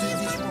chance.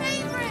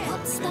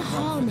 What's the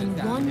harm in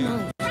one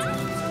night?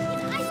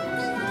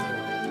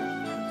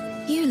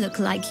 You look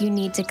like you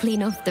need to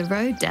clean off the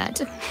road,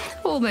 Dad.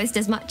 Almost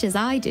as much as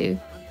I do.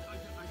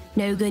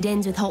 No good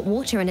inns with hot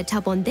water and a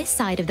tub on this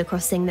side of the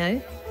crossing,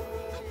 though.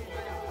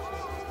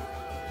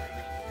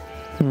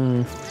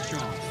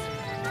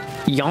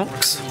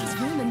 Yonks.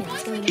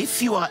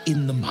 If you are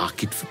in the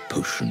market for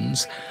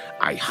potions,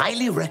 I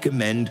highly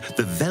recommend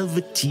the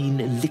Velveteen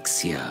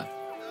Elixir.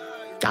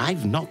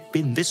 I've not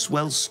been this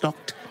well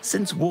stocked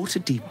since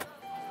Waterdeep.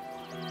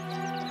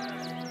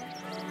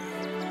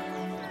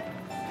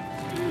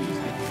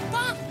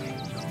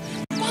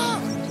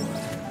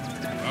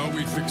 Are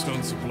we fixed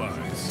on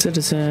supplies?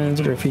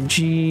 Citizens,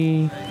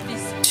 refugee,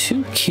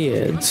 2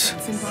 kids.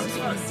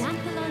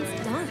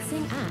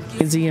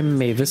 Izzy and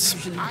Mavis.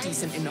 You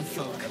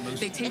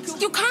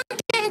can't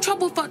get in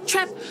trouble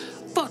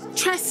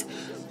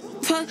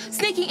for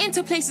sneaking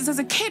into places as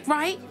a kid,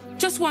 right?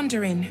 Just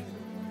wondering.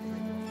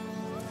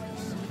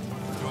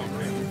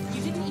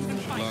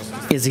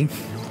 Is he?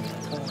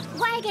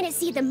 We're gonna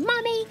see the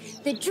mummy,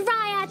 the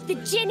dryad, the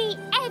ginny,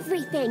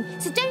 everything.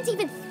 So don't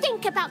even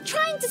think about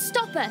trying to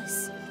stop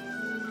us.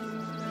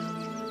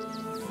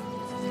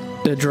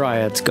 The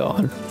dryad's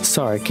gone.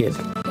 Sorry, kid.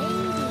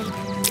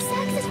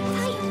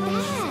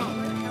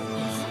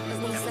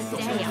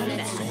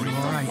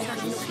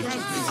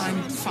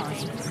 I'm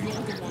fine.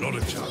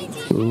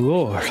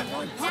 Lord,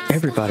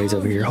 everybody's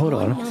over here. Hold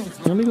on.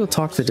 Let me go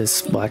talk to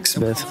this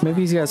blacksmith.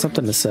 Maybe he's got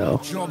something to sell.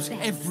 Jobs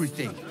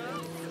everything.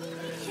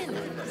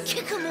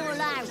 Kick them all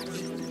out.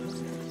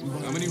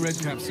 How many red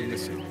caps in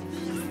this?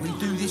 We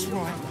do this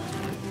right,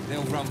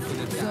 they'll run for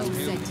the downhill.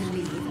 Said to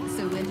leave,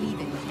 so we're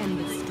leaving.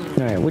 End of story.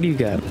 All right, what do you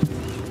got?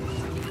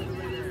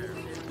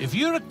 If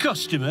you're a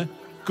customer,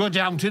 go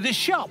down to the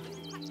shop.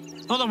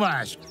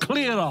 Otherwise,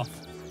 clear off.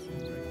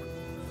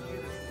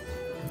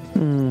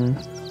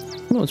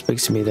 No one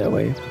speaks to me that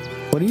way.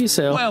 What do you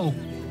sell? Well,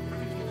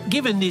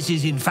 given this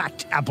is in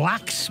fact a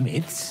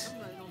blacksmith's,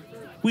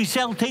 we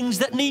sell things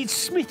that need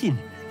smithing.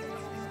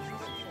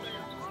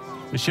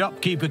 The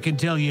shopkeeper can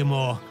tell you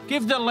more.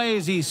 Give the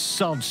lazy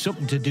sod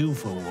something to do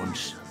for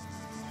once.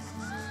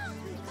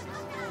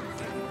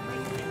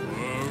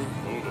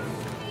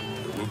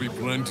 There'll be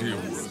plenty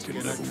of work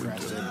in that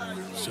winter.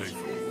 Safe.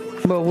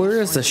 But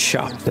where is the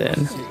shop then?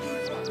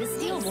 The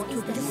steel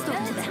walkers that have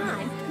stopped to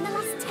time in the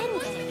last 10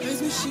 days.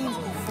 Those machines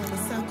will form a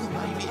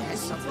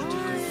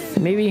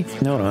circle. Maybe?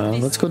 No.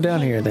 Let's go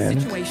down here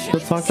then.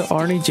 Let's talk to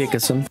Arnie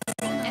Jacobson.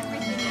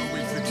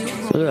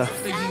 Ugh.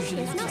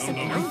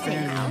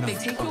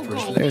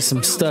 There's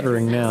some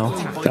stuttering now.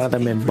 Got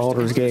them in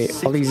Baldur's Gate.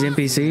 All these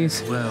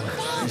NPCs.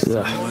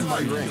 Ugh.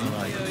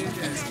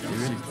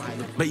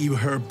 Bet you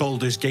heard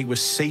Baldur's Gate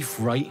was safe,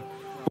 right?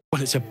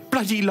 Well, it's a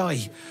bloody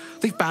lie.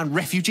 They've banned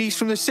refugees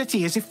from the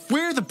city as if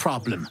we're the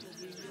problem.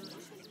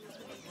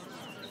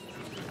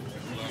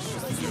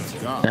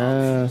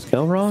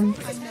 Spell wrong?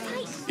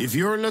 If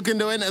you're looking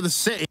to enter the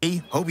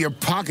city, hope your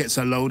pockets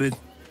are loaded.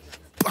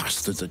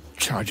 Bastards are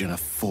charging a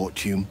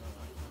fortune.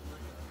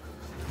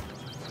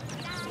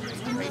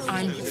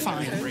 I'm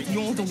fine.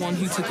 You're the one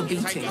who took a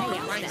beating.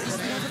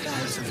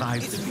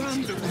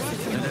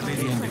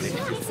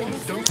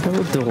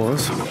 Hello,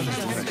 doors.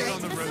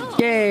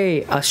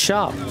 Yay, a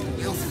shop.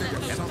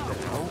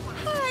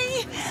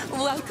 Hi,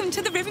 welcome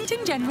to the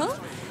Rivington General.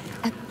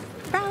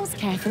 Browse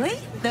carefully.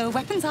 The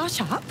weapons are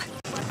sharp.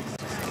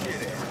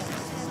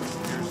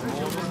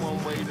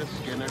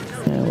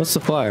 What's the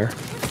flyer?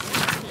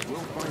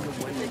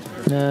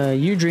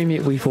 You dream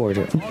it, we forge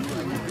it.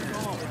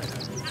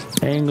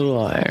 Angle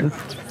iron.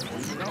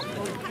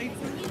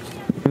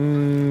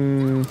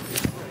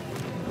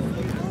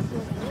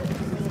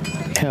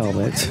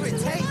 Helmet.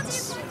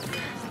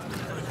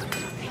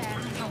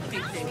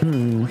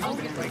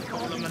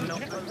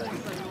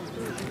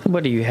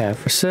 What do you have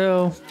for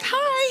sale?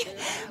 Hi.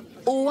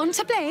 Want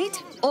a blade?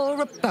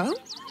 Or a bow?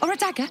 Or a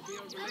dagger?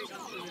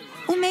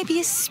 Or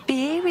maybe a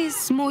spear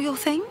is more your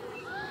thing?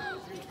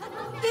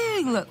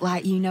 You look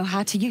like you know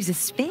how to use a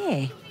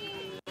spear.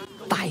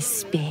 By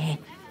spear.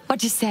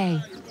 What'd you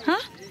say? Huh?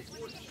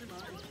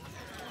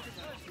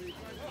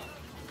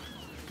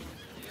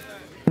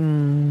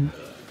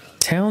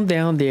 Tone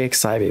down the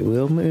excitement,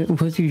 Will.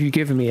 You're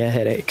giving me a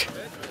headache.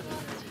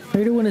 Are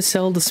you the one to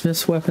sell the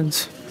Smith's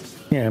weapons?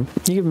 Yeah,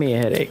 you give me a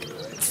headache.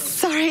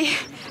 Sorry.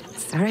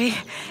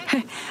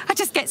 I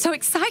just get so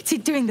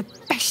excited doing the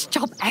best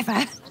job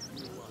ever.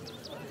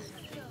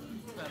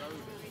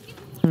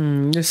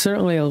 You're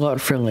certainly a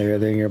lot friendlier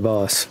than your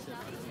boss.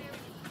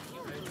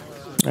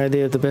 I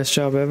did the best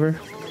job ever?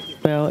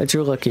 Well, it's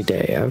your lucky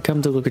day. I've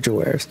come to look at your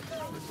wares.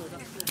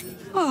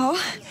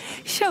 Oh,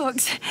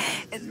 shucks.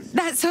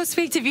 That's so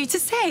sweet of you to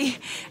say.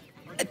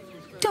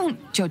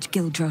 Don't judge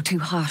Gildro too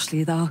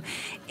harshly, though.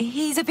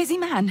 He's a busy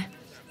man.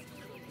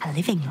 A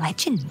living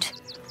legend.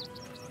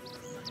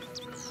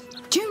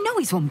 Do you know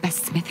he's won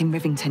Best Smith in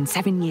Rivington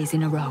 7 years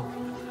in a row?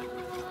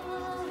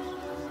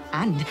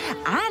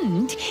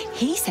 And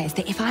he says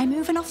that if I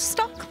move enough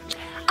stock,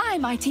 I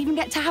might even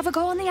get to have a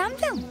go on the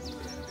anvil.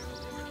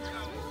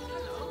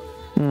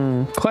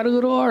 Quite a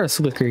little artist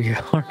looker,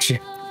 aren't you?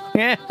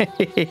 I'd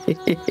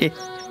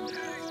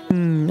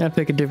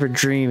pick a different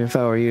dream if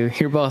I were you.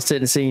 Your boss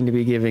didn't seem to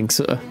be giving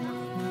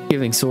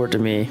sort to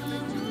me.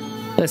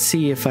 Let's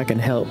see if I can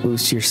help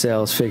boost your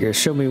sales figures.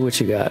 Show me what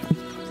you got.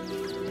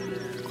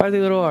 Quite a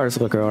little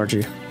artist looker, aren't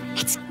you?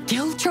 It's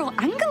Gildro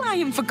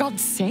Angelion, for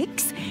God's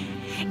sakes.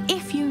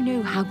 If you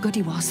knew how good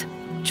he was,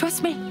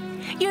 trust me,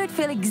 you'd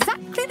feel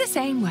exactly the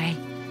same way.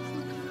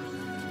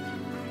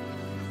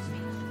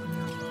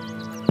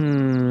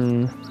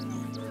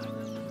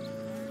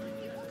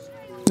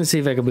 Let's see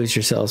if I can boost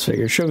your sales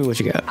figure. Show me what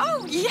you got.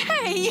 Oh,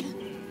 yay!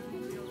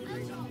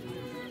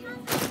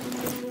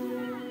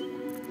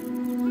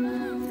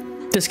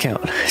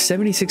 Discount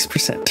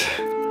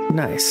 76%.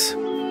 Nice.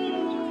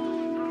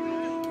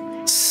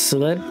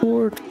 Sled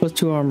board plus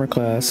 2 armor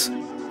class.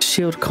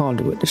 Shield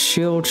conduit. The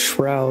shield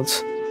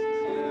shrouds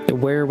the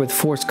wearer with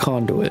force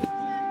conduit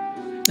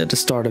at the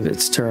start of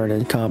its turn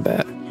in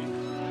combat.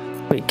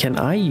 Wait, can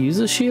I use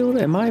a shield?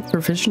 Am I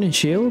proficient in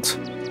shields?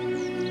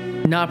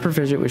 Not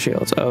proficient with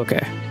shields.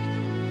 Okay.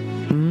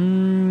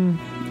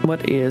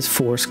 What is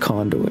force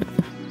conduit?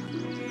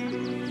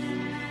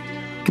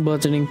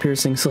 Bludgeoning,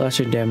 piercing,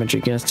 slashing damage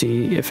against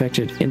the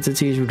affected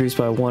entity is reduced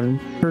by 1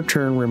 per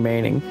turn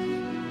remaining.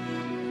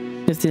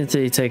 If the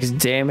entity takes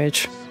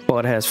damage while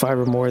it has 5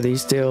 or more of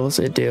these deals,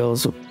 it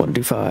deals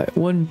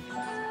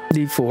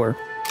 1d4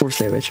 force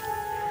damage.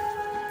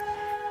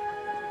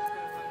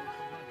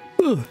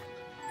 Ugh.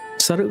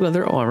 Studded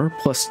leather armor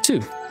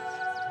 +2.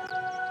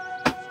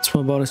 It's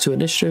 1 bonus to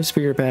initiative,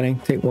 spear padding,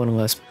 take 1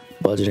 less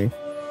bludgeoning.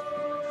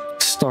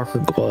 Stalker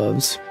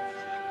gloves.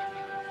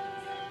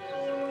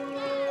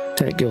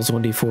 Attack deals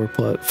 1d4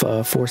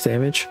 plus force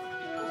damage.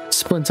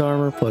 Splint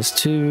armor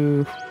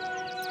 +2.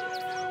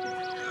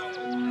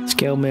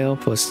 Scale mail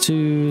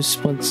 +2.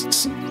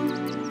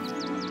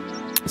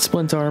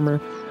 Splint armor.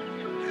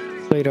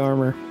 Plate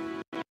armor.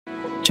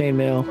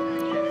 Chainmail.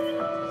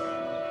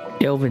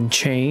 Elven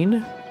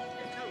chain.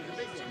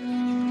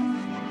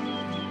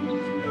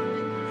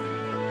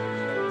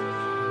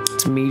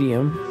 It's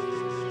medium.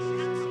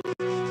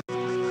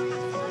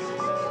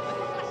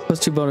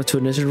 +2 bonus to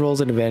initiative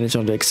rolls and advantage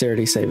on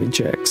dexterity saving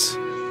checks.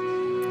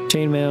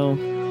 Chainmail,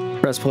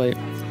 breastplate,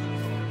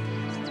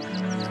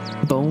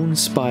 bone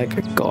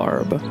spike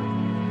garb,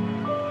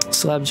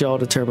 slab jaw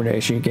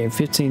determination. You gain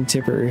 15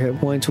 temporary hit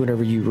points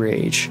whenever you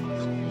rage.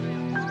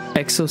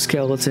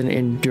 Exoskeleton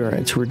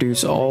endurance,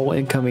 reduce all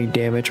incoming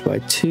damage by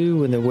 2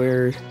 when the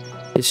wearer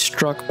is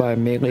struck by a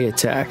melee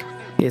attack.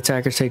 The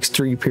attacker takes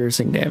 3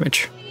 piercing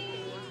damage.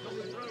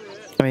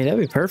 I mean, that'd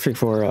be perfect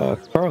for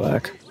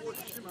Karlach.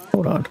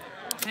 Hold on.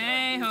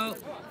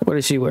 What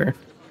does she wear?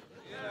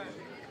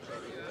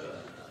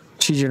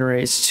 She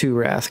generates 2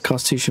 wrath,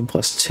 constitution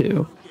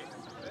 +2.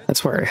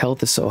 That's why her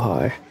health is so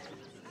high.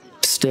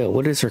 Still,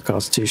 what is her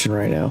constitution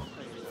right now?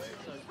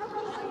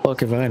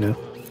 Fuck if I know.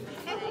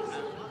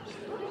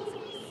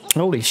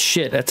 Holy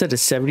shit, that's at a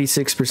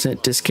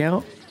 76%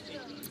 discount?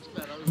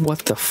 What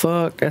the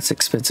fuck? That's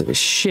expensive as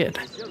shit.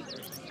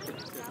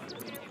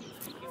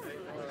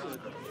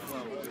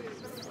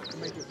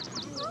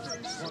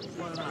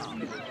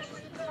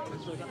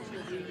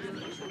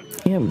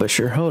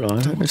 Ambusher, hold on.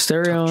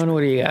 Asterion,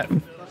 what do you got?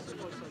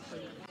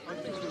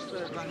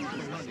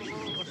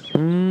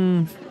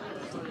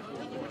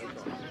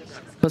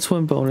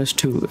 +1 bonus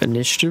to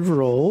initiative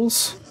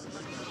rolls.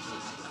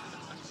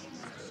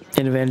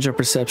 And advantage on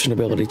perception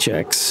ability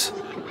checks.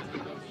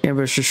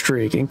 Ambusher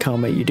streak. In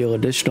combat, you deal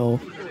additional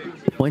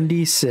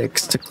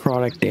 1d6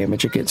 necrotic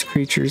damage against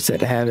creatures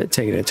that haven't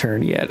taken a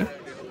turn yet.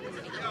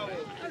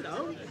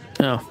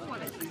 Oh.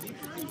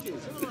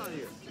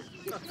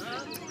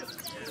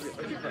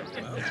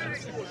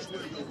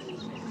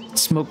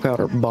 Smoke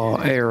powder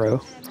ball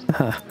arrow.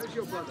 Huh.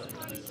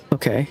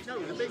 Okay.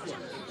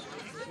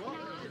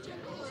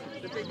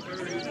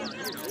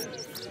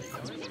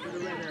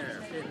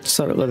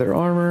 Solid leather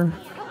armor.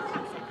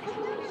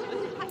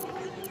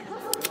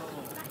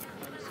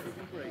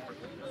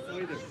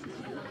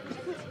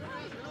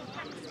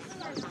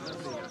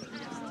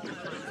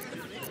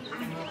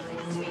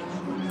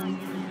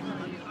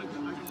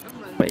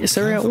 Wait,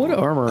 Sarah, what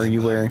armor are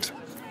you wearing?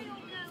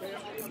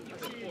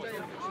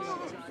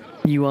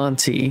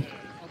 Yuan-Ti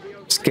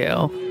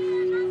scale.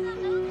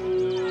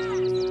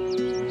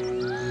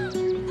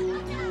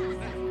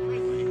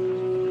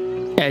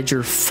 Add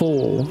your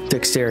full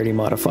dexterity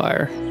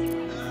modifier.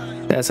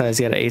 That's how he's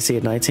got an AC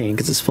of 19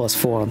 because it's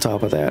 +4 on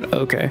top of that.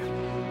 Okay.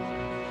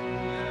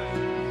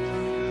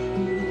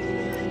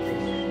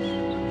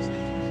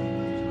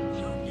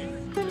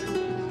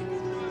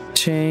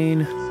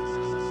 Chain.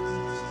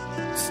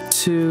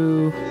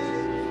 2.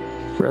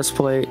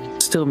 Breastplate.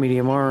 Still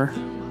medium armor.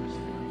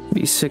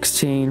 Be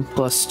 16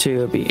 +2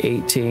 would be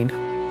 18.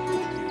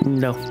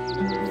 No.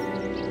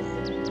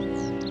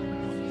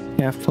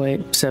 Half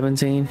plate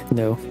 17.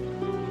 No.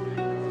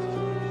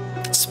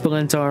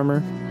 Splint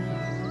armor.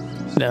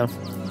 No.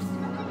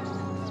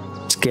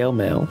 Scale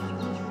mail.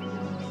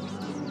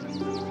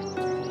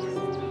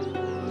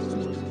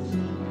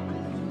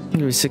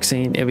 It'd be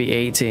 16. It'd be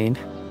 18.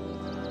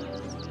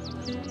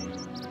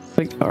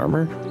 Plate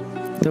armor.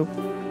 Nope.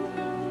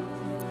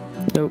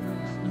 Nope.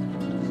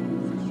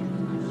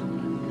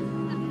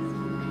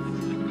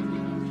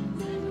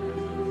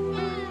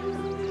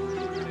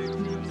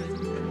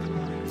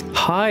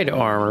 Hide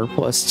armor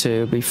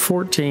 +2 be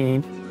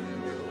 14.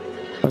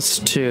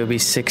 +2 be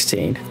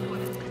 16.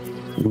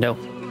 No.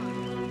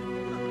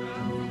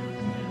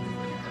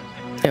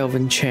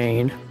 Elven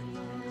chain.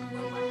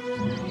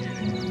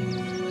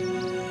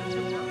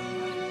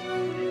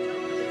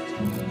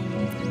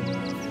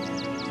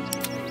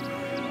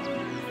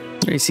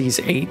 AC's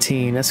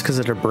 18. That's because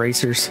of the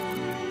bracers.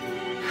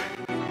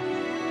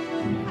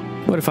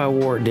 What if I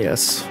wore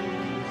this?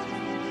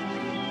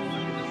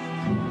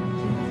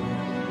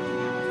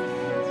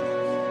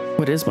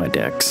 What is my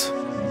dex?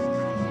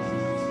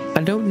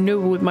 I don't know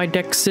what my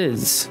dex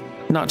is.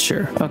 Not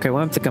sure. Okay,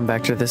 we'll have to come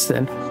back to this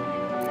then. A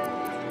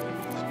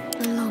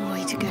long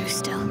way to go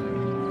still.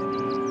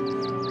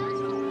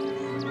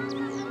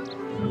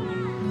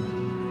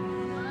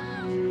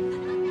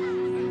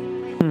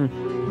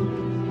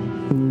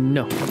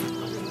 No.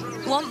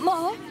 Want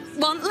more?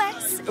 Want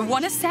less?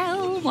 Want to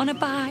sell? Want to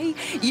buy?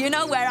 You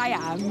know where I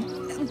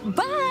am.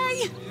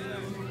 Bye!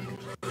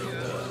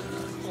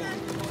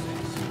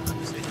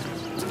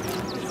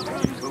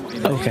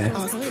 Okay.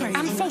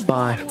 And for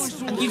Bye.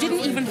 what? You didn't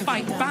even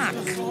fight back.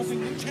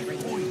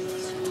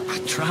 I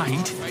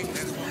tried.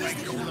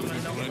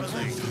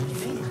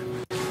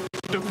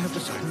 Don't have the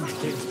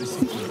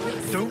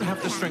strength. Don't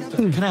have the strength.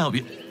 Can I help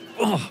you?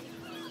 Oh,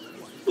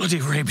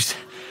 bloody ribs.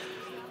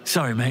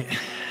 Sorry, mate.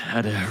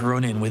 Had a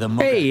run-in with a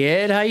mugger. Hey,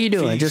 Ed, how you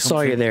doing? Just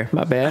saw you there.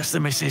 My bad. That's the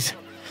missus.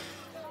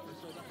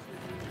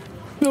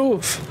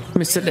 Oof,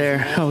 missed it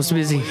there. I was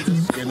busy.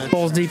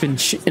 Balls deep in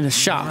a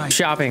shop,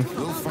 shopping.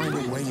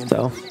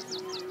 So.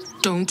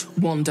 Don't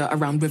wander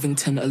around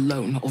Rivington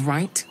alone, all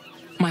right?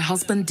 My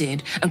husband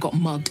did and got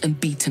mugged and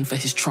beaten for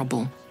his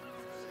trouble.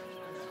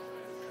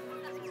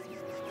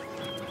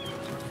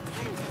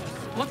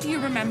 What do you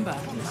remember?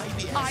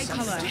 Eye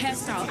color,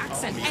 hairstyle,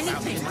 accent,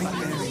 anything.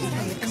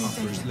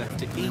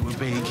 They were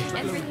big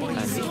and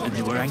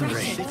they were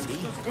angry.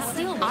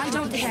 I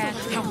don't care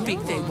how big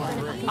they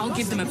were. I'll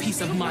give them a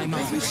piece of my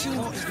mind.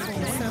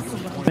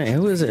 Hey,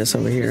 who is this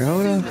over here?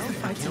 Hold on.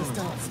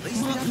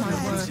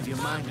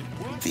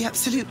 The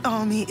Absolute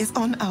Army is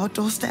on our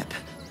doorstep.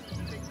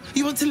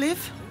 You want to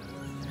live?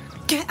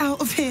 Get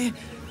out of here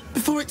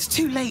before it's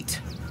too late.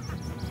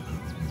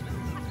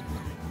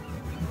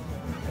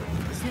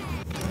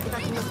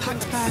 I've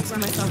packed bags for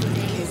myself and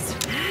the kids.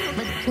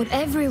 Would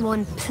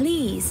everyone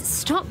please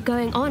stop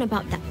going on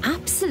about the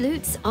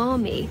Absolute's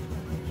army?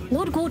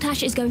 Lord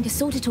Gortash is going to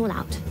sort it all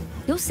out.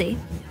 You'll see.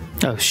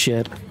 Oh,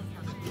 shit.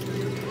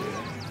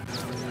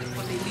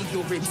 Leave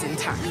your ribs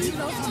intact. You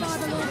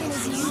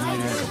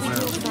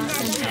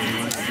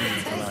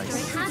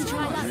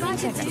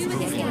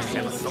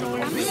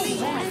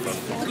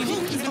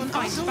didn't even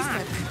fight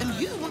back. And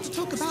you want to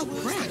talk about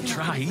bread?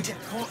 Tried.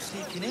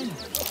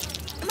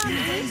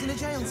 Days in a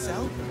jail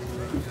cell.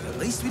 At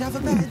least we'd have a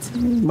bed.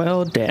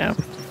 Well, damn.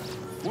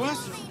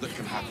 Worst that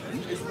can happen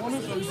is one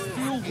of those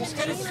field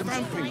walkers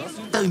scramping us.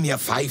 Do me a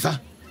favour.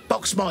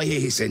 Box my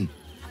ears in.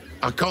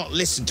 I can't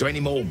listen to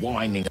any more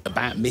whining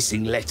about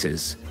missing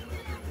letters.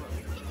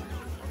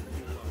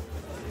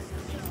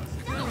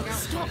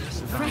 Stop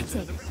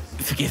fretting.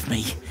 Forgive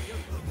me,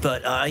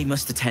 but I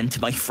must attend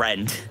to my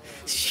friend.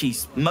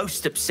 She's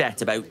most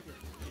upset about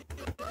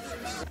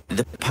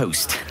the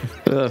post.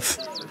 Ugh.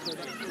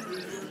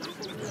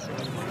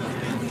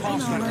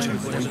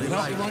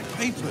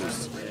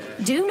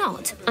 Do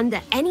not,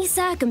 under any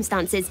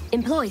circumstances,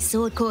 employ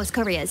sword course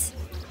couriers.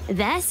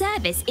 Their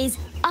service is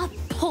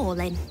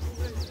appalling.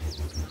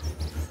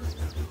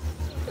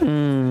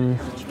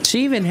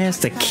 She even has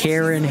the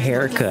Karen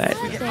haircut.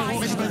 I A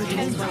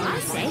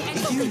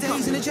few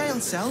days in a jail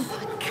cell.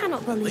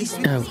 cannot believe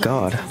it. Oh,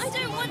 God.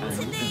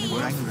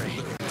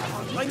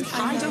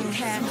 I don't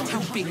care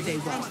how big they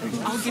were.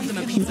 I'll give them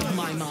a piece of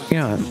my mind.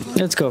 Yeah,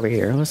 let's go over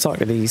here. Let's talk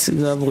to these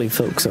lovely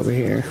folks over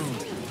here.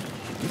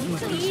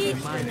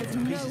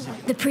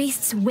 The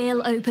priests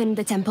will open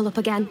the temple up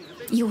again.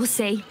 You will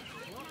see.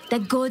 They're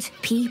good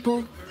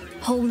people,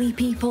 holy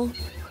people.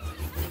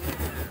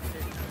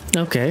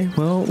 Okay,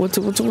 well, what's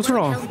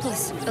wrong? Help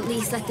us. At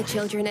least let the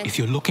children in. If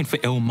you're looking for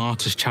Il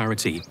Martyr's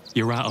charity,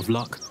 you're out of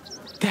luck.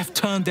 They've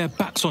turned their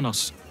backs on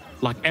us,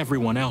 like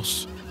everyone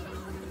else.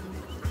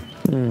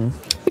 We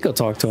go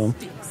talk to him.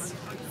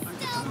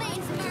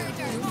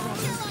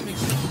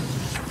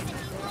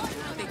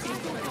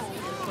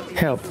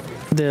 Help.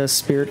 The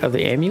spirit of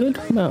the amulet?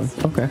 Oh,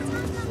 okay.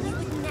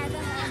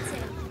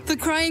 The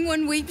crying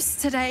one weeps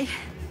today.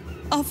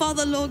 Our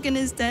father Lorgan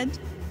is dead.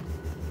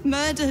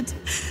 Murdered.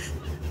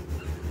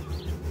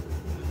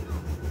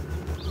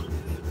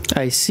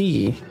 I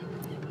see.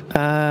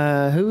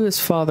 Who is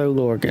Father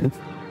Lorgan?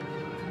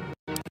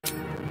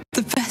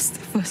 The best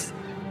of us.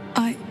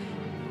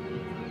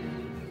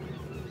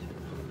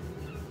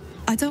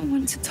 I don't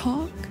want to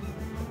talk.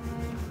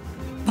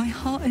 My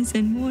heart is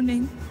in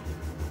mourning.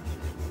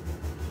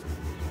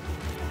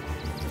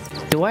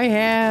 Do I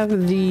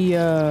have the,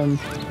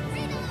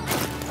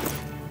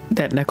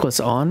 that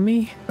necklace on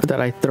me? Or did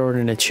I throw it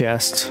in a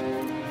chest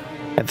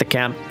at the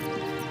camp?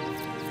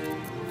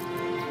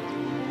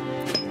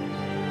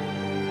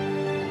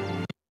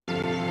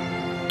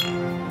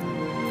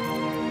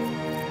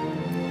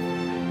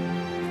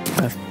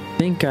 I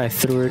think I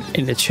threw it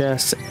in the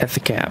chest at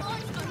the camp.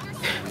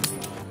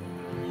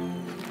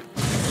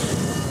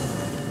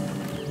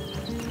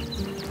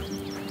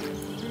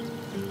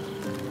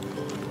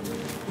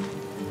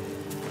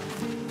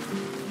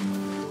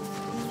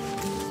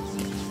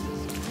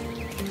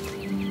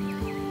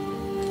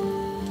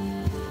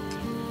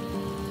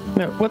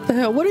 No, what the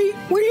hell? What are you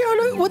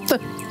doing? What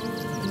the?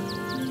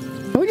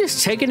 Are we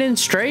just taking in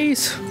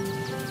strays?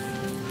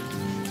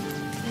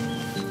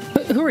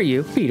 Who are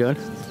you? What are you doing?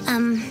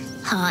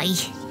 Hi.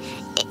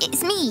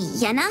 It's me,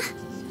 Yenna.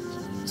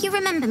 You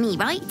remember me,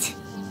 right?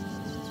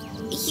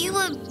 You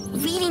were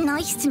really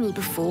nice to me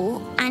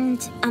before, and,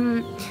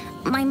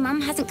 my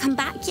mum hasn't come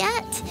back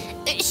yet.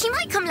 She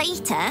might come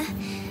later.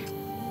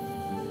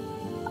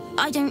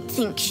 I don't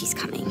think she's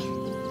coming.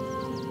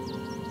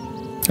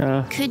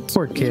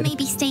 Poor Could kid. you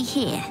maybe stay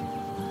here?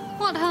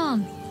 What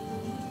harm?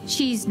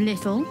 She's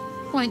little,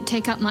 won't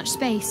take up much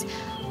space,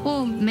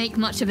 or make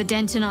much of a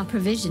dent in our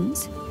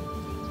provisions.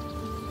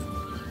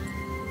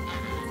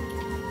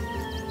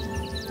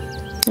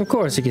 Of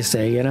course you can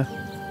stay, you know.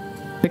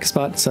 Pick a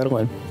spot, settle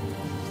in.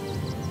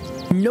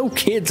 No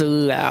kids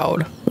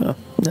allowed. Oh,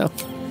 no.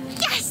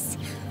 Yes!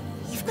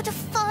 You've got a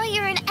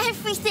fire and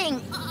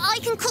everything. I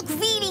can cook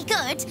really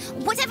good.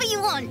 Whatever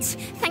you want.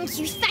 Thank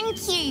you,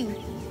 thank you.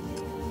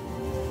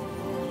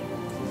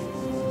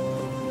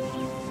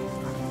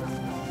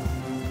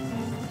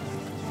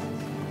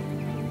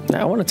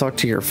 Now I want to talk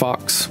to your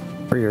fox,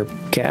 or your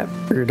cat,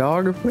 or your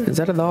dog. Is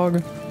that a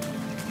dog?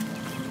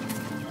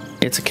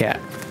 It's a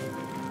cat.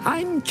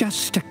 I'm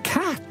just a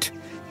cat.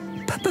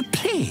 But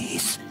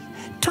please,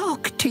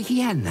 talk to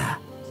Yenna.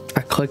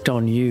 I clicked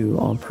on you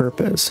on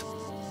purpose.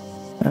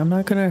 I'm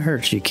not gonna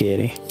hurt you,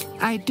 kitty.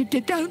 I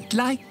don't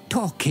like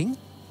talking.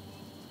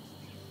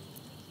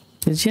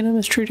 Is Yenna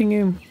mistreating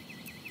you?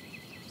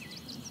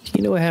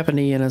 You know what happened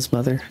to Yenna's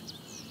mother?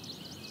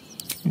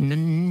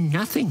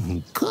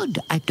 Nothing good,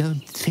 I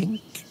don't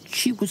think.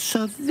 She was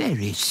so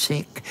very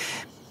sick.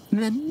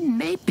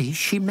 Maybe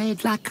she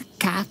made like a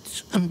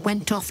cat and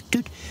went off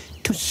to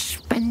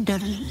spend her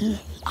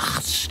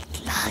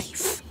last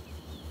life.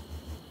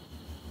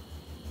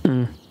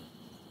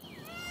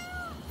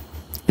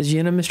 Is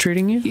Yenna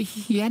mistreating you?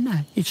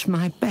 Yenna is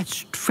my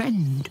best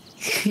friend.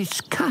 She's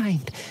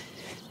kind.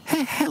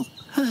 Help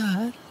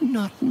her,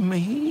 not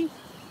me.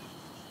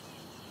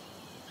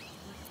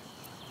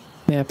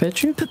 May I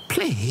pet you?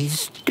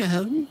 Please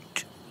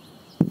don't.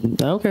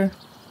 Okay.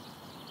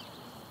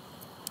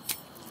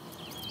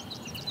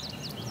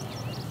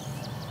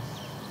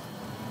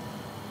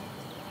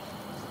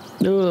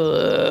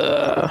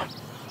 Ugh.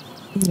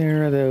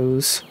 There are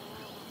those.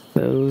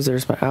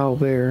 There's my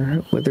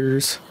owlbear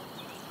withers.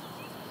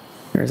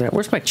 There's that.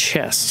 Where's my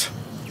chest?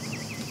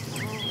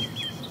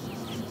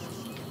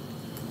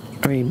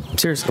 I mean,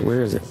 seriously,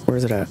 where is it? Where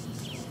is it at?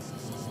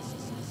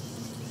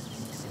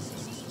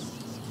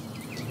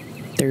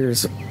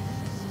 There's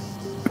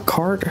a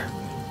card.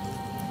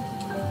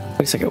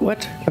 Wait a second,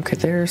 what? Okay,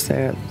 there's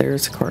that.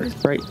 There's the card.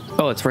 Right.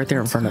 Oh, it's right there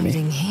in front of me.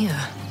 Here.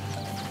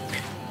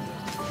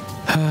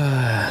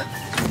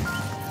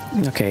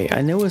 Okay,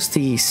 I know it's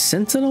the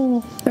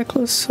Sentinel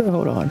necklace.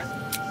 Hold on.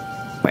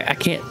 Wait, I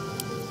can't.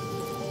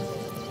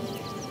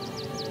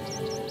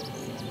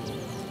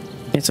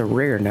 It's a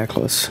rare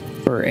necklace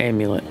or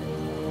amulet.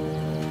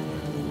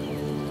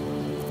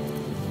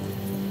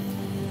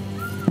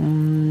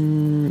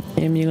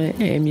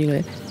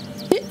 Amulet.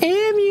 The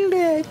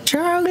amulet!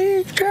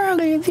 Charlie,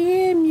 the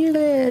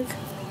amulet!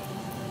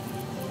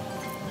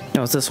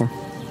 No, it's this one.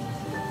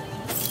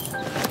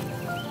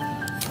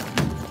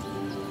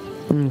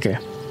 Okay.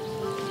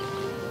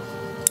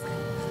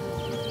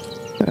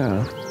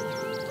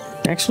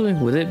 Actually,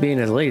 with it being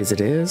as late as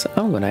it is,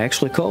 I'm gonna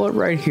actually call it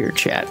right here,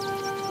 chat.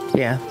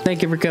 Yeah,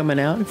 thank you for coming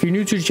out. If you're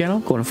new to the channel,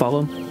 go and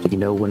follow so you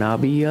know when I'll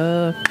be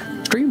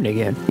streaming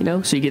again, you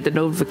know, so you get the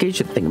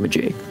notification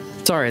thingamajig.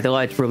 Sorry, the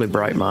light's really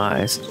bright in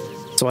my eyes,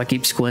 so I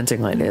keep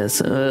squinting like this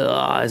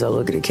as I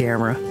look at the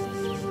camera.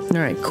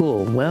 Alright,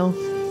 cool. Well,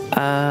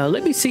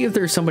 let me see if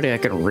there's somebody I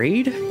can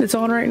raid that's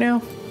on right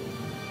now.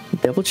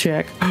 Double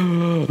check.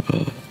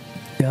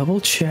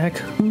 Double check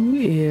who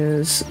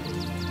is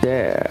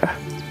there.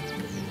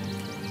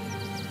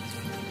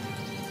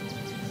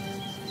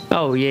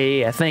 Oh,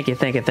 yeah. Thank you.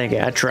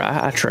 I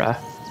try.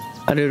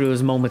 I knew there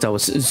was moments I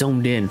was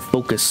zoned in,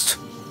 focused,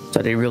 so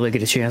I didn't really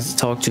get a chance to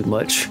talk too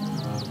much.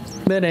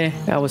 But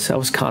I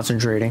was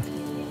concentrating.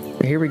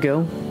 But here we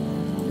go.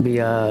 Be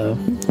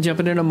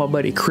jumping in on my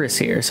buddy Chris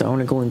here, so I'm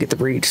gonna go and get the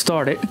raid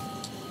started.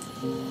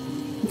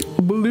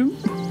 Bloop.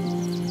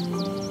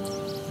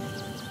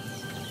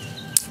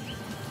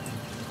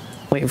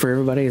 Waiting for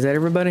everybody. Is that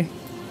everybody?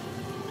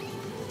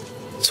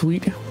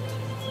 Sweet.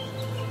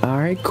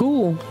 Alright,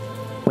 cool.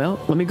 Well,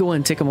 let me go ahead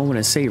and take a moment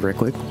and save real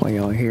quick while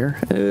y'all are here.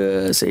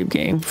 Save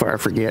game before I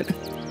forget.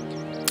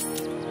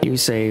 You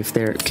save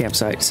there,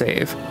 campsite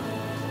save.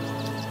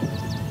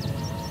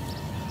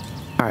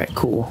 Alright,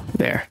 cool.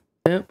 There.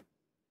 Yep.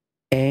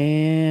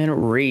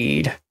 And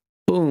read.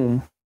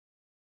 Boom.